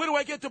 I'd say, where do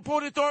I get the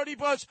Port Authority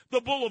bus? The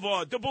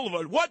Boulevard.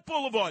 What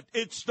Boulevard?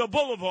 It's the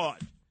Boulevard.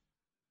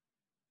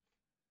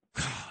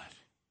 God.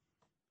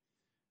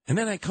 And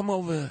then I come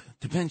over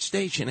to Penn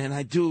Station and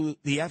I do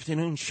the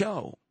afternoon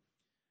show.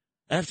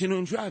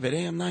 Afternoon drive at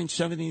AM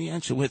 970, The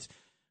Answer, with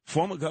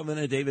former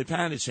Governor David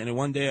Patterson. And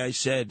one day I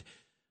said,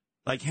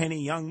 like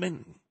Henny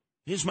Youngman,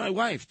 here's my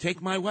wife. Take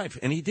my wife.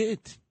 And he did.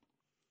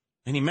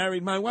 And he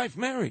married my wife,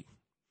 Mary.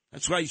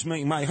 That's why he's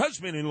my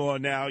husband-in-law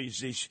now. He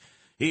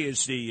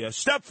is the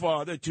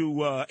stepfather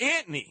to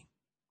Anthony.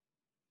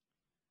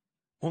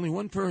 Only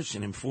one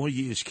person in 4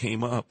 years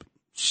came up,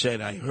 said,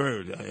 I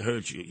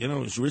heard you. It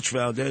was Rich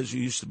Valdez, who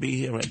used to be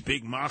here at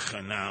Big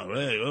Macha now.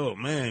 Hey, oh,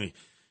 man, he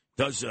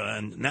does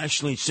a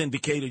nationally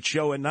syndicated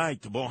show at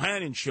night, the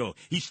Bohannon Show.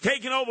 He's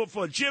taking over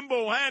for Jim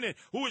Bohannon,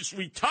 who is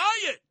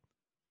retired.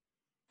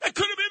 That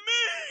could have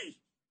been me.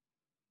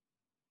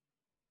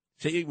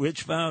 See,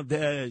 Rich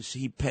Valdez,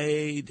 he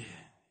paid.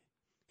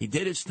 He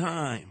did his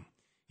time.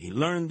 He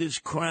learned his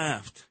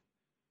craft.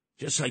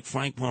 Just like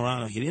Frank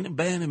Morano. He didn't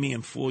abandon me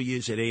in 4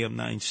 years at AM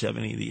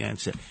 970, The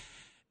Answer.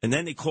 And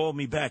then they called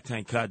me back.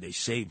 Thank God they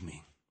saved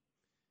me.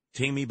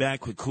 Taking me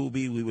back with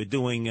Kuby. We were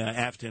doing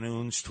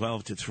afternoons,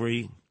 12 to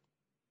 3.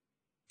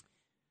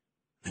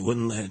 They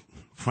wouldn't let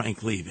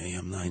Frank leave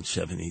AM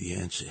 970, The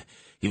Answer.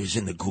 He was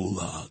in the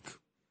gulag.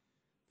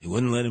 They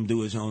wouldn't let him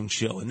do his own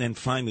show. And then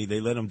finally they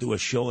let him do a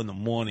show in the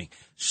morning,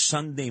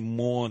 Sunday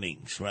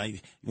mornings,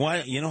 right?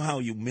 Why? You know how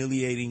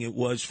humiliating it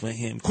was for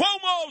him?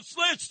 Cuomo's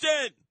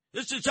listed!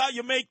 This is how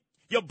you make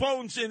your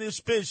bones in this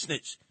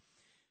business.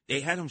 They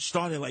had him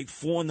start at like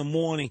 4 in the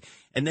morning,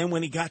 and then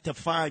when he got to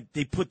 5,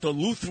 they put the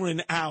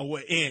Lutheran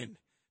hour in.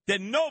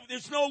 Then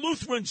there's no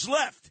Lutherans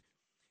left.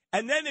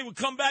 And then they would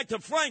come back to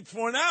Frank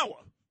for an hour.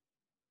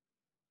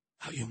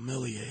 How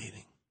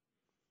humiliating.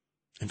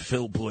 And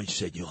Phil Boyd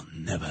said, you'll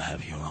never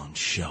have your own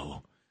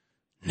show.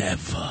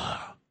 Never.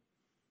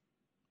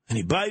 And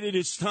he bided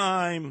his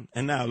time,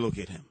 and now look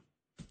at him.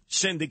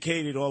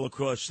 Syndicated all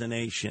across the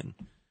nation.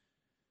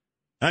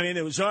 I mean,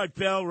 there was Art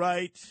Bell,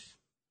 right?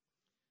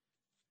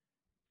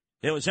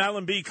 There was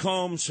Alan B.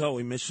 Combs. Oh,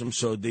 we miss him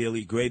so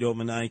dearly. Great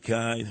overnight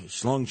guy. There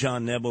was Long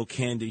John Neville,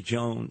 Candy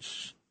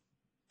Jones.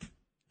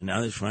 And now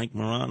there's Frank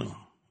Morano.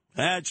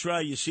 That's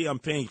right. You see, I'm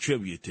paying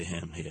tribute to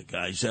him here,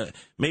 guys.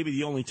 Maybe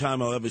the only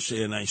time I'll ever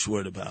say a nice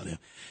word about him.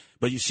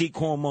 But you see,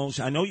 Cuomo's,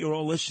 I know you're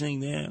all listening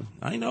there.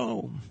 I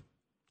know.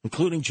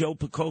 Including Joe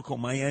Picoco,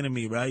 my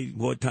enemy, right?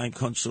 Wartime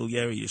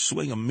consigliere. You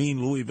swing a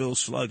mean Louisville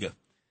slugger.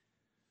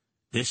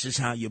 This is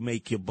how you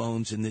make your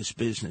bones in this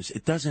business.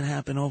 It doesn't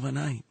happen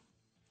overnight.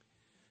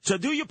 So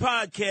do your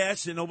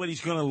podcast that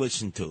nobody's going to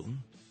listen to.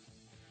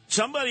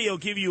 Somebody will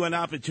give you an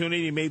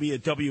opportunity, maybe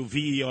at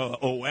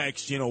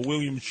WVOX,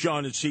 William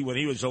Shaughnessy, when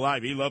he was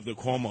alive, he loved the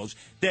Cuomos,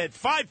 that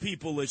 5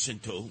 people listen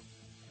to.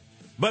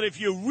 But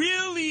if you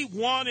really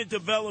want to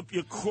develop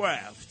your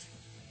craft,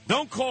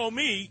 don't call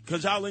me,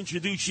 because I'll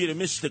introduce you to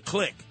Mr.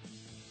 Click.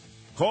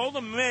 Call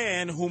the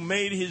man who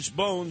made his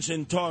bones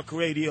in talk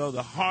radio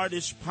the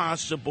hardest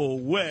possible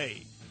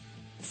way.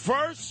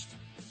 First,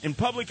 in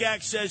public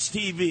access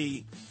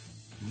TV,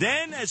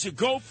 then as a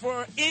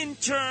gopher,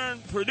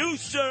 intern,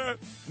 producer,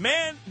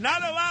 man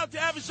not allowed to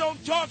have his own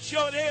talk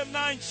show at AM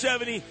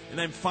 970, and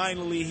then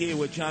finally here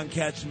with John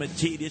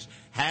Katzimatidis,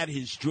 had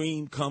his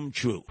dream come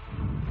true.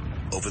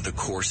 Over the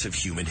course of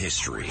human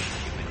history,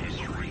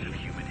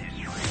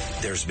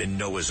 there's been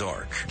Noah's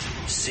Ark,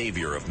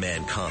 savior of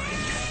mankind.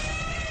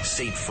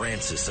 St.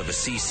 Francis of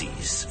Assisi,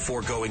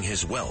 foregoing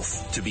his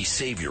wealth to be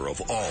savior of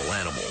all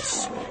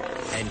animals.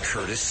 And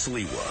Curtis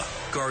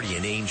Sliwa,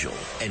 guardian angel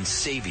and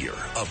savior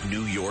of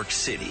New York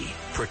City,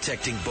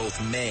 protecting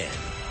both man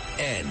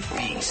and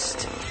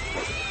beast.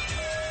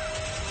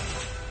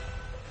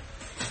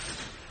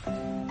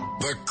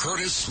 The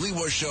Curtis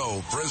Sliwa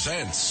Show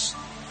presents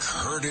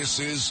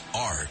Curtis's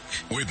Ark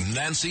with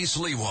Nancy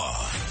Sliwa.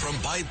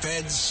 From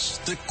bipeds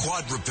to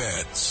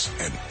quadrupeds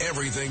and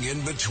everything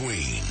in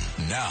between.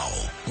 Now,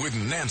 with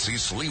Nancy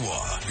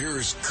Sliwa,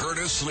 here's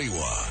Curtis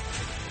Sliwa.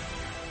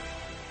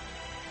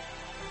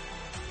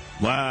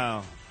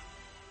 Wow.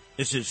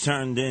 This has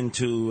turned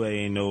into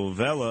a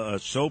novella, a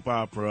soap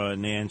opera,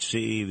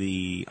 Nancy,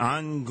 the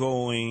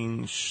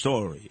ongoing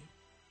story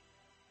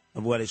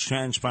of what has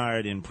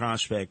transpired in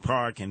Prospect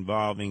Park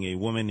involving a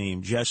woman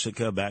named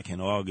Jessica back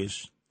in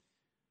August,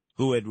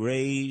 who had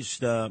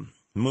raised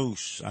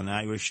Moose, an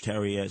Irish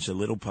Terrier, as a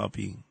little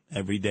puppy.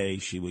 Every day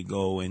she would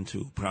go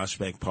into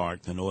Prospect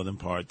Park, the northern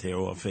part there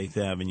off 8th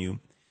Avenue,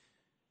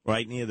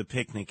 right near the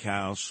picnic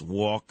house,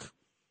 walk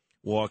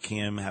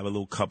him, have a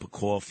little cup of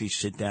coffee,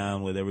 sit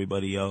down with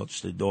everybody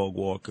else, the dog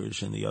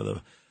walkers and the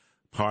other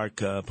park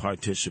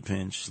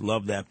participants.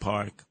 Loved that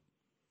park.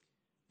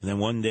 And then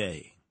one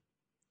day,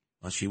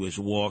 while she was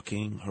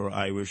walking her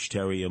Irish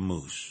Terrier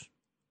Moose,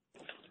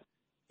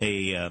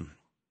 a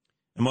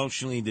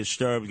emotionally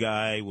disturbed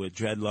guy with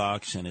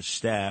dreadlocks and his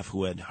staff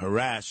who had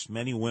harassed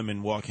many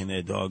women walking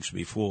their dogs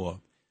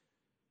before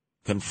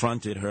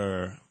confronted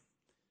her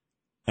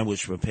and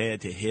was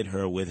prepared to hit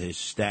her with his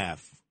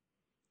staff.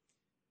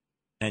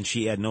 And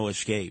she had no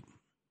escape.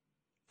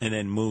 And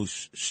then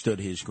Moose stood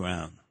his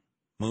ground.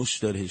 Moose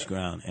stood his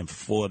ground and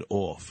fought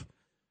off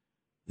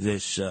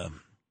this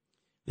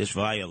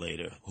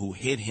violator who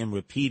hit him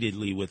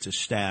repeatedly with the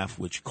staff,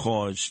 which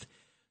caused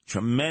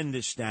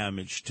tremendous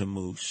damage to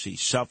Moose. He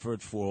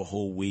suffered for a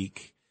whole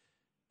week,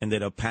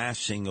 ended up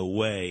passing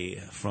away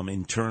from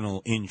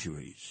internal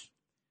injuries.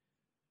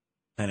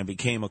 And it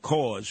became a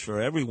cause for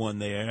everyone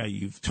there.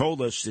 You've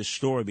told us this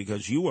story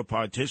because you were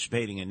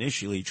participating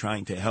initially,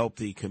 trying to help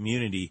the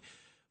community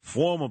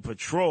form a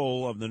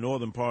patrol of the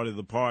northern part of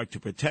the park to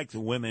protect the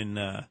women,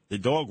 the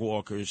dog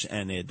walkers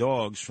and their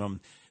dogs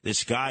from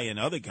this guy and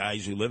other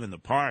guys who live in the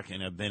park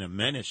and have been a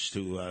menace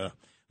to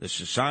the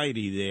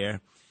society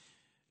there.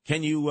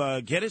 Can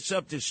you get us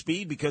up to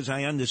speed? Because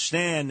I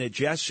understand that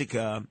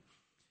Jessica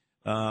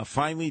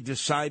finally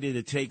decided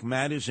to take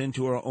matters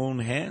into her own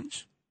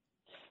hands.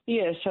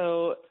 Yeah,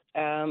 so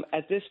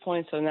at this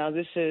point, so now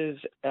this is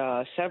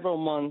several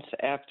months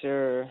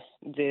after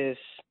this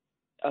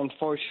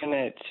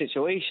unfortunate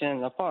situation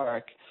in the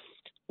park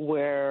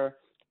where,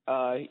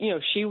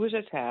 she was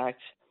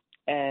attacked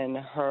and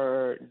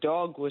her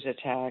dog was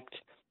attacked.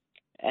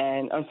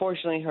 And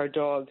unfortunately, her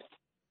dog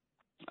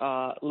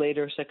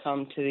later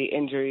succumbed to the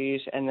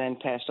injuries and then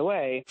passed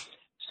away.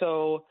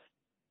 So,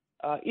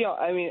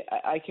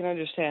 I can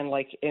understand,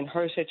 like, in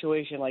her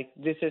situation, like,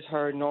 this is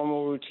her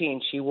normal routine.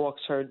 She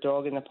walks her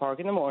dog in the park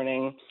in the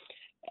morning,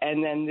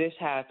 and then this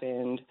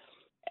happened.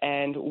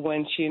 And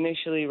when she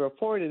initially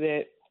reported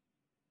it,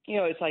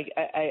 it's like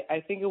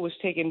I think it was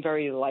taken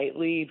very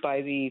lightly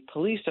by the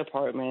police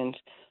department,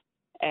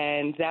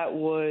 and that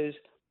was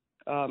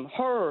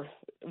her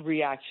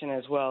reaction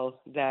as well,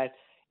 that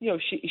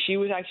she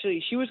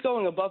was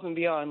going above and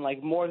beyond,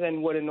 like, more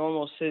than what a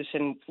normal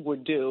citizen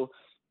would do.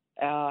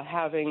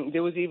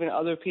 There was even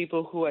other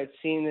people who had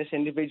seen this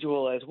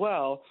individual as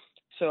well.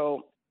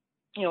 So,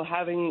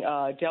 having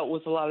dealt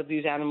with a lot of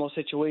these animal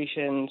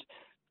situations,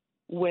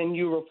 when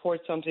you report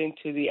something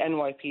to the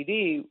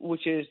NYPD,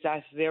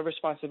 that's their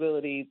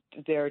responsibility,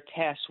 they're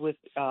tasked with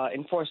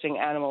enforcing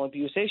animal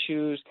abuse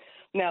issues.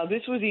 Now,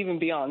 this was even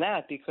beyond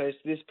that because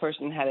this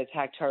person had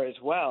attacked her as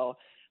well.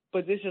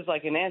 But this is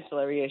like an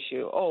ancillary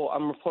issue. Oh,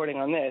 I'm reporting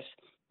on this.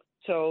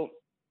 So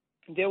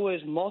there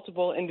was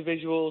multiple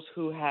individuals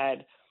who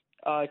had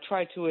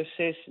tried to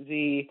assist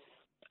the,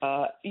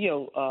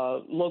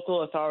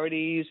 local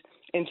authorities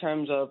in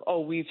terms of, oh,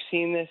 we've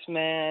seen this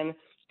man,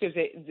 because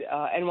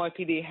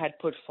NYPD had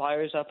put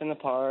flyers up in the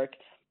park,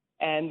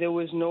 and there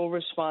was no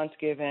response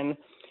given.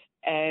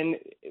 And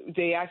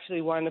they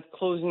actually wound up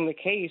closing the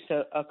case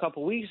a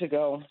couple weeks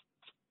ago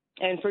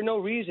And for no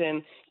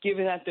reason,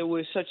 given that there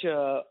was such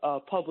a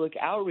public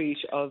outreach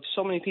of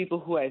so many people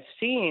who had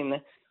seen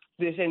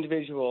this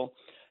individual.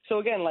 So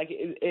again, like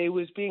it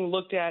was being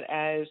looked at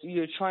as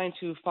you're trying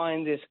to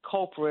find this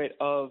culprit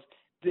of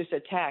this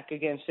attack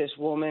against this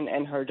woman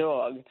and her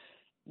dog.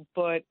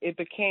 But it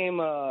became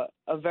a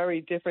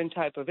very different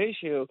type of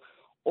issue.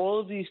 All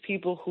of these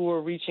people who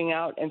were reaching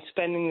out and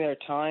spending their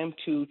time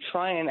to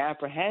try and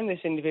apprehend this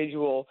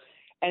individual,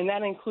 and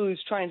that includes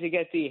trying to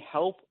get the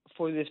help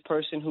for this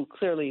person who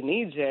clearly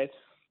needs it,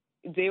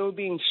 they were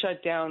being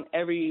shut down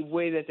every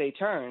way that they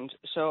turned.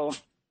 So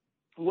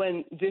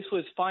when this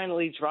was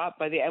finally dropped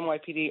by the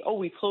NYPD,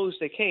 we closed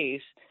the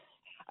case,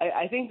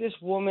 I think this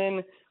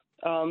woman,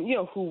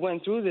 who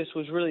went through this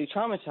was really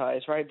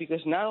traumatized, right?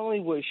 Because not only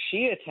was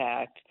she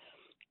attacked,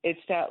 it's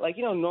that,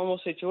 normal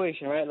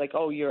situation, right? Like,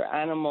 your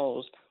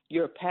animals,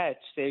 your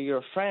pets, they're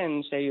your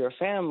friends, they're your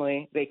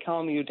family, they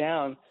calm you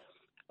down.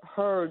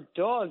 Her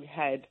dog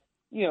had,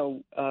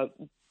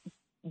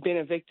 been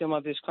a victim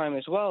of this crime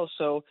as well,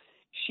 so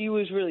she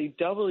was really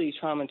doubly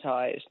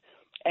traumatized.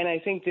 And I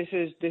think this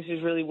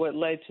is really what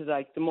led to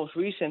the most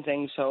recent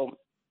thing. So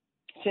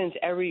since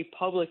every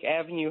public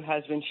avenue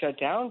has been shut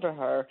down for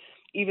her,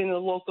 even the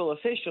local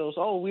officials,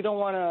 we don't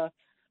want to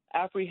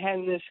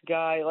apprehend this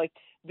guy. Like,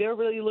 they're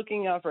really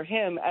looking out for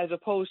him as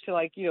opposed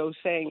to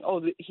saying,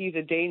 he's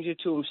a danger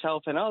to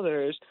himself and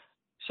others.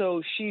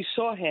 So she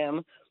saw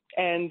him,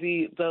 and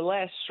the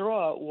last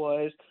straw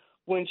was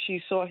when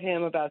she saw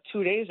him about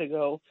 2 days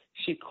ago,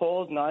 she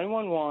called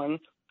 911.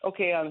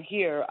 Okay, I'm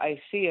here. I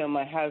see him.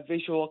 I have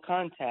visual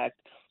contact.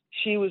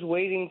 She was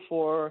waiting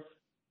for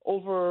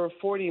over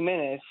 40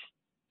 minutes.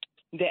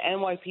 The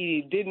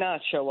NYPD did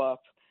not show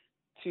up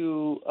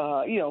to,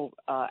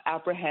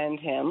 apprehend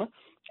him.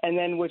 And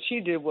then what she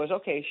did was,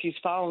 she's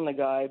following the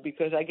guy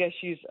because I guess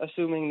she's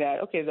assuming that,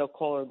 they'll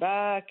call her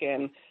back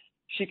and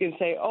she can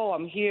say,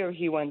 I'm here.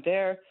 He went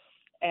there.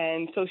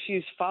 And so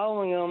she's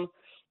following him.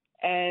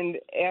 And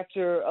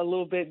after a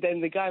little bit,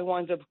 then the guy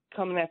winds up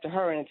coming after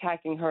her and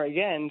attacking her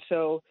again.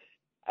 So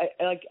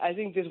I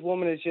think this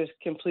woman is just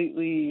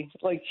completely,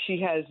 she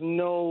has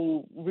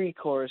no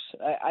recourse.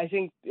 I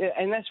think,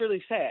 and that's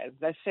really sad.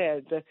 That's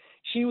sad.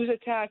 She was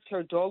attacked,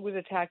 her dog was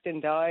attacked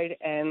and died,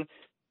 and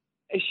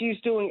she's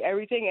doing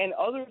everything. And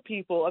other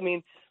people,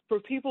 for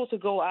people to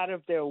go out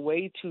of their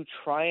way to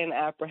try and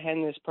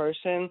apprehend this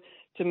person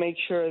to make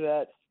sure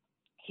that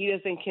he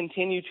doesn't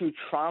continue to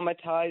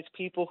traumatize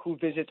people who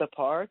visit the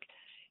park,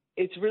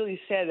 it's really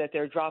sad that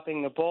they're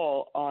dropping the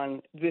ball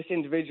on this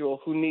individual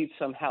who needs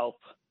some help.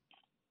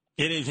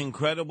 It is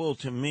incredible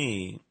to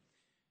me.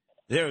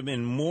 There have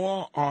been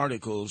more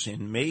articles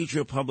in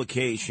major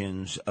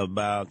publications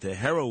about the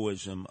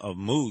heroism of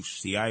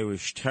Moose, the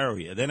Irish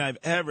Terrier, than I've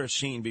ever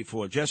seen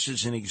before. Just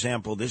as an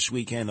example, this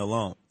weekend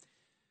alone.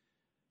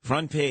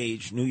 Front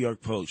page, New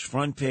York Post.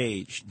 Front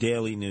page,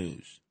 Daily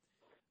News.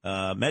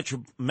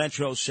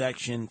 Metro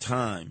section,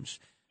 Times.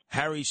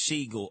 Harry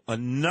Siegel,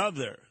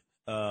 another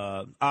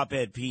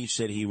op-ed piece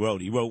that he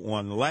wrote. He wrote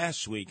one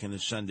last week in the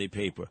Sunday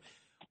paper.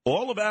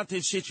 All about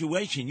this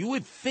situation. You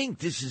would think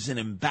this is an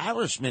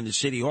embarrassment to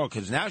City Hall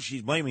because now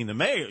she's blaming the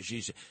mayor.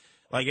 She's,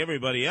 like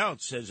everybody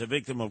else, as a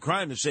victim of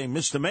crime, is saying,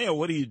 Mr. Mayor,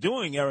 what are you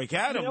doing, Eric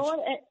Adams? You know what?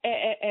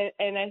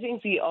 And I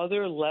think the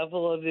other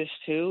level of this,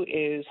 too,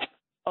 is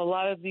a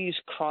lot of these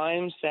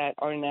crimes that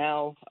are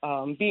now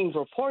being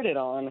reported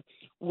on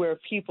where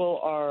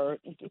people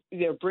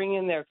they're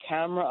bringing their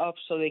camera up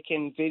so they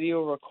can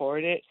video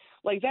record it.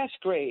 That's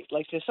great.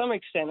 To some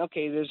extent,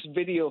 there's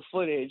video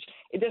footage.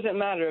 It doesn't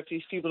matter if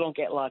these people don't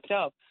get locked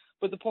up.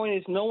 But the point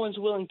is no one's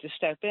willing to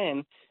step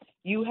in.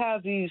 You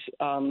have these,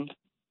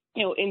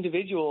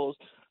 individuals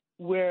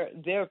where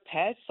their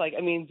pets,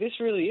 this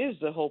really is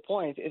the whole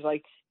point, is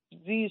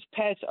these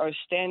pets are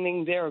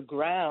standing their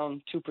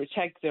ground to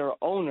protect their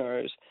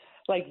owners.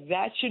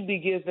 That should be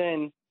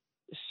given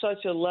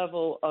such a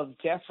level of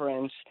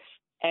deference,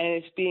 and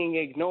it's being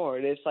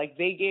ignored. It's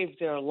they gave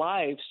their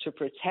lives to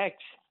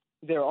protect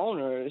their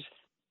owners.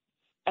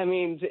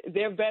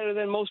 They're better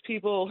than most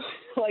people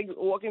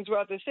walking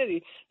throughout the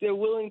city. They're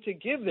willing to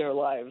give their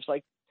lives.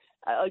 Like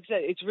I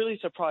said, it's really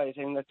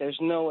surprising that there's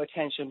no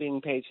attention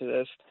being paid to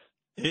this.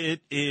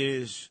 It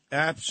is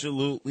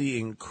absolutely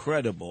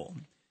incredible.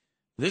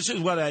 This is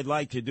what I'd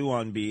like to do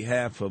on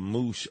behalf of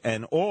Moose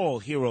and all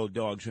hero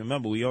dogs.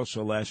 Remember, we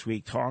also last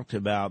week talked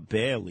about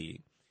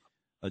Bailey,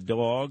 a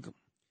dog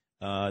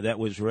that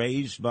was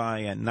raised by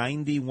a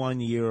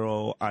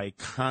 91-year-old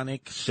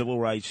iconic civil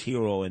rights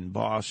hero in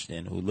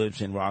Boston who lives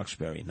in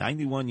Roxbury,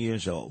 91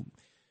 years old,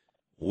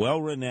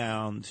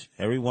 well-renowned.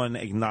 Everyone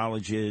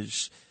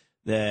acknowledges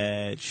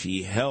that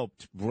she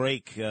helped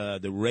break the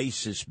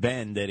racist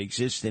bend that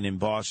existed in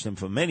Boston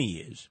for many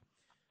years.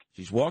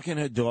 She's walking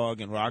her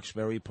dog in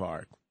Roxbury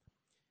Park,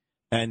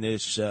 and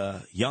this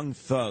young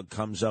thug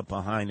comes up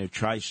behind her,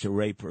 tries to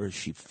rape her.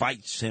 She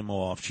fights him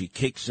off. She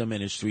kicks him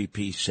in his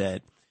three-piece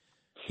set.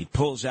 He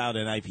pulls out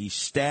a knife. He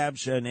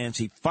stabs her,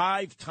 Nancy,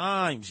 5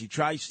 times. He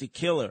tries to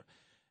kill her.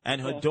 And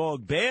her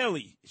dog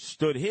Bailey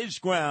stood his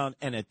ground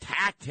and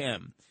attacked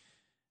him.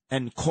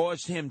 and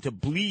caused him to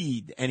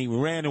bleed, and he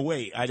ran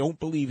away. I don't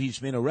believe he's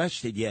been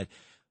arrested yet.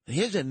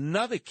 Here's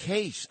another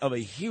case of a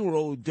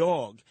hero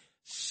dog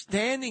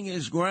standing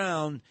his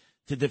ground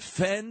to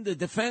defend the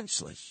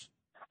defenseless.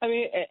 I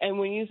mean, and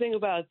when you think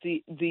about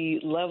the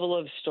level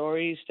of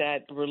stories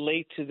that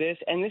relate to this,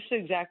 and this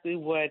is exactly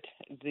what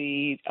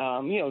the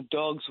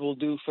dogs will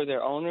do for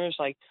their owners,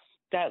 like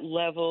that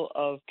level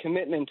of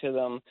commitment to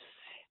them.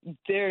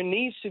 There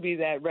needs to be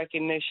that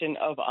recognition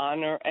of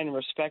honor and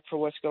respect for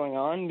what's going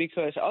on,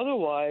 because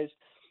otherwise,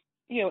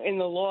 in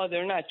the law,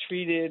 they're not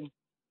treated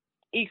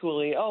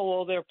equally. Oh,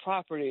 well, they're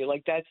property.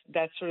 Like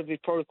that's sort of the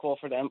protocol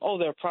for them. Oh,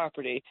 they're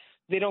property.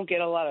 They don't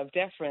get a lot of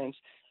deference.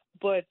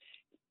 But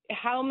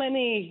how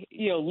many,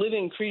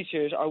 living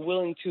creatures are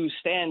willing to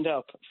stand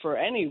up for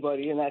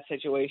anybody in that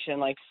situation?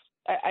 Like,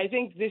 I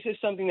think this is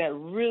something that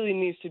really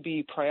needs to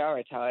be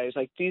prioritized.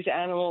 Like, these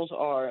animals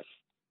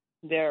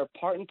they're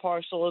part and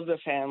parcel of the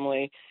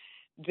family.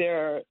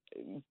 They're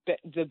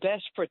the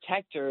best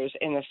protectors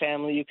in the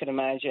family you can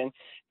imagine,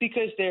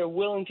 because they're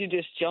willing to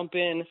just jump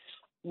in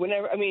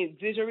whenever. I mean,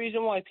 there's a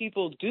reason why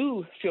people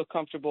do feel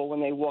comfortable when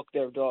they walk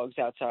their dogs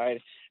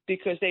outside,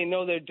 because they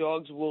know their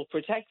dogs will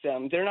protect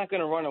them. They're not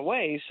going to run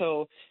away.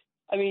 So,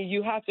 I mean,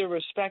 you have to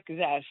respect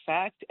that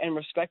fact and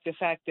respect the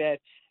fact that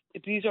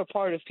these are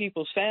part of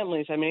people's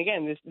families. I mean,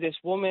 again, this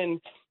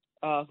woman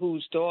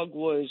whose dog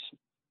was,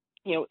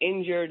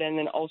 injured and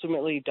then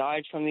ultimately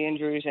died from the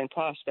injuries in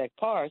Prospect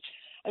Park.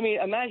 I mean,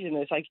 imagine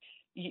this. Like,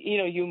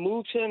 you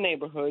move to the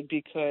neighborhood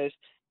because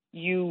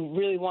you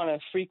really want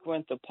to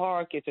frequent the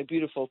park. It's a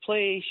beautiful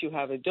place. You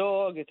have a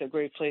dog. It's a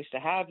great place to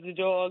have the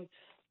dog.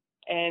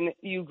 And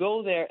you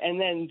go there, and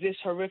then this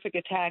horrific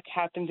attack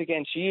happens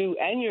against you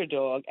and your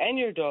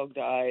dog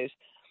dies.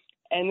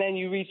 And then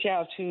you reach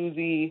out to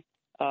the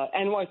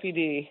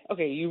NYPD.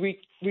 Okay, you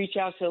reach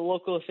out to the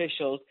local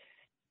officials.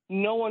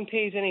 No one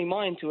pays any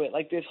mind to it.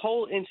 Like, this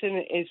whole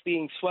incident is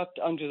being swept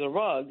under the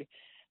rug.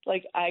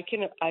 Like, I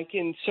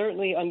can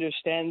certainly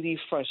understand the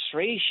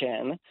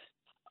frustration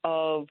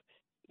of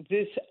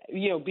this,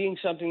 being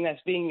something that's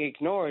being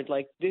ignored.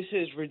 Like, this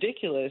is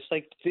ridiculous.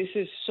 Like, this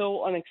is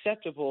so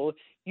unacceptable.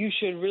 You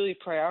should really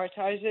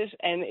prioritize this.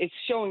 And it's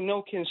showing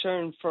no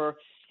concern for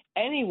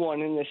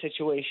anyone in this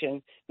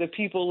situation, the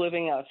people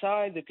living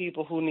outside, the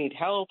people who need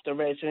help, the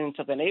residents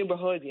of the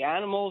neighborhood, the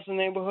animals in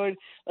the neighborhood.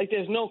 Like,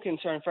 there's no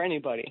concern for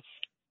anybody.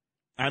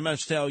 I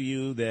must tell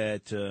you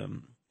that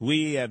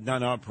we have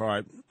done our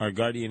part. Our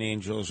guardian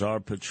angels are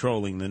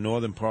patrolling the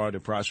northern part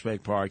of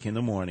Prospect Park in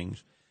the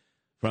mornings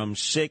from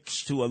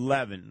 6 to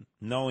 11,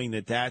 knowing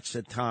that that's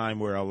the time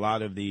where a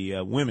lot of the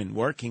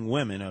working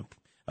women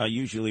are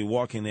usually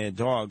walking their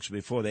dogs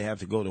before they have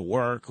to go to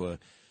work or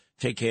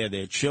take care of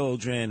their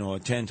children or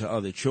attend to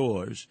other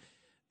chores.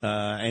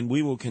 And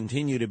we will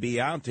continue to be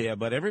out there,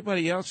 but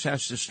everybody else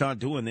has to start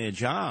doing their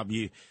job.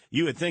 You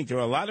would think there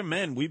are a lot of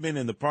men. We've been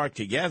in the park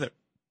together,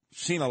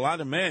 seen a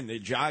lot of men. They're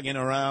jogging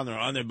around, they're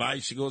on their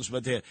bicycles,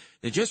 but they're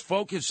just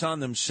focused on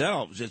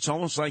themselves. It's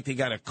almost like they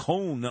got a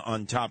cone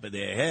on top of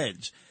their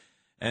heads.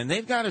 And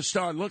they've got to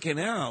start looking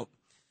out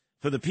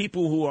for the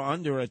people who are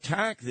under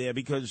attack there,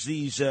 because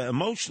these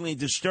emotionally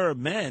disturbed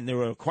men,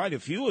 there are quite a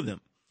few of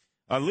them,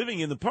 are living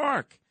in the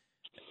park.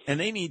 And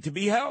they need to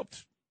be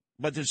helped.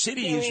 But the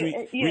city is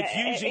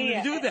refusing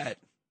to do that.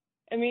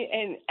 I mean,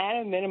 and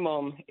at a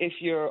minimum, if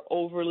you're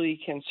overly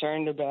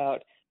concerned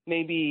about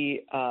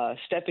maybe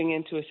stepping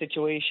into a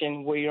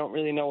situation where you don't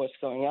really know what's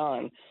going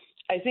on,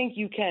 I think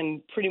you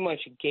can pretty much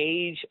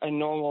gauge a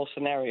normal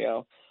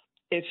scenario.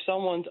 If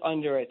someone's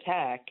under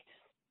attack,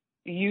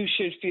 you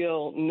should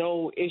feel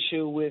no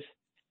issue with,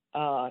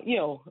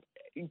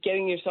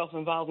 getting yourself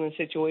involved in a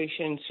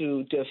situation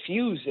to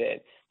diffuse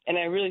it. And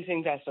I really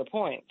think that's the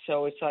point.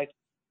 So it's like,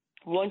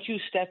 once you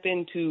step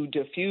in to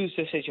diffuse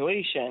the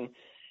situation,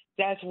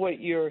 that's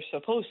what you're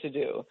supposed to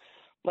do.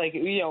 Like,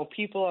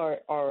 people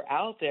are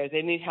out there.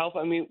 They need help.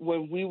 I mean,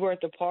 when we were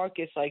at the park,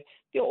 it's like,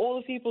 all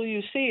the people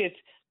you see,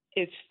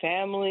 it's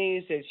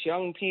families, it's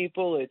young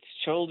people, it's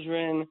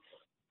children.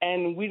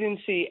 And we didn't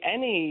see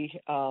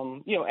any,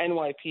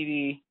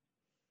 NYPD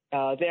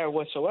there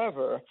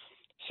whatsoever.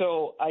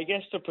 So I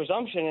guess the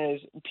presumption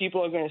is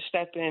people are going to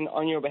step in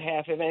on your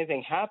behalf if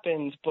anything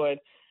happens, but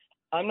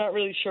I'm not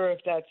really sure if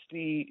that's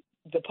the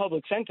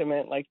public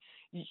sentiment. Like,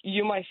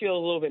 you might feel a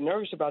little bit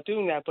nervous about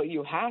doing that, but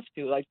you have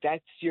to. Like,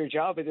 that's your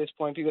job at this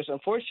point, because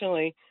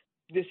unfortunately,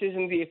 this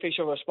isn't the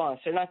official response.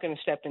 They're not going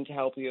to step in to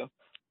help you.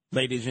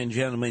 Ladies and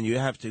gentlemen, you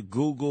have to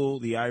Google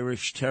the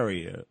Irish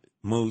Terrier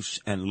Moose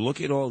and look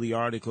at all the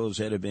articles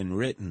that have been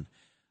written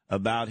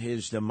about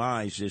his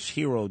demise, this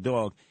hero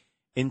dog.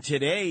 In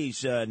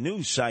today's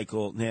news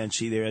cycle,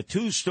 Nancy, there are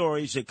two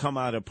stories that come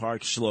out of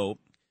Park Slope.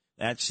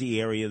 That's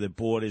the area that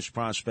borders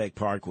Prospect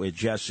Park where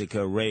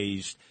Jessica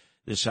raised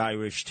this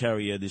Irish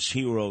Terrier, this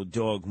hero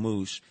dog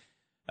Moose.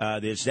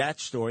 There's that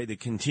story, the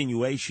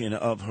continuation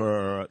of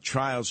her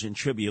trials and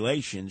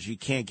tribulations. You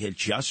can't get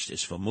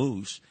justice for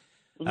Moose.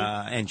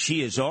 And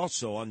she is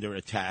also under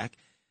attack.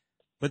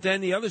 But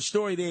then the other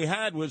story they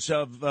had was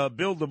of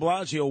Bill de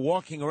Blasio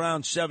walking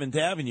around 7th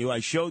Avenue. I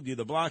showed you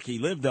the block he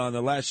lived on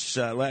the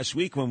last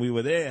week when we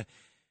were there.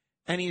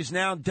 And he's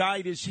now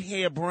dyed his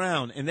hair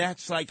brown, and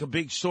that's like a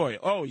big story.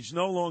 Oh, he's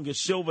no longer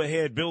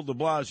silver-haired Bill de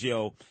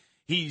Blasio.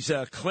 He's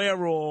a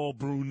Clairol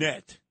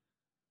brunette.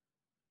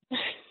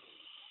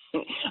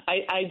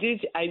 I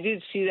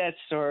did see that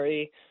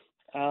story.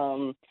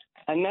 I'm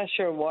not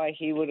sure why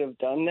he would have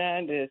done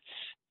that. It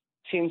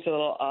seems a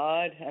little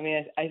odd. I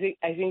mean, I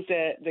think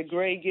that the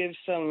gray gives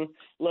some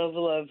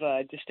level of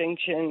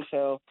distinction.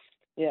 So,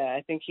 yeah,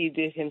 I think he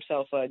did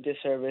himself a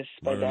disservice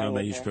by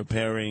Remember, he's him.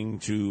 preparing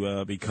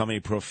to become a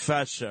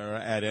professor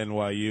at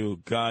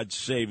NYU. God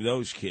save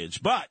those kids.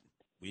 But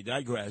we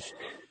digress.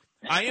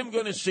 I am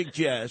going to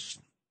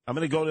suggest, I'm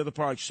going to go to the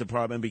Parks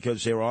Department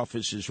because their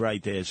office is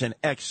right there. It's an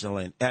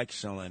excellent,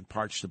 excellent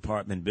Parks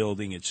Department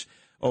building. It's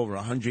over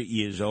 100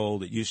 years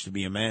old. It used to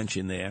be a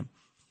mansion there.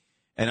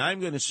 And I'm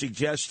going to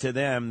suggest to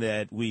them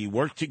that we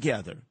work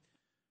together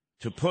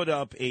to put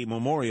up a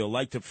memorial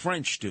like the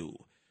French do.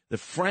 The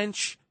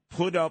French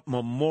put up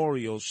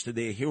memorials to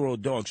their hero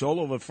dogs all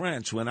over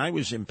France. When I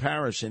was in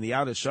Paris in the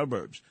outer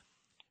suburbs,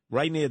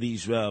 right near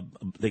these,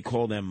 they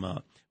call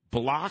them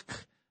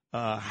block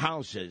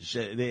houses.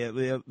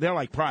 They're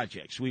like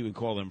projects. We would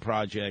call them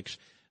projects,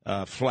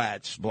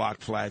 flats,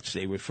 block flats,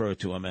 they refer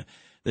to them.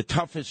 The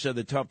toughest of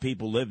the tough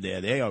people live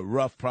there. They are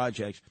rough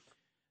projects.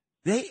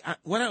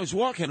 When I was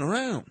walking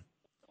around,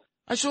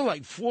 I saw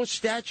like 4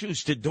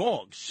 statues to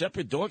dogs,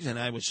 separate dogs, and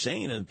I was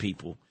saying to the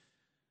people,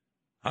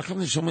 how come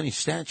there's so many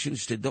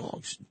statues to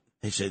dogs?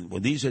 They said, well,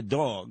 these are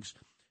dogs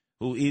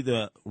who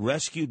either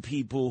rescued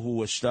people who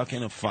were stuck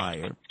in a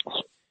fire,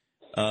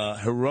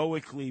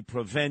 heroically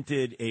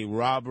prevented a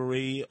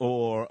robbery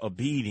or a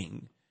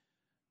beating,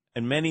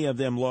 and many of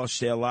them lost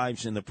their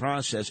lives in the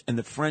process. And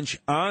the French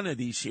honor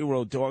these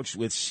hero dogs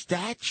with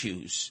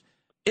statues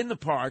in the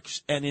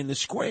parks and in the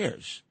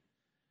squares.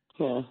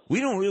 Yeah. We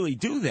don't really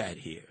do that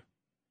here.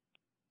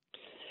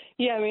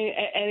 Yeah, I mean,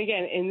 and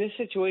again, in this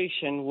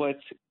situation, what's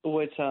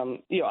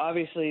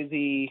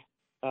obviously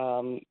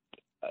the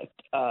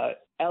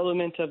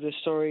element of the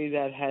story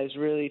that has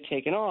really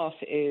taken off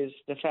is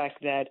the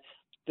fact that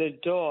the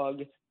dog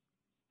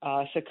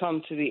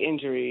succumbed to the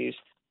injuries,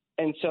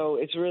 and so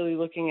it's really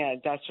looking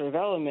at that sort of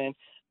element.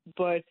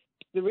 But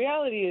the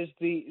reality is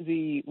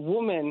the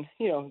woman,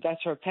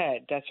 that's her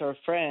pet, that's her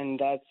friend,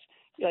 that's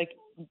like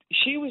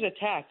she was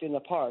attacked in the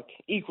park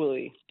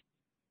equally.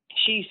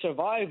 She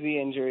survived the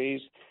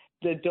injuries.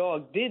 The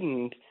dog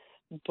didn't.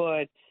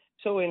 But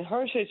so in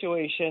her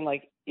situation,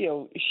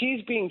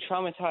 she's being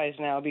traumatized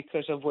now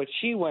because of what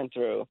she went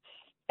through.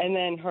 And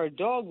then her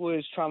dog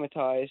was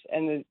traumatized,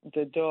 and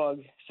the dog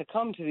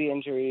succumbed to the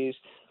injuries.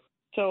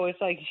 So it's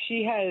like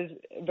she has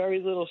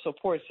very little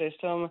support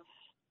system.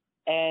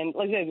 And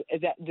like I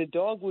said, that the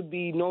dog would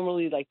be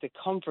normally like the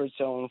comfort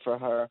zone for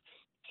her.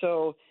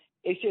 So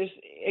it's just,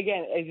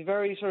 again, it's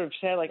very sort of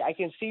sad. Like, I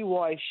can see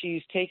why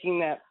she's taking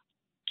that.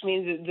 I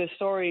mean, the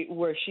story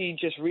where she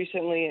just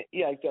recently,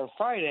 on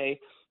Friday,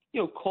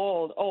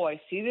 called, oh,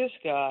 I see this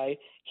guy,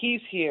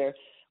 he's here.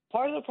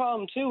 Part of the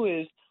problem, too,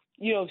 is,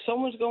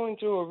 someone's going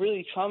through a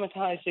really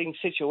traumatizing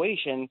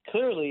situation.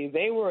 Clearly,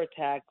 they were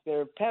attacked,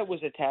 their pet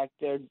was attacked,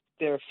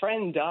 their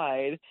friend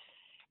died,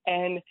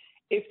 and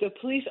if the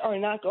police are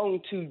not going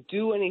to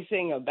do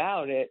anything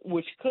about it,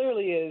 which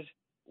clearly is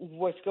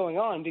what's going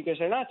on because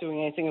they're not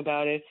doing anything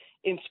about it,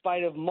 in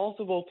spite of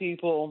multiple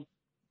people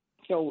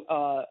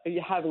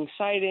having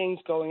sightings,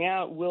 going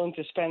out, willing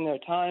to spend their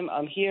time.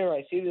 I'm here.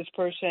 I see this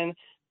person.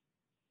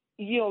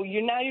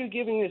 You're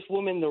giving this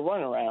woman the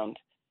runaround.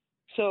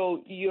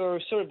 So you're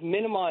sort of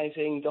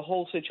minimizing the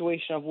whole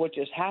situation of what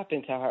just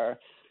happened to her.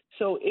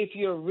 So if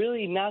you're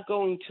really not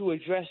going to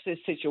address this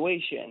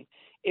situation,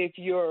 if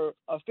your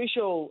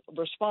official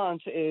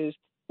response is,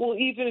 well,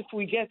 even if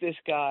we get this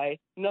guy,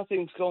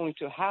 nothing's going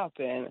to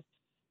happen.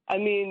 I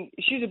mean,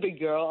 she's a big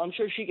girl. I'm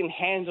sure she can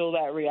handle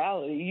that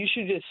reality. You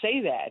should just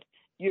say that.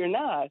 You're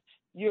not.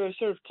 You're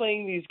sort of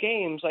playing these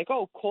games like,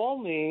 oh, call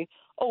me.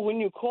 Oh,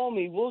 when you call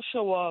me, we'll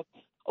show up.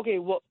 Okay,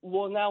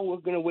 well now we're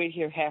going to wait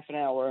here half an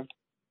hour.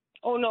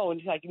 Oh, no.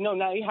 It's like, no,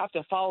 now you have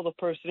to follow the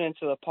person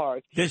into the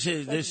park. This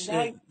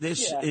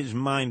is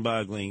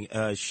mind-boggling.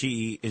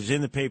 She is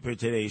in the paper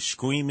today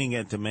screaming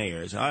at the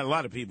mayor. A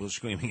lot of people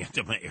screaming at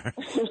the mayor.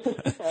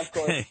 Of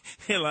course.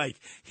 Like,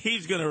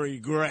 he's going to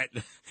regret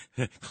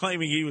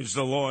claiming he was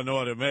the law and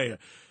order mayor.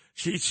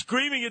 She's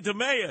screaming at the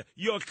mayor,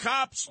 your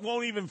cops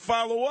won't even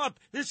follow up.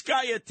 This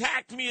guy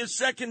attacked me a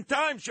second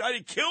time, tried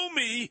to kill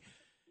me.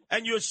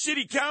 And your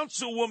city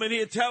councilwoman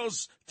here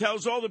tells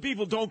all the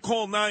people, don't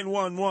call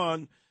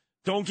 911,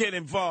 don't get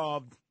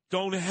involved,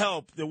 don't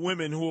help the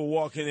women who are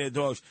walking their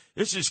dogs.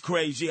 This is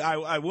crazy.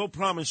 I will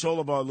promise all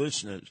of our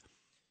listeners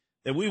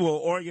that we will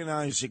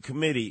organize a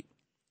committee,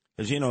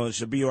 as you know,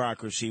 it's a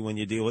bureaucracy when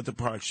you deal with the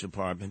Parks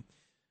Department,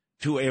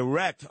 to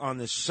erect on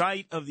the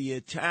site of the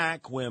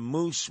attack where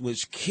Moose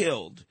was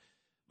killed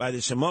by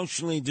this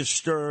emotionally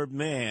disturbed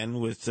man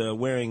with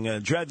wearing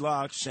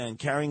dreadlocks and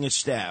carrying a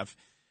staff,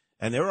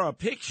 And there are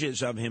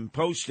pictures of him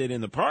posted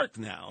in the park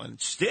now, and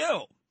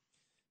still,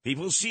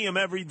 people see him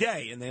every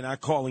day, and they're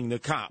not calling the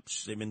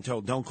cops. They've been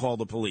told, don't call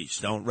the police,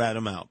 don't rat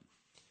him out.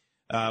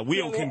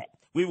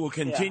 We will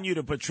continue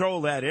to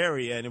patrol that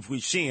area, and if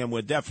we see him,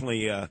 we're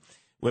definitely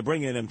we're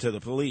bringing him to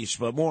the police.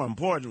 But more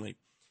importantly,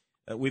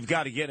 we've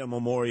got to get a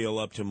memorial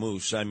up to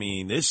Moose. I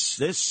mean,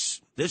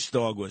 this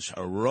dog was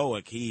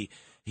heroic. He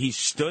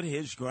stood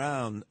his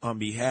ground on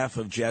behalf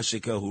of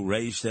Jessica, who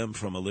raised him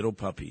from a little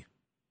puppy.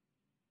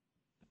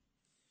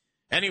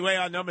 Anyway,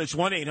 our number is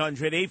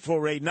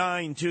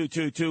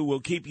 1-800-848-9222. We'll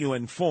keep you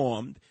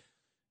informed.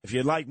 If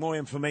you'd like more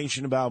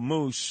information about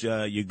Moose,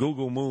 you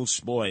Google Moose.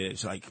 Boy,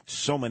 there's like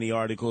so many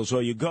articles.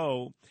 Or you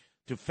go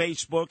to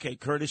Facebook at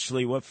Curtis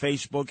Sliwa,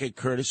 Facebook at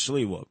Curtis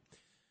Sliwa,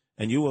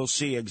 and you will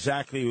see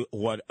exactly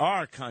what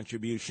our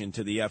contribution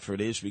to the effort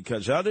is,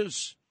 because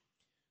others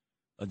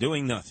are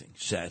doing nothing,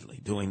 sadly,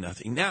 doing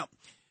nothing. Now,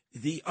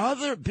 the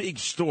other big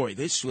story,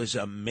 this was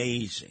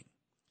amazing.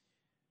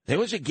 There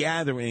was a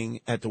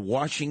gathering at the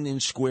Washington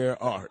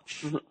Square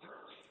Arch.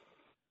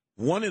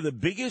 One of the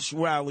biggest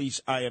rallies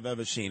I have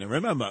ever seen.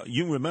 And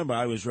you remember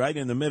I was right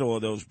in the middle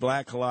of those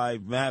Black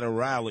Lives Matter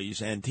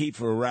rallies,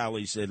 Antifa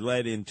rallies that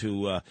led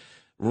into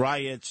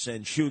riots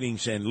and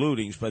shootings and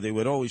lootings, but they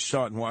would always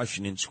start in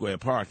Washington Square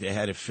Park. They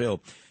had it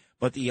filled.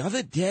 But the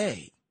other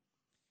day,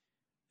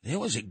 there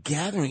was a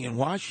gathering in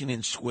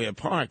Washington Square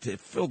Park that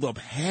filled up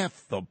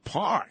half the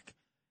park.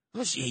 It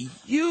was a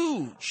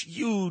huge,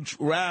 huge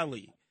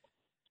rally.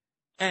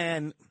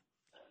 And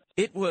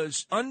it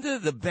was under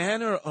the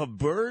banner of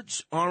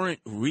Birds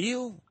Aren't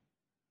Real?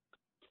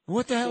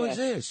 What the hell is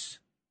this?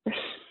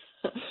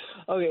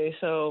 Okay,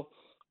 so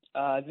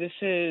this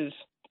is,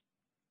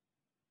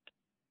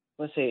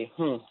 let's see,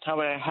 how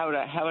would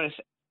I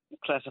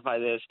classify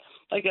this?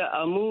 Like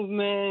a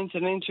movement,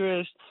 an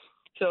interest.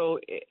 So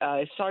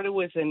it started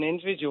with an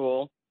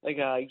individual, like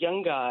a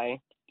young guy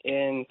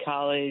in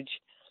college,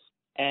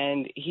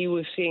 and he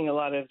was seeing a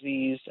lot of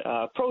these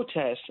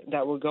protests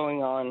that were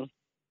going on,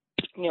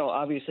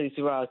 obviously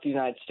throughout the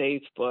United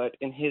States, but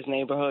in his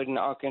neighborhood in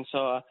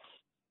Arkansas.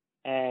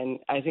 And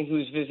I think he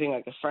was visiting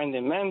like a friend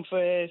in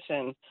Memphis,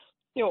 and,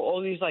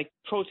 all these like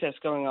protests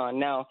going on.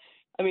 Now,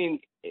 I mean,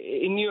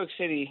 in New York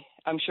City,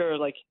 I'm sure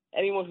like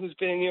anyone who's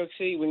been in New York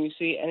City, when you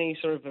see any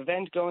sort of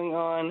event going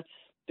on,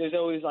 there's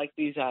always like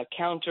these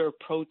counter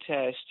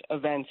protest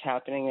events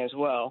happening as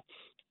well.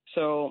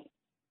 So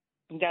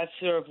that's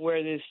sort of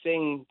where this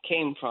thing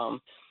came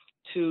from,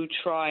 to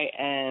try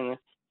and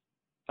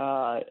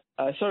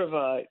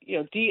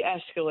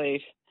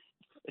de-escalate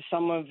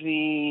some of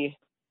the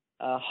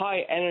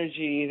high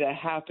energy that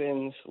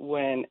happens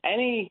when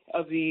any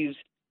of these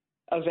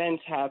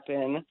events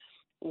happen,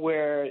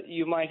 where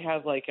you might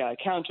have like a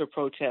counter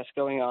protest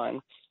going on.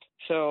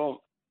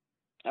 So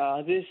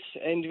this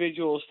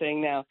individual is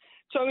saying now.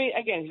 So I mean,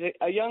 again, he's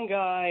a young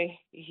guy.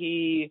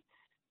 He's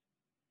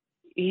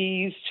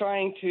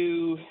trying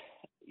to.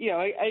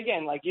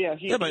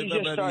 He's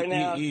just starting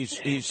out.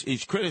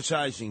 He's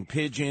criticizing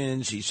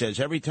pigeons. He says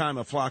every time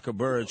a flock of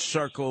birds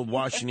circle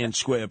Washington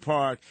Square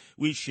Park,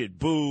 we should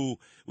boo.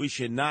 We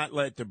should not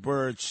let the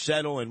birds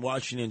settle in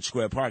Washington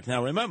Square Park.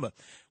 Now, remember,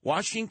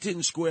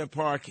 Washington Square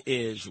Park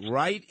is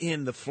right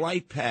in the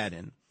flight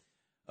pattern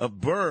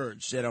of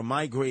birds that are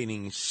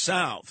migrating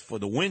south for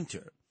the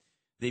winter.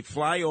 They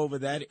fly over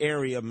that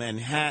area of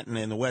Manhattan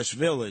and the West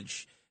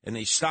Village, and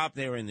they stop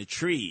there in the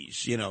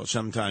trees.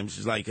 Sometimes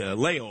it's like a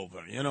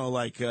layover,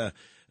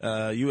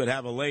 you would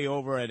have a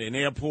layover at an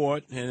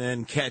airport and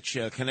then catch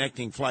a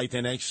connecting flight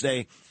the next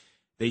day.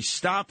 They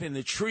stop in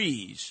the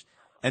trees,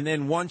 and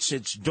then once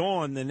it's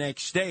dawn the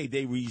next day,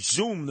 they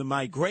resume the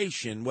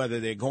migration,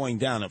 whether they're going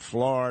down to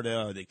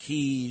Florida or the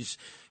Keys,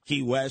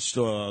 Key West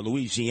or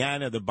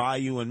Louisiana, the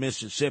Bayou in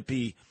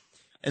Mississippi.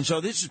 And so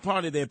this is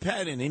part of their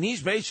pattern. And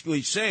he's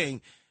basically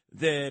saying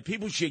that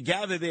people should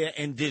gather there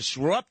and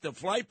disrupt the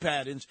flight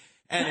patterns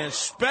and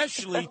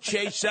especially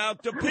chase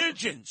out the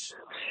pigeons.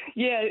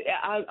 Yeah,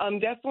 I'm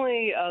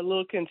definitely a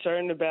little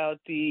concerned about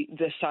the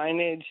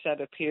signage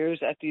that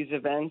appears at these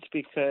events,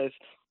 because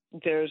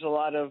there's a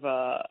lot of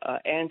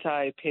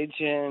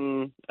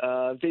anti-pigeon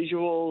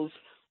visuals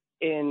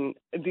in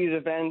these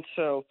events.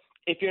 So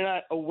if you're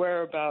not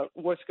aware about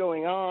what's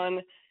going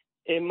on,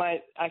 it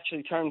might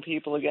actually turn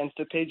people against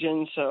the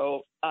pigeons.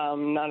 So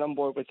I'm not on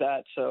board with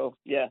that. So,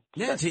 yeah.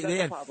 Nancy, they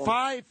had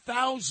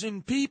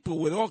 5,000 people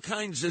with all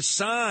kinds of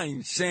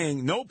signs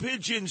saying no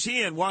pigeons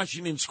here in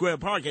Washington Square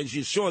Park. As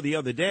you saw the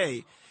other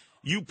day,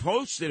 you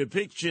posted a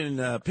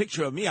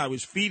picture of me. I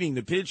was feeding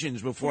the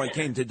pigeons before I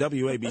came to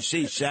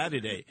WABC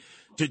Saturday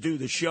to do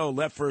the show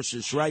Left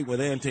versus Right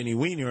with Anthony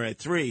Weiner at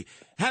 3.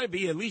 Had to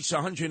be at least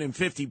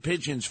 150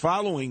 pigeons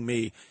following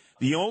me.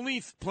 The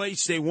only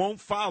place they won't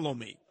follow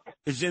me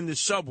is in the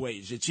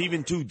subways. It's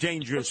even too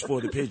dangerous for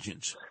the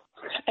pigeons.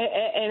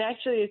 And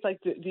actually, it's like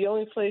the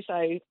only place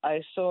I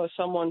saw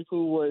someone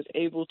who was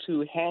able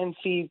to hand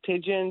feed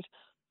pigeons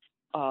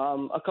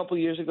a couple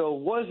years ago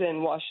was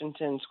in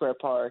Washington Square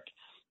Park.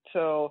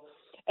 So,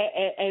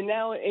 and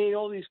now in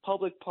all these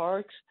public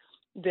parks,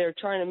 they're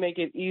trying to make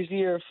it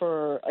easier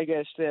for, I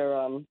guess, their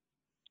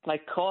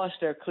cost,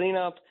 their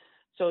cleanup.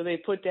 So they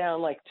put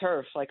down like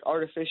turf, like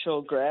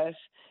artificial grass.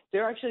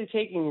 They're actually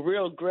taking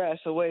real grass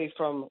away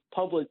from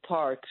public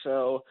parks.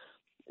 So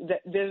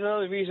there's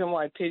another reason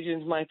why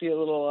pigeons might be a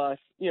little,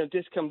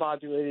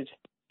 discombobulated.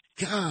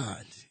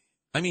 God.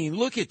 I mean,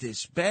 look at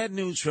this. Bad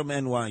news from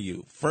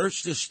NYU.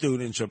 First, the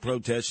students are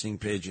protesting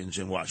pigeons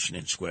in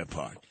Washington Square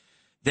Park.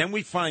 Then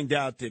we find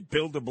out that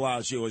Bill de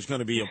Blasio is going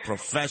to be a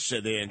professor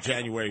there on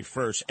January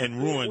 1st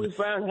and ruin With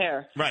brown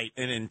hair. Right,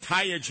 an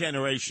entire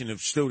generation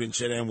of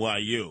students at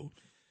NYU.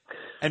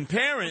 And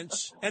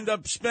parents end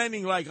up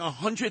spending like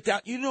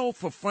 $100,000. You know,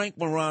 for Frank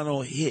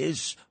Morano,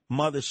 his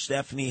mother,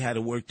 Stephanie, had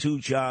to work 2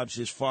 jobs.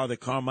 His father,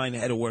 Carmine,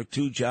 had to work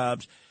 2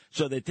 jobs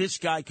so that this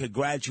guy could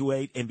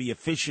graduate and be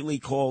officially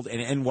called an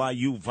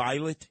NYU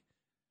violet.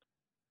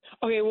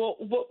 Okay, well,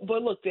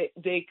 but look,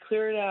 they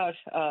cleared out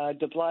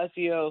de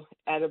Blasio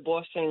out of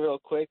Boston real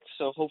quick,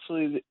 so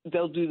hopefully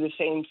they'll do the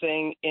same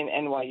thing in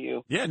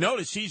NYU. Yeah,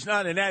 notice he's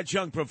not an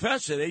adjunct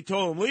professor. They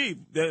told him leave.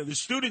 The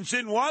students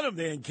didn't want him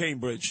there in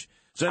Cambridge.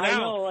 So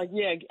now, I know,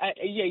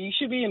 you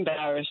should be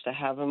embarrassed to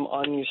have him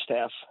on your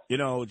staff. You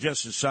know,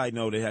 just a side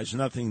note, it has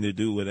nothing to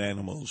do with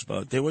animals,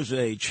 but there was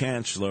a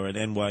chancellor at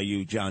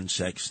NYU, John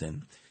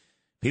Sexton.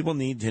 People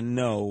need to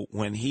know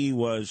when he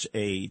was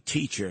a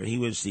teacher, he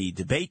was the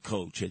debate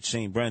coach at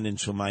St.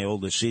 Brendan's for my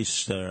older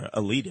sister,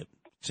 Alita.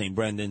 St.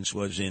 Brendan's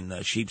was in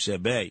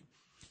Sheepshead Bay.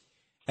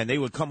 And they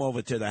would come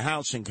over to the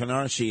house in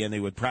Canarsie and they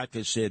would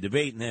practice their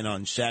debate. And then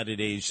on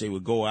Saturdays, they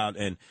would go out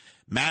and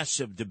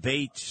massive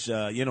debates,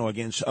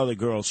 against other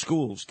girls'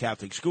 schools,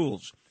 Catholic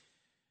schools.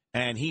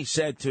 And he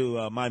said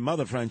to my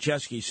mother,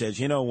 Francesca, he says,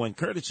 when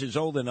Curtis is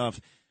old enough,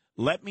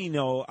 let me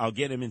know. I'll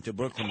get him into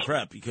Brooklyn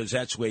Prep because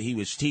that's where he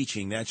was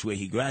teaching. That's where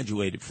he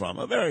graduated from,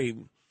 a very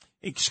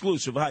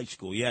exclusive high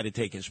school. You had to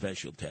take a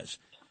special test.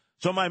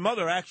 So my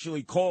mother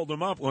actually called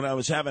him up when I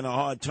was having a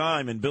hard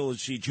time in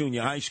Billings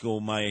Junior High School.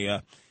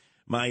 My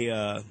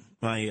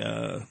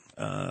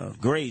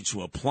grades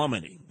were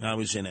plummeting. I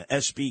was in an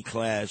SB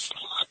class,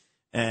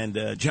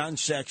 and John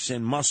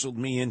Sexton muscled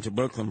me into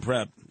Brooklyn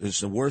Prep. It's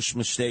the worst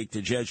mistake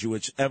the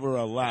Jesuits ever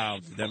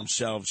allowed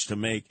themselves to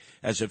make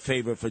as a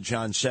favor for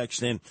John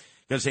Sexton,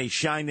 because they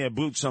shined their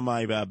boots on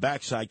my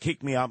backside,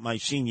 kicked me out my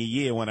senior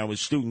year when I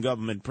was student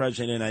government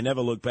president. I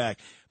never looked back.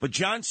 But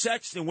John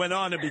Sexton went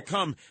on to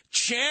become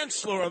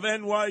chancellor of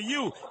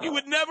NYU. He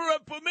would never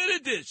have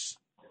permitted this.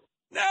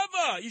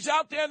 Never. He's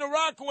out there in the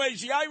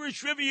Rockaways, the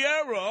Irish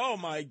Riviera. Oh,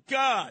 my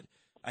God.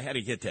 I had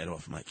to get that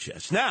off my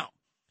chest. Now,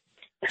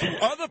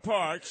 to other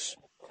parks,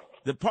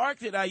 the park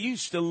that I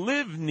used to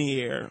live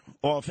near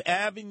off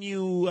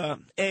Avenue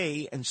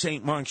A and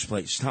St. Mark's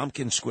Place,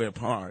 Tompkins Square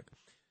Park,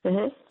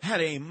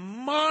 had a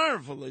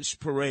marvelous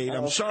parade.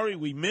 I'm sorry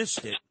we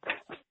missed it.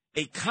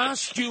 A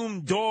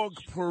costume dog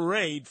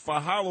parade for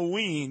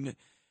Halloween.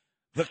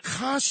 The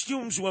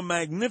costumes were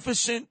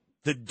magnificent.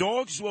 The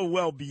dogs were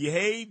well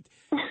behaved.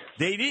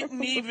 They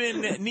didn't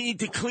even need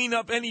to clean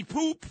up any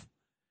poop.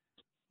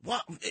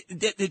 Well,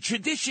 the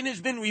tradition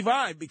has been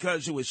revived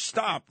because it was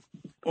stopped,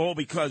 all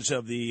because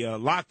of the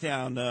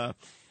lockdown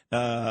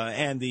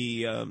and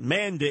the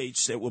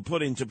mandates that were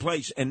put into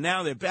place. And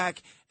now they're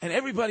back, and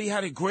everybody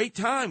had a great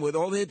time with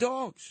all their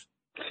dogs.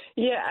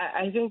 Yeah,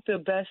 I think the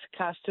best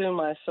costume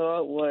I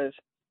saw was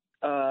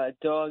a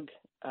dog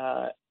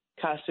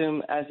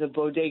costume as a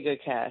bodega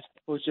cat,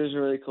 which was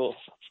really cool.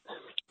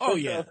 Oh,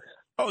 yeah.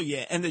 Oh,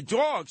 yeah. And the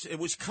dogs, it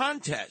was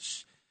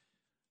contests.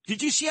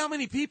 Did you see how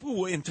many people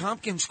were in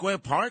Tompkins Square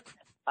Park?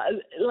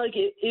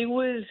 It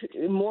was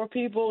more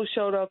people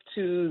showed up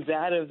to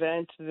that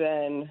event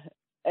than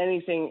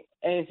anything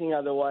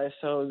otherwise.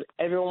 So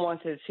everyone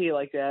wanted to see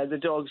the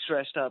dogs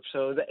dressed up.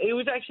 So it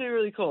was actually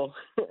really cool.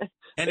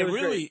 And it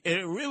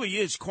really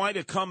is quite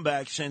a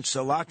comeback since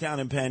the lockdown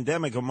and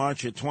pandemic of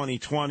March of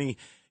 2020.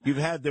 You've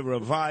had the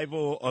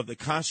revival of the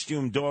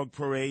costume dog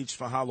parades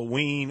for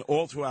Halloween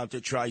all throughout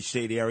the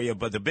tri-state area,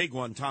 but the big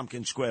one,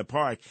 Tompkins Square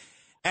Park.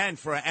 And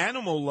for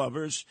animal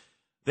lovers,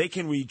 they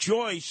can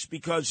rejoice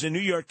because the New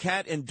York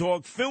Cat and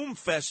Dog Film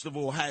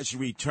Festival has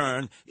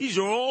returned. These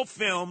are all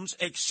films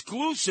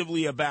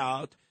exclusively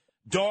about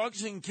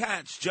dogs and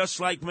cats, just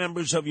like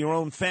members of your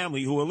own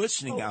family who are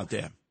listening out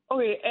there.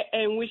 Okay,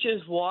 and which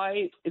is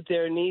why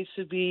there needs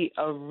to be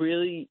a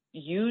really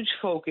huge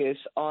focus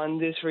on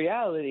this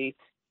reality.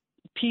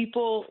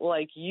 People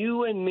like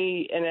you and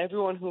me and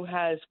everyone who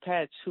has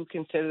pets who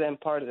consider them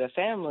part of the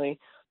family,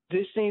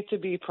 this needs to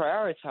be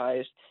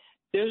prioritized.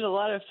 There's a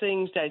lot of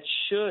things that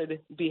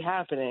should be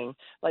happening,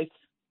 like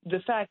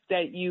the fact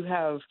that you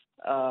have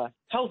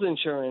health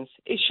insurance.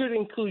 It should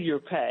include your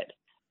pet.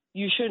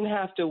 You shouldn't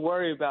have to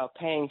worry about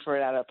paying for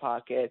it out of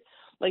pocket.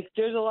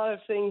 There's a lot of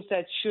things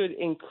that should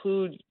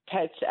include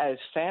pets as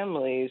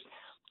families,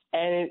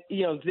 and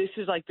this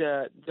is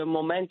the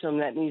momentum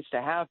that needs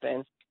to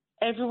happen.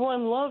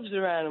 Everyone loves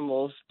their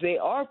animals. They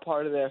are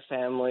part of their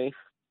family.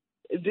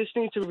 This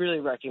needs to be really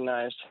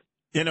recognized.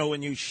 You know,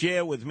 when you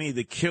share with me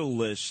the kill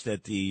list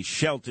that the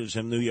shelters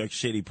in New York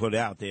City put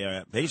out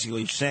there,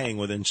 basically saying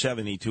within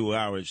 72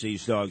 hours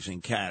these dogs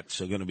and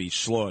cats are going to be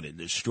slaughtered,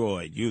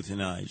 destroyed,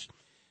 euthanized.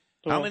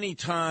 How many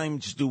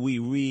times do we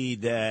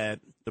read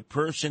that the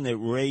person that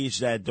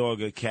raised that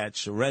dog or cat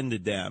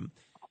surrendered them,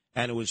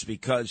 and it was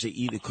because they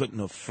either couldn't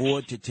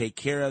afford to take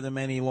care of them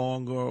any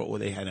longer, or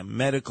they had a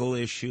medical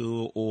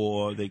issue,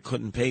 or they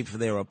couldn't pay for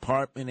their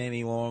apartment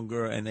any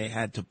longer, and they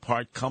had to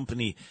part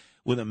company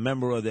with a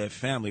member of their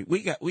family?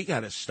 We got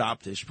to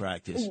stop this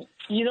practice.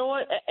 You know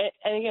what?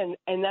 And again,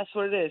 and that's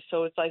what it is.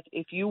 So it's like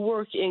if you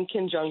work in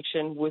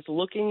conjunction with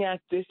looking at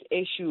this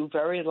issue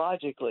very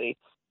logically,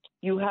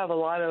 you have a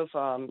lot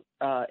of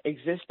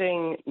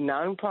existing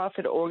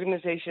nonprofit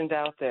organizations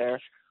out there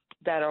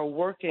that are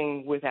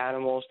working with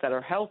animals, that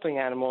are helping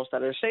animals,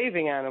 that are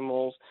saving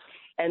animals,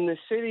 and the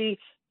city,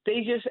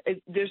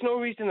 there's no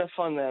reason to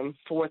fund them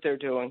for what they're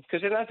doing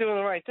because they're not doing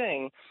the right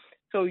thing.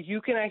 So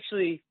you can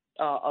actually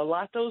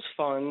allot those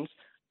funds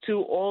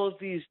to all of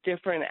these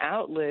different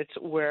outlets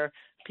where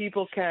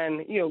people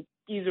can,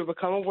 either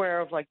become aware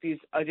of like these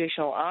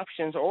additional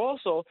options, or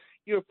also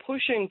you're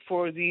pushing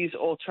for these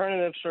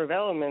alternative sort of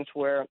elements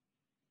where,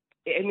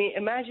 I mean,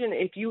 imagine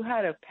if you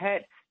had a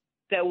pet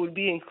that would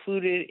be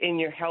included in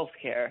your health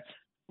care.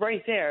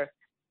 Right there,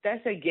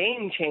 that's a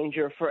game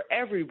changer for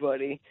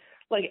everybody.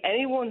 Like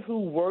anyone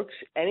who works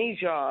any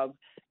job,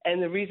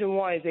 and the reason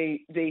why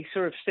they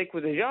sort of stick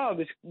with a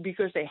job is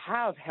because they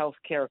have health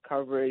care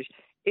coverage.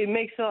 It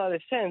makes a lot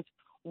of sense.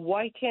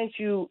 Why can't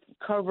you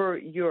cover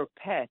your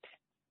pet,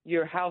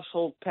 your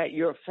household pet,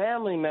 your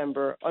family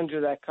member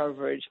under that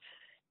coverage?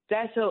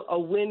 That's a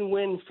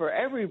win-win for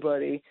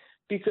everybody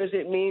because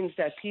it means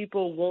that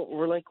people won't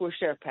relinquish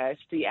their pets.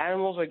 The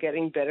animals are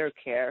getting better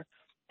care,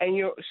 and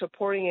you're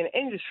supporting an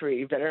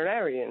industry,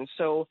 veterinarians.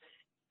 So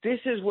this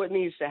is what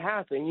needs to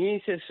happen. You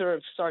need to sort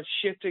of start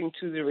shifting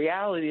to the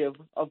reality of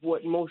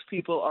what most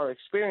people are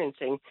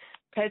experiencing.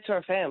 Pets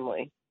are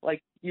family.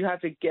 Like, you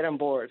have to get on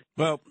board.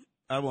 Well,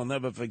 I will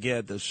never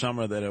forget the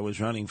summer that I was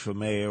running for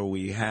mayor.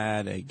 We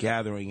had a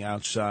gathering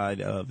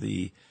outside of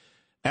the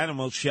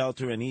animal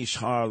shelter in East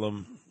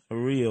Harlem, a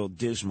real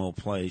dismal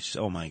place.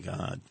 Oh, my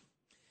God.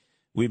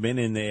 We've been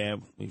in there.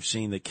 We've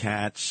seen the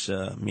cats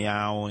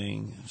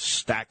meowing,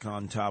 stacked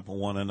on top of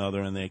one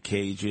another in their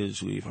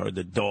cages. We've heard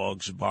the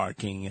dogs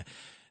barking.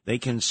 They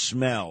can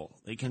smell.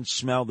 They can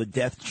smell the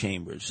death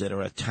chambers that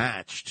are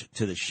attached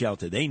to the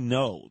shelter. They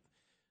know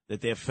that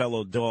their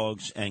fellow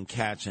dogs and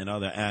cats and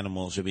other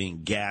animals are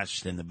being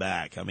gassed in the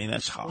back. I mean,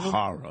 that's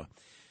horror.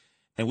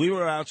 And we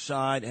were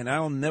outside, and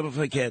I'll never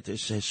forget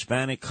this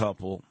Hispanic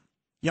couple,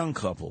 young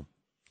couple.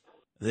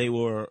 They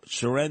were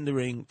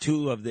surrendering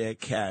two of their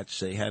cats.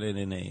 They had it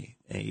in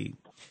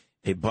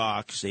a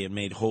box. They had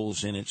made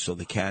holes in it so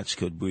the cats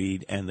could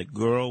breed. And the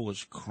girl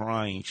was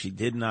crying. She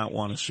did not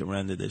want to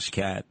surrender this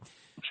cat.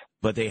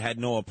 But they had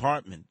no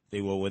apartment.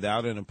 They were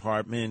without an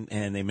apartment,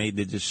 and they made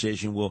the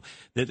decision, well,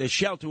 that the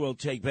shelter will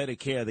take better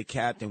care of the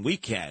cat than we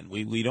can.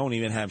 We don't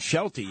even have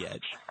shelter yet.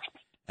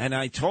 And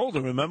I told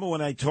her, remember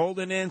when I told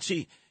her,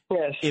 Nancy,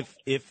 yes,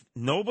 if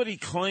nobody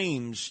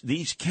claims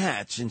these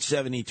cats in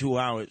 72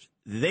 hours,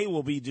 they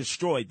will be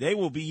destroyed. They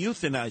will be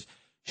euthanized.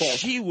 Yes.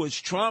 She was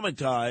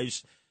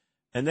traumatized,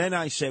 and then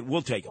I said,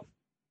 "We'll take them.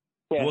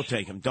 Yes. We'll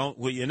take them.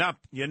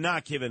 You're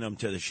not giving them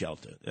to the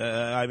shelter.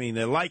 I mean,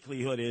 the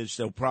likelihood is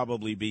they'll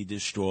probably be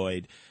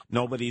destroyed.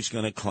 Nobody's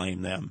going to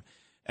claim them,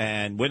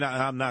 and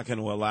I'm not going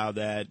to allow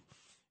that."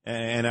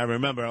 And I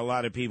remember a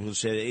lot of people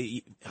said,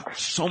 hey,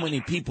 so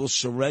many people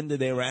surrender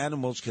their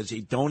animals because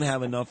they don't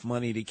have enough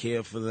money to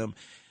care for them.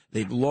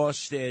 They've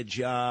lost their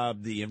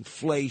job, the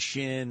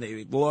inflation,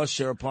 they've lost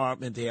their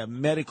apartment, they have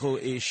medical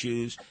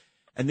issues,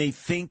 and they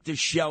think the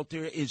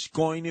shelter is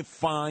going to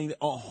find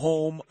a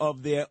home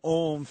of their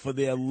own for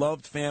their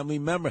loved family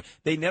member.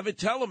 They never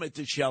tell them at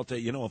the shelter,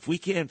 if we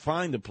can't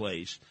find a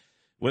place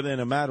within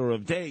a matter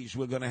of days,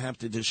 we're going to have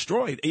to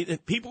destroy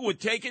it. People would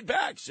take it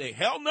back, say,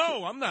 hell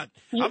no, I'm not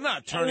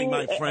turning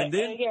my friend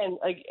in. And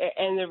again,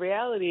 and the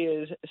reality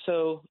is,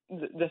 so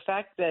the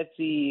fact that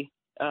the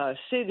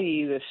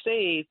city, the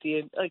state,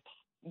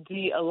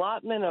 the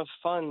allotment of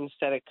funds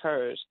that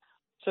occurs.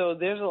 So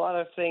there's a lot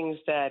of things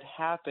that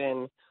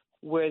happen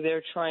where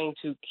they're trying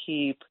to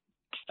keep,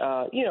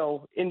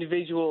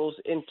 individuals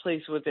in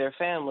place with their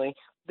family.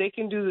 They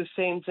can do the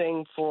same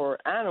thing for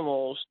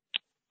animals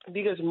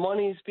because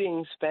money's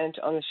being spent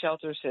on the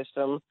shelter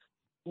system,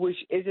 which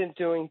isn't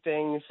doing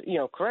things,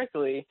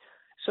 correctly.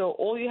 So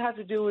all you have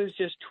to do is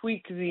just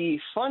tweak the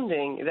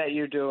funding that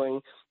you're doing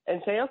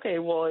and say, okay,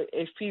 well,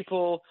 if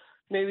people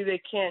maybe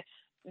they can't.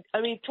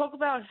 I mean, talk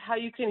about how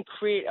you can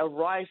create a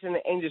rise in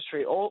the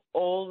industry.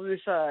 All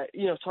this,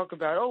 talk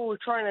about, we're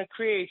trying to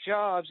create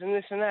jobs and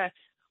this and that.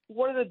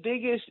 One of the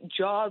biggest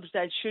jobs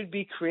that should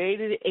be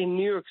created in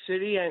New York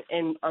City,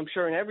 and I'm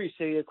sure in every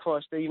city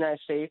across the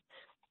United States,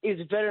 is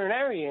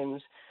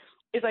veterinarians.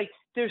 It's like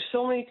there's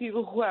so many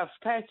people who have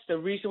pets. The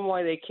reason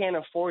why they can't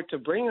afford to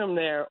bring them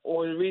there,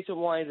 or the reason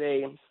why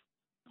they,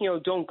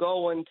 don't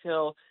go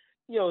until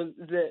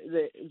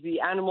the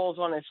animals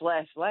on its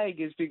last leg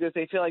is because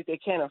they feel like they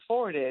can't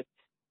afford it.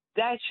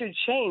 That should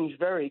change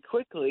very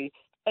quickly,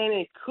 and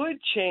it could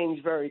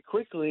change very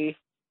quickly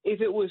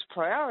if it was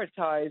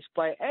prioritized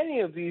by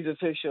any of these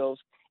officials.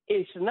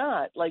 It's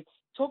not. Like,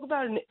 talk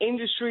about an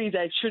industry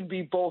that should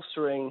be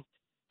bolstering.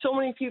 So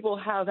many people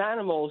have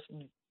animals.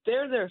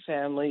 They're their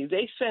family.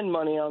 They spend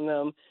money on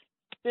them.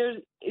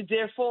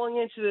 They're falling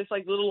into this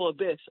like little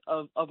abyss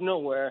of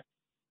nowhere.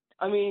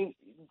 I mean,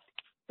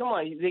 come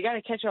on, they got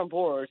to catch on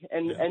board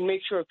and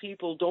make sure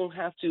people don't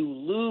have to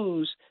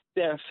lose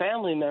their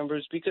family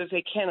members because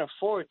they can't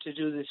afford to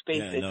do this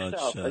basic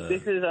stuff. Like,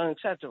 this is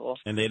unacceptable.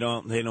 And they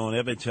don't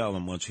ever tell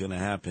them what's going to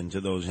happen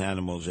to those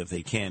animals if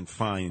they can't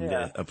find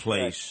a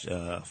place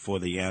for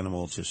the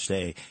animal to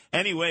stay.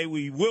 Anyway,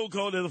 we will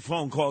go to the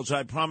phone calls.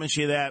 I promise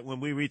you that when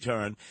we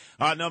return.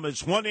 Our number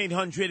is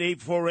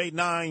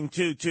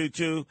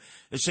 1-800-848-9222.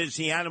 This is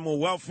the Animal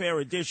Welfare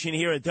Edition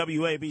here at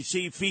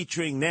WABC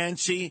featuring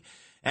Nancy,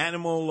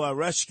 animal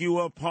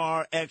rescuer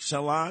par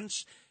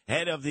excellence,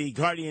 head of the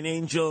Guardian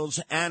Angels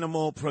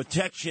Animal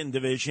Protection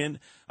Division.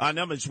 Our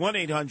number is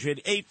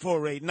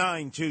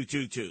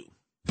 1-800-848-9222.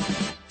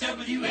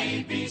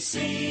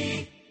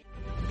 WABC.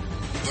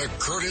 The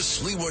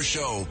Curtis Sliwa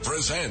Show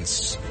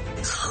presents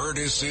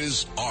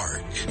Curtis's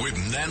Ark with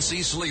Nancy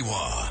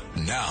Sliwa.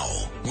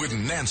 Now, with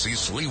Nancy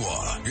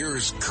Sliwa,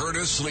 here's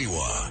Curtis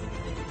Sliwa.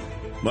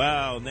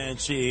 Wow,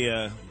 Nancy,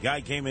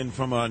 guy came in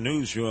from our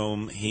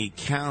newsroom. He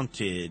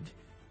counted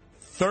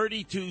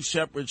 32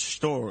 separate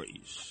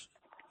stories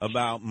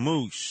about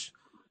Moose,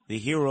 the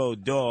hero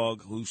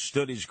dog who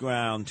stood his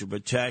ground to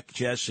protect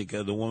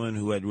Jessica, the woman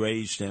who had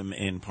raised him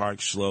in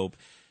Park Slope,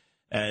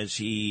 as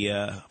he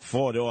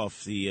fought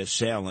off the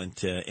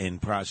assailant in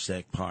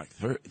Prospect Park.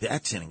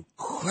 That's an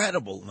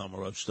incredible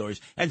number of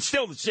stories. And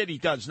still the city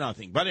does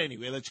nothing. But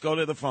anyway, let's go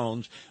to the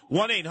phones.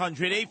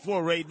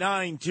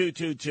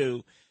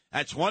 1-800-848-9222.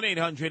 That's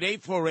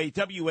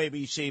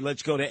 1-800-848-WABC.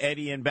 Let's go to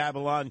Eddie in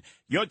Babylon.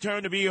 Your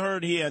turn to be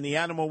heard here in the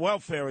Animal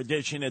Welfare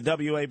Edition of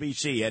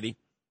WABC, Eddie.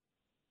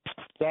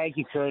 Thank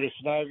you, Curtis.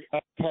 And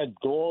I've had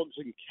dogs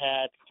and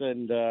cats,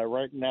 and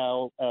right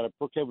now at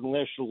Brookhaven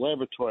National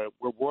Laboratory,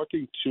 we're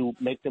working to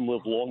make them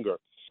live longer.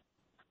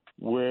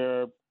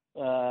 Where,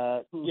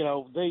 they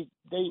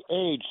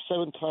age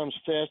 7 times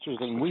faster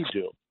than we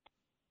do.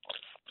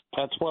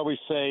 That's why we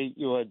say,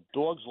 a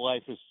dog's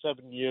life is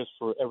 7 years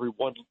for every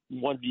one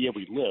year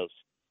we live.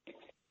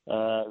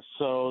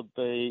 So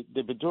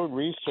they've been doing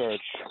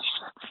research,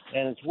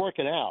 and it's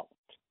working out.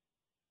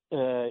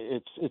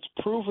 It's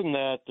proven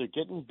that they're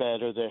getting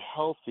better, they're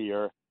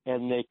healthier,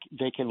 and they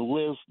can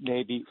live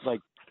maybe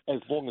like as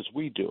long as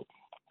we do.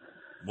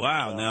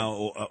 Wow,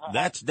 now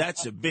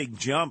that's a big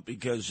jump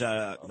because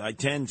I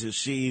tend to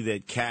see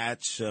that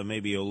cats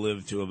maybe will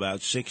live to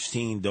about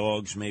 16,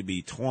 dogs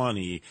maybe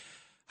 20.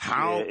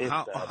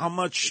 How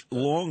much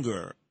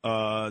longer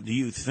do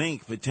you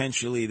think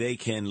potentially they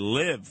can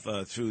live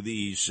through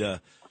these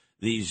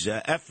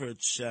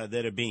efforts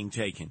that are being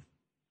taken?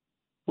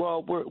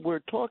 Well,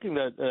 we're talking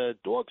that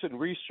dogs in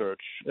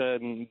research,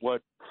 and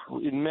what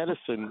in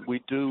medicine we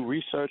do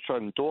research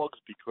on dogs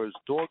because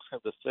dogs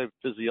have the same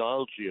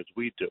physiology as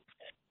we do.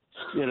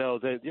 The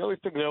only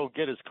thing they don't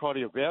get is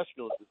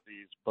cardiovascular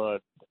disease,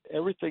 but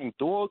everything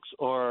dogs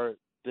are.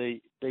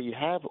 They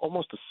have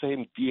almost the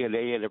same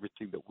DNA and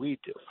everything that we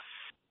do.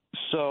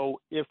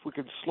 So if we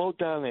can slow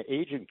down the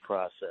aging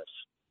process,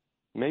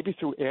 maybe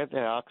through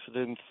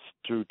antioxidants,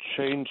 through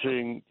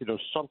changing,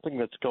 something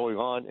that's going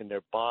on in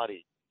their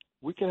body,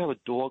 we can have a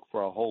dog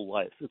for our whole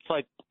life. It's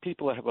like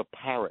people that have a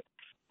parrot.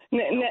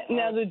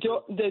 Now the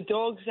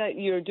dogs that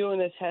you're doing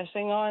the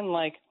testing on,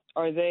 like,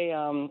 are they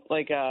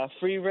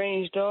free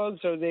range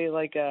dogs, or are they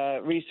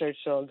research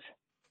dogs?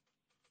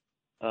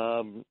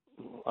 I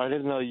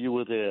didn't know you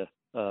were there.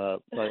 I'm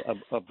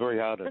very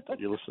honored that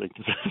you're listening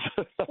to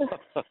this.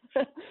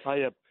 I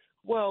am.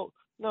 Well,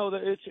 no,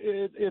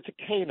 it's a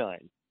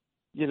canine.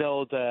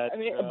 That. I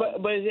mean,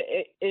 but is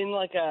it in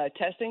a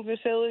testing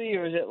facility,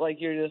 or is it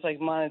you're just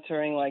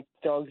monitoring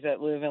dogs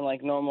that live in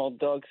normal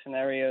dog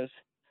scenarios?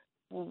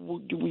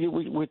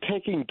 We're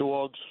taking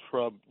dogs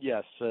from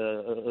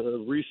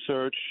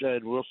research,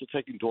 and we're also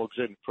taking dogs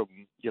in from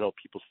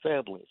people's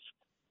families.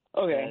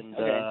 Okay. And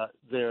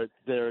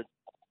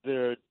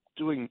they're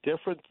doing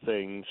different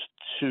things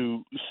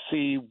to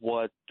see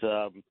what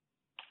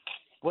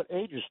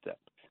ages them.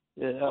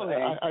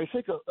 Okay. I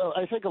think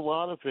a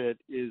lot of it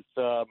is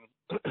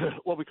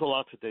what we call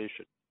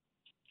oxidation.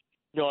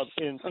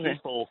 In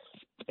people,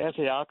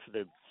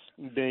 antioxidants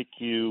make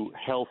you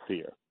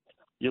healthier.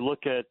 You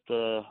look at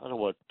I don't know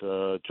what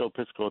Joe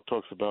Piscopo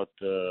talks about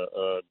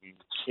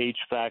age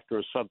factor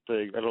or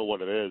something. I don't know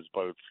what it is,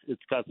 but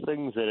it's got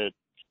things in it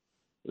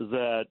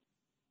that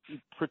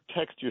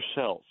protects your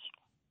cells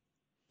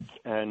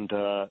and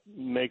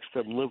makes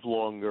them live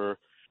longer.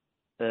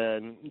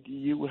 And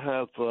you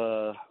have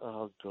oh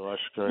gosh,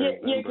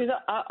 because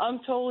I'm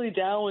totally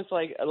down with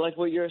like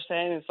what you're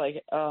saying.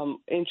 It's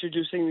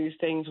introducing these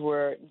things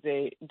where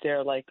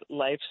their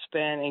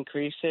lifespan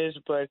increases,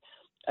 but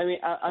I mean,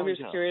 I'm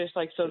just curious.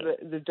 Like, so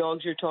the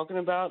dogs you're talking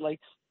about, like,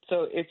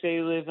 so if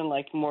they live in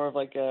like more of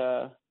like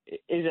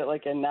is it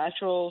like a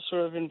natural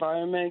sort of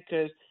environment?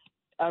 Because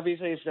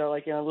obviously, if they're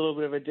like in a little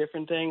bit of a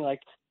different thing, like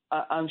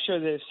I'm sure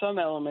there's some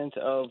element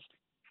of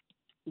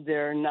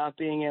there not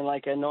being in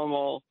like a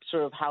normal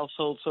sort of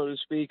household, so to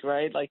speak,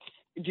 right? Like,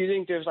 do you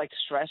think there's like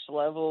stress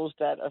levels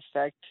that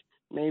affect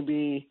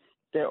maybe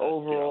their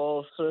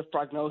overall sort of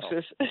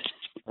prognosis?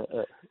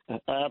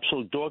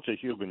 Absolute dogs are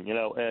human, you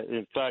know.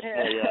 In fact,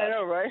 I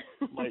know, right?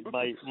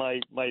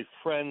 my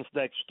friends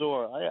next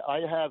door. I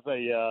have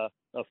a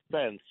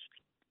fence,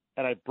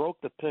 and I broke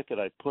the picket.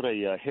 I put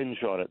a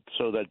hinge on it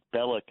so that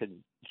Bella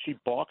can. She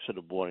barks in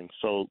the morning,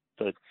 so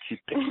that she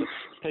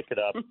pick it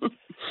up,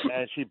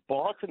 and she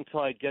barks until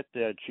I get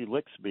there, and she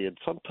licks me, and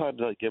sometimes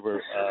I give her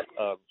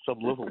some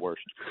liverwurst,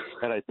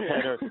 and I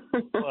pet her.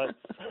 But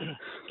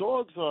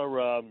dogs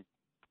are,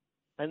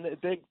 and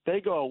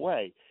they go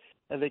away,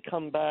 and they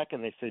come back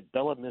and they say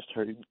Bella missed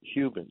her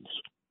humans.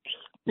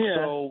 Yeah.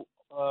 So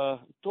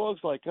dogs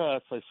like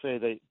us, I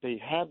say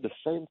they have the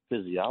same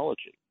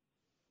physiology.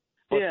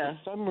 But for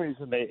some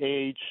reason, they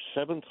age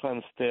 7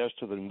 times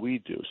faster than we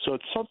do. So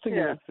it's something in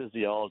their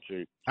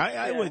physiology.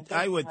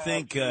 I would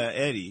think,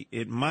 Eddie,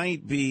 it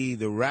might be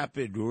the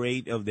rapid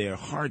rate of their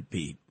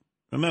heartbeat.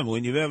 Remember,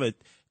 when you've ever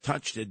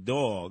touched a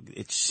dog,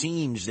 it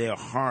seems their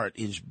heart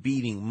is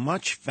beating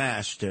much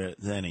faster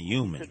than a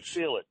human's. You can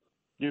feel it.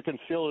 You can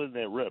feel it in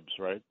their ribs,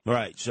 right?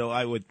 Right. So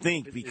I would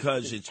think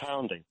because it's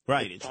pounding.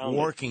 Right. It's pounding.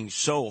 working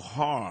so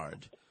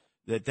hard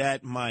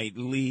that might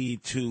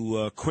lead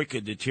to quicker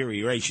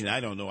deterioration. I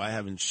don't know. I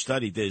haven't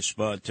studied this,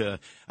 but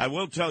I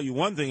will tell you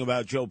one thing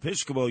about Joe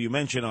Piscopo. You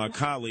mentioned our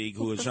colleague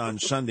who is on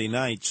Sunday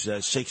nights,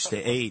 6 to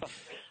 8.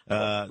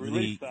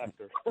 Relief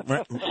factor.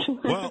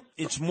 Well,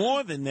 it's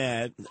more than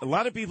that. A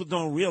lot of people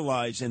don't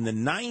realize in the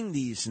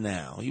 90s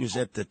now, he was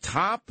at the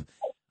top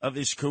of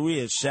his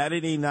career,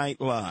 Saturday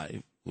Night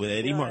Live with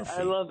Eddie Murphy.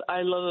 I love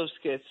those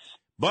skits.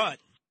 But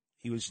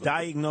he was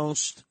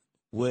diagnosed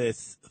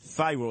with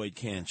thyroid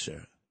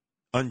cancer.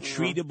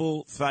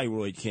 Untreatable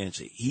thyroid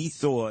cancer. He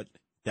thought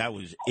that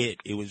was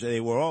it. They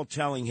were all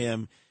telling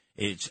him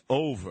it's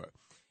over.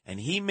 And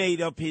he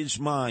made up his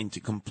mind to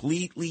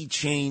completely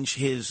change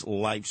his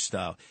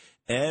lifestyle.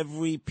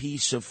 Every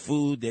piece of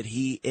food that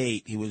he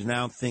ate, he was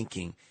now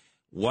thinking,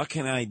 what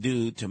can I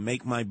do to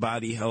make my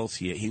body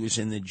healthier? He was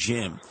in the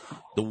gym,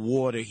 the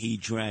water he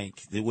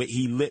drank, the way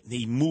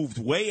he moved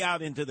way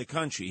out into the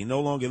country. He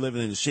no longer lived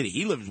in the city.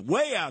 He lives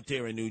way out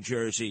there in New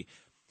Jersey.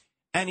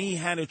 And he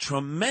had a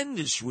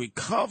tremendous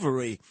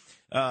recovery.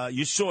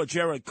 You saw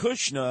Jared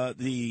Kushner,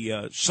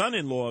 the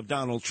son-in-law of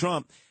Donald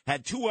Trump,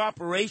 had 2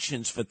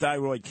 operations for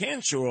thyroid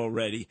cancer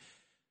already.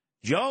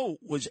 Joe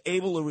was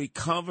able to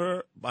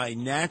recover by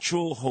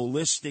natural,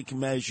 holistic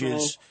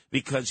measures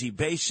because he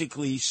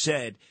basically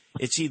said,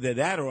 it's either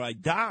that or I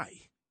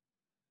die.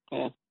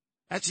 Yeah.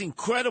 That's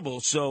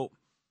incredible. So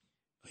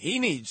he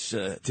needs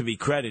to be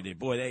credited.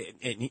 Boy,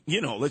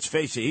 let's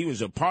face it, he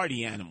was a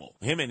party animal.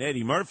 Him and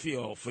Eddie Murphy,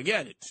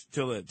 forget it,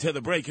 till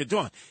the break of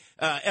dawn.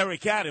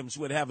 Eric Adams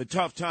would have a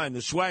tough time,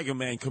 the swagger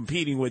man,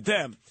 competing with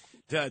them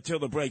till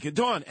the break of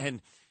dawn.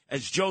 And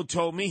as Joe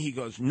told me, he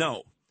goes,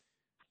 no,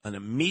 an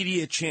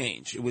immediate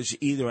change. It was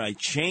either I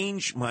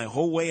change my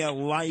whole way of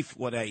life,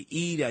 what I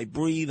eat, I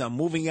breathe, I'm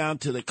moving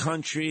out to the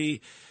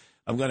country,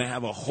 I'm going to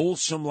have a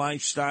wholesome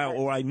lifestyle,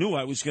 or I knew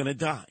I was going to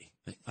die.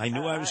 I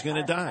knew I was going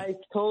to die. I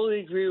totally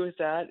agree with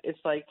that. It's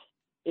like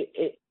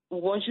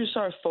once you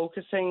start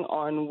focusing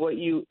on what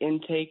you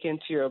intake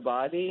into your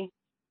body,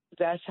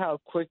 that's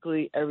how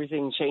quickly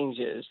everything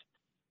changes.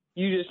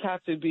 You just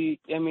have to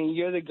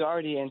you're the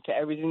guardian to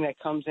everything that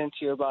comes into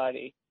your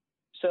body.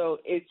 So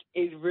it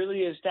really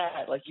is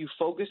that. Like, you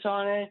focus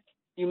on it,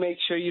 you make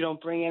sure you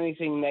don't bring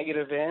anything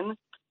negative in.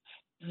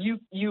 You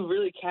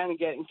really can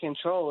get in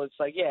control. It's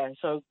like,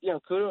 so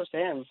kudos to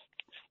him.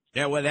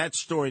 Yeah, well, that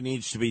story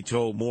needs to be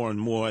told more and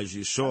more, as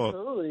you saw.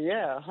 Absolutely,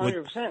 yeah,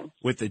 100%.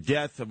 With the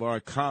death of our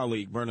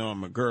colleague, Bernard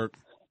McGurk.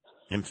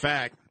 In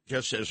fact,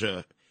 just as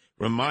a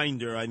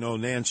reminder, I know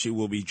Nancy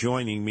will be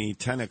joining me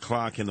 10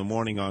 o'clock in the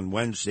morning on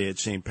Wednesday at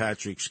St.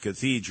 Patrick's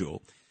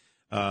Cathedral.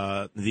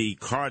 The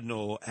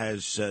Cardinal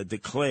has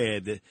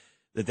declared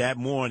that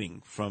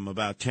morning from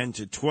about 10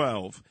 to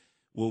 12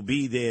 will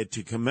be there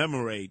to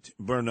commemorate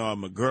Bernard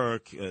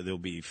McGurk. There'll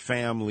be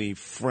family,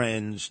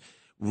 friends,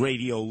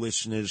 radio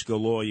listeners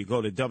galore. You go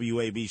to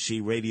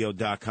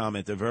WABCRadio.com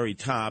at the very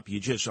top. You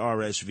just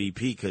RSVP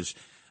because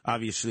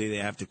obviously they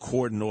have to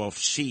cordon off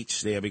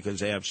seats there because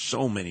they have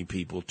so many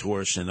people,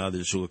 tourists and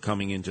others, who are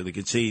coming into the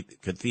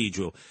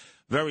cathedral.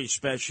 Very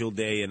special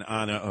day in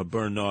honor of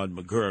Bernard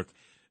McGurk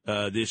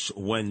this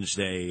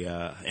Wednesday.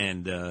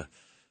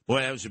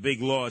 Boy, that was a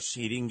big loss.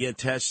 He didn't get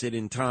tested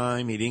in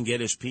time. He didn't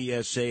get his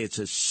PSA. It's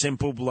a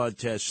simple blood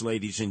test,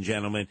 ladies and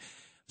gentlemen.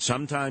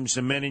 Sometimes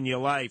the men in your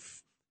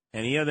life,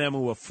 any of them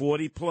who are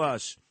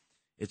 40-plus,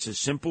 it's a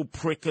simple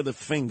prick of the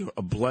finger,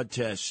 a blood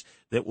test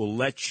that will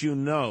let you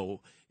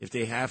know if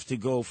they have to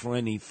go for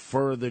any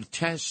further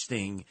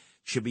testing.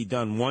 Should be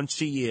done once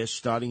a year,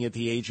 starting at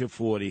the age of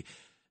 40.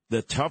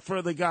 The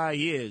tougher the guy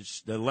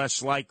is, the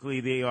less likely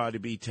they are to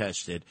be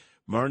tested.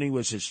 Bernie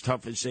was as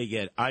tough as they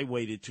get. I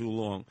waited too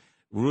long.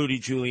 Rudy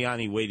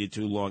Giuliani waited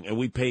too long, and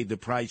we paid the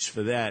price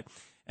for that.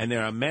 And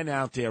there are men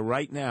out there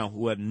right now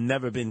who have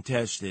never been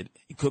tested.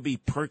 It could be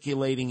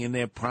percolating in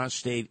their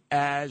prostate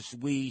as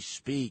we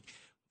speak.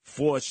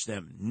 Force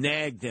them,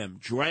 nag them,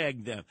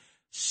 drag them.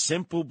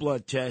 Simple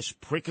blood test,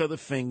 prick of the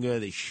finger.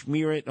 They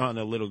smear it on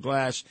a little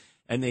glass,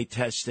 and they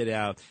test it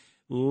out.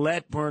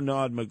 Let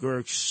Bernard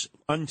McGurk's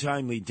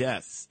untimely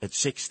death at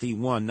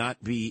 61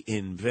 not be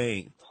in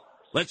vain.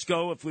 Let's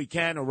go, if we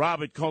can.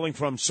 Robert calling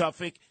from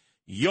Suffolk.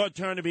 Your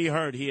turn to be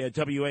heard here at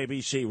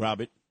WABC,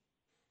 Robert.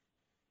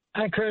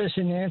 Hi, Curtis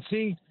and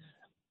Nancy.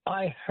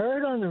 I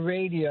heard on the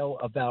radio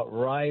about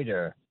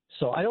Ryder,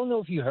 so I don't know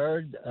if you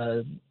heard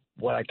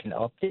what I can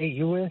update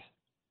you with.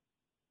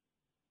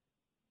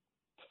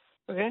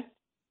 Okay.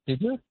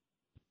 Did you?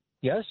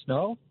 Yes?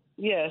 No?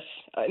 Yes.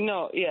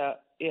 No. Yeah.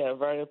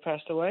 Ryder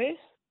passed away.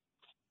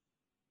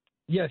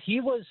 Yeah,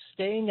 he was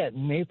staying at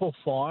Maple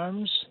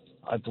Farms.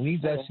 I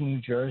believe that's in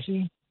New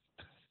Jersey.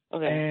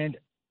 Okay. And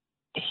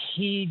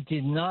he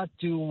did not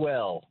do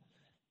well.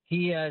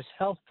 He has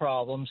health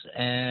problems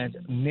and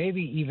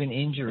maybe even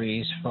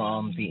injuries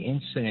from the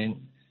incident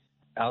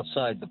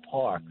outside the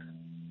park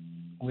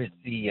with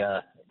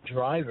the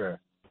driver.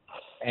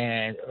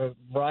 And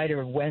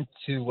Ryder went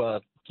to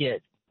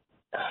get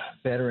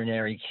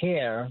veterinary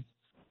care,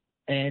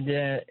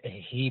 and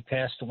he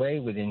passed away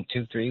within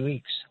 2-3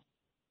 weeks.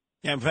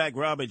 In fact,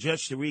 Robert,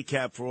 just to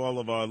recap for all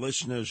of our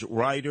listeners,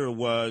 Ryder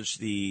was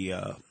the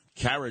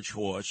carriage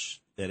horse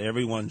that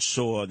everyone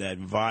saw, that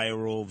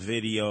viral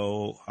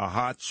video, a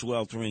hot,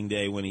 sweltering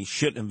day when he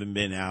shouldn't have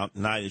been out.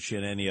 Neither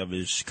should any of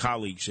his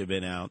colleagues have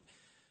been out.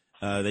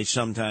 They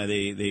sometimes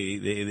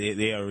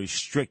they are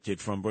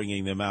restricted from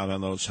bringing them out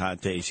on those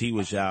hot days. He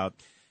was out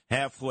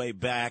halfway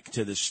back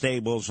to the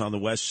stables on the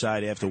west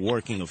side after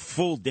working a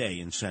full day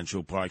in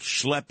Central Park,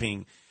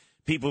 schlepping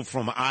people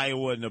from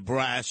Iowa,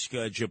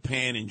 Nebraska,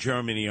 Japan, and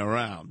Germany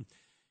around.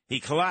 He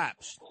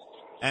collapsed.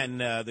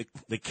 And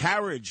the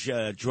carriage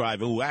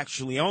driver who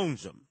actually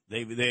owns them,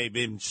 they've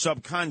been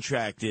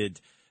subcontracted,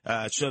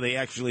 so they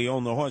actually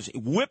own the horse,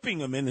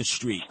 whipping him in the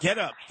street. Get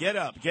up, get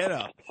up, get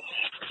up.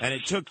 And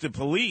it took the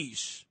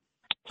police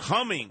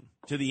coming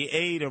to the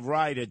aid of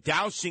Ryder,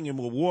 dousing him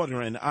with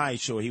water and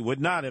ice, so he would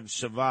not have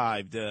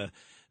survived the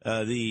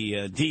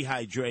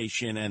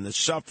dehydration and the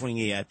suffering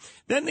he had.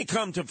 Then they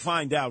come to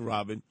find out,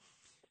 Robin,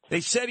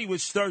 they said he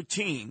was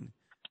 13.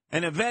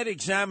 And a vet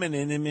examined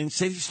him and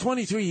said, he's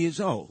 23 years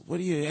old. What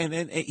do you?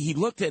 And he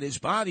looked at his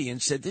body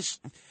and said,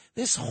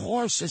 this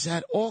horse has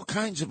had all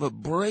kinds of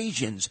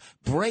abrasions,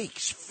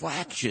 breaks,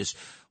 fractures.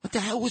 What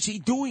the hell was he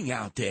doing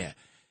out there?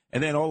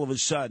 And then all of a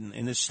sudden,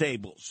 in the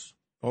stables,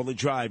 all the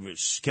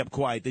drivers kept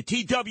quiet. The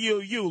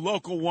TWU,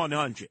 Local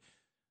 100,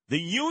 the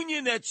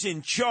union that's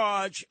in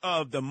charge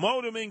of the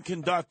motormen,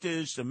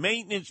 conductors, the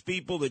maintenance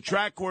people, the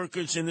track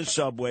workers in the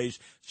subways,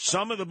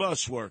 some of the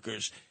bus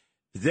workers,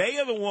 they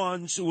are the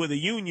ones who are the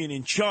union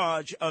in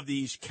charge of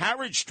these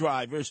carriage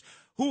drivers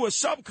who are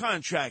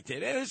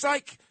subcontracted. And there's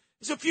a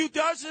few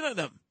dozen of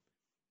them.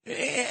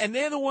 And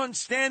they're the ones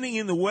standing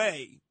in the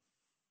way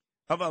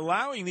of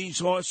allowing these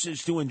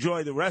horses to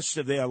enjoy the rest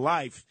of their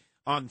life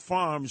on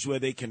farms where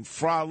they can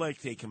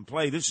frolic, they can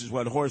play. This is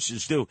what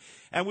horses do.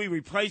 And we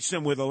replace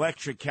them with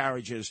electric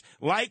carriages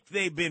like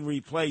they've been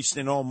replaced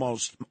in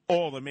almost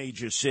all the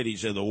major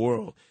cities of the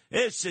world.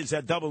 This is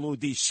a double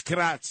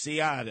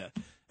disgraziata.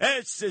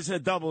 This is a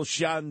double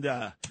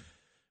shanda.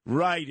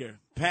 Ryder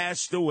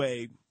passed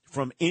away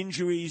from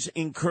injuries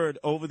incurred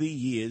over the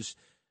years.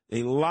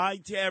 They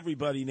lied to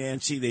everybody,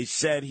 Nancy. They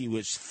said he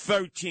was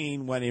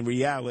 13 when in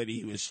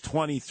reality he was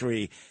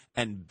 23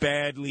 and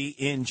badly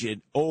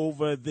injured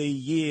over the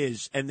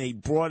years. And they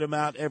brought him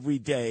out every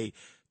day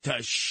to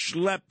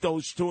schlep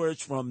those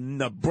tourists from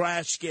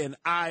Nebraska and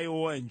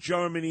Iowa and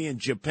Germany and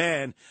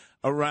Japan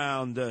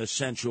around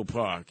Central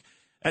Park.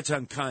 That's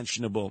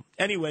unconscionable.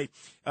 Anyway,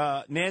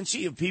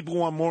 Nancy, if people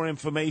want more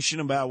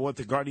information about what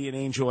the Guardian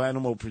Angel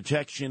Animal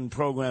Protection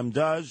Program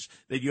does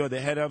that you're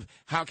the head of,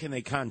 how can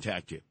they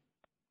contact you?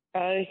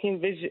 You can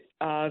visit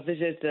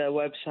the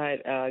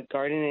website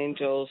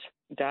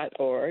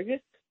guardianangels.org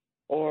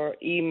or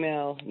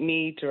email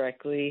me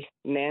directly,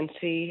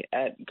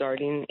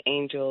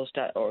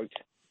 nancy@guardianangels.org.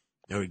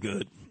 Very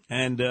good.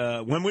 And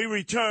when we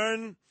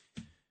return,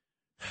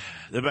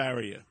 the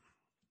barrier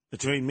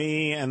between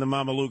me and the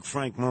Mamaluke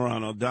Frank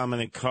Morano,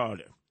 Dominic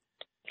Carter.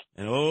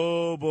 And,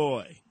 oh,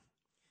 boy,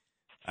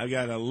 I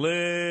got a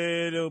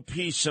little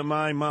piece of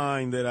my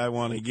mind that I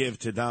want to give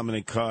to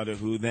Dominic Carter,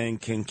 who then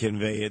can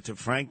convey it to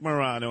Frank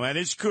Morano and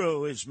his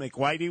crew, his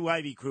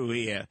McWhitey crew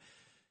here.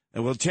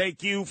 And we'll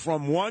take you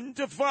from 1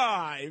 to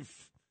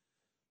 5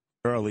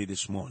 early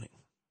this morning.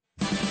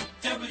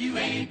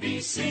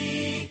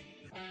 WABC.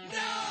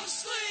 No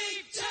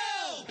sleep till.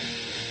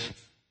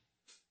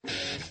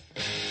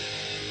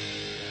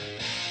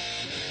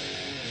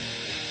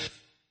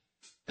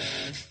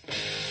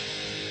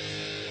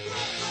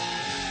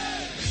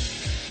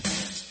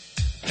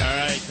 All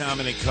right,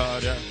 Dominic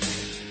Carter.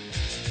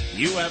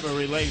 You have a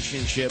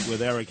relationship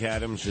with Eric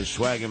Adams, a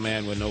swagger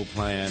man with no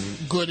plan.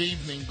 Good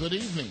evening. Good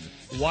evening.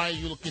 Why are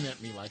you looking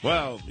at me like that?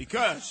 Well,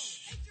 because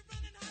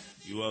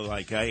you are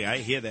like, I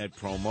hear that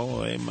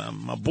promo. Hey,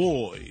 my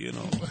boy, you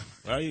know,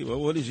 right? Well,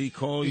 what does he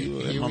call you?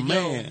 Here my we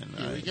man.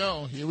 go. Here we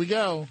go. Here we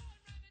go.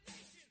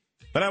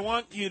 But I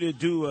want you to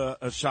do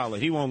a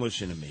solid. He won't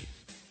listen to me.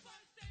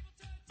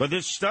 But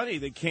this study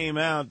that came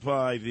out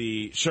by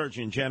the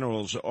Surgeon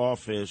General's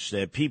office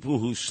that people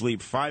who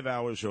sleep 5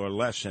 hours or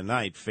less a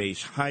night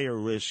face higher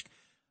risk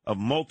of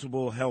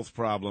multiple health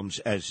problems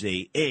as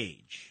they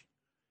age.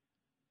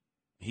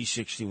 He's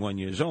 61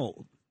 years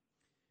old.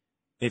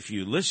 If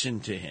you listen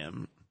to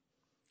him,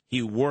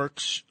 he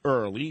works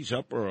early. He's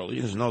up early.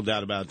 There's no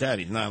doubt about that.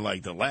 He's not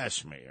like the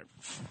last mayor.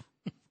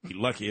 Be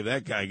lucky if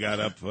that guy got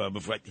up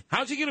before.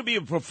 How's he going to be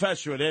a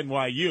professor at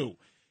NYU?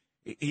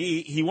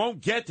 He won't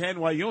get to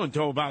NYU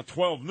until about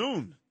 12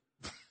 noon.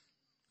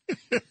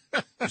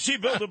 You see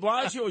Bill de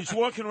Blasio? He's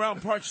walking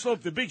around Park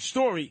Slope. The big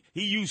story,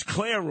 he used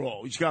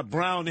Clairol. He's got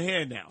brown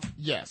hair now.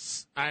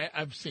 Yes,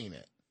 I've seen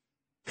it.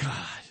 God.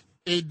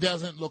 It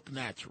doesn't look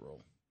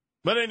natural.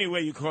 But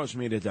anyway, you caused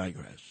me to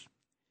digress.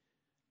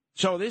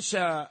 So this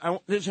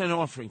is an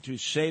offering to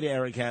say to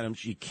Eric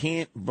Adams, you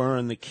can't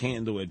burn the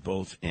candle at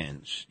both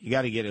ends. You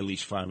got to get at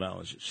least 5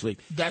 hours of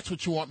sleep. That's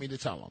what you want me to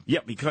tell him?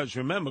 Yeah, because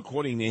remember,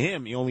 according to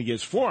him, he only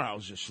gets 4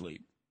 hours of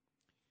sleep.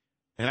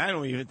 And I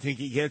don't even think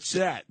he gets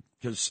that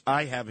because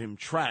I have him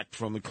tracked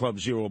from the Club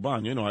Zero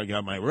Bond. You know, I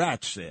got my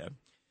rats there.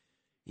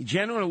 He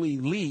generally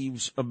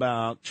leaves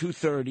about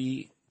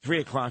 2:30, 3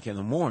 o'clock in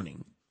the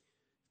morning.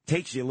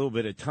 Takes you a little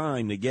bit of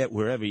time to get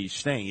wherever he's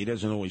staying. He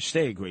doesn't always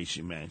stay at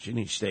Gracie Mansion.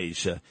 He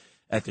stays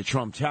at the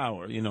Trump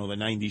Tower, you know, the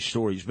 90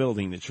 stories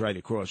building that's right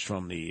across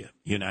from the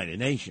United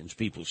Nations.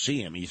 People see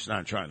him. He's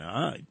not trying to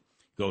hide.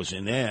 Goes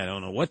in there. I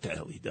don't know what the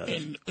hell he does.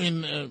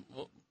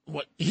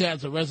 What, he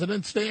has a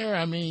residence there?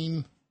 I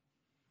mean,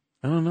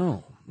 I don't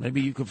know.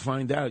 Maybe you could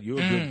find out.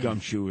 You're a good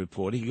gumshoe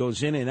reporter. He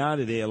goes in and out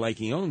of there like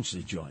he owns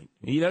the joint.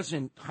 He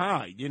doesn't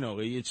hide. You know,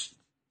 it's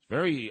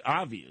very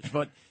obvious.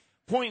 But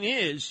point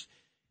is,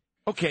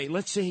 okay,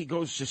 let's say he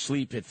goes to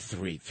sleep at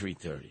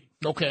 3:30.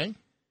 Okay.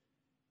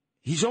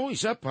 He's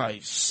always up by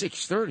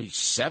 6:30,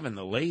 7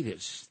 the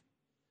latest.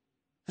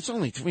 That's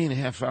only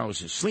 3.5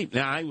 hours of sleep.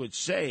 Now, I would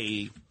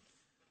say,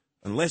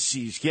 unless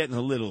he's getting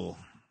a little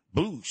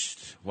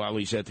boost while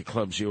he's at the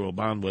Club Zero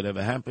Bond,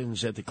 whatever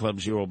happens at the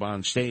Club Zero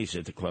Bond stays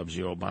at the Club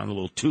Zero Bond, a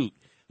little toot.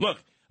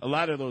 Look, a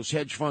lot of those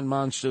hedge fund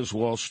monsters,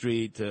 Wall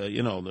Street,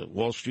 the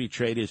Wall Street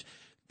traders,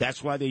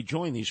 that's why they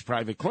join these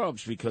private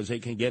clubs, because they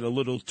can get a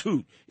little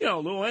toot, a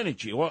little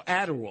energy, or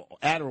Adderall.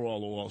 Adderall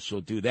will also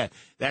do that.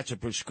 That's a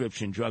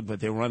prescription drug, but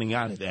they're running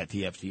out of that,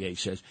 the FDA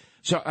says.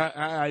 So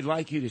I'd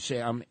like you to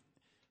say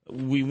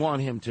we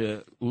want him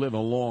to live a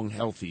long,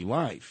 healthy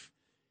life.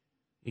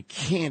 It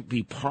can't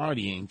be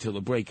partying till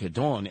the break of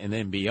dawn and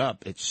then be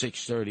up at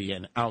 6:30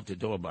 and out the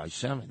door by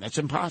 7. That's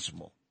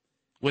impossible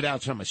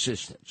without some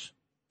assistance.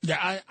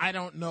 Yeah, I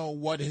don't know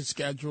what his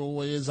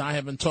schedule is. I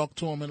haven't talked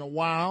to him in a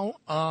while.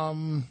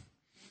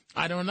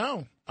 I don't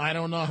know. I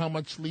don't know how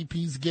much sleep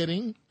he's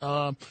getting.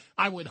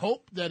 I would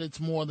hope that it's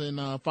more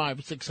than 5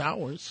 or 6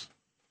 hours.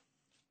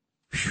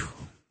 Whew.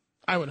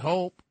 I would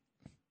hope.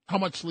 How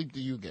much sleep do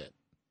you get?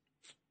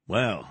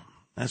 Well,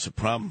 that's a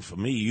problem for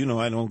me.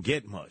 I don't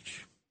get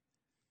much.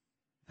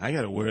 I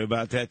got to worry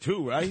about that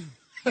too, right?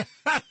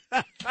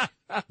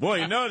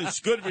 Boy, this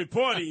good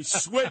report. He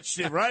switched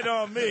it right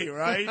on me,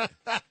 right?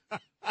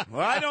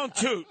 Well, I don't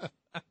toot.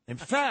 In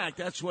fact,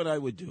 that's what I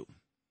would do.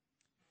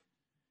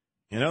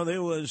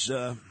 There was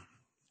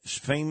this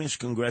famous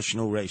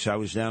congressional race. I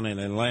was down in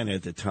Atlanta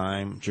at the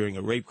time during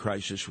a rape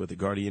crisis with the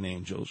Guardian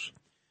Angels.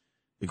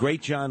 The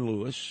great John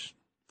Lewis.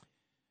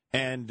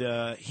 And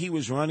he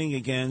was running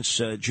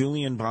against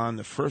Julian Bond,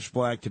 the first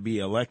black to be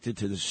elected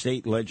to the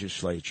state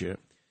legislature.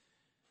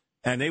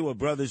 And they were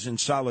brothers in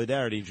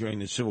solidarity during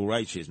the civil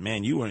rights years.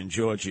 Man, you were in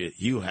Georgia,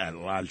 you had a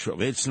lot of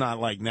trouble. It's not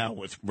like now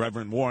with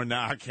Reverend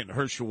Warnock and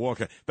Herschel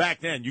Walker. Back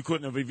then, you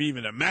couldn't have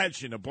even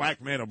imagined a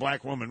black man or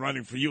black woman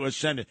running for U.S.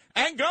 Senate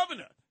and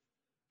governor.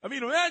 I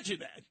mean, imagine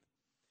that.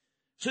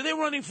 So they're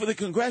running for the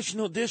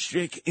congressional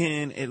district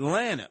in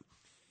Atlanta.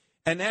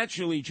 And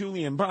naturally,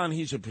 Julian Bond,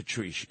 he's a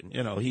patrician.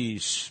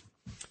 He's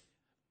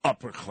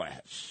upper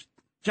class.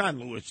 John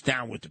Lewis,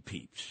 down with the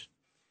peeps.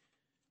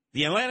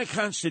 The Atlanta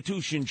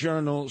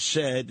Constitution-Journal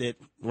said that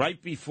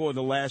right before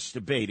the last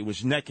debate, it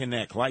was neck and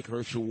neck, like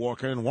Herschel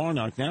Walker and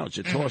Warnock. Now it's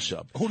a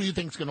toss-up. Who do you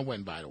think's going to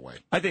win, by the way?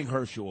 I think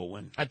Herschel will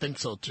win. I think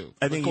so, too.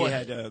 I think he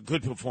had a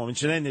good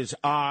performance. And then there's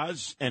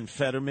Oz and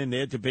Fetterman.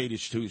 Their debate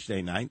is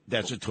Tuesday night.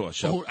 That's a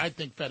toss-up. I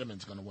think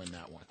Fetterman's going to win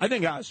that one. I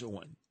think Oz will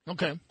win.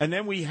 Okay. And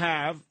then we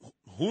have,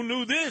 who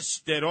knew this,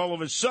 that all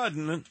of a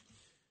sudden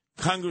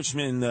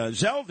Congressman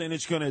Zeldin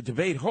is going to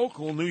debate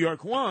Hochul, New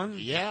York 1.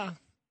 Yeah.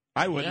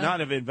 I would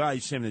not have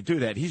advised him to do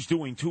that. He's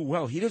doing too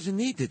well. He doesn't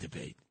need the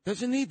debate.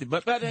 Doesn't need to.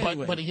 But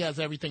anyway. But he has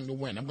everything to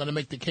win. I'm going to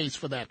make the case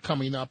for that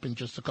coming up in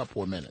just a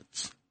couple of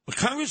minutes. But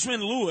Congressman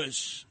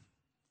Lewis,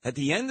 at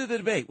the end of the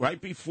debate, right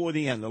before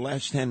the end, the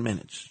last 10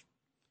 minutes,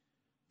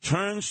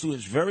 turns to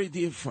his very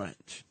dear friend,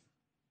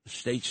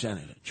 State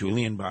Senator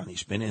Julian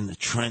Bonney's been in the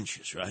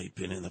trenches, right?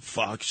 Been in the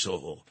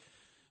foxhole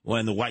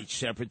when the white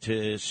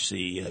separatists,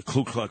 the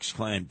Ku Klux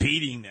Klan,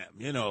 beating them,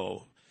 you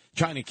know,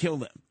 trying to kill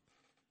them.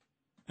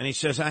 And he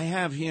says, I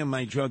have here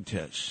my drug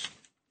test.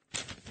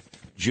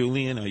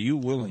 Julian, are you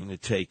willing to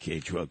take a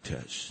drug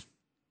test?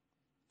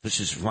 This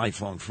is his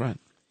lifelong friend.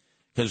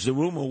 Because the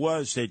rumor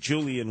was that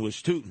Julian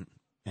was tooting,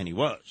 and he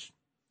was.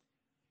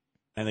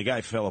 And the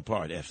guy fell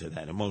apart after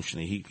that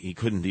emotionally. He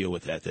couldn't deal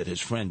with that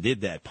his friend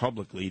did that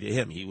publicly to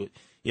him. He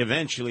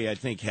eventually, I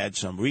think, had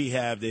some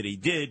rehab that he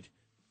did.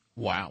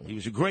 Wow. He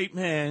was a great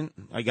man.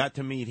 I got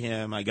to meet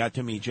him. I got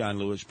to meet John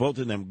Lewis. Both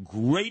of them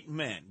great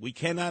men. We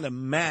cannot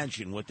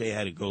imagine what they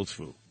had to go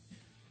through.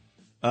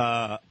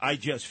 I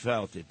just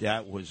felt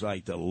that was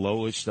like the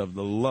lowest of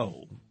the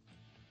low.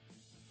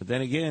 But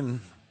then again,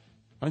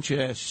 why don't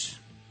you ask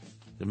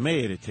the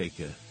mayor to take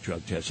a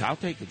drug test? I'll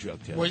take a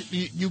drug test. Well,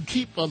 you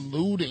keep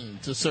alluding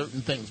to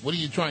certain things. What are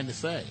you trying to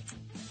say?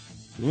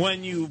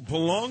 When you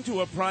belong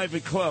to a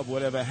private club,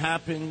 whatever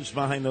happens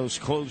behind those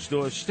closed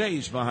doors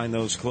stays behind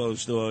those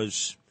closed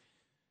doors.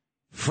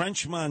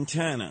 French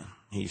Montana,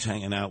 he's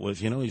hanging out with,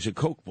 he's a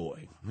coke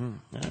boy.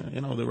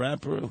 The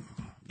rapper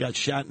got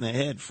shot in the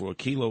head for a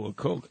kilo of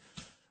coke.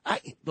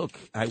 I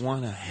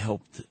want to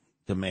help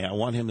the mayor. I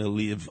want him to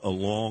live a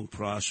long,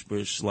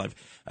 prosperous life.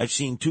 I've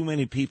seen too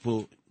many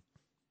people,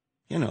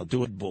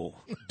 do it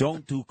bull.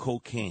 Don't do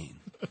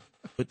cocaine.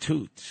 But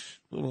toots,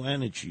 little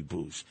energy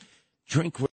boost. Drink